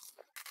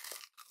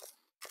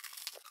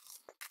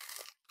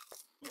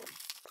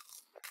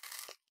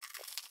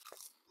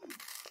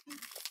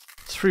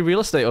 It's free real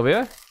estate over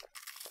here.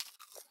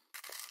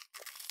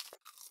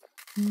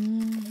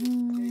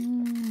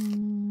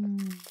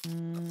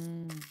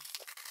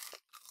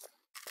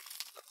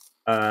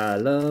 I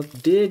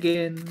love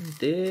digging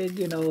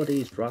all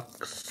these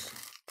rocks.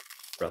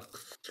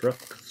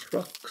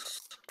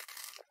 Rocks.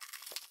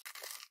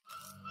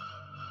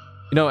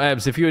 You know,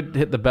 Ebs, if you had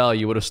hit the bell,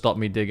 you would have stopped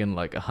me digging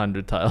like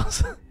 100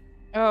 tiles.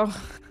 Oh.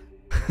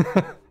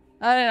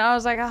 I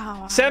was like,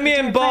 oh. Send me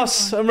in,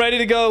 boss. I'm ready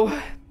to go.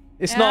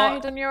 It's you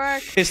done your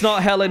work. It's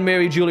not Helen,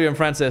 Mary, Julia, and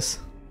Francis.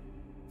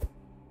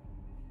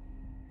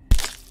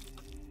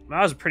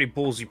 That was a pretty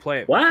ballsy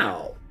play.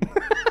 Wow.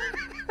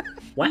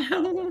 Wow.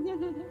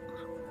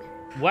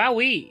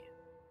 Wowee.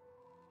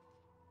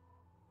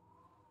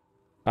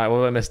 Alright, what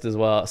have I missed as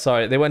well?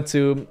 Sorry, they went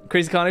to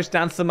Crazy Carnage,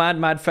 Dance the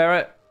Mad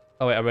Ferret.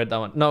 Oh wait, I read that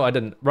one. No, I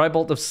didn't.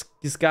 Rybolt of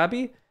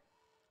Scabby.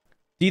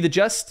 D the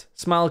Just,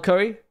 Smile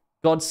Curry,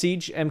 God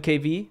Siege,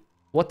 MKV.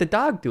 What the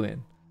dog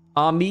doing?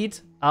 Armeed,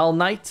 Al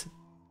Knight,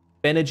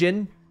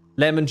 Benajin,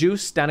 Lemon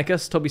Juice,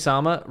 Danicus, Toby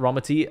Sama,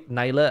 Romity,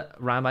 Nyla,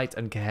 Ramite,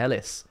 and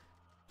Kahelis.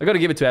 I gotta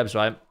give it to Ebs,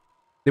 right?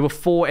 There were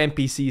 4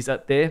 NPCs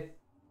out there.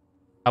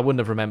 I wouldn't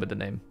have remembered the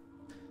name.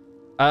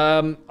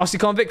 Aussie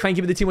Convict, thank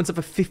you for the T1 sub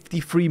for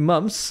 53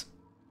 months.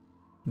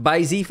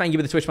 Byzy, thank you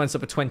for the Twitch Prime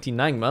sub for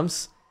 29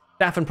 months.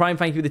 Daffin Prime,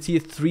 thank you for the tier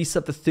 3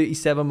 sub for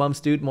 37 months,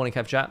 dude. Morning,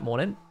 Kev Chat.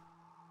 Morning.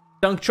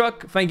 Dunk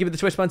Truck, thank you for the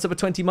Twitch Prime sub for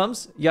 20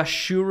 months.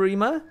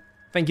 Yashurima,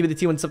 thank you for the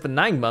T1 sub for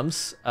 9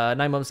 months.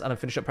 9 months, and I've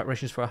finished up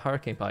preparations for a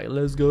hurricane party.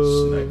 Let's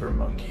go. Sniper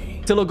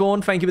Monkey.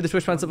 Tillogorn, thank you for the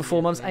Twitch Prime sub for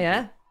 4 months.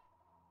 Yeah.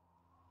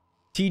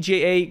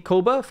 TJA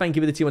Koba, thank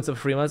you for the T1 sub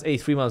for 3 months. Hey,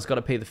 3 months,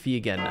 gotta pay the fee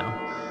again now.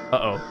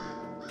 Uh-oh.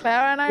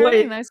 Clara and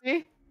Irene, I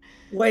see.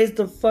 Where's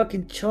the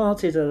fucking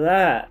chances of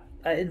that?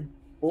 That is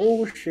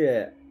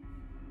bullshit.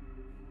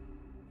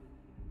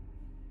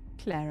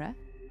 Clara.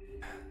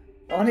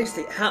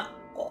 Honestly, how?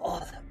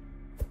 Oh,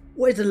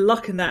 where's the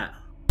luck in that?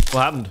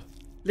 What happened?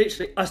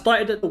 Literally, I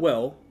started at the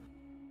well.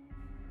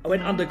 I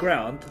went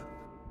underground,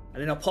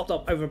 and then I popped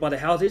up over by the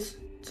houses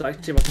so I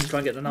can see if I can try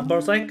and get the number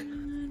or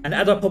something. And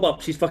as I pop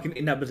up, she's fucking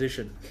in that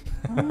position.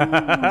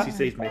 She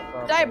sees me.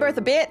 Die,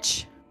 Bertha,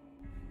 bitch.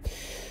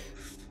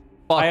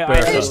 Fuck,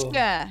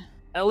 Bertha.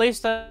 At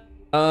least I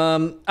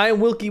am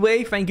Wilkie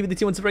Way, thank you for the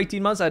T1 sub for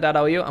 18 months. Hi Dad,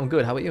 how are you? I'm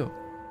good, how are you?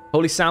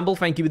 Holy Sample,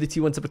 thank you for the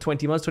T1 sub for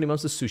 20 months. 20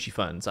 months of Sushi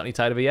Funds. Aren't you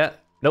tired of it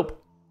yet?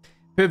 Nope.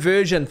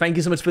 Perversion, thank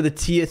you so much for the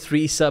tier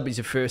 3 sub. It's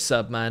your first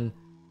sub, man.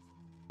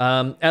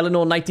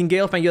 Eleanor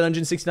Nightingale, thank you for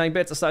 169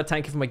 bits. I started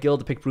tanking for my guild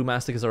to pick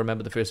Brewmaster because I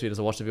remember the first videos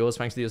I watched of yours.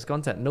 Thanks to the user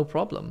content. No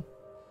problem.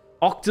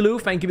 Octaloo,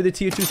 thank you for the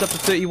tier 2 sub for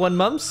 31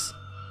 months.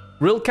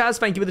 Rilkaz,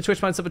 thank you for the Twitch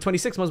Prime sub for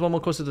 26 months. 1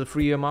 more closer to the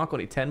 3-year mark.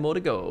 Only 10 more to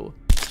go.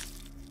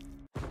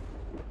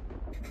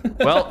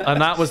 Well,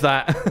 and that was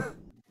that.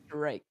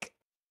 Drake.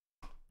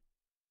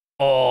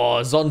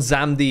 Oh,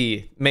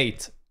 Zonzamdi.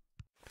 Mate.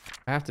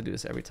 I have to do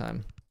this every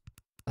time.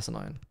 That's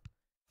annoying.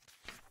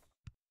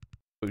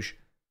 Boosh.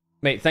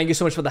 Mate, thank you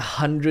so much for the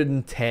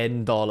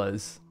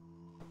 $110.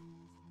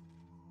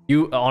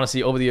 You,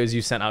 honestly, over the years,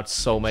 you sent out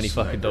so many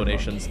fucking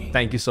donations.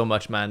 Thank you so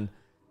much, man.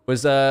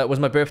 Was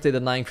my birthday the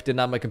 9th? Didn't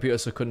have my computer,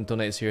 so couldn't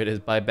donate. So here it is.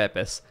 Buy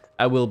Beppis.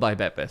 I will buy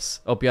Beppis.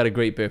 Hope you had a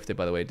great birthday,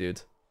 by the way,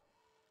 dude.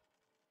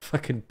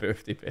 Fucking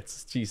birthday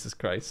bits. Jesus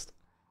Christ.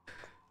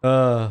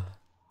 Olba,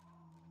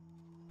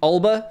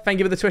 thank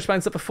you for the Twitch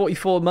Prime sub for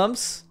 44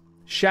 months.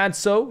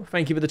 Shadso,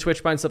 thank you for the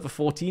Twitch Prime sub for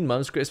 14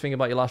 months. Greatest thing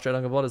about your last Dread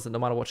Hunger is that no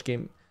matter which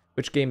game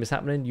is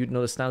happening, you'd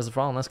know the stands of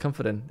all, and that's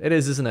comforting. It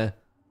is, isn't it?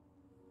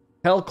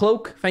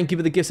 Hellcloak, thank you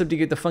for the gift sub to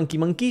get the Funky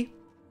Monkey.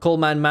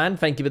 Coleman Man,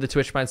 thank you for the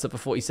Twitch Prime sub for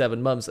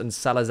 47 months. And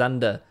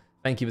Salazander,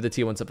 thank you for the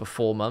tier 1 sub for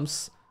 4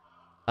 months.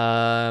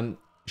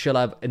 She'll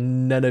have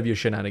none of your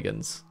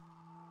shenanigans.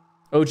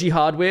 OG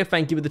Hardware,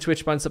 thank you for the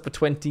Twitch Prime sub for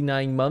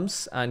 29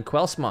 months. And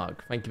Quelsmark,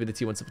 thank you for the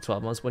tier 1 sub for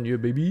 12 months. 1 year,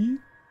 baby.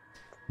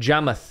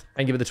 Jamath,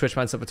 thank you for the Twitch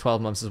Prime sub for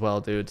 12 months as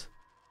well, dude.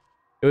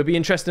 It would be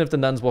interesting if the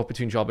nuns walk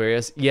between job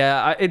areas.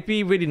 Yeah, it'd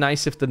be really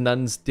nice if the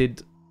nuns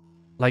did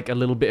like a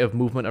little bit of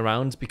movement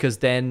around, because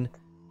then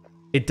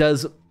it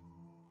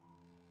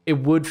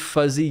would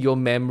fuzzy your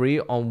memory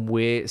on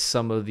where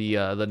some of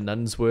the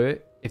nuns were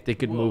if they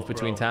could move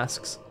between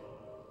tasks.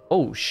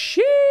 Oh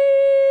shit!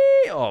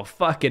 Oh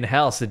fucking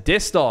hell,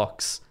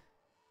 Sadistox.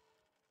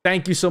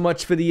 Thank you so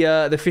much for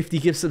the 50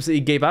 gift subs that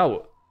you gave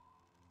out.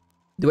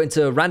 They went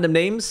to Random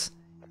Names,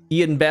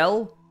 Ian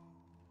Bell,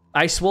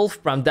 Ice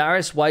Wolf,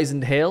 Bramdaris, Wise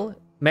and Hale,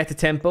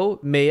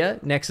 Metatempo, Maya,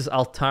 Nexus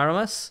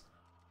Altaramus,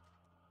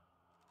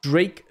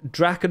 Drake,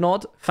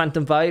 Draconod,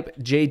 Phantom Vibe,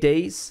 J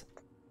Days,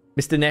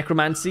 Mr.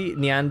 Necromancy,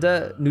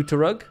 Neander,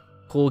 Nutarug,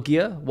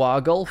 Korgia,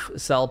 Wargulf,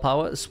 Cell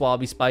Power,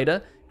 Swabi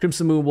Spider,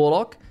 Crimson Moon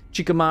Warlock,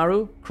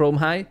 Chikamaru, Chrome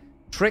High,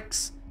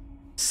 Trix,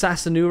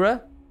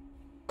 Sasanura,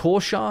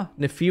 Korshar,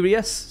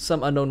 Nefarious,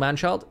 Some Unknown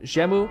Manchild,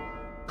 Jemu,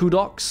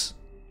 Kudox.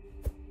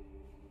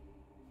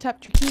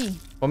 Tapped your key.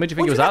 What made you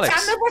think it was Alex?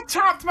 I never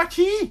tapped my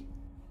key.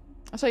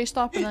 I saw you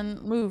stop and then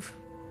move.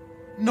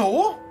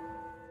 No.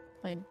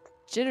 Like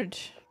jittered.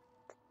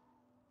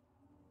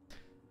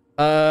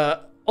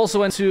 Also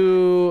went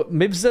to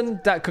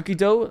Mibzen, Dat Cookie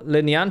Dough,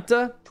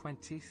 Linianta,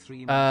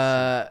 23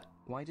 months.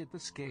 Why did the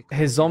scarecrow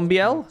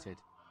Hizombiel, get promoted?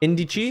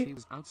 Indici, He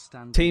was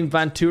outstanding. Team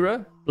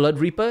Ventura, Blood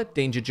Reaper,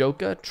 Danger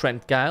Joker,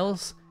 Trent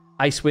Giles,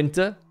 Ice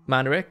Winter,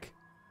 Manerick,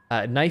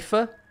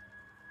 Knifer,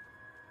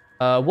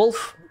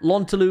 Wolf,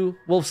 Lontaloo,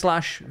 Wolf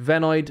Slash,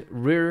 Venoid,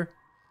 Rear,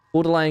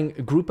 Borderline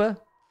Grouper,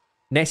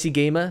 Nessie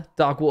Gamer,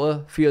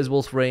 Darkwater, Fears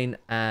Wolf Rain,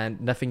 and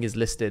nothing is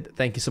listed.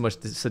 Thank you so much,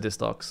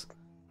 Sadistox.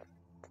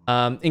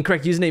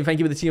 Incorrect username. Thank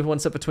you for the team of 1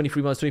 sub for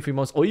 23 months. 23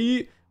 months.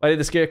 Oi! Why did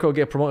the Scarecrow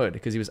get promoted?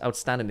 Because he was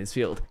outstanding in his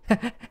field.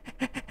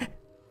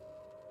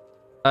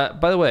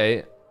 By the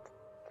way,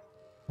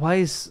 why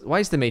is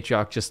the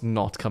Matriarch just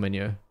not coming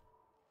here?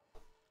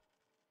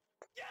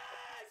 Yes!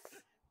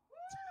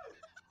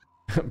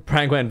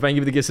 Prangwen, thank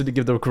you for the gifts to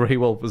give the Grey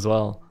Wolf as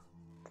well.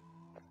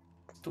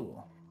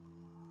 Still.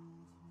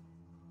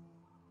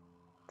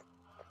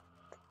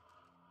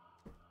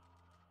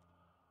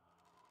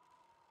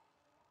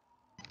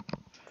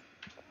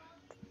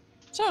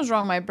 Something's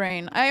wrong with my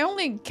brain. I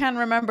only can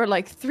remember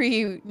like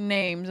 3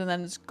 names and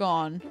then it's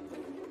gone.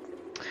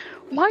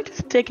 Why does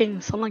digging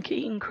sound like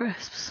eating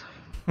crisps?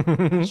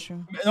 That's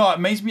true. No, it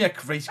reminds me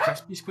of Rice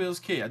Krispie Squares,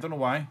 Kate. I don't know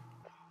why.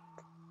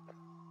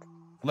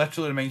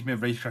 Literally reminds me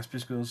of Rice Krispie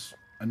Squares,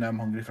 and now I'm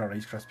hungry for a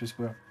Rice Krispie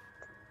Square.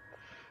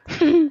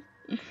 Oh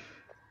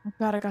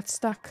god, I got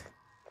stuck.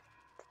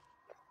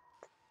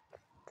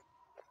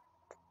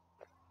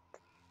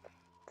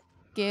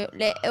 Good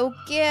little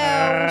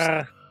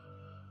girls.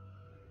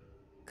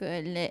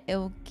 Good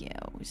little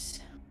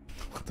girls.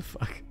 What the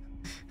fuck?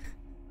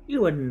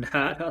 You wouldn't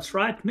hurt us,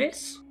 right,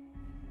 miss?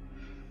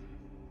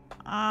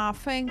 I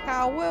think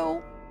I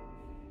will.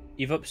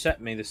 You've upset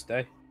me this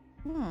day.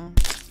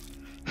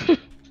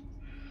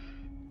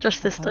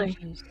 Just this day.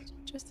 Apologies.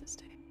 Just this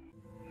day.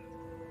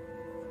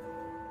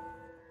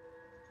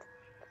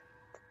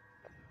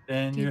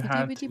 Then you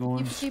had to go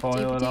and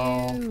spoil it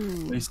all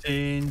by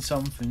saying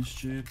something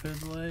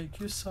stupid like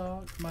you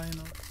suck mine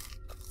up.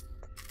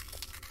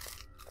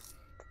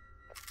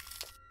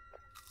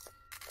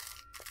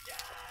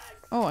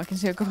 Oh, I can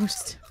see a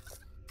ghost.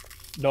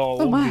 No,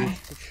 Oh my.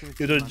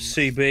 you didn't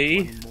see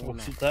me.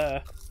 Wasn't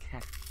there?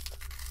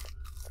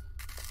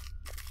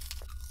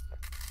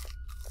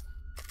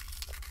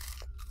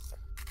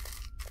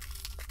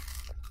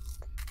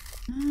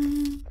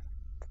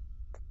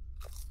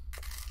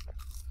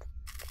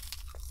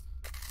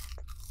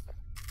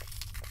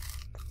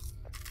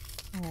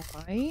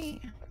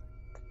 Alright.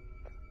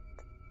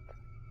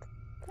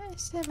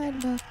 Let's have a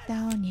look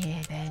down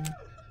here then.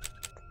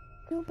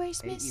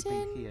 Nobody's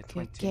missing.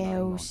 Good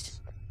girls.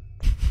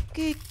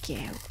 Good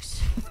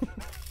girls.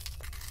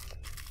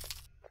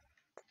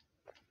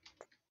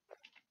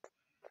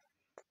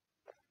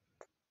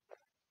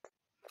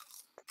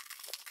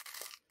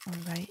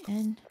 Alright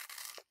then.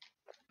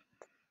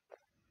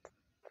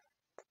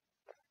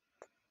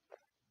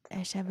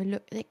 Let's have a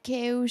look at the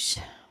kills.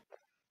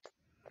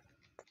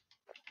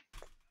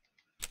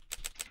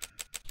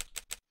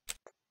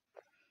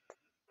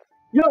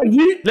 Yo,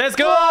 you. Let's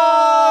go!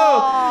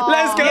 Oh!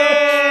 Let's go!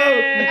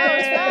 That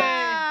was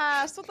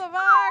fast! What the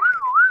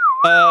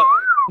fuck?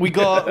 We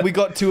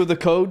got 2 of the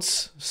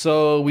codes,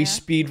 so we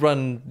speed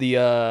run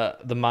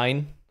the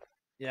mine.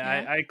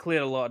 Yeah, I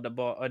cleared a lot of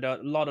the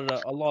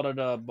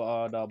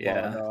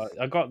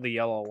I got the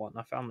yellow one.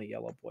 I found the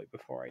yellow boy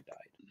before I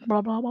died.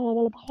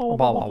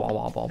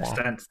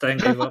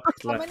 Don't give up.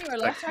 How many were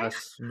left, right?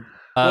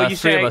 Well, you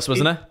 3 of say us,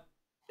 wasn't it?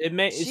 It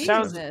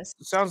Jesus.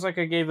 sounds like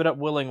I gave it up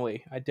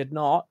willingly. I did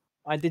not.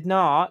 I did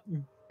not.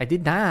 I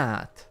did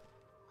not.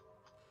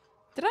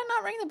 Did I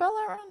not ring the bell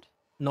that round?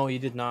 No, you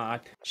did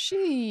not.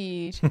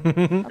 Jeez. I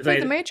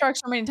played the Matriarch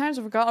so many times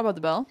I forgot about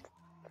the bell.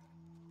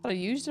 I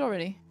used it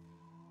already.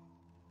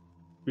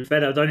 To be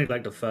fair, that was only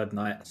like the 3rd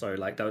night, so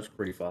like that was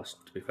pretty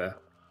fast. To be fair,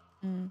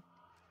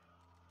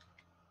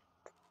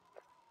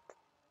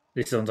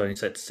 this one's only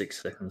set to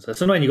 6 seconds.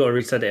 That's annoying. You got to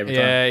reset it every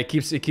time. Yeah, it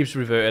keeps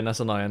reverting. That's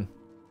annoying.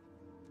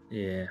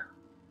 Yeah.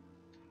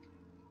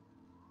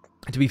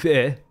 To be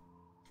fair,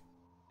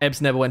 Ebbs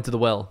never went to the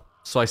well,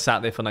 so I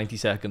sat there for 90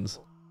 seconds.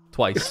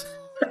 Twice.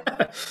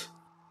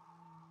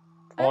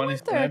 I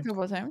went there a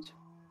couple of times.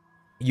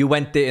 You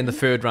went there in the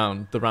 3rd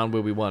round, the round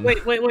where we won. Wait.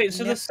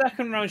 So the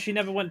 2nd round, she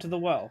never went to the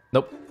well?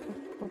 Nope.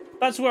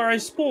 That's where I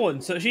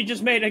spawned, so she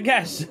just made a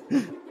guess.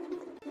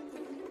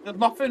 There's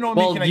nothing wrong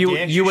Well, making a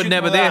guess. you were should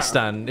never know there, that.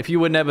 Stan. If you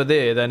were never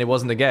there, then it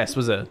wasn't a guess,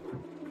 was it?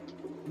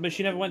 But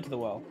she never went to the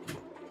well.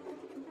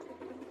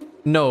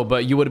 No,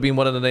 but you would have been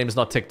one of the names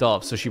not ticked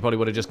off, so she probably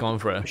would have just gone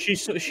for it. She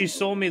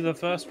saw me the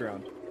 1st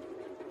round.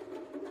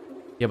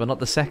 Yeah, but not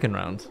the 2nd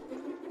round.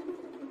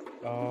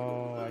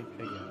 Oh, I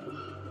figured.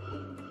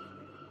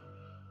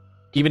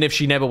 Even if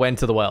she never went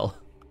to the well.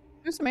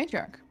 Who's the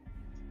Matriarch?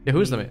 Yeah,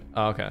 who's the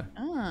Oh, okay.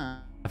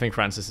 Ah. I think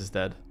Francis is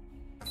dead.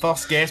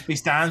 First guess by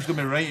Stan's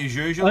gonna be right as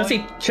usual.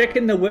 Honestly,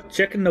 checking the. What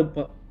the?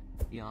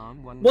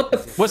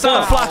 What's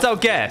that flat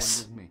out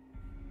guess?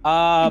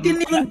 He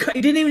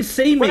didn't even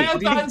see me. Well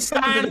done,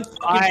 Stan.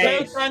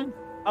 Well done.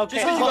 Okay.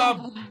 Just 'cause you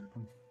got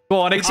Go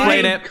on,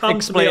 explain it.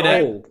 Explain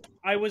it.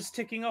 I was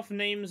ticking off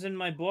names in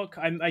my book.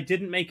 I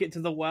didn't make it to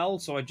the well,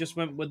 so I just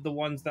went with the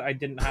ones that I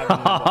didn't have in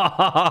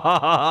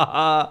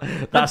my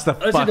book. That's the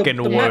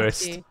fucking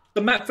worst.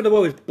 The map for the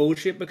well is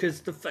bullshit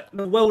because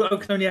the well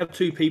can only have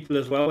 2 people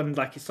as well, and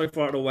like it's so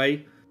far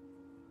away.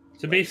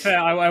 To be fair,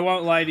 I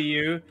won't lie to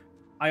you.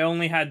 I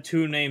only had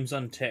 2 names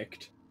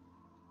unticked.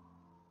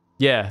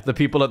 Yeah, the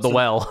people at the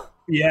well.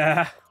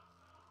 Yeah.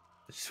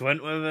 Just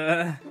went with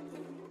it.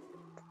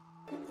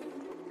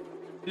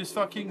 just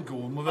fucking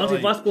going with it. Honestly,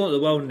 if I Like, spawn at the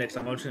well next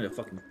time, I'm just gonna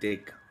fucking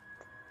dig.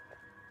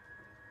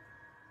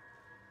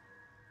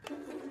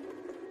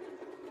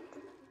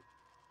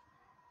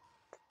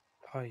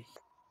 Hi.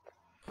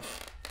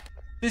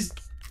 this,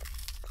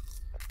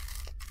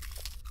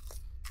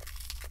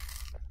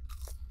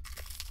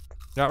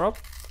 Yeah, Rob?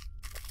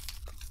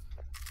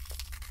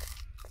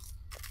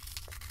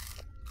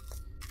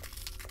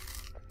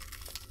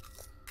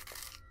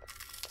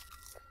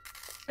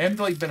 I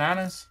like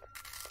bananas.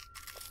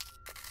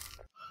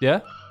 Yeah?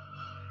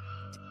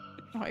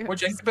 What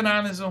do you think of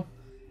bananas though?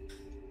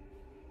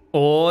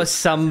 Oh,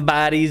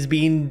 somebody's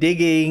been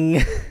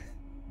digging.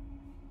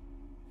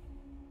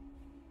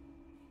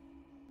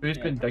 Who's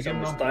been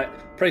digging though?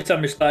 Probably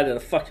somebody started at a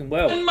fucking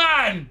well.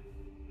 Man!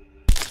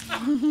 I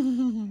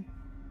mean,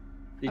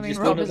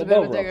 Rob is a bit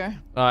of a digger.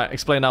 Alright,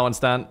 explain that one,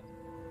 Stan.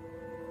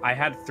 I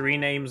had 3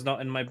 names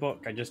not in my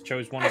book. I just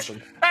chose one of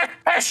them.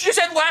 She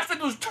said laughing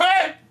was 2!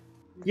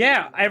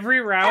 Yeah, every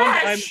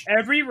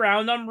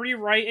round I'm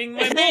rewriting my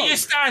I hate you, book.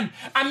 Stan.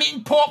 I'm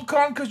eating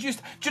popcorn because you. Do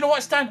you know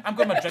what, Stan? I'm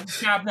going to my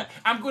drinks cabinet.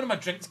 I'm going to my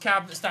drinks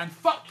cabinet, Stan.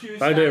 Fuck you,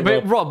 Stan. Don't do it,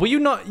 Wait, Rob, were you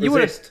not? You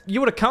would Resist.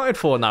 have accounted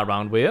for in that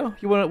round, were you?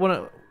 You were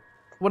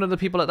one of the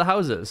people at the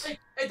houses.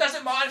 It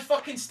doesn't matter.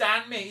 Fucking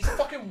Stan, mate. He's a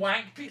fucking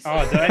wank piece.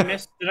 Oh, did I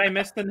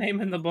miss the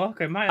name in the book?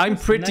 I might. Have I'm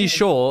missed the pretty name.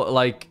 sure,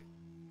 like,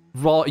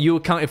 you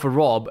accounted for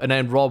Rob, and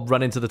then Rob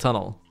ran into the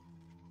tunnel.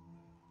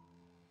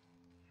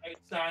 Hey,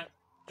 Stan,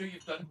 do what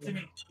you've done to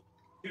me.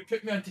 You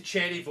put me onto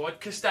cherry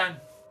vodka, Stan.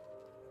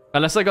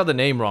 Unless I got the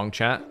name wrong,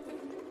 chat.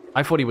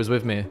 I thought he was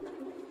with me.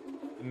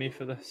 Me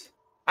for this.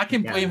 I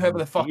can blame whoever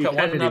the fuck I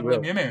want, and I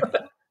blame you, mate.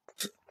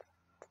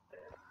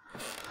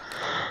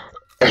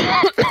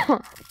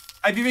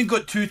 I've even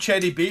got 2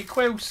 cherry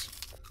bakewells.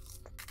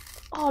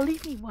 Oh,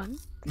 leave me one.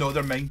 No,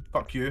 they're mine.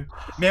 Fuck you.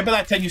 Remember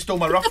that time you stole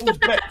my ruffles,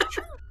 bitch?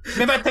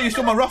 Remember that time you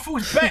stole my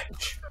ruffles,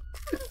 bitch?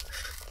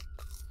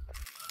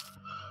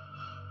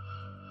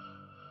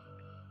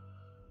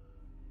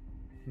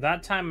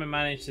 That time I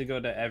managed to go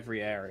to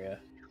every area.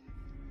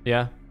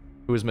 Yeah?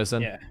 Who was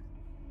missing? Yeah.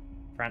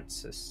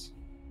 Francis.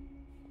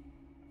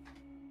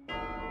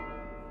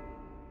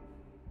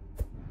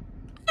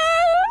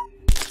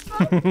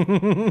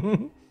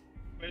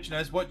 Question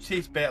is, what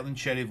tastes better than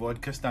cherry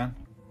vodka, Stan?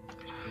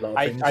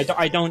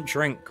 I don't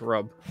drink,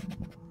 Rob.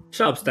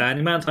 Shut up, Stan.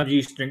 The amount of times you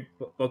used to drink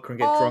vodka and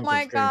get Oh drunk.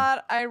 my on stream.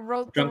 god, I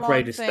wrote the Drunk wrong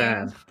rated thing.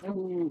 Stan.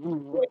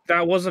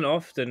 That wasn't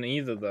often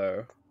either,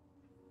 though.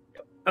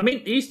 I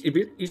mean,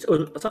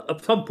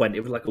 at some point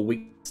it was like a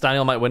week.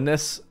 Daniel might win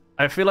this.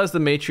 I feel as the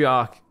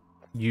Matriarch,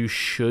 you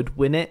should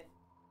win it.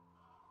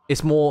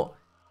 It's more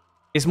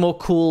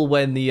cool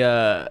when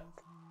the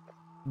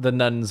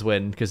nuns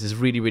win, because it's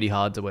really, really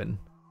hard to win.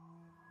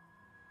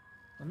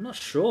 I'm not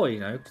sure, you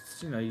know.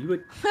 'Cause, you know, you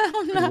would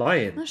I'm be not,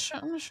 lying.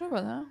 I'm not sure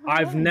about that.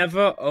 I've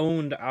never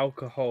owned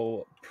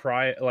alcohol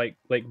prior, like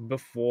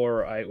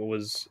before I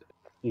was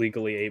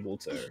legally able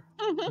to.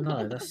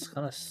 No, that's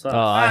kind of sucks. Oh,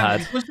 I Man,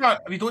 had.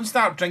 if you don't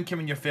start drinking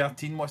when you're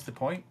 13, what's the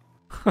point?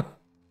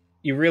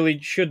 You really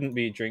shouldn't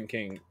be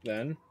drinking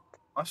then.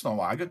 That's not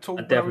what I got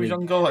told I when I was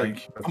definitely younger.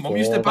 Like, my mum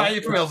used to buy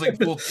it when I was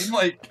like 14.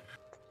 Like,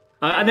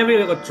 I never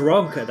even got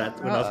drunk at that.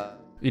 When I was...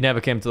 You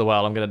never came to the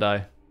well. I'm gonna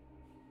die.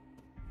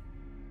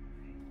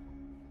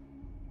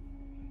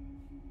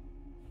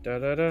 Dun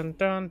dun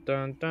dun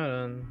dun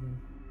dun.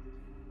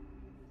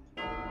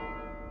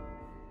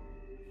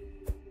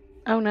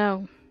 Oh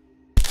no.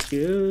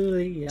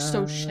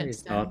 So shit,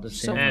 Stan.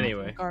 So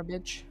Anyway.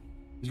 garbage.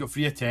 he's got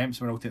 3 attempts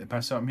and we're all taking the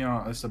piss out of him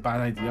here. That's a bad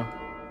idea.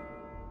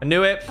 I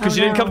knew it, because Oh,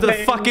 you didn't no. come to the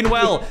fucking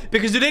well.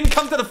 Because you didn't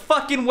come to the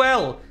fucking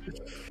well.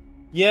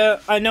 Yeah,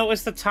 I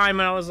noticed the time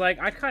and I was like,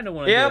 I kind of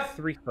want to Yep.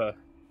 do a 3-per.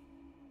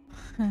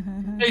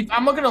 Hey,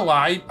 I'm not gonna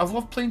lie. I've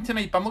loved playing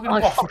tonight, but I'm not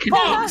gonna. I Oh, fucking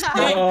fuck's hate-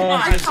 sake, Oh,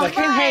 man. it's like-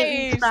 Fucking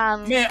hate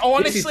Stan. Mate, This is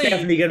honestly.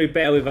 definitely going to be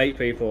better with 8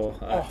 people.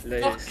 Oh,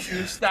 fuck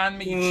you, Stan,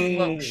 mate. You cheap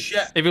little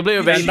shit. If you play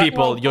with You 8 cheap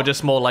people, little you're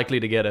just more likely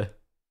to get it.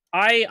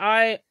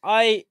 I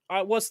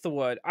what's the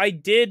word? I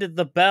did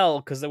the bell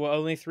because there were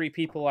only 3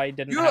 people I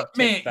didn't You're, have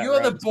mate, ticked that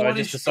you're the round, so I Boris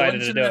just decided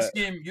Johnson to in do this it.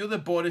 game. You're the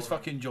Boris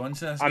fucking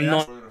Johnson in this I'm game.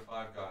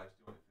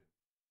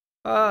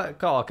 not.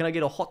 Carl, can I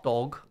get a hot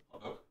dog?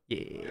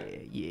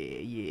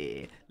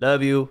 Yeah.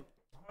 Love you.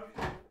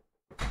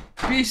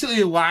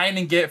 Basically lying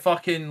and get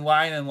fucking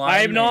lying and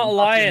lying. I'm not mate.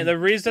 lying. Fucking- The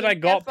reason I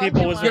got fucking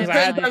people was lying. You're because I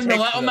had throwing to down the tick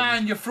little them.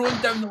 man. You're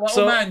throwing down the little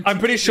So, man. I'm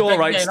pretty You're sure, big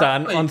right, man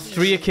Stan, up, on like.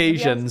 3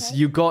 occasions,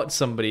 you got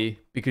somebody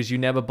because you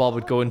never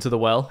bothered going to the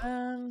well.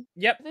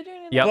 Yep. They're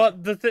doing it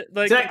Yep. But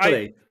like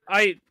Exactly.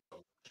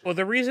 Well,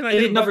 the reason I They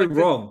did didn't bother nothing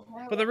wrong.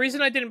 But the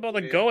reason I didn't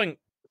bother going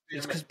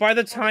is because by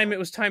the time it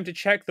was time to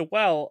check the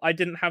well, I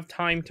didn't have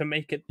time to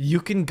make it. You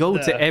can go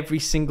to There. every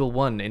single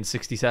one in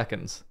 60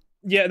 seconds.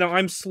 Yeah, no,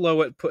 I'm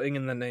slow at putting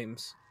in the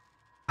names.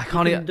 I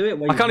can't can even. do it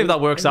where I you can't even if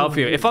that works out for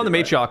you. really If I'm the do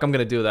it. matriarch, I'm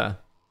gonna do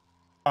that.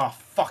 Oh,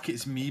 fuck,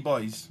 it's me,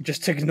 boys.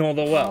 Just ignore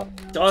the well.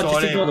 Oh, just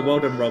Sorry. ignore the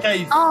world and Rob.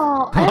 Keith,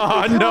 Oh,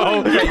 Oh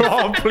no,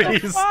 Rob,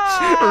 please,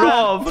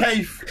 Rob.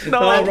 Keith, No,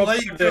 I'd Rob,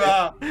 like do it.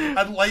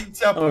 I'd like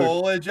to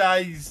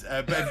apologise,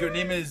 but if your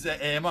name is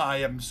Emma, I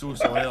am so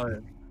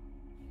sorry.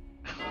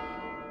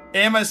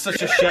 Emma's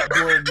such a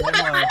shitboy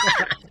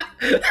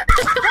name.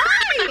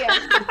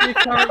 You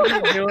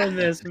can't be doing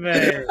this,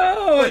 man.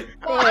 Oh,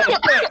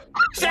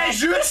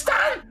 Says you,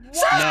 Stan!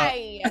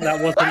 Why?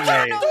 That wasn't I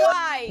don't know me.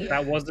 why.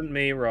 That wasn't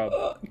me,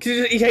 Rob.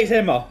 because he hates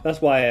Emma.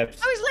 That's why. I was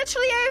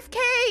literally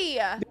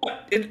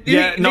AFK.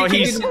 Yeah, no,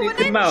 he's- It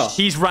didn't matter.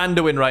 He's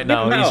randoing right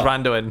now. Didn't He's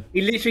matter. randoing.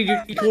 He literally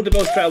he called the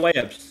ball straight away.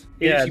 Ebbs.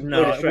 He Yeah, literally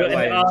no. called it straight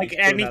away. Like He's calling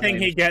that anything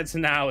name. he gets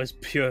now is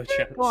pure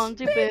chance. go on,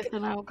 do birth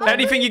now. Go on.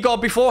 Anything you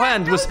got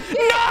beforehand was no,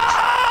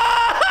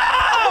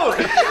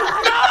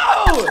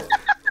 no.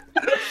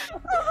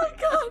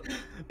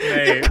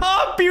 Mate, It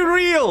can't be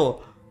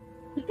real.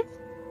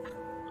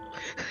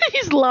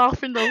 He's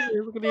laughing though.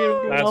 Look at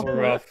him. that's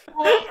rough.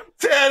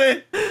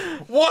 Terry,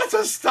 what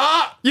a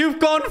start! You've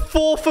gone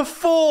 4 for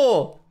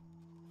 4.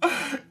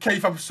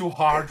 Keith, I'm so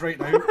hard right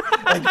now.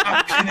 Like,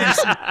 I'm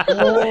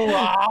so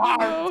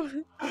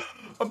hard.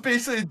 I'm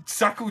basically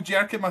circle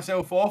jerking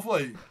myself off,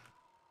 like.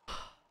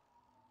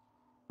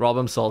 Rob,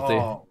 I'm salty.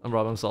 Oh.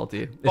 Rob, I'm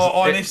salty.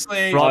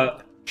 Honestly,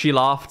 Rob, she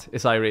laughed.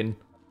 It's Irene.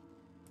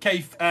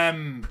 Keith,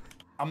 I'm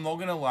not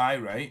gonna lie,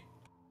 right?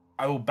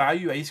 I will buy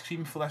you ice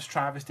cream for this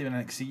travesty when I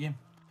next see you.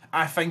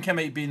 I think I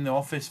might be in the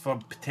office for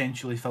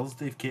potentially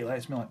Thursday if Kate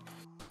lets me. Like,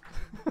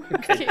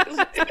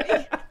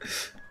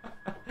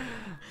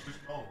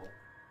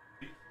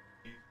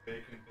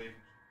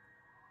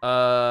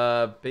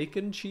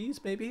 Bacon cheese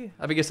maybe?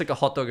 I think it's like a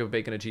hot dog with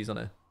bacon and cheese on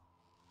it.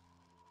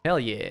 Hell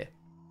yeah.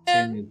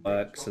 It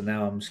works, so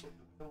now I'm.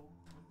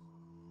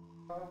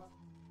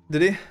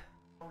 Did he?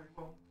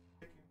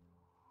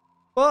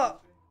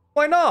 What?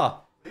 Why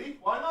not?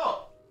 Why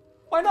not?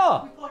 Why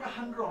not? Put like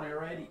 100 on it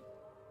already.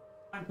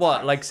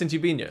 What? Like since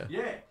you've been here?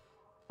 Yeah.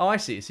 Oh, I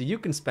see. So you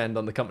can spend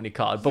on the company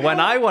card, but when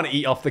I want to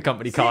eat off the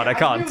company card, I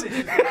can't.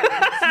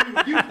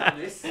 You've done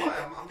this.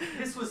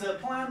 This was a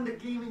planned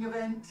gaming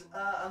event.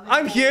 And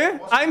I'm here.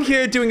 I'm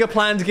here doing a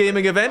planned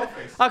gaming event.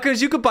 How come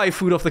you could buy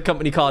food off the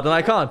company card and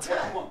I can't?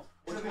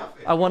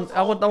 I want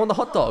the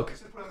hot dog.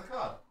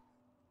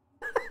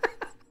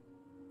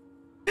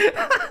 I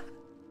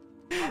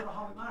don't know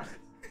how it matters.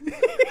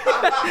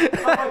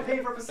 How do I pay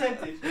for a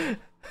percentage?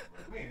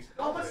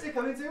 How much did it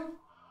come into?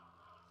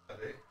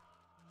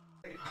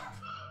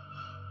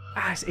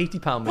 Ah, it's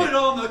 £80, Put mate. it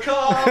on the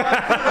card! Put it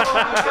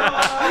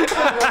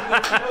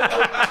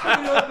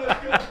on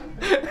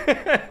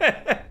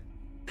the card!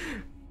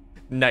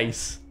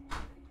 Nice.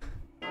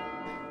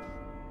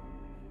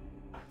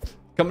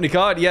 Company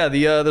card, yeah.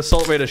 The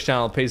Salt Raiders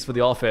channel pays for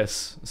the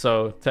office,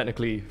 so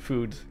technically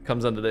food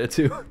comes under there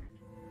too.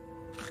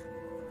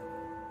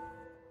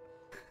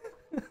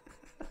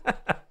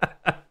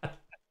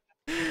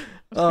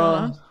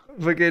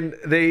 Fucking,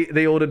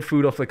 they ordered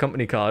food off the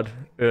company card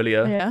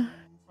earlier. Yeah.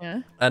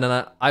 Yeah. And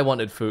then I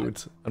wanted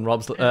food, and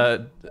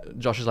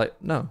Josh is like,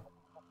 no.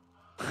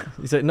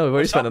 He's like, no, we've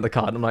already spent on the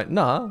card. I'm like,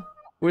 nah,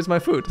 where's my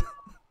food?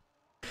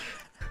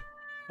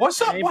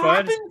 what's up? Hey, What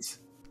bud. happened?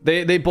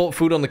 They bought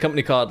food on the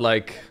company card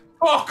like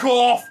Fuck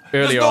off!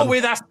 There's Earlier no on. way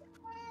that's.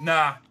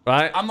 Nah,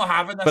 right, I'm not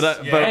having this.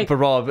 but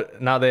Rob,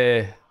 now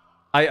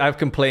I've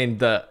complained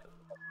that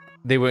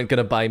they weren't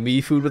gonna buy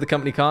me food with the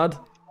company card,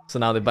 so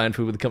now they're buying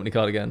food with the company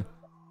card again.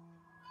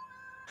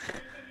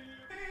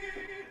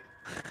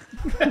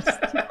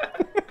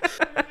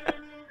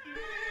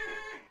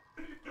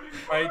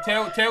 Right,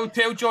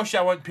 tell Josh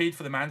I want paid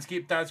for the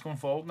Manscaped ads going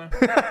forward now.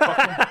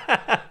 Fuck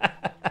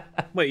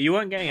him. Wait, you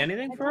weren't getting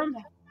anything for him?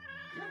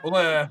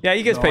 Well, Yeah,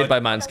 he gets no, paid by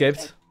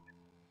Manscaped.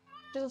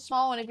 Just a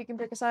small one if you can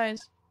pick a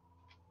size.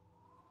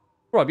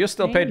 Rob, you're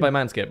still paid by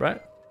Manscaped,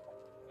 right?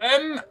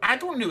 I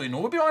don't really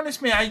know, to be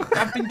honest, mate.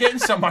 I've been getting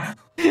some.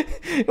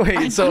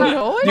 Wait, so don't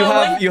know. you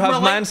Well, have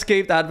well, like-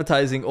 Manscaped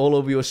advertising all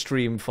over your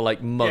stream for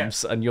like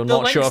months, and you're The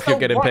not sure link if you're still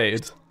getting works.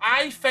 paid.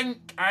 I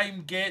think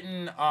I'm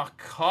getting a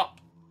cut,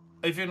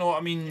 if you know what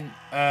I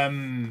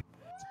mean.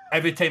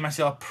 Every time I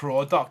sell a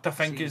product, I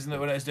think isn't it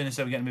what it's doing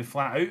instead of getting me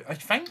flat out. I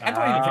think I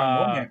don't even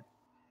know, mate.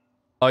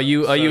 Are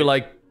you So-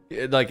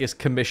 like it's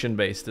commission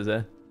based, is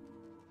it?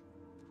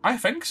 I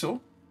think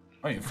so.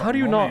 I don't How do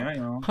you fucking know, mate, I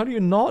not? know. How do you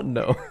not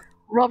know?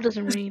 Rob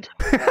doesn't read.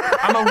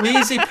 I'm a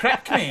lazy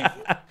prick, mate.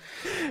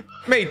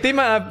 Mate, they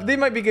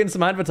might be getting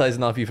some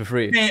advertising off you for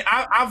free. Mate,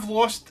 I've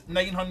lost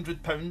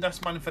 £900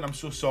 this month and I'm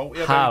so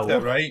salty How? about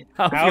it, right?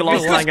 How have you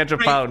lost Because-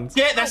 £900?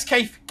 Get this,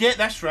 Keith, get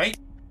this, right?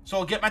 So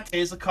I'll get my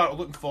Tesla car. I'm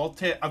looking forward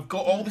to it. I've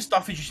got all the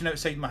stuff just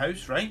outside my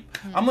house, right?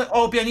 I'm like,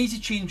 oh, it'll be an easy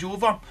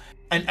changeover.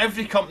 And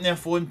every company I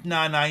phoned,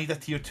 nah, I need a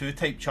tier 2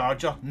 type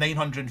charger.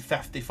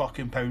 £950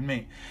 fucking pound,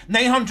 mate.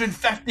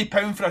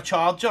 £950 for a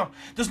charger.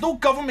 There's no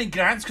government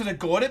grants because I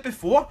got it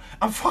before.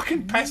 I'm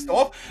fucking pissed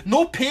off.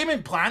 No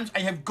payment plans.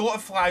 I have got to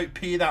fly out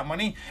pay that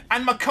money.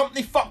 And my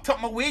company fucked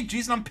up my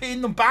wages and I'm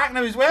paying them back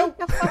now as well.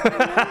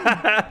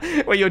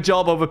 Well, your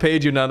job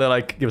overpaid you, now they're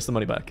like, give us the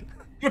money back.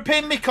 You're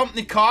paying me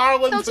company car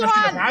allowance when I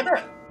should have had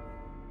it.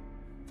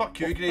 Fuck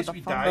you, Grace,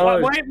 we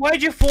died.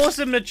 Why'd you force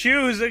him to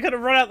choose? They could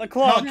have run out the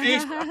clock. No,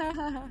 Grace.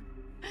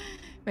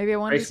 Maybe I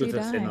wanted Grace to was see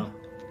a die. sinner.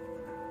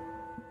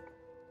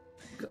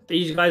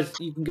 These guys,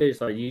 you can go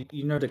like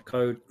you know the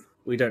code.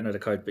 We don't know the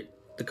code, but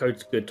the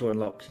code's good to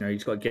unlock. You know, you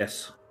just got to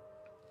guess.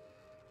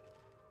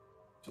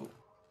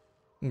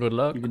 Good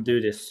luck. You can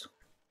do this.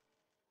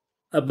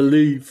 I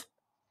believe.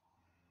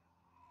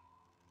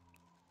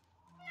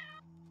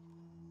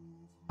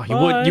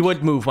 Oh, you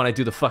would move when I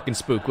do the fucking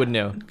spook, wouldn't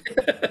you?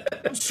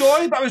 I'm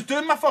sorry, but I was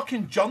doing my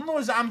fucking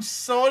journals. I'm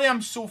sorry,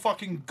 I'm so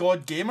fucking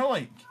god gamer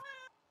like.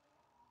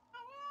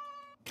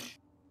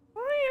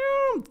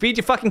 Feed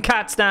your fucking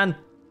cat, Stan.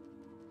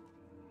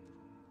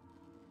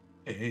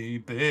 Hey,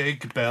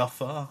 Big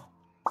Bertha.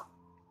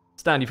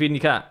 Stan, you feeding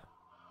your cat?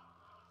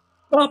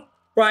 Up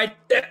right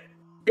there.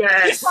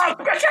 Yes.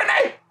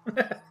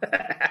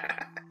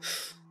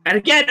 And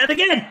again, and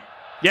again.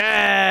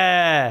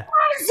 Yeah.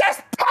 What is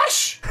this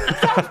push?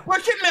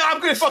 Look at me, I'm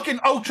gonna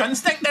fucking Ultra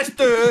Instinct this.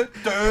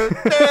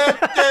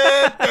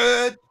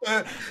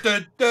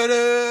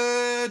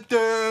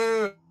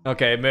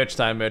 Okay, merch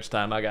time,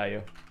 I got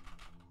you.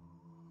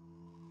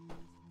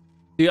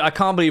 Dude, I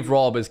can't believe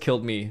Rob has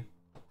killed me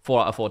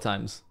 4 out of 4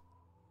 times.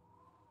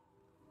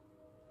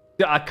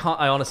 Dude,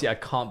 I honestly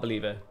can't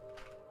believe it.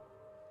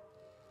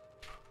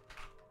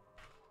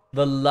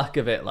 The luck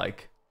of it,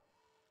 like.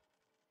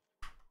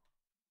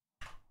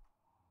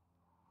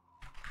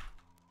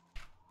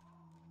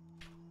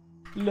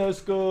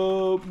 Let's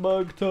go,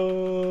 mug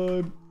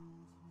time.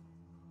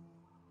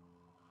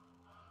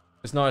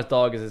 It's not his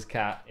dog, it's his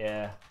cat,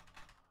 yeah.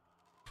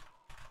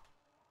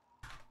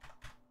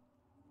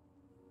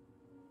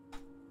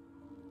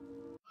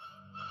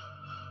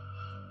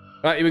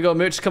 Right, here we go.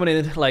 Merch is coming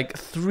in like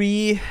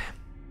 3,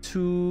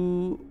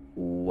 2,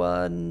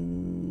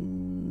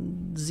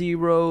 1,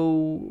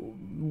 0.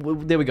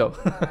 There we go.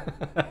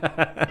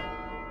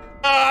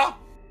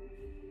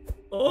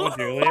 Oh,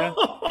 Julia.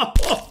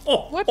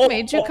 What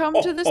made you come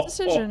to this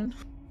decision?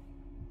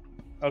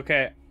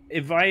 Okay,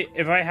 if I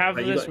have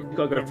this, you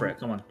gotta go for it.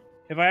 Come on.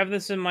 If I have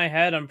this in my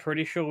head, I'm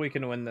pretty sure we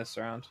can win this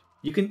round.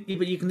 You can,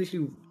 but you can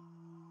literally.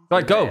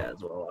 Right, go. As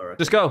well, I reckon.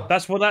 Just go.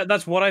 That's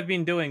what I've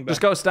been doing.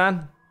 Just go,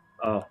 Stan.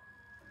 Oh.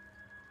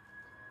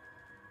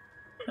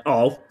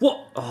 Oh,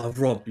 what? Oh,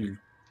 Rob, you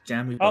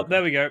jammy. Oh,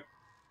 there we go.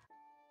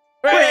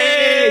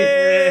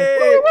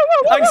 Hey!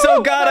 I'm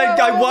so glad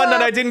I won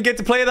and I didn't get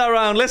to play that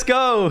round. Let's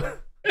go.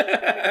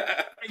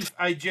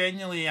 I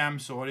genuinely am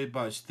sorry,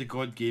 but it's the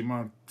god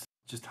gamer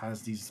just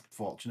has these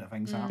fortunate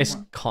things happen. It's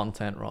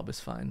content, Rob. It's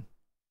fine.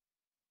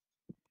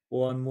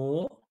 One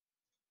more.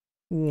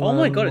 Oh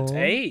my god, it's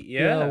 8.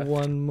 Yeah.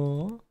 One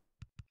more.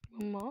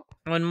 One more.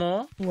 One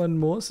more. One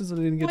more, since I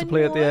didn't get to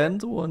play at the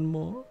end. One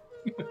more.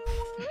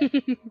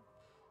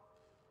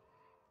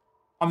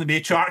 I'm the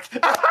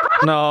matriarch.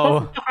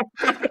 No.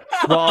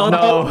 Rob,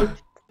 no.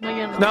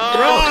 No!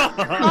 Rob,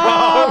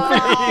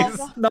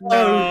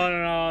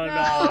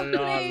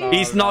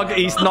 please. No.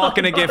 He's not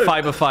gonna get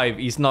 5 of 5.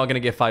 He's not gonna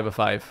get 5 of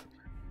 5.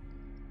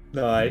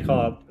 No, I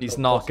can't. He's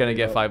not gonna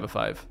get 5 of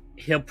 5.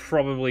 He'll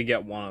probably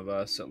get one of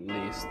us at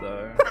least,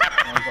 though.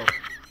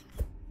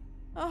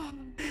 Oh.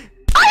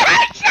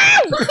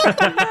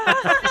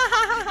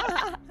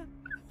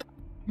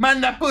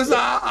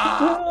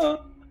 Mandapuza!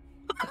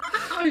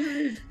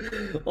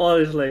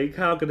 Honestly,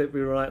 how could it be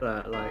like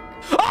that? Like,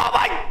 Oh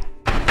my!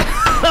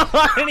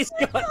 And he's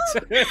got 2.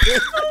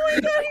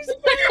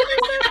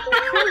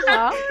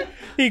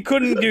 He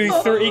couldn't do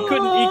 3. He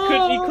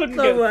couldn't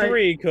no get way.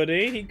 3, could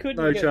he? He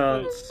couldn't No get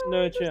chance. 3.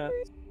 No chance.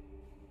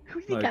 Who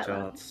did no you get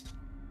chance.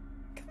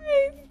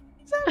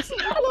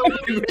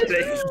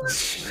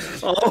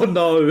 He's Oh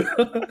no,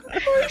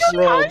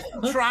 Rob!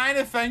 I'm trying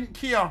to think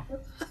here.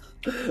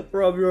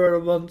 Rob, you're a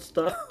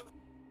monster.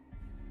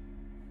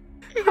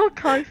 You're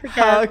kaiffefe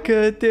How again.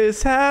 could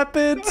this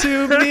happen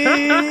to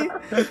me?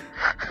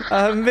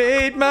 I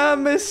made my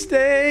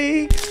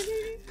mistakes.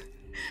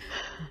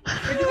 Did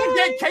I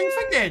get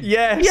kaiffefe again?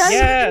 Yes.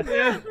 Yeah.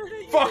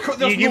 Fuck,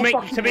 there's no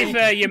fucking To be way.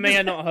 fair, you may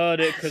have not heard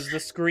it because the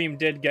scream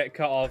did get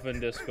cut off in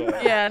Discord.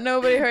 Yeah,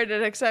 nobody heard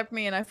it except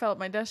me, and I felt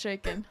my desk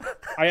shaking.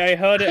 I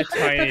heard it a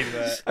tiny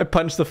bit. I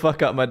punched the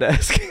fuck out my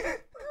desk.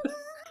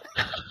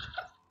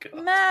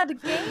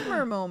 Mad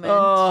gamer moment.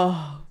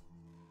 Oh,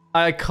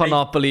 I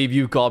cannot believe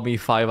you got me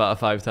 5 out of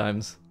 5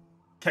 times.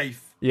 Kaif,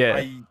 Yeah.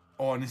 I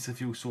honestly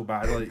feel so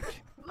bad. Like,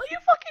 No, you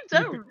fucking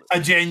don't. I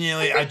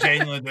genuinely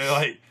do.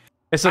 Like,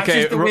 It's That's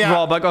okay, just the way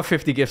Rob. I got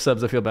 50 gift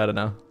subs. I feel better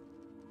now.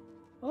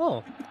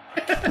 Oh.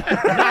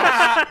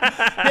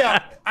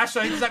 Yeah,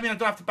 actually, does that mean I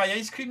don't have to buy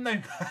ice cream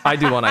now? I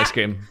do want ice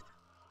cream.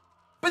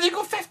 But they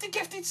got 50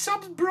 gifted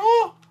subs,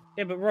 bro.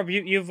 Yeah, but Rob,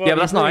 you've Yeah, but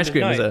that's not ice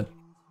cream, is it?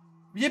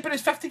 Yeah, but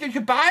it's 50. You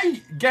could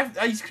buy gift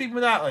ice cream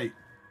with that, like.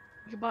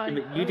 Goodbye.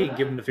 You didn't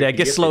give him the 50 Yeah, get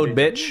gifted, slowed,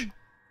 did you? bitch.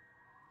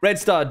 Red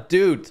Star,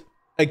 dude.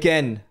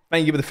 Again,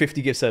 thank you for the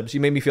 50 gift subs. You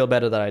made me feel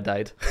better that I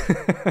died.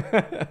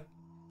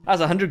 That's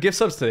 100 gift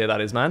subs today,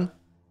 that is, man.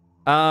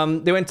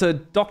 They went to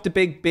Dr.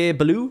 Big Bear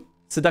Blue,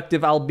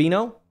 Seductive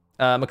Albino,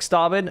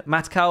 McStarvin,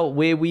 Matcow,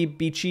 Weewee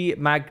Beachy,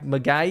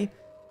 Magai,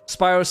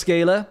 Spyro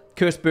Scaler,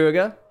 Cursed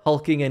Burger,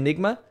 Hulking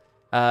Enigma,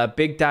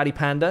 Big Daddy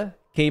Panda,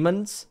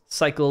 Caymans,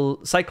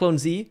 Cyclone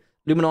Z,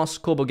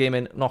 Luminos, Corbo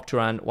Gaming,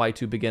 Nocturan,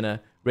 Y2 Beginner,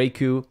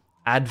 Reiku,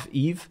 Adv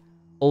Eve,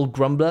 Old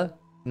Grumbler,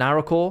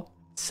 Narracore,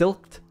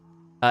 Silked,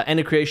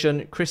 Ender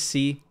Creation, Chris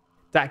C,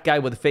 That Guy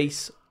with a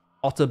Face,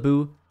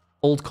 Otterboo,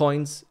 Old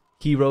Coins,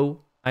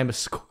 Hero, I'm a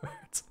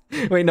Squirt.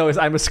 Wait, no, it's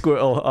I'm a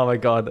Squirtle. Oh my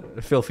god,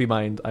 filthy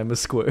mind, I'm a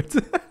Squirt.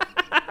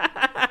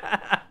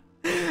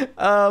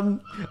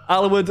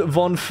 Alwood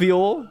Von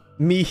Fior,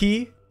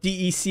 Mihi,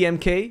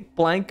 DECMK,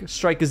 Blank,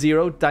 Striker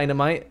Zero,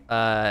 Dynamite,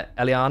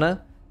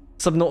 Eliana,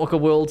 Subnautica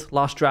World,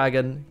 Last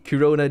Dragon,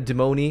 Corona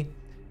Demoni,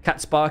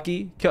 Cat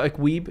Sparky, Chaotic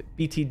Weeb,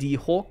 BTD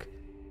Hawk,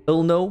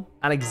 Ilno,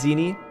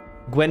 Alexini,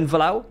 Gwen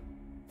Valau.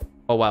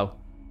 Oh wow.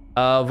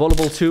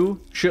 Volleyball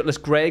 2, Shirtless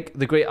Greg,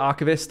 The Great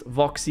Archivist,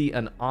 Voxy,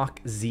 and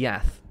Arc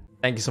Ziath.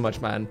 Thank you so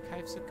much, man.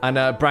 And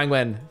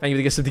Brangwen, thank you for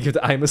the gift of the gift.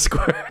 I'm a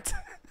Squirt.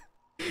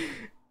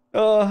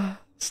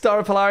 Star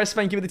of Polaris,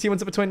 thank you for the T1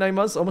 for 29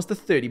 months, almost to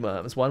 30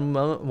 months. One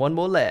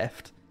more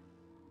left.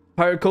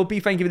 Pirate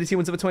Kopi, thank you for the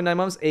T1 for 29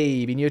 months.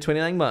 Abe, near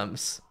 29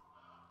 months.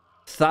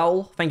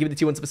 Thal, thank you for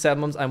the T1 for 7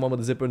 months. I'm one with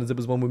the zipper and the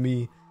zipper's one with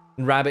me.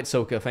 And Rabbit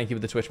Soaker, thank you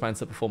for the Twitch Prime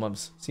sub for 4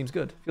 months. Seems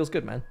good. Feels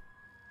good, man.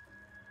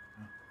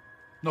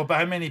 No, but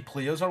how many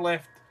players are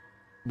left?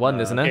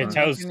 One, isn't it?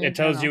 It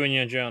tells you in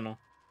your journal.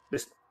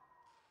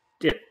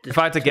 If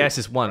I had to guess,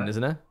 it's one,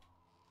 isn't it?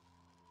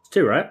 It's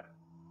 2, right?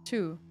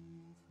 2.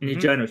 In your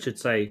journal, it should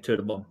say 2 at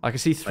the bottom. I can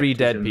see 3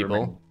 dead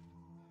people.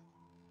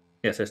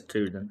 Yes, there's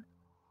 2 then.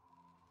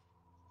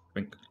 I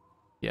think.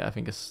 Yeah, I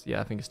think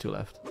it's 2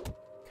 left.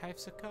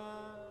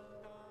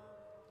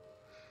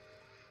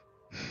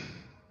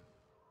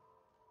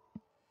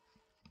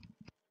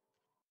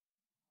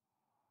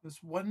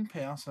 There's one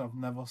person I've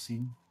never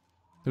seen.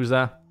 Who's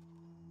that?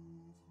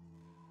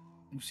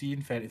 You'll see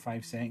in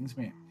 35 seconds,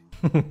 mate.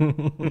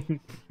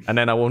 And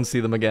then I won't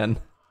see them again.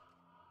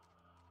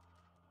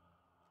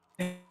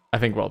 I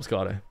think Rob's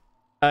got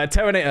it.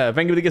 Terminator,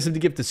 thank you for the gift to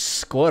give to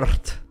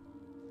Squirt.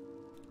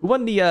 Who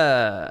won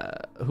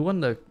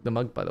the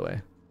mug, by the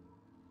way?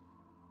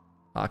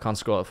 Oh, I can't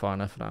scroll it far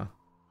enough now.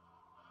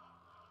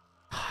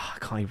 I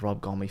can't believe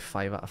Rob got me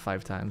 5 out of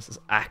 5 times. It's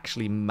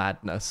actually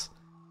madness.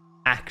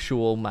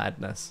 Actual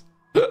madness.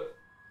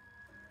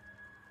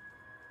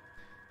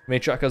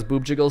 Matriarch has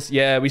boob jiggles.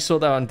 Yeah, we saw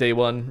that on day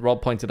 1.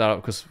 Rob pointed it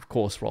out because, of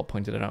course, Rob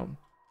pointed it out.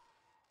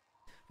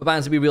 But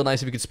bands, it'd be real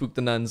nice if you could spook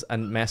the nuns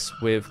and mess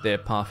with their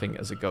pathing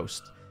as a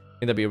ghost. I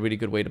think that'd be a really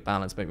good way to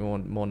balance, make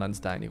more nuns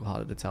die and equal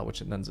harder to tell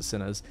which nuns are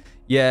sinners.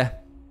 Yeah,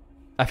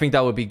 I think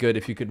that would be good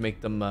if you could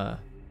make them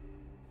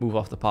move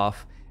off the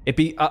path. It'd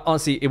be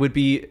honestly,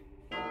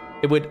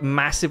 it would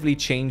massively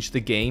change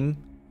the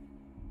game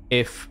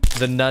if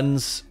the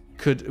nuns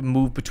could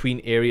move between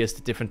areas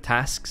to different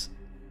tasks,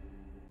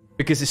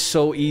 because it's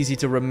so easy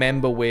to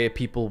remember where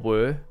people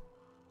were.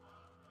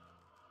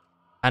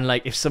 And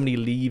like, if somebody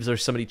leaves or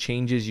somebody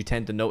changes, you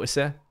tend to notice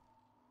it.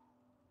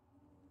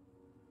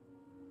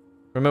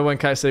 Remember when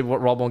Kai said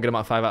what Rob won't get him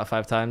out 5 out of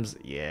 5 times?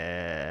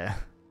 Yeah.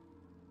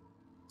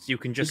 So you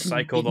can just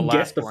cycle the last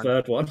last the one.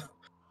 third one.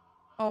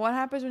 Oh, what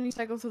happens when you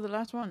cycle through the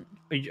last one?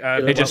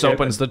 It just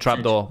opens the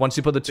trapdoor. Once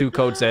you put the 2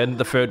 codes in,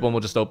 the third one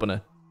will just open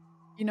it.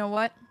 You know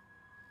what?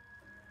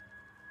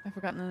 I've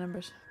forgotten the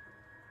numbers.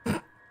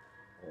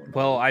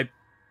 Well, I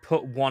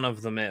put one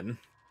of them in.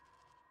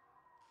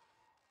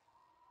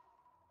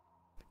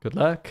 Good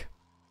luck.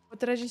 What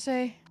did I just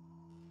say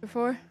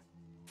before?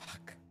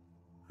 Fuck.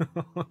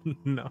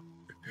 No.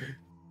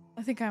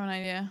 I think I have an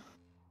idea.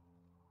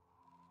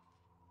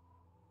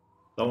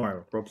 Don't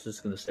worry, Rob's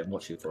just going to sit and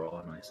watch you for a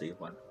while and I see you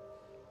one.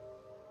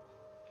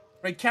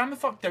 Right, calm the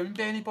fuck down,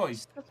 Benny boy.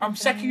 I'm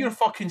sick of your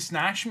fucking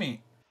snash,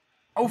 mate.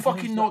 I'll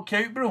fucking knock you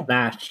out, bro.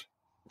 Snash.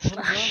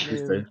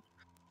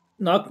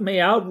 Knock me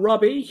out,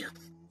 Robbie.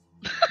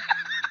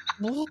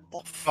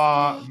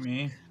 Fuck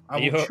me. Are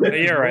you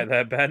alright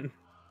there, Ben?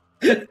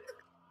 Got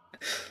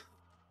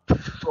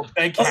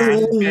big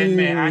hands, Ben,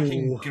 mate. I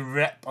can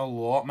grip a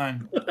lot,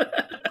 man.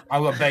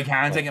 I've got big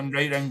hands. I get them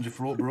right round the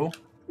throat, bro.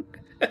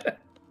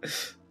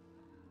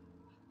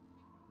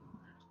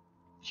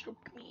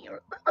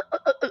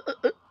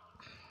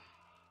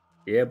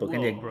 Yeah, but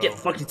can you get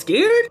fucking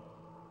scared?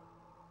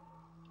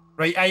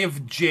 Right, I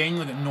have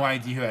genuinely got no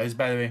idea who it is,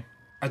 by the way.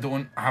 I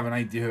don't have an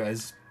idea who it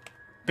is.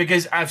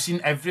 Because I've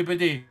seen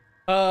everybody.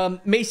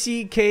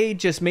 Macy K,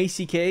 just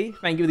Macy K.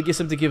 Thank you for the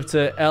gift to give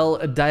to El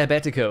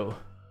Diabetico.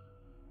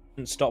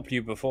 Didn't stop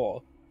you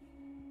before.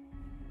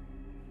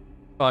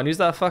 Go on, use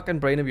that fucking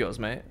brain of yours,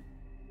 mate.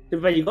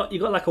 But you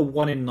got like a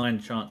 1 in 9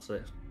 chance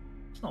there.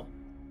 It's not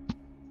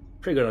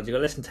pretty good odds. You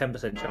got less than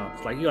 10%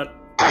 chance. Like you got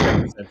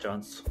 10%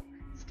 chance.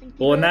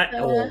 Or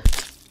now,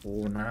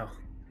 now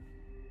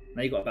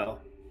you got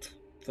about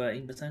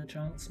 13%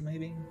 chance,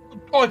 maybe.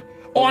 Oh,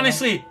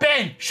 honestly,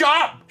 Ben, shut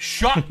up!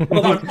 Shut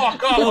the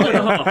fuck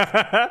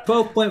up!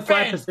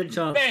 12.5%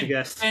 chance to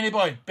guess. Benny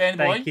boy, Benny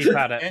boy. Ben, keep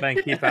at it.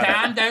 Ben, keep at it.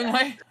 Calm down,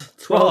 like.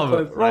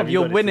 Rob,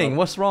 you're winning.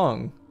 What's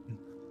wrong?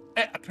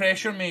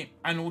 Pressure, mate.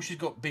 I know she's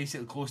got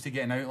basically close to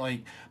getting out.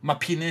 Like, my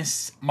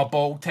penis, my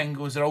ball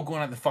tingles, they're all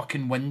going out the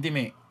fucking windy,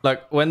 mate.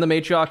 Look, when the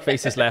matriarch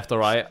faces left or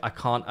right, I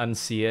can't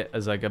unsee it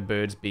as like a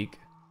bird's beak.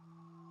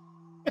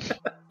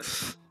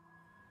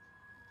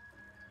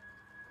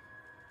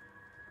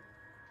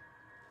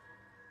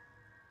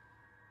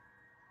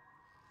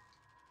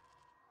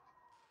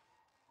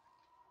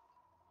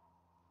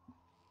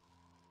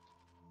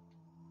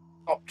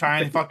 Stop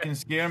trying to fucking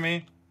scare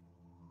me.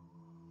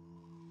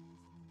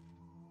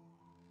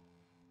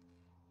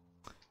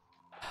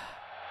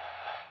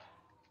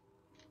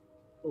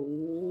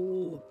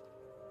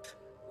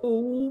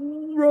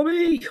 Oh,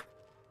 Robbie!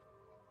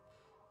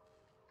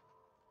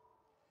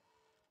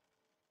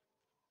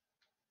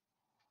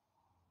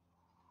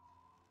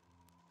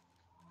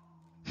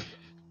 I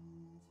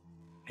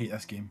hate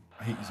this game.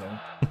 I hate you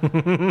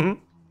all.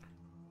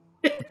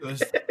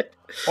 Because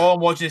all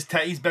I'm watching is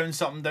titties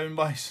bounce up and down,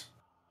 boys.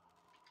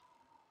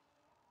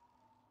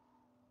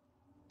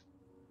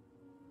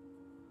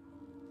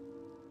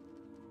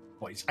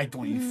 Boys, I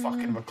don't even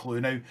fucking have a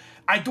clue now.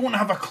 I don't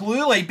have a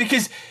clue, like,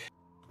 because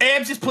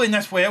Ebbs is playing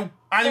this well.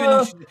 I don't even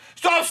know.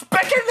 Stop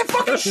spitting the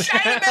fucking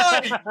shit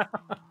at me, like!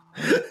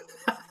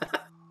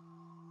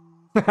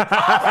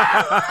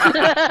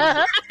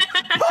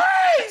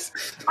 Please!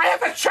 I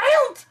have a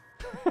child!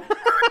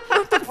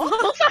 What's that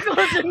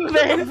got to do with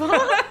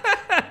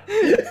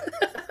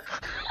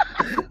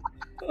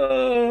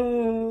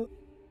it?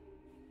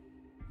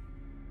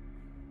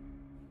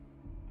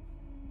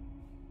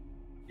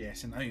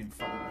 Yes, and I ain't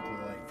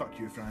fucking like, fuck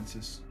you,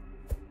 Francis.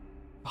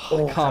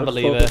 Oh, I can't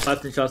believe it.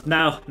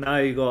 Now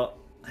you got,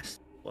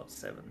 what,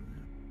 7?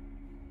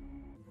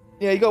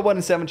 Yeah, you got 1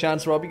 in 7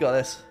 chance, Rob. You got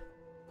this.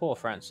 Poor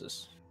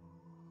Francis.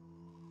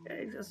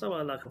 Yeah, that's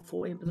about like a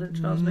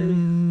 14% chance, maybe.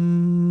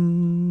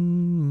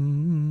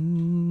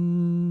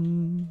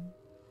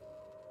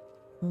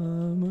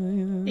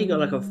 You got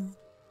like a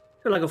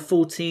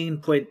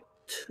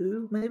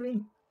 14.2,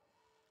 maybe.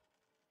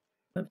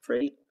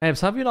 3.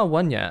 Ebbs, have you not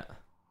won yet?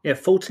 Yeah,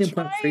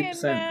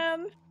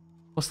 14.3%.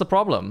 What's the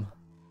problem?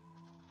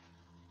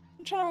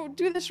 I'm trying to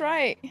do this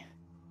right.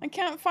 I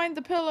can't find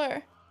the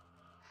pillar.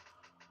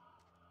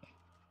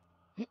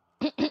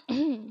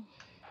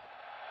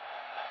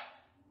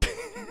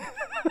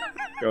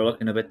 You're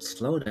looking a bit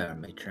slow there,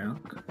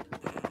 Matriarch.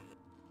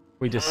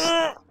 We just...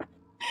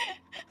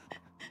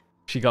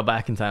 She got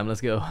back in time. Let's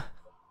go.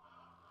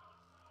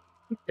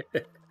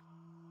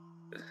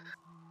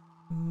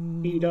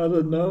 He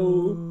doesn't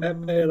know. That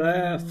may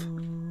laugh.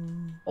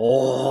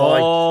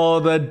 Oh,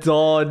 the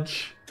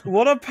dodge.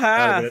 What a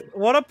path.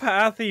 What a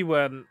path he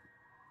went.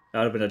 That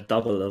would have been a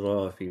double as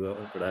well if he went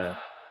over there.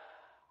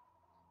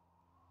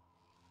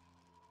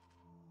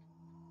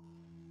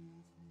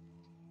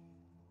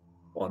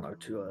 Oh no,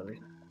 too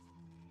early.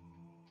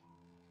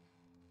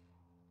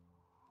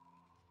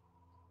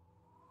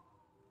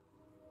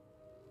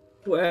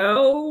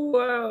 Well.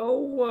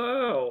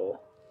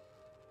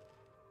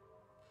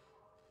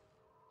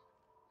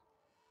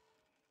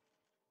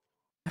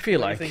 I feel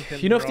like,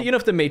 you know,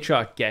 if the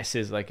matriarch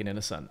guesses like an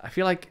innocent, I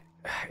feel like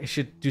it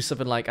should do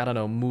something like, I don't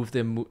know,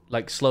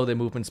 slow their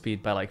movement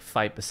speed by like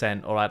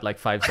 5% or add like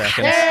 5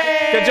 seconds.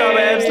 Yay! Good job,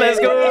 Ebbs.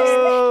 Let's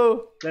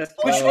go. Where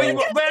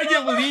are you,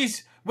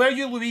 Louise? Where are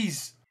you,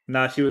 Louise?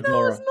 Nah, she was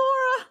Nora.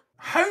 Nora.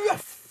 How the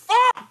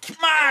fuck,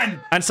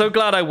 man? I'm so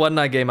glad I won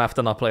that game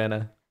after not playing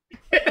her.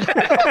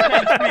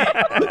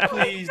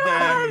 Please,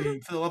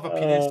 for the love of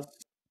penis,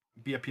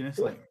 be a penis.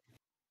 Like.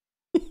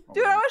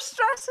 Dude, I was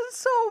stressing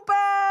so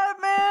bad,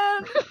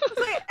 man. It's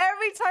like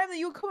every time that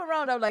you come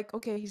around, I'm like,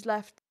 okay, he's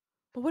left.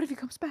 But what if he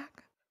comes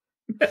back?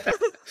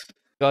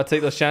 Gotta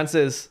take those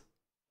chances.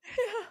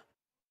 Yeah.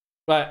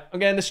 Right, I'm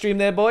getting the stream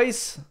there,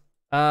 boys.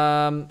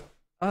 That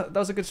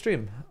was a good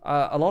stream.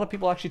 A lot of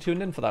people actually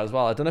tuned in for that as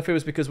well. I don't know if it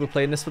was because we're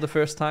playing this for the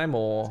first time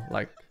or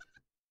like,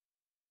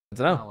 I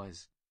don't know.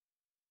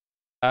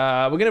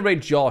 We're gonna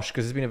raid Josh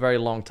because it's been a very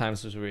long time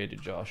since we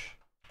raided Josh.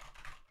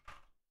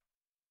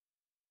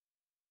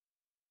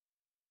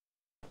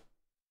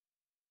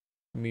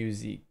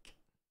 Music.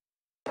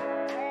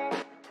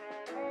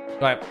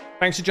 Right,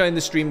 thanks for joining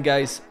the stream,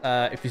 guys.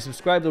 If you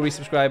subscribed or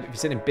resubscribe, if you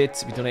sent in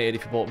bits, if you donated,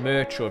 if you bought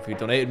merch, or if you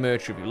donated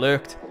merch, or if you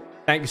lurked,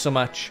 thank you so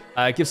much.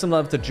 Give some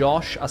love to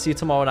Josh. I'll see you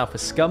tomorrow now for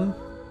Scum.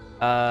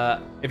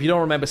 If you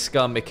don't remember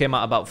Scum, it came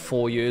out about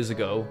 4 years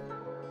ago.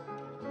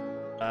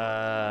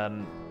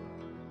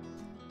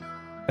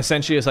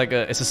 Essentially, it's like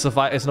it's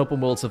an open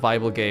world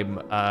survival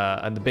game,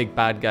 and the big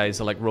bad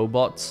guys are like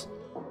robots,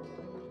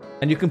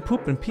 and you can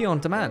poop and pee on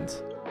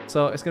demand.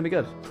 So it's gonna be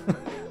good.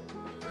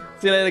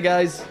 See you later,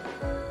 guys.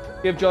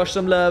 Give Josh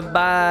some love.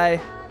 Bye.